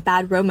heroine in a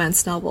bad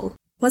romance novel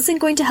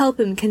wasn't going to help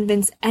him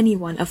convince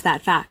anyone of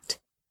that fact.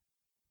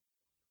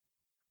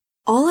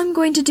 All I'm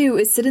going to do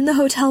is sit in the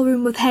hotel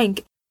room with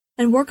Hank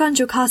and work on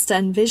Jocasta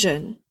and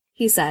Vision,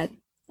 he said,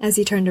 as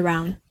he turned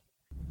around,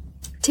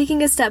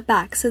 taking a step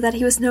back so that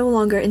he was no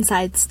longer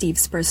inside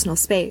Steve's personal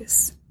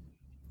space.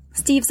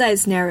 Steve's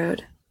eyes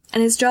narrowed,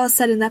 and his jaw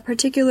set in that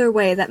particular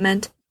way that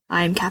meant,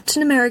 I am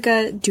Captain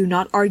America, do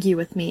not argue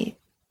with me.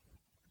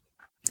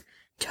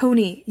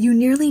 Tony, you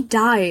nearly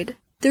died.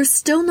 They're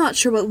still not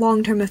sure what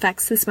long-term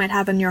effects this might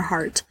have on your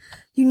heart.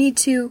 You need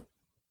to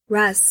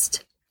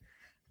rest.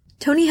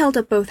 Tony held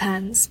up both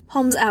hands,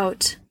 palms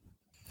out,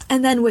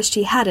 and then wished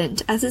he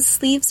hadn't, as his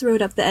sleeves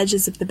rode up the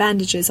edges of the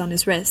bandages on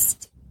his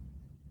wrist.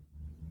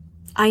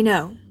 I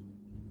know.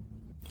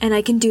 And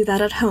I can do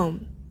that at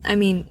home. I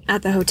mean,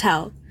 at the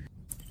hotel.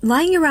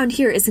 Lying around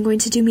here isn't going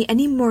to do me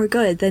any more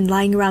good than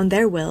lying around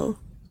there will.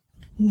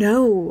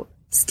 No,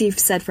 Steve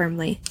said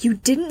firmly. You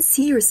didn't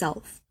see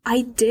yourself.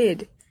 I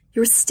did.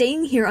 You're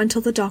staying here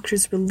until the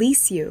doctors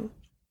release you.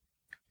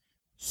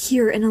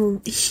 Here in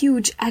a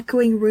huge,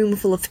 echoing room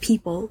full of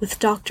people, with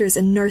doctors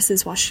and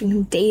nurses watching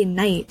him day and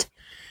night,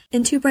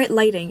 in too bright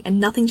lighting and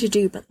nothing to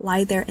do but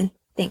lie there and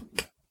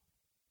think.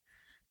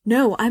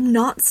 No, I'm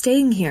not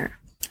staying here.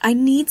 I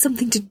need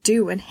something to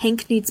do, and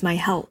Hank needs my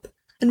help.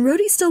 And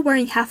Rhodey's still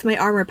wearing half my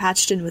armor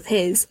patched in with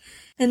his,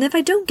 and if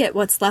I don't get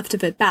what's left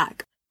of it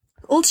back,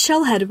 old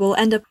Shellhead will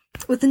end up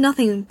with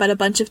nothing but a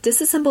bunch of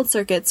disassembled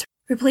circuits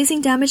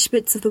replacing damaged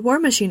bits of the War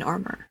Machine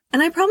armor.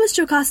 And I promised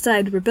Jocasta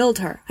I'd rebuild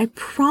her. I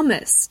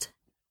promised.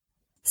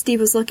 Steve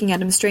was looking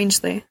at him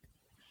strangely.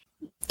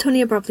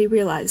 Tony abruptly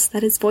realized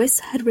that his voice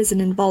had risen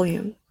in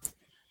volume,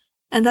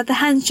 and that the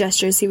hand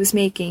gestures he was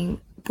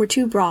making were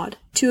too broad,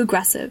 too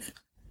aggressive.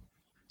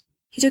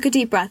 He took a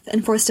deep breath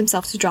and forced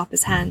himself to drop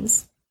his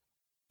hands,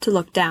 to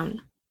look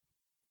down.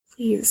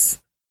 Please,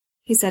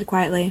 he said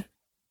quietly.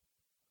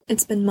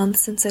 It's been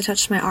months since I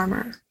touched my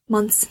armor,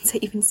 months since I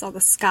even saw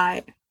the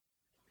sky.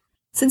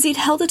 Since he'd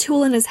held a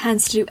tool in his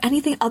hands to do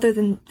anything other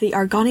than the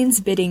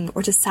Argonians' bidding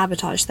or to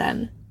sabotage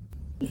them.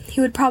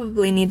 He would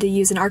probably need to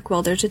use an arc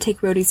welder to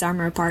take Rhodey's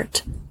armor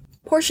apart.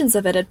 Portions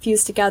of it had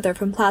fused together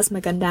from plasma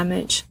gun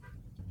damage.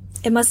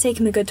 It must take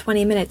him a good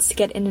 20 minutes to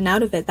get in and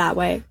out of it that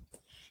way,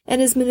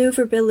 and his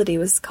maneuverability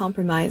was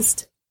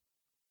compromised.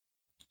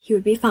 He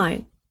would be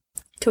fine,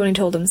 Tony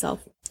told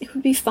himself. It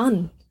would be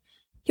fun.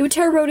 He would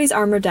tear Rhodey's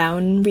armor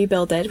down and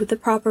rebuild it with the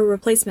proper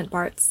replacement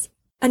parts,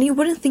 and he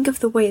wouldn't think of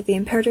the way the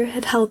Imperator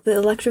had held the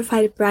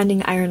electrified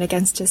branding iron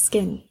against his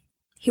skin.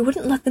 He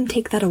wouldn't let them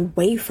take that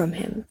away from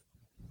him.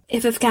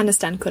 If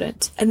Afghanistan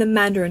couldn't, and the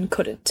Mandarin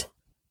couldn't,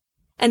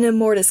 and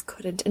Immortus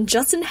couldn't, and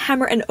Justin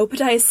Hammer and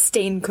Obadiah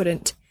Stane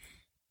couldn't,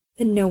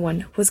 then no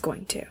one was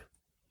going to.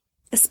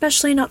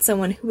 Especially not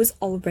someone who was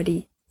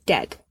already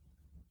dead.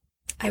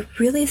 I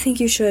really think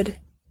you should,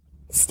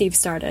 Steve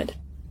started,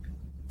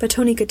 but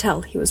Tony could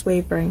tell he was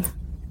wavering.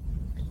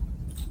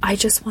 I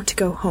just want to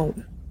go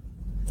home,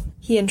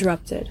 he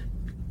interrupted.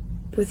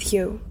 With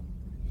you.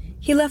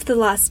 He left the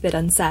last bit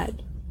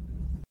unsaid.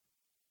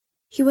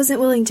 He wasn't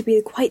willing to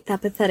be quite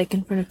that pathetic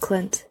in front of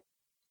Clint.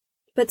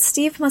 But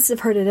Steve must have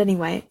heard it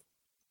anyway,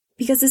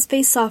 because his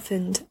face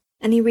softened,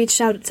 and he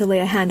reached out to lay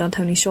a hand on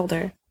Tony's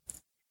shoulder.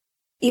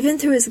 Even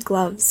through his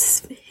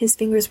gloves, his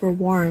fingers were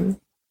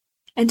warm,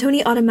 and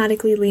Tony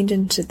automatically leaned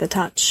into the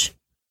touch.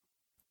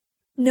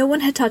 No one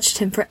had touched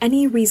him for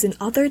any reason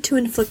other to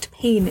inflict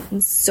pain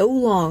in so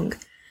long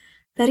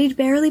that he'd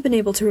barely been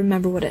able to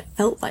remember what it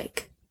felt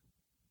like.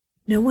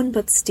 No one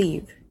but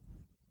Steve.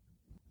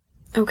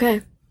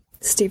 "Okay,"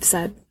 Steve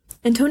said,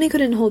 and Tony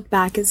couldn't hold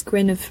back his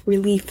grin of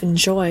relief and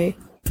joy,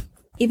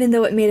 even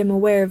though it made him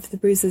aware of the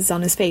bruises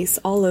on his face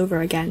all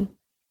over again.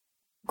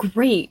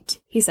 "Great,"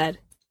 he said.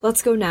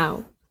 "Let's go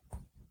now."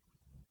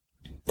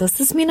 "Does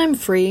this mean I'm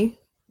free?"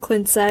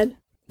 Clint said,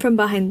 from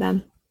behind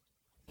them.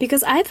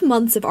 "Because I have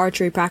months of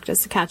archery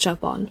practice to catch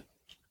up on."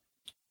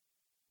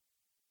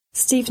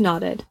 Steve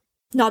nodded,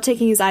 not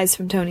taking his eyes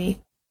from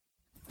Tony.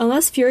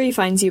 "Unless Fury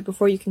finds you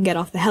before you can get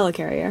off the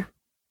helicarrier."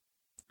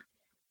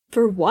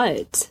 "For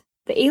what?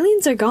 The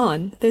aliens are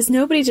gone, there's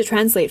nobody to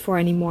translate for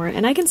anymore,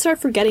 and I can start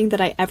forgetting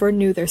that I ever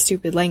knew their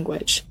stupid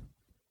language."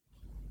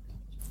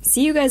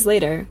 "See you guys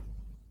later,"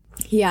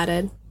 he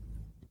added.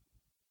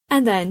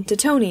 And then, to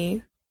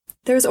Tony,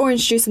 there was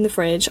orange juice in the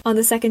fridge, on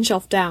the second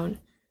shelf down,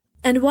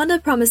 and Wanda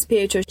promised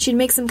Pietro she'd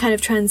make some kind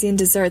of transient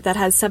dessert that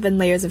has 7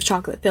 layers of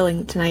chocolate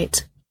filling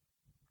tonight.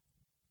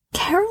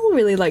 "Carol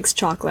really likes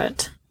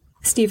chocolate,"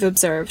 Steve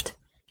observed,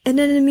 in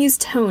an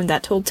amused tone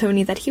that told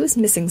Tony that he was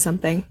missing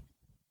something.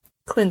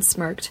 Clint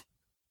smirked.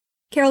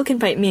 "Carol can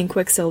fight me and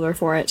Quicksilver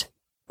for it.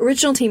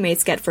 Original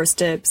teammates get first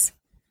dibs."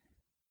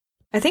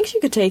 "I think she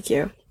could take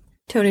you,"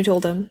 Tony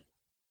told him.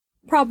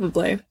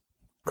 "Probably,"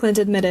 Clint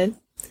admitted.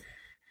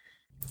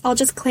 "I'll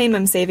just claim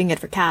I'm saving it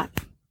for Cap."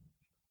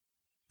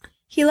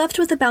 He left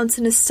with a bounce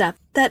in his step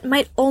that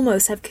might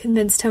almost have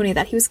convinced Tony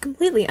that he was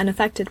completely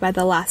unaffected by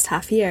the last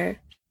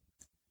half-year.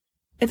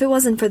 If it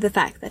wasn't for the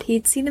fact that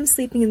he'd seen him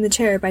sleeping in the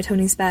chair by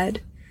Tony's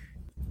bed,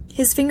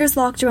 his fingers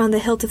locked around the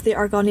hilt of the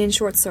Argonian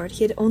short sword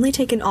he had only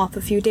taken off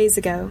a few days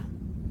ago,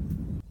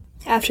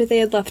 after they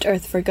had left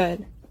Earth for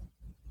good.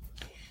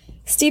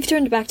 Steve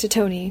turned back to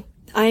Tony,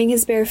 eyeing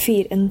his bare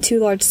feet and 2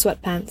 large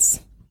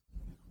sweatpants.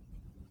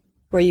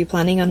 "Were you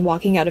planning on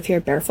walking out of here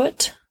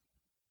barefoot?"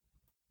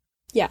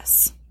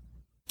 "Yes,"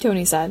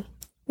 Tony said,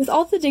 with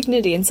all the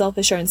dignity and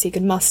self-assurance he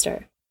could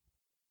muster.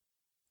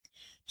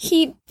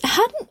 He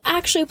hadn't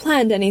actually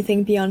planned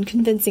anything beyond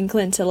convincing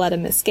Clint to let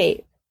him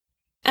escape,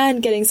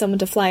 and getting someone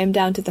to fly him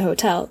down to the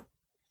hotel.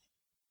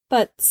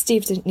 But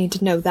Steve didn't need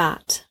to know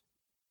that.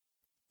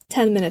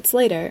 10 minutes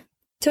later,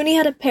 Tony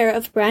had a pair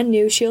of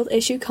brand-new S.H.I.E.L.D.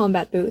 issue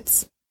combat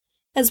boots,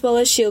 as well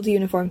as S.H.I.E.L.D.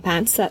 uniform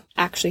pants that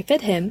actually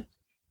fit him,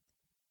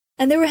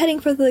 and they were heading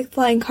for the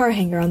flying car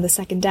hangar on the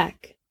second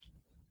deck.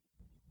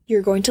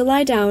 "You're going to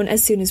lie down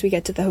as soon as we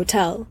get to the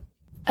hotel.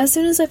 As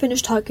soon as I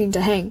finish talking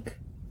to Hank,"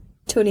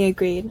 Tony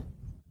agreed.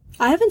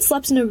 "I haven't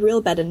slept in a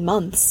real bed in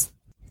months,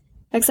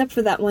 except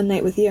for that one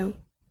night with you."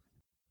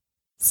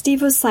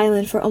 Steve was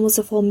silent for almost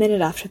a full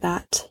minute after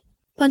that,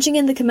 punching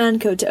in the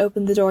command code to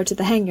open the door to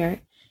the hangar,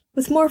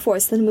 with more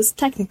force than was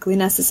technically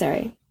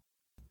necessary.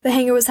 The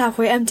hangar was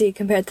halfway empty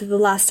compared to the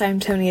last time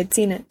Tony had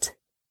seen it.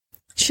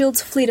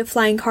 S.H.I.E.L.D.'s fleet of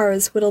flying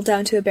cars whittled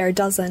down to a bare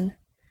dozen.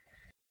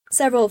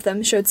 Several of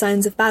them showed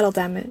signs of battle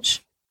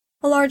damage.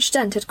 A large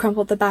dent had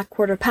crumpled the back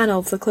quarter panel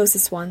of the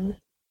closest one,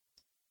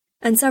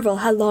 and several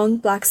had long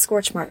black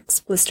scorch marks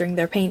blistering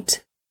their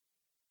paint.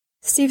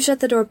 Steve shut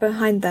the door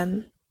behind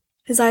them,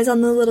 his eyes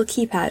on the little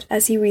keypad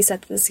as he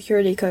reset the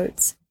security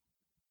codes.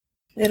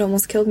 "It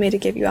almost killed me to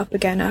give you up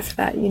again after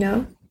that, you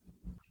know?"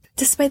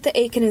 Despite the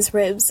ache in his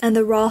ribs and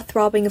the raw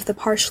throbbing of the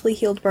partially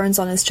healed burns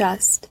on his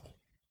chest,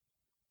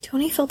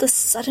 Tony felt a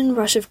sudden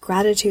rush of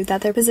gratitude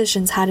that their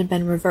positions hadn't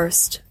been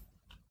reversed.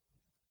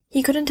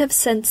 He couldn't have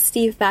sent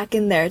Steve back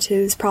in there to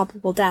his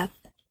probable death.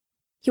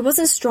 He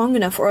wasn't strong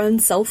enough or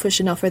unselfish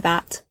enough for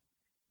that.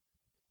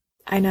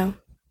 "I know,"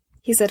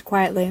 he said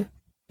quietly,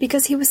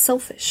 because he was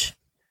selfish.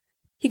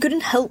 He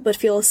couldn't help but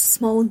feel a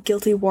small,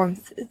 guilty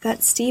warmth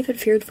that Steve had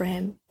feared for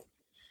him.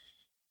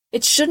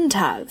 It shouldn't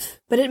have,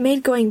 but it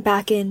made going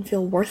back in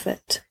feel worth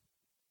it.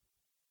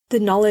 The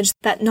knowledge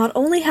that not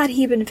only had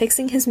he been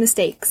fixing his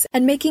mistakes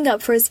and making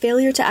up for his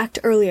failure to act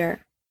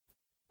earlier,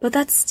 but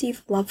that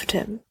Steve loved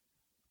him.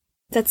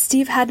 That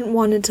Steve hadn't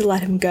wanted to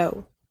let him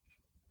go.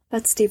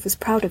 That Steve was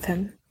proud of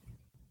him.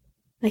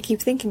 "I keep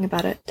thinking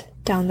about it,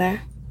 down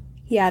there,"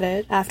 he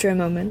added after a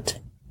moment.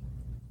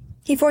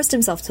 He forced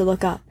himself to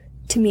look up,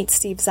 to meet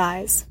Steve's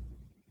eyes.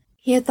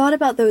 He had thought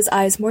about those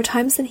eyes more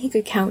times than he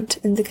could count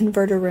in the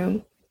converter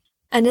room,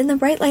 and in the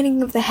bright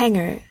lighting of the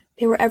hangar,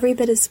 they were every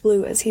bit as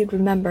blue as he had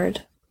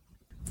remembered.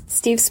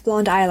 Steve's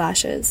blonde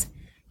eyelashes,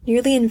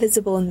 nearly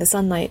invisible in the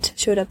sunlight,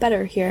 showed up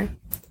better here,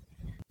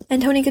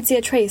 and Tony could see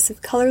a trace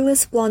of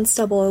colorless blonde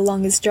stubble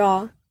along his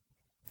jaw.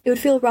 It would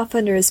feel rough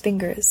under his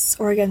fingers,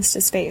 or against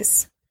his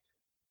face.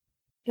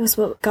 "It was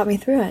what got me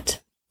through it,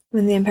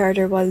 when the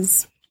Imperator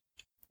was—"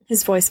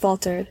 His voice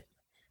faltered,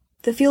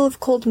 the feel of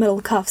cold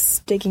metal cuffs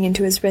digging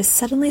into his wrists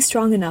suddenly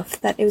strong enough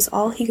that it was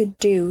all he could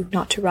do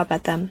not to rub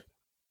at them.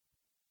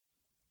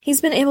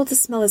 He's been able to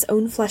smell his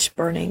own flesh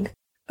burning,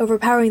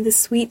 overpowering the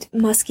sweet,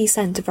 musky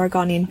scent of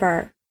Argonian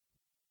fur.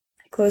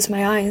 closed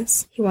my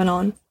eyes, he went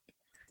on,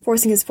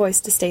 forcing his voice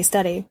to stay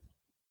steady,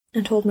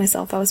 and told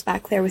myself I was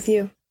back there with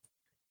you.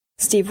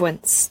 Steve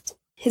winced,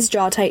 his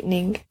jaw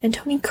tightening, and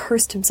Tony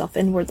cursed himself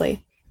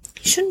inwardly.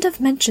 He shouldn't have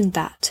mentioned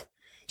that.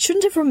 He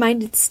shouldn't have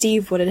reminded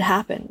Steve what had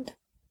happened.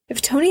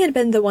 If Tony had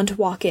been the one to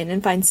walk in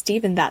and find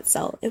Steve in that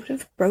cell, it would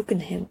have broken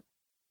him.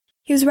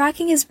 He was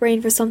racking his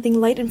brain for something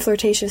light and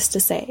flirtatious to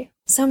say,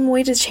 some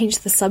way to change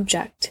the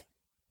subject,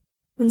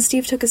 when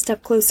Steve took a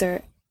step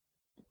closer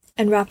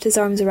and wrapped his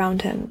arms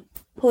around him,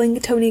 pulling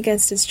Tony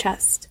against his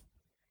chest.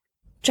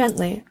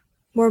 Gently,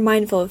 more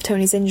mindful of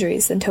Tony's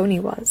injuries than Tony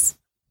was.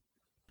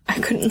 I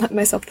couldn't let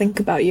myself think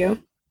about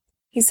you,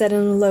 he said in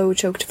a low,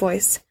 choked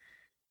voice.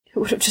 It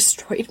would have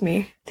destroyed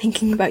me,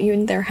 thinking about you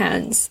in their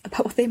hands,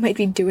 about what they might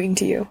be doing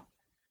to you.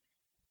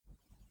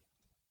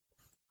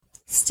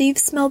 Steve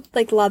smelled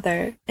like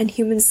leather and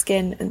human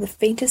skin and the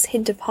faintest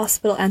hint of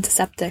hospital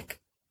antiseptic.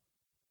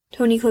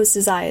 Tony closed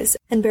his eyes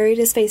and buried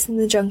his face in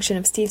the junction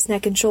of Steve's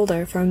neck and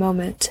shoulder for a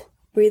moment,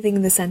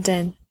 breathing the scent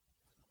in.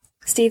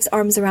 Steve's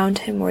arms around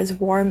him were as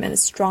warm and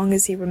as strong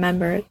as he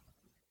remembered,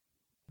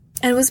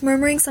 and was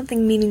murmuring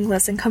something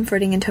meaningless and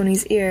comforting in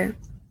Tony's ear,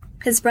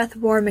 his breath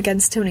warm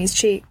against Tony's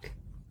cheek.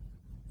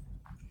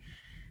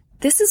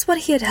 This is what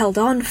he had held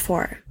on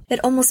for. It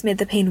almost made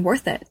the pain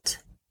worth it.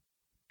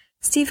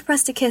 Steve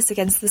pressed a kiss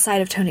against the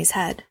side of Tony's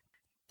head,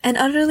 an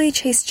utterly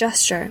chaste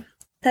gesture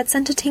that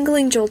sent a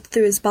tingling jolt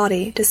through his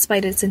body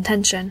despite its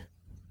intention.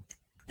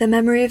 The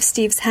memory of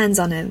Steve's hands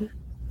on him,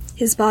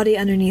 his body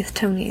underneath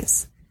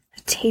Tony's,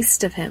 a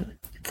taste of him,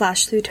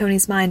 flashed through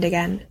Tony's mind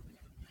again.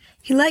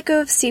 He let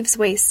go of Steve's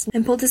waist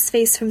and pulled his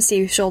face from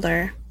Steve's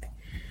shoulder,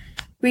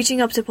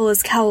 reaching up to pull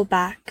his cowl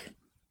back.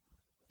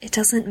 It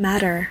doesn't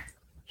matter,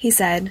 he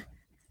said,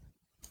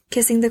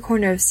 kissing the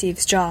corner of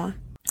Steve's jaw,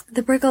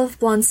 the prickle of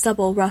blonde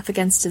stubble rough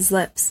against his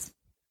lips.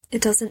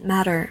 It doesn't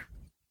matter.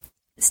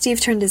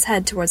 Steve turned his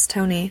head towards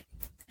Tony,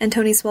 and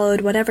Tony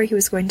swallowed whatever he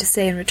was going to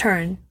say in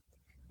return,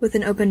 with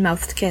an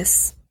open-mouthed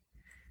kiss,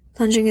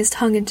 plunging his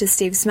tongue into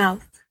Steve's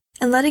mouth,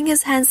 and letting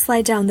his hand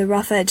slide down the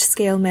rough-edged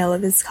scale mail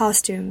of his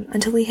costume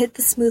until he hit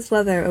the smooth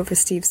leather over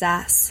Steve's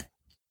ass.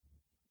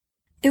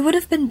 It would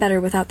have been better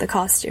without the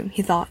costume,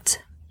 he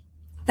thought.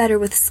 Better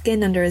with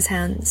skin under his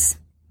hands.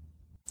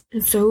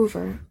 It's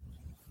over,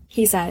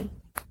 he said,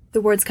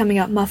 the words coming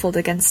out muffled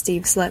against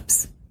Steve's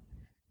lips.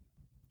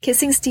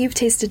 Kissing Steve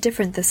tasted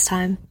different this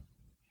time.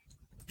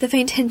 The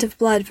faint hint of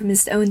blood from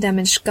his own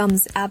damaged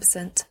gums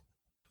absent,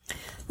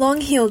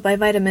 long healed by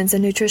vitamins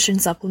and nutrition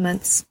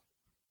supplements.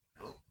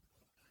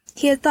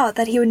 He had thought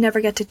that he would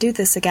never get to do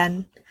this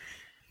again,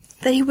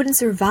 that he wouldn't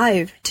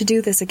survive to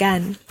do this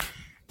again,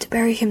 to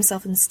bury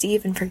himself in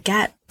Steve and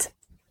forget.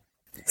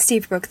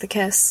 Steve broke the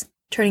kiss,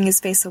 turning his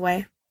face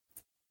away.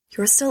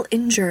 You're still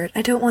injured.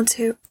 I don't want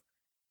to...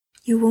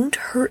 You won't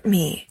hurt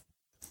me,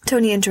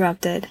 Tony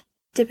interrupted,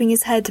 dipping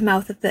his head to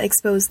mouth at the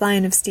exposed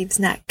line of Steve's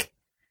neck.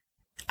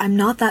 I'm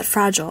not that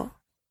fragile.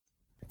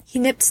 He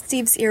nipped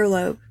Steve's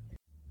earlobe,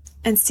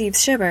 and Steve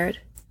shivered,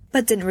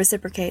 but didn't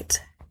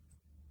reciprocate.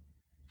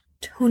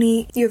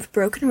 Tony, you have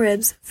broken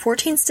ribs,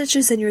 14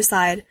 stitches in your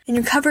side, and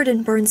you're covered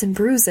in burns and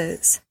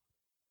bruises.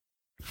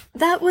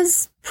 That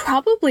was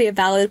probably a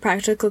valid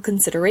practical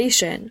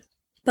consideration,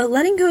 but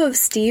letting go of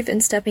Steve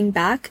and stepping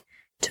back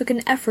took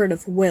an effort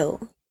of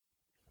will.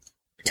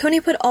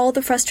 Tony put all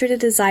the frustrated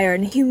desire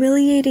and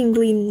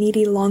humiliatingly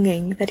needy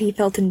longing that he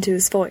felt into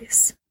his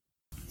voice,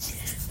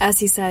 as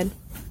he said,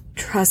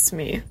 Trust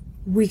me,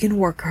 we can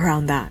work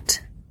around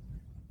that.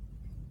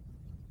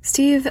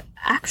 Steve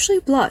actually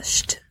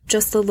blushed,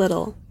 just a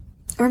little,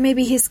 or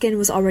maybe his skin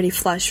was already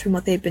flushed from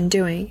what they'd been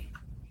doing.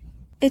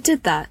 It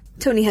did that,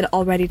 Tony had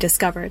already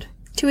discovered,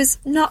 to his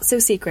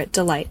not-so-secret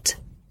delight.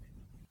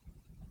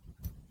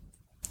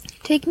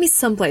 Take me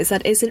someplace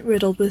that isn't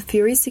riddled with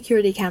Fury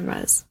security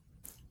cameras,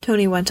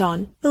 Tony went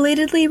on,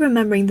 belatedly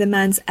remembering the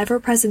man's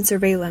ever-present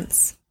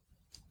surveillance,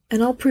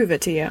 and I'll prove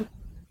it to you.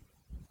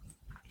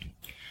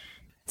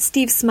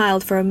 Steve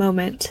smiled for a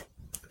moment,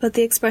 but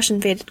the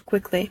expression faded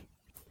quickly.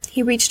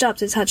 He reached up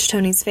to touch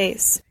Tony's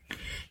face,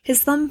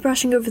 his thumb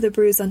brushing over the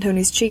bruise on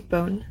Tony's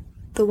cheekbone,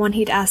 the one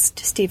he'd asked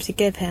Steve to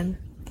give him.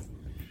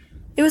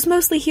 It was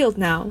mostly healed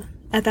now,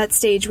 at that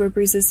stage where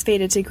bruises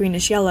faded to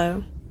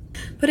greenish-yellow,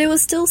 but it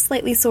was still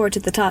slightly sore to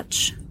the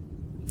touch.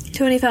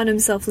 Tony found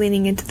himself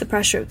leaning into the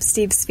pressure of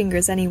Steve's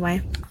fingers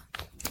anyway.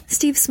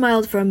 Steve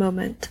smiled for a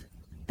moment,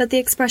 but the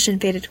expression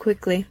faded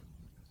quickly.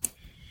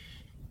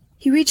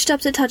 He reached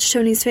up to touch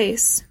Tony's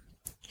face,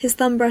 his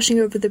thumb brushing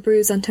over the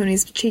bruise on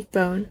Tony's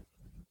cheekbone,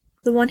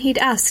 the one he'd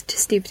asked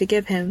Steve to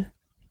give him.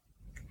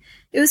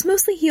 It was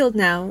mostly healed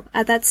now,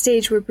 at that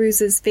stage where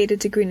bruises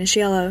faded to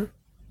greenish-yellow,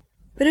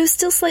 but it was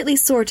still slightly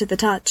sore to the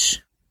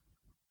touch.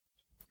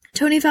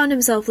 Tony found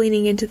himself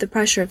leaning into the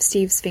pressure of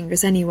Steve's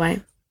fingers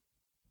anyway.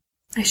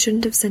 I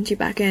shouldn't have sent you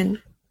back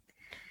in.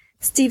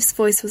 Steve's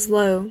voice was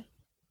low,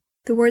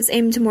 the words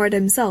aimed more at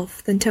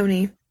himself than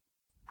Tony.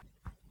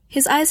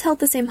 His eyes held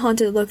the same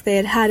haunted look they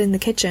had had in the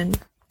kitchen,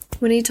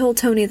 when he told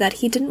Tony that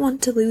he didn't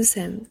want to lose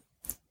him.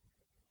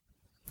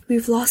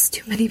 We've lost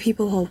too many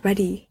people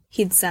already,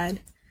 he'd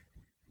said.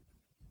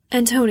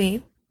 And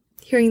Tony,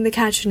 hearing the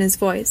catch in his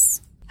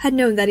voice, had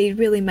known that he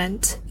really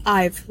meant,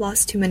 "I've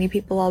lost too many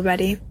people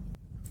already."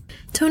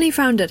 Tony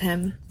frowned at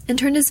him, and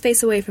turned his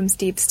face away from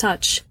Steve's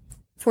touch,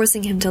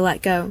 forcing him to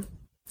let go.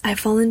 "I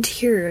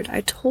volunteered.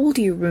 I told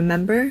you,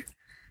 remember?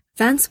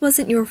 Vance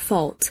wasn't your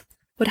fault.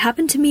 What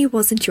happened to me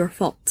wasn't your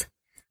fault.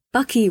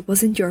 Bucky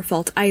wasn't your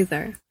fault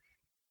either."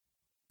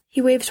 He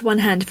waved one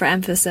hand for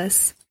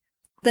emphasis,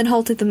 then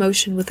halted the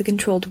motion with a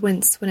controlled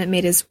wince when it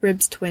made his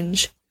ribs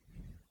twinge.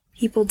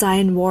 "People die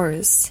in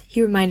wars,"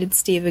 he reminded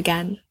Steve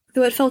again,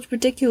 though it felt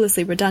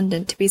ridiculously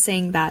redundant to be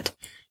saying that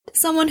to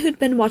someone who'd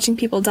been watching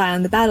people die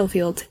on the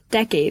battlefield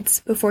decades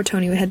before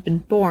Tony had been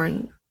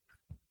born.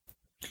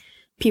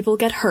 "People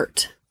get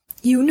hurt.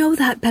 You know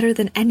that better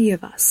than any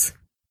of us."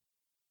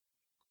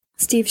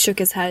 Steve shook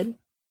his head,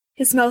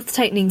 his mouth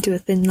tightening to a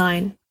thin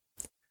line.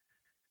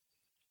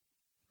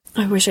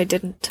 "I wish I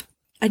didn't.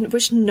 I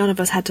wish none of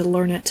us had to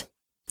learn it.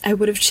 I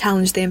would have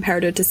challenged the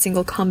Imperator to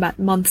single combat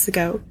months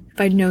ago,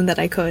 if I'd known that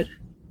I could."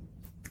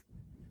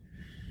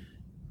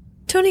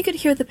 Tony could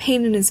hear the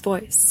pain in his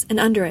voice, and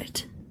under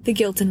it, the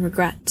guilt and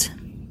regret.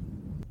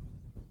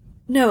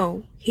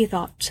 No, he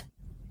thought.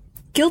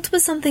 Guilt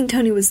was something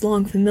Tony was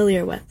long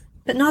familiar with,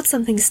 but not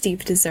something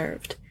Steve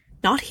deserved.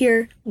 Not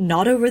here,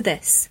 not over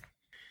this.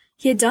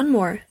 He had done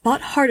more,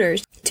 fought harder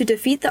to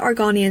defeat the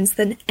Argonians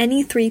than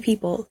any 3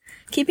 people,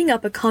 keeping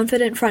up a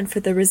confident front for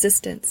the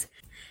resistance,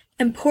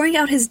 and pouring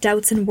out his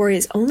doubts and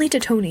worries only to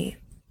Tony.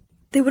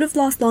 They would have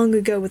lost long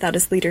ago without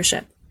his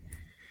leadership.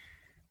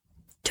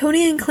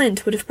 Tony and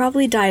Clint would have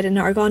probably died in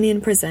an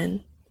Argonian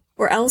prison,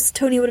 or else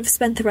Tony would have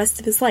spent the rest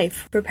of his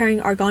life repairing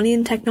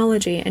Argonian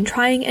technology and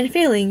trying and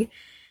failing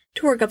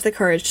to work up the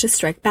courage to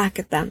strike back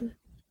at them.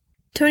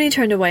 Tony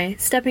turned away,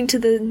 stepping to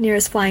the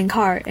nearest flying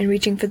car and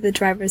reaching for the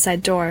driver's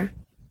side door.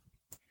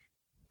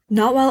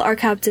 "Not while our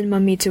Captain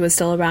Mamito was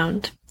still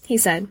around," he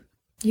said.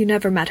 "You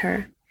never met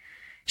her.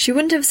 She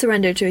wouldn't have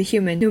surrendered to a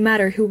human no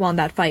matter who won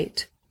that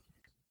fight.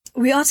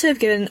 We ought to have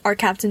given our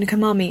Captain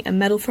Kamami a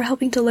medal for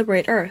helping to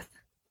liberate Earth."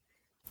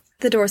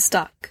 The door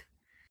stuck,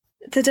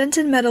 the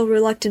dented metal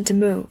reluctant to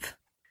move,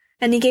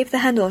 and he gave the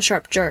handle a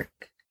sharp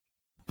jerk,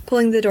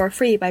 pulling the door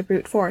free by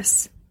brute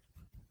force.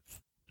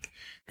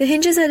 The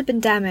hinges had been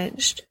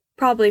damaged,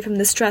 probably from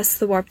the stress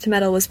the warped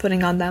metal was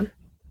putting on them.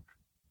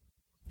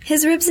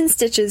 His ribs and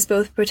stitches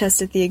both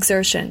protested the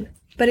exertion,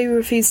 but he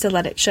refused to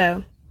let it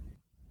show.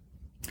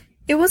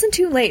 It wasn't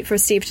too late for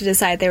Steve to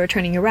decide they were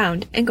turning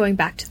around and going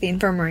back to the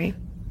infirmary.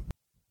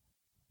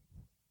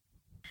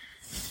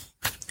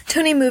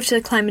 Tony moved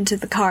to climb into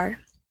the car,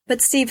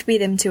 but Steve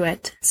beat him to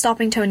it,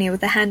 stopping Tony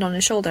with a hand on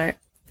his shoulder,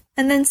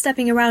 and then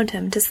stepping around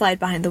him to slide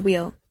behind the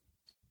wheel.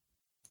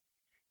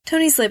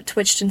 Tony's lip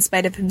twitched in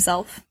spite of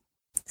himself.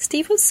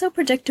 Steve was so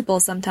predictable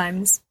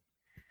sometimes.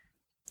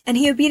 And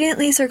he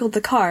obediently circled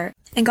the car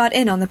and got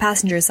in on the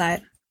passenger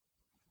side.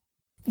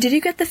 "Did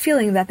you get the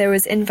feeling that there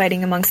was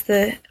infighting amongst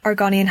the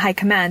Argonian High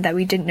Command that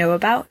we didn't know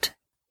about?"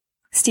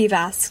 Steve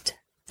asked,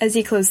 as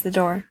he closed the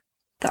door.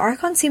 The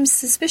Archon seemed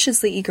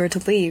suspiciously eager to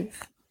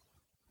leave.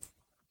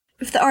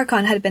 If the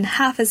Archon had been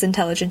half as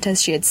intelligent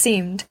as she had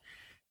seemed,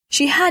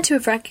 she had to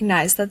have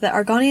recognized that the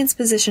Argonians'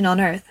 position on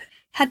Earth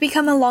had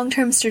become a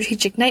long-term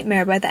strategic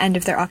nightmare by the end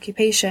of their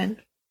occupation.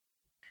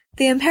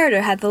 The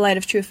Imperator had the light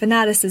of true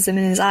fanaticism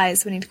in his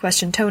eyes when he'd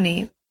questioned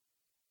Tony,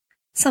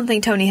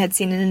 something Tony had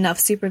seen in enough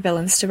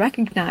supervillains to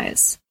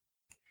recognize.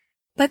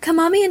 But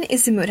Kamami and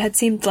Izumut had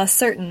seemed less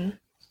certain,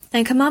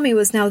 and Kamami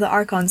was now the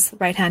Archon's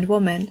right-hand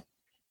woman,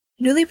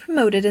 newly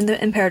promoted in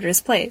the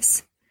Imperator's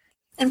place,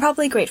 and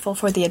probably grateful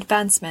for the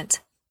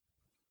advancement.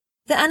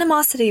 The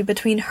animosity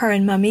between her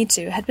and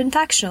Mamito had been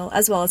factional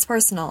as well as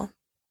personal.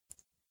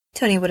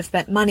 Tony would have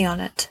bet money on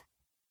it.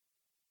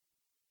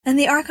 And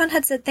the Archon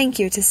had said thank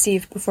you to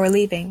Steve before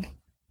leaving.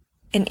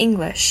 In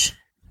English.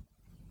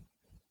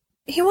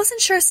 He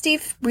wasn't sure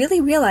Steve really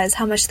realized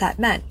how much that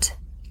meant.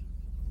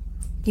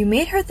 "You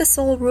made her the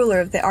sole ruler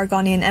of the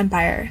Argonian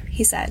Empire,"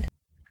 he said.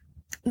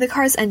 The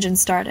car's engine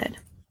started.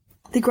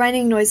 The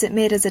grinding noise it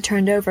made as it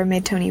turned over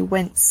made Tony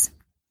wince.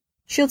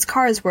 Shield's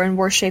cars were in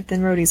worse shape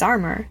than Rhodey's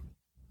armor.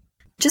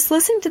 Just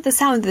listening to the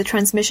sound the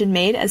transmission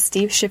made as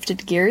Steve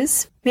shifted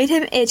gears made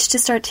him itch to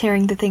start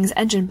tearing the thing's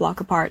engine block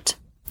apart,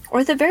 or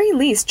at the very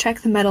least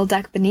check the metal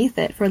deck beneath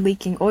it for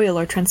leaking oil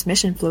or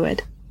transmission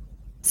fluid.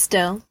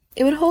 Still,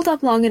 it would hold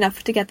up long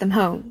enough to get them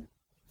home.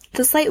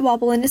 The slight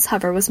wobble in his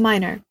hover was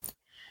minor,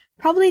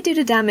 probably due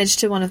to damage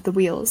to one of the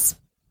wheels.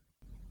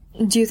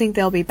 "Do you think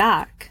they'll be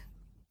back?"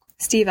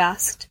 Steve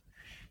asked,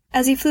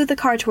 as he flew the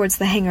car towards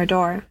the hangar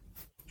door.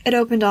 It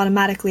opened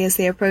automatically as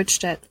they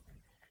approached it,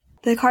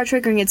 the car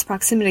triggering its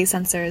proximity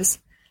sensors,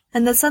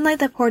 and the sunlight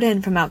that poured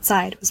in from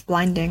outside was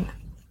blinding.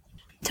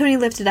 Tony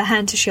lifted a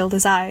hand to shield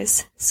his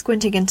eyes,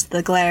 squinting into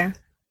the glare.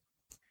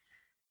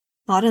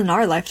 "Not in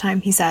our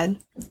lifetime," he said,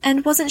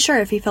 and wasn't sure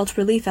if he felt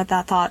relief at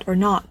that thought or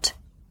not.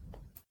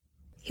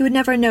 He would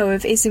never know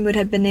if Izumut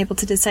had been able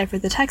to decipher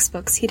the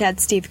textbooks he'd had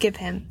Steve give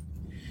him.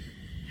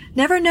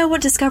 Never know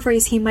what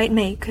discoveries he might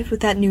make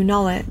with that new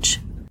knowledge.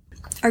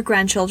 Our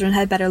grandchildren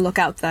had better look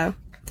out, though.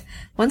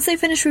 Once they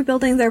finish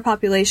rebuilding their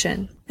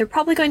population, they're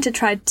probably going to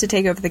try to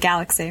take over the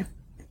galaxy.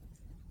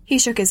 He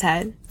shook his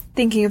head,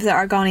 thinking of the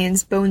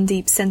Argonians'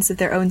 bone-deep sense of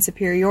their own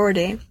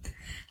superiority,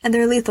 and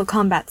their lethal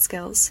combat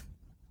skills.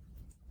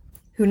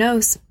 Who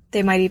knows?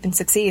 They might even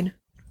succeed.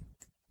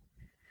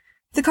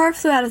 The car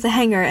flew out of the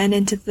hangar and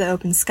into the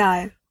open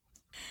sky,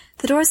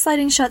 the door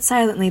sliding shut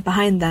silently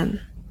behind them.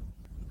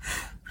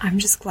 "I'm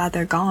just glad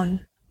they're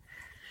gone,"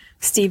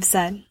 Steve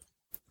said,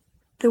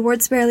 the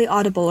words barely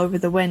audible over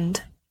the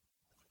wind.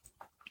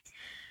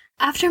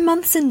 After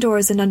months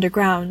indoors and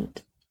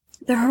underground,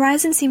 the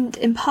horizon seemed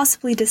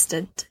impossibly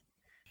distant,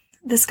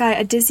 the sky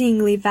a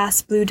dizzyingly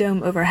vast blue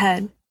dome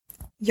overhead.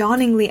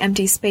 Yawningly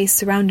empty space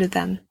surrounded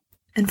them,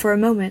 and for a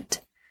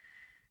moment,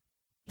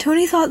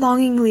 Tony thought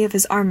longingly of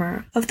his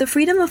armor, of the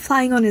freedom of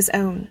flying on his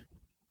own,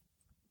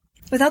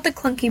 without the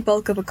clunky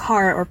bulk of a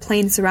car or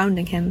plane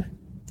surrounding him.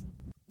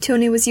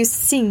 Tony was used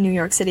to seeing New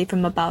York City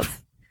from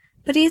above,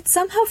 but he had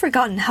somehow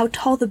forgotten how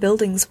tall the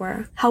buildings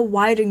were, how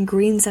wide and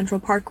green Central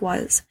Park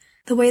was,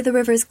 the way the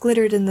rivers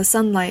glittered in the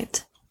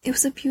sunlight. It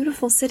was a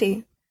beautiful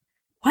city.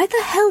 Why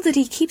the hell did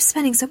he keep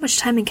spending so much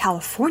time in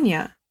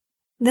California?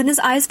 Then his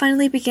eyes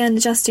finally began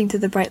adjusting to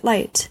the bright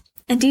light,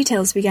 and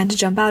details began to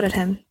jump out at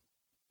him.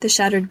 The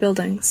shattered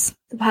buildings,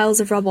 the piles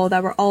of rubble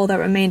that were all that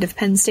remained of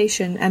Penn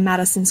Station and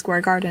Madison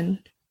Square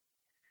Garden.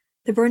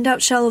 The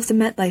burned-out shell of the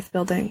MetLife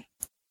building,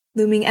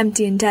 looming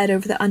empty and dead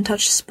over the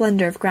untouched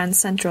splendor of Grand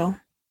Central.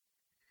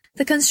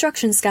 The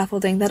construction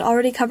scaffolding that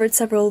already covered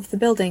several of the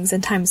buildings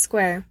in Times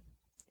Square.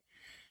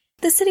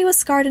 The city was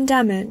scarred and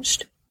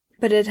damaged,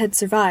 but it had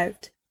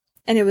survived,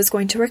 and it was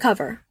going to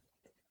recover.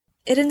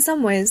 It in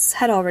some ways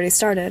had already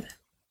started.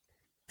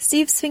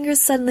 Steve's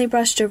fingers suddenly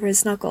brushed over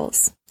his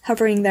knuckles,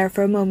 hovering there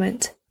for a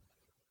moment.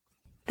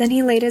 Then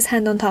he laid his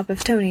hand on top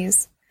of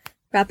Tony's,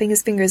 wrapping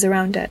his fingers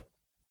around it.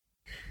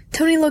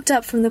 Tony looked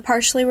up from the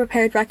partially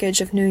repaired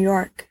wreckage of New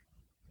York.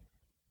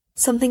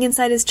 Something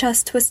inside his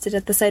chest twisted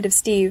at the sight of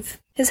Steve,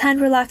 his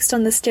hand relaxed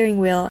on the steering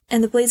wheel,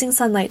 and the blazing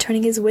sunlight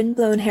turning his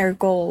wind-blown hair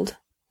gold.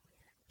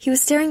 He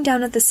was staring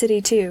down at the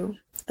city, too,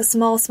 a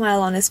small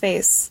smile on his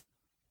face.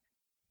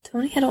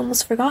 Tony had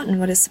almost forgotten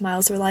what his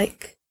smiles were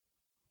like.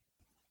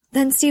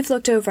 Then Steve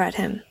looked over at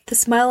him, the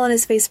smile on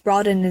his face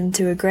broadened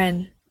into a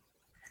grin.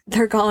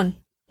 "They're gone,"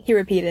 he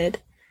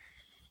repeated,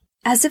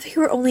 as if he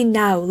were only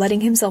now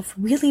letting himself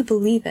really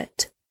believe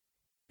it.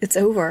 "It's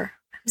over.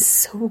 I'm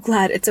so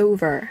glad it's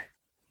over."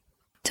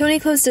 Tony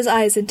closed his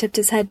eyes and tipped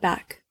his head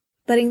back,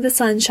 letting the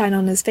sun shine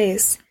on his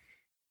face.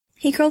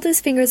 He curled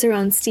his fingers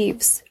around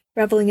Steve's,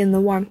 reveling in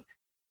the warmth.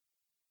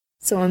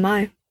 "So am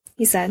I,"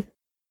 he said.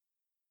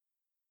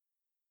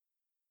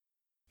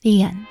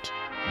 The end.